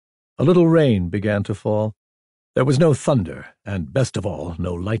 A little rain began to fall. There was no thunder, and best of all,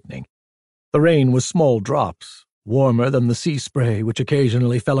 no lightning. The rain was small drops, warmer than the sea spray which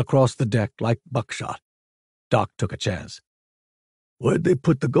occasionally fell across the deck like buckshot. Doc took a chance. "Where'd they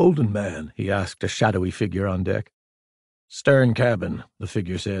put the Golden Man?" he asked a shadowy figure on deck. "Stern cabin," the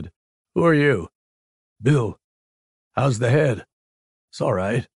figure said. "Who are you?" "Bill. How's the head?" "It's all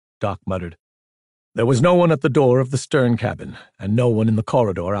right," Doc muttered. There was no one at the door of the stern cabin, and no one in the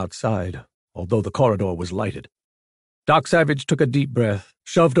corridor outside, although the corridor was lighted. Doc Savage took a deep breath,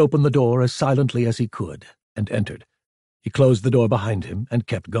 shoved open the door as silently as he could, and entered. He closed the door behind him and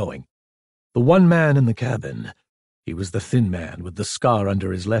kept going. The one man in the cabin, he was the thin man with the scar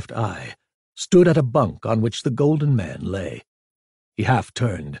under his left eye, stood at a bunk on which the Golden Man lay. He half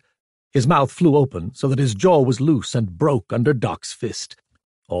turned. His mouth flew open so that his jaw was loose and broke under Doc's fist.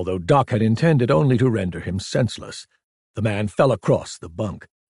 Although Doc had intended only to render him senseless, the man fell across the bunk.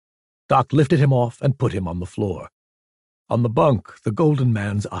 Doc lifted him off and put him on the floor. On the bunk, the Golden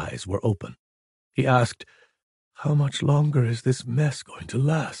Man's eyes were open. He asked, "How much longer is this mess going to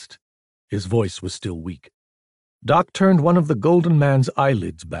last?" His voice was still weak. Doc turned one of the Golden Man's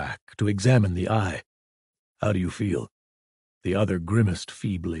eyelids back to examine the eye. "How do you feel?" The other grimaced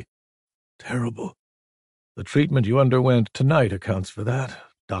feebly. "Terrible. The treatment you underwent tonight accounts for that,"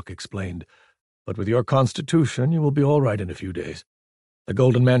 Doc explained. "But with your constitution, you will be all right in a few days." The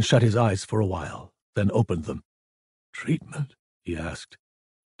Golden Man shut his eyes for a while, then opened them. "Treatment?" he asked.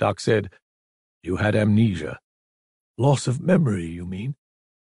 Doc said, "You had amnesia." "Loss of memory, you mean?"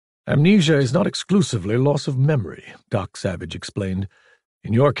 "Amnesia is not exclusively loss of memory," Doc Savage explained.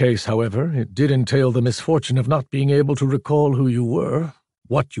 "In your case, however, it did entail the misfortune of not being able to recall who you were,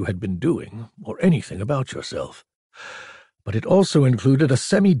 what you had been doing, or anything about yourself. But it also included a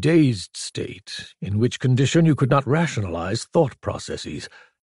semi-dazed state, in which condition you could not rationalize thought processes.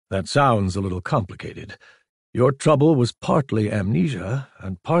 That sounds a little complicated. Your trouble was partly amnesia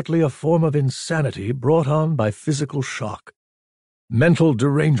and partly a form of insanity brought on by physical shock. Mental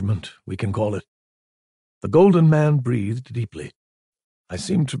derangement, we can call it." The Golden Man breathed deeply. "I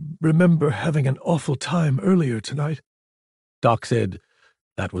seem to remember having an awful time earlier tonight." Doc said,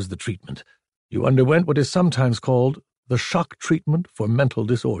 "That was the treatment. You underwent what is sometimes called the shock treatment for mental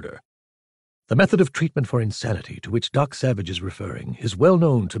disorder. The method of treatment for insanity to which Doc Savage is referring is well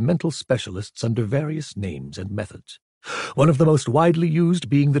known to mental specialists under various names and methods, one of the most widely used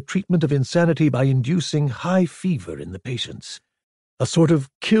being the treatment of insanity by inducing high fever in the patients, a sort of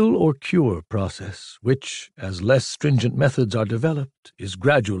kill-or-cure process which, as less stringent methods are developed, is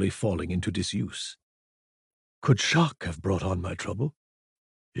gradually falling into disuse." "Could shock have brought on my trouble?"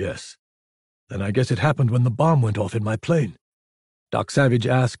 "Yes. Then I guess it happened when the bomb went off in my plane." Doc Savage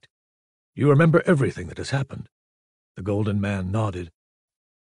asked, "You remember everything that has happened?" The Golden Man nodded.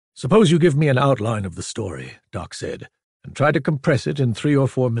 "Suppose you give me an outline of the story," Doc said, "and try to compress it in 3 or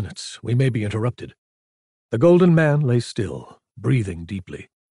 4 minutes. We may be interrupted." The Golden Man lay still, breathing deeply.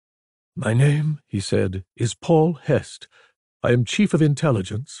 "My name," he said, "is Paul Hest. I am Chief of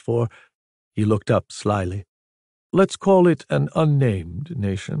Intelligence for—" He looked up slyly. "Let's call it an unnamed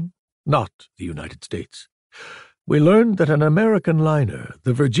nation, not the United States. We learned that an American liner,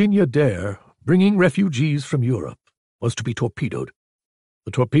 the Virginia Dare, bringing refugees from Europe, was to be torpedoed.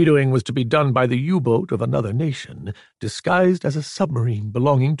 The torpedoing was to be done by the U-boat of another nation, disguised as a submarine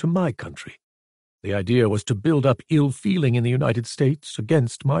belonging to my country. The idea was to build up ill feeling in the United States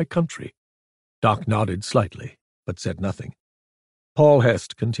against my country." Doc nodded slightly, but said nothing. Paul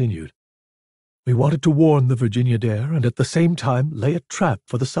Hest continued. "We wanted to warn the Virginia Dare and at the same time lay a trap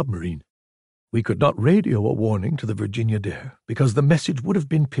for the submarine. We could not radio a warning to the Virginia Dare because the message would have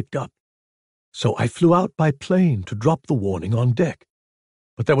been picked up. So I flew out by plane to drop the warning on deck.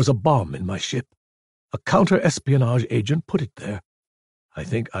 But there was a bomb in my ship. A counter-espionage agent put it there. I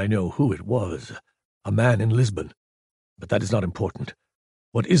think I know who it was. A man in Lisbon. But that is not important.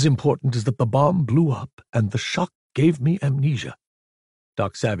 What is important is that the bomb blew up and the shock gave me amnesia."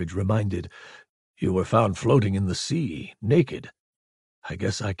 Doc Savage reminded, "You were found floating in the sea, naked. I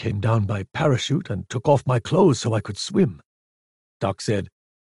guess I came down by parachute and took off my clothes so I could swim." Doc said,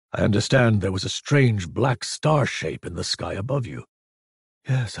 "I understand there was a strange black star shape in the sky above you."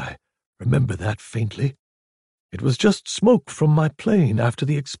 "Yes, I remember that faintly. It was just smoke from my plane after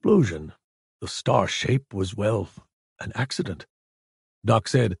the explosion. The star shape was, well, an accident." Doc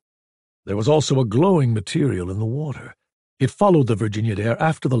said, "There was also a glowing material in the water. It followed the Virginia Dare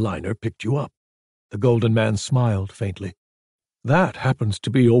after the liner picked you up." The Golden Man smiled faintly. "That happens to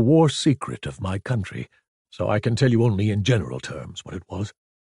be a war secret of my country, so I can tell you only in general terms what it was.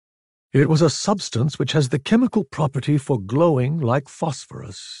 It was a substance which has the chemical property for glowing like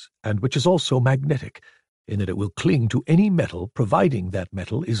phosphorus, and which is also magnetic, in that it will cling to any metal providing that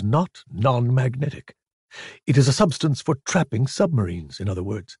metal is not non-magnetic. It is a substance for trapping submarines, in other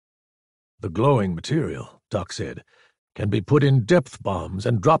words." "The glowing material," Doc said. can be put in depth bombs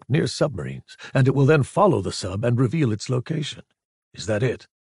and dropped near submarines, and it will then follow the sub and reveal its location. Is that it?"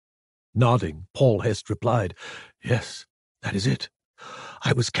 Nodding, Paul Hest replied, "Yes, that is it.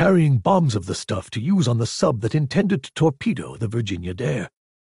 I was carrying bombs of the stuff to use on the sub that intended to torpedo the Virginia Dare.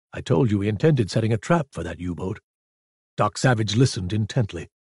 I told you we intended setting a trap for that U-boat." Doc Savage listened intently.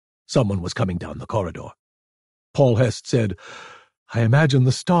 Someone was coming down the corridor. Paul Hest said, "I imagine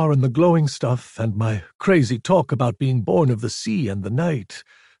the star and the glowing stuff and my crazy talk about being born of the sea and the night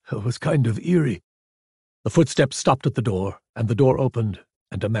was kind of eerie." The footsteps stopped at the door, and the door opened,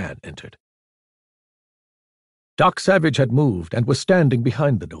 and a man entered. Doc Savage had moved and was standing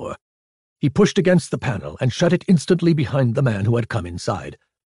behind the door. He pushed against the panel and shut it instantly behind the man who had come inside.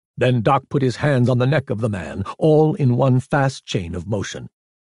 Then Doc put his hands on the neck of the man, all in one fast chain of motion.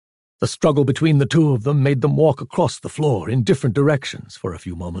 The struggle between the two of them made them walk across the floor in different directions for a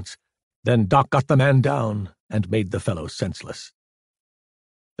few moments. Then Doc got the man down and made the fellow senseless.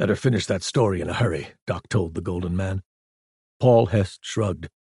 "Better finish that story in a hurry," Doc told the Golden Man. Paul Hest shrugged.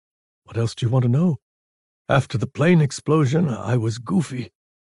 "What else do you want to know? After the plane explosion, I was goofy.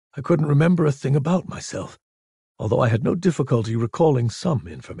 I couldn't remember a thing about myself, although I had no difficulty recalling some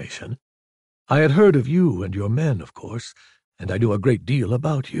information. I had heard of you and your men, of course, and I knew a great deal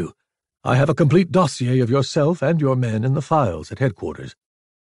about you. I have a complete dossier of yourself and your men in the files at headquarters.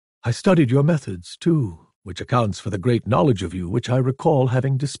 I studied your methods, too, which accounts for the great knowledge of you which I recall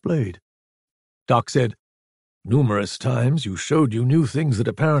having displayed." Doc said, "Numerous times you showed you knew things that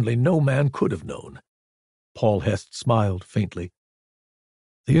apparently no man could have known." Paul Hest smiled faintly.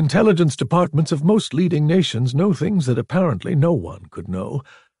 "The intelligence departments of most leading nations know things that apparently no one could know.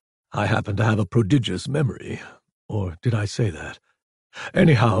 I happen to have a prodigious memory. Or did I say that?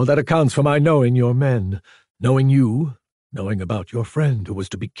 Anyhow, that accounts for my knowing your men, knowing you, knowing about your friend who was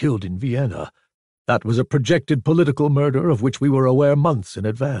to be killed in Vienna. That was a projected political murder of which we were aware months in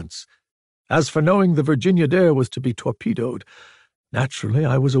advance. As for knowing the Virginia Dare was to be torpedoed, naturally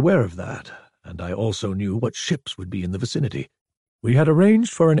I was aware of that, and I also knew what ships would be in the vicinity. We had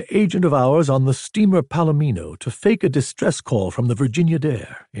arranged for an agent of ours on the steamer Palomino to fake a distress call from the Virginia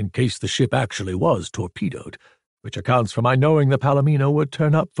Dare in case the ship actually was torpedoed, which accounts for my knowing the Palomino would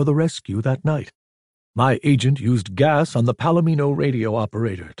turn up for the rescue that night. My agent used gas on the Palomino radio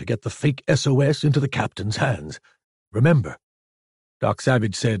operator to get the fake SOS into the captain's hands. Remember?" Doc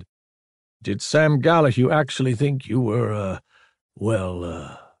Savage said, "Did Sam Gallahue actually think you were,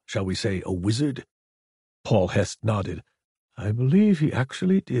 shall we say a wizard?" Paul Hest nodded. "I believe he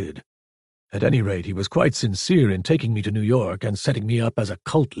actually did. At any rate, he was quite sincere in taking me to New York and setting me up as a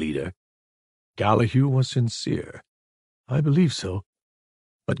cult leader." "Gallahue was sincere. I believe so.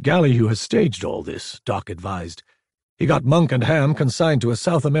 But Gallahue has staged all this," Doc advised. "He got Monk and Ham consigned to a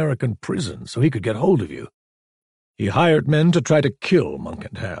South American prison so he could get hold of you. He hired men to try to kill Monk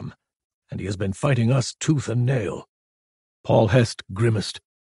and Ham, and he has been fighting us tooth and nail." Paul Hest grimaced.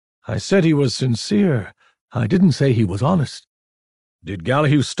 "I said he was sincere. I didn't say he was honest." "Did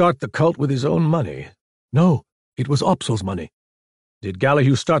Gallahue start the cult with his own money?" "No, it was Opsal's money." "Did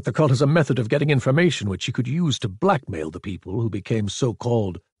Gallahue start the cult as a method of getting information which he could use to blackmail the people who became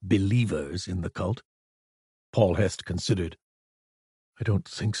so-called believers in the cult?" Paul Hest considered. "I don't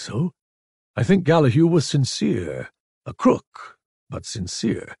think so. I think Gallahue was sincere. A crook, but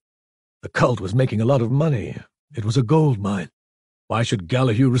sincere. The cult was making a lot of money. It was a gold mine. Why should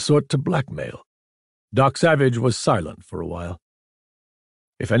Gallahue resort to blackmail?" Doc Savage was silent for a while.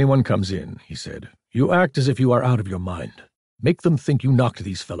 "If anyone comes in," he said, "you act as if you are out of your mind. Make them think you knocked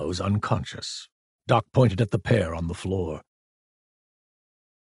these fellows unconscious." Doc pointed at the pair on the floor.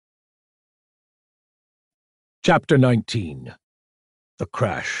 Chapter 19. The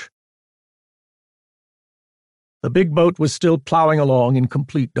Crash. The big boat was still plowing along in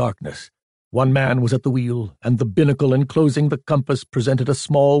complete darkness. One man was at the wheel, and the binnacle enclosing the compass presented a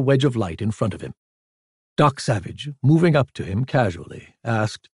small wedge of light in front of him. Doc Savage, moving up to him casually,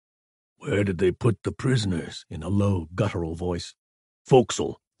 asked, "Where did they put the prisoners?" in a low, guttural voice.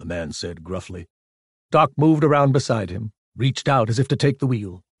 "Forecastle," the man said gruffly. Doc moved around beside him, reached out as if to take the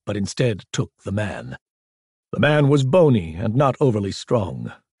wheel, but instead took the man. The man was bony and not overly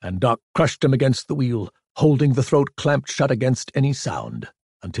strong, and Doc crushed him against the wheel, holding the throat clamped shut against any sound,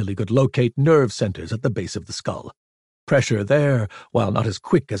 until he could locate nerve centers at the base of the skull. Pressure there, while not as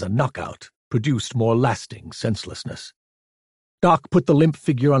quick as a knockout, produced more lasting senselessness. Doc put the limp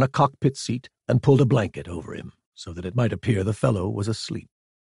figure on a cockpit seat and pulled a blanket over him, so that it might appear the fellow was asleep.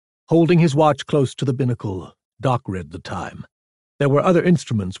 Holding his watch close to the binnacle, Doc read the time. There were other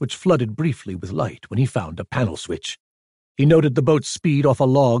instruments which flooded briefly with light when he found a panel switch. He noted the boat's speed off a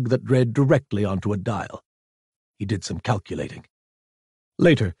log that read directly onto a dial. He did some calculating.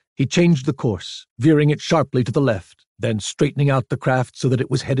 Later, he changed the course, veering it sharply to the left, then straightening out the craft so that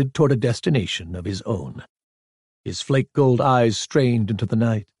it was headed toward a destination of his own. His flake-gold eyes strained into the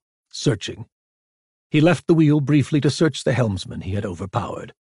night, searching. He left the wheel briefly to search the helmsman he had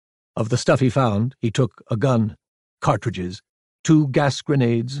overpowered. Of the stuff he found, he took a gun, cartridges, 2 gas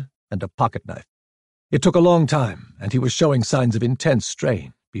grenades, and a pocket-knife. It took a long time, and he was showing signs of intense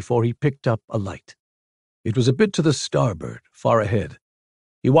strain before he picked up a light. It was a bit to the starboard, far ahead.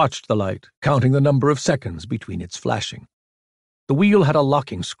 He watched the light, counting the number of seconds between its flashing. The wheel had a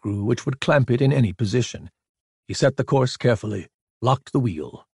locking screw which would clamp it in any position. He set the course carefully, locked the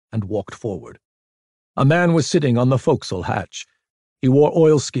wheel, and walked forward. A man was sitting on the forecastle hatch. He wore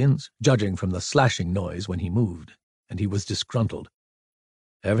oilskins, judging from the slashing noise when he moved, and he was disgruntled.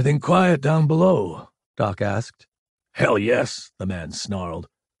 "Everything quiet down below?" Doc asked. "Hell yes," the man snarled.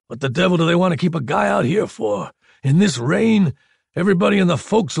 "What the devil do they want to keep a guy out here for? In this rain? Everybody in the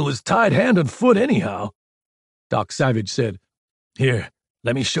forecastle is tied hand and foot anyhow." Doc Savage said, "Here,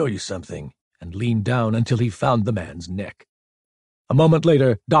 let me show you something," and leaned down until he found the man's neck. A moment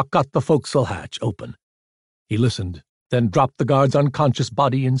later, Doc got the forecastle hatch open. He listened, then dropped the guard's unconscious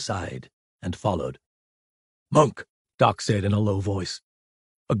body inside, and followed. "Monk," Doc said in a low voice.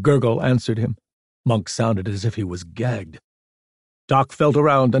 A gurgle answered him. Monk sounded as if he was gagged. Doc felt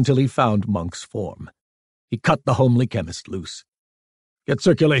around until he found Monk's form. He cut the homely chemist loose. "Get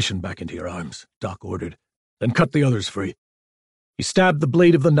circulation back into your arms," Doc ordered. "Then cut the others free." He stabbed the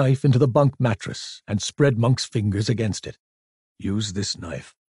blade of the knife into the bunk mattress and spread Monk's fingers against it. "Use this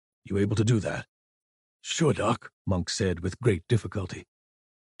knife. You able to do that?" "Sure, Doc," Monk said with great difficulty.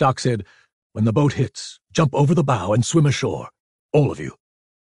 Doc said, "When the boat hits, jump over the bow and swim ashore. All of you."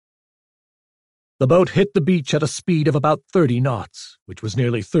 The boat hit the beach at a speed of about 30 knots, which was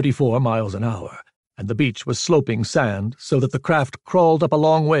nearly 34 miles an hour, and the beach was sloping sand so that the craft crawled up a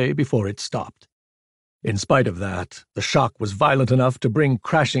long way before it stopped. In spite of that, the shock was violent enough to bring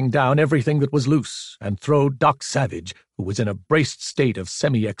crashing down everything that was loose and throw Doc Savage, who was in a braced state of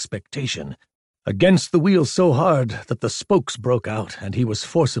semi-expectation, against the wheel so hard that the spokes broke out and he was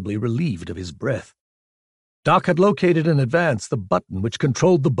forcibly relieved of his breath. Doc had located in advance the button which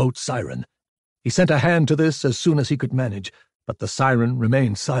controlled the boat's siren. He sent a hand to this as soon as he could manage, but the siren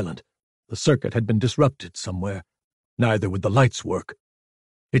remained silent. The circuit had been disrupted somewhere. Neither would the lights work.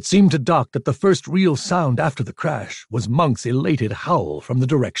 It seemed to Doc that the first real sound after the crash was Monk's elated howl from the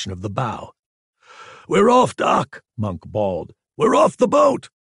direction of the bow. "We're off, Doc," Monk bawled. "We're off the boat."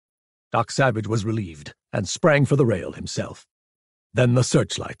 Doc Savage was relieved and sprang for the rail himself. Then the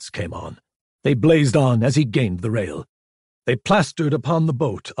searchlights came on. They blazed on as he gained the rail. They plastered upon the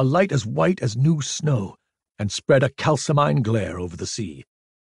boat a light as white as new snow and spread a calcimine glare over the sea.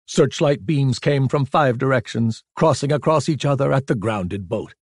 Searchlight beams came from 5 directions, crossing across each other at the grounded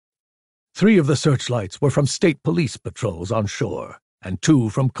boat. 3 of the searchlights were from state police patrols on shore, and 2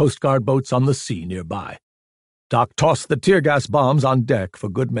 from Coast Guard boats on the sea nearby. Doc tossed the tear gas bombs on deck for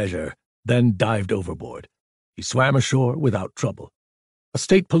good measure, then dived overboard. He swam ashore without trouble. A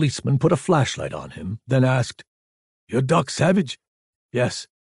state policeman put a flashlight on him, then asked, "You're Doc Savage?" "Yes."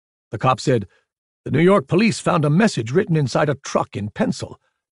 The cop said, "The New York police found a message written inside a truck in pencil.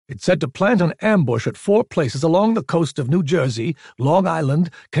 It said to plant an ambush at 4 places along the coast of New Jersey, Long Island,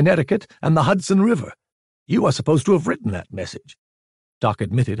 Connecticut, and the Hudson River. You are supposed to have written that message." Doc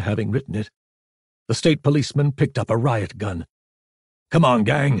admitted having written it. The state policeman picked up a riot gun. "Come on,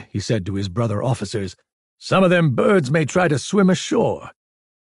 gang," he said to his brother officers. "Some of them birds may try to swim ashore."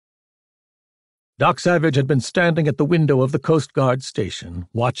 Doc Savage had been standing at the window of the Coast Guard station,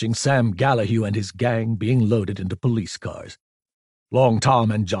 watching Sam Gallahue and his gang being loaded into police cars. Long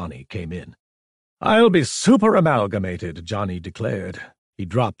Tom and Johnny came in. "I'll be super amalgamated," Johnny declared. He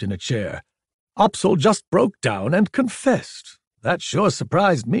dropped in a chair. "Opsel just broke down and confessed. That sure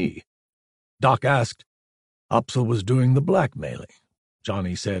surprised me." Doc asked, "Opsel was doing the blackmailing?"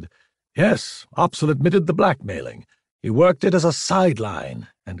 Johnny said, "Yes, Opsel admitted the blackmailing. He worked it as a sideline,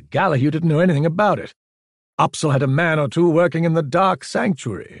 and Gallahue didn't know anything about it. Opsel had a man or 2 working in the dark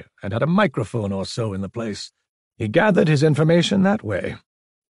sanctuary, and had a microphone or so in the place. He gathered his information that way."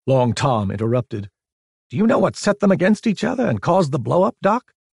 Long Tom interrupted. "Do you know what set them against each other and caused the blow-up,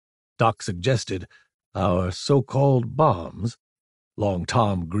 Doc?" Doc suggested, "Our so-called bombs." Long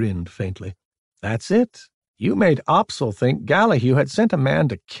Tom grinned faintly. "That's it. You made Opsel think Gallahue had sent a man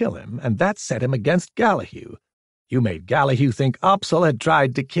to kill him, and that set him against Gallahue. You made Gallahue think Opsel had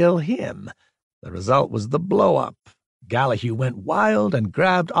tried to kill him. The result was the blow-up. Gallahue went wild and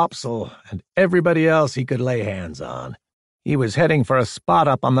grabbed Opsel and everybody else he could lay hands on." He was heading for a spot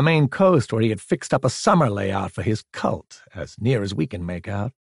up on the Maine coast where he had fixed up a summer layout for his cult, as near as we can make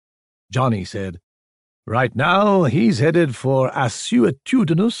out. Johnny said, "Right now, he's headed for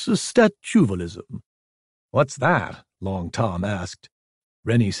assuetudinous statuvalism." "What's that?" Long Tom asked.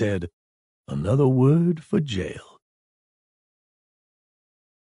 Rennie said, "Another word for jail."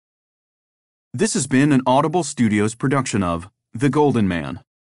 This has been an Audible Studios production of The Golden Man,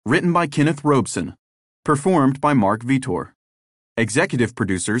 written by Kenneth Robeson, performed by Mark Vitor. Executive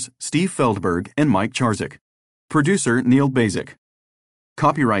producers Steve Feldberg and Mike Charzik. Producer Neil Basic.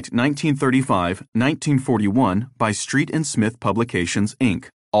 Copyright 1935-1941 by Street and Smith Publications, Inc.,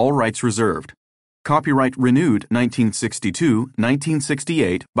 all rights reserved. Copyright renewed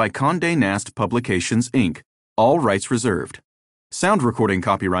 1962-1968 by Condé Nast Publications, Inc., all rights reserved. Sound recording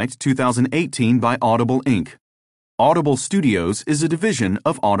copyright 2018 by Audible, Inc. Audible Studios is a division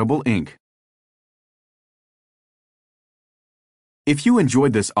of Audible, Inc. If you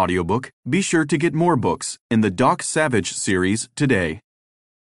enjoyed this audiobook, be sure to get more books in the Doc Savage series today.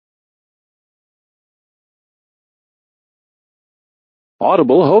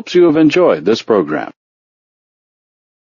 Audible hopes you have enjoyed this program.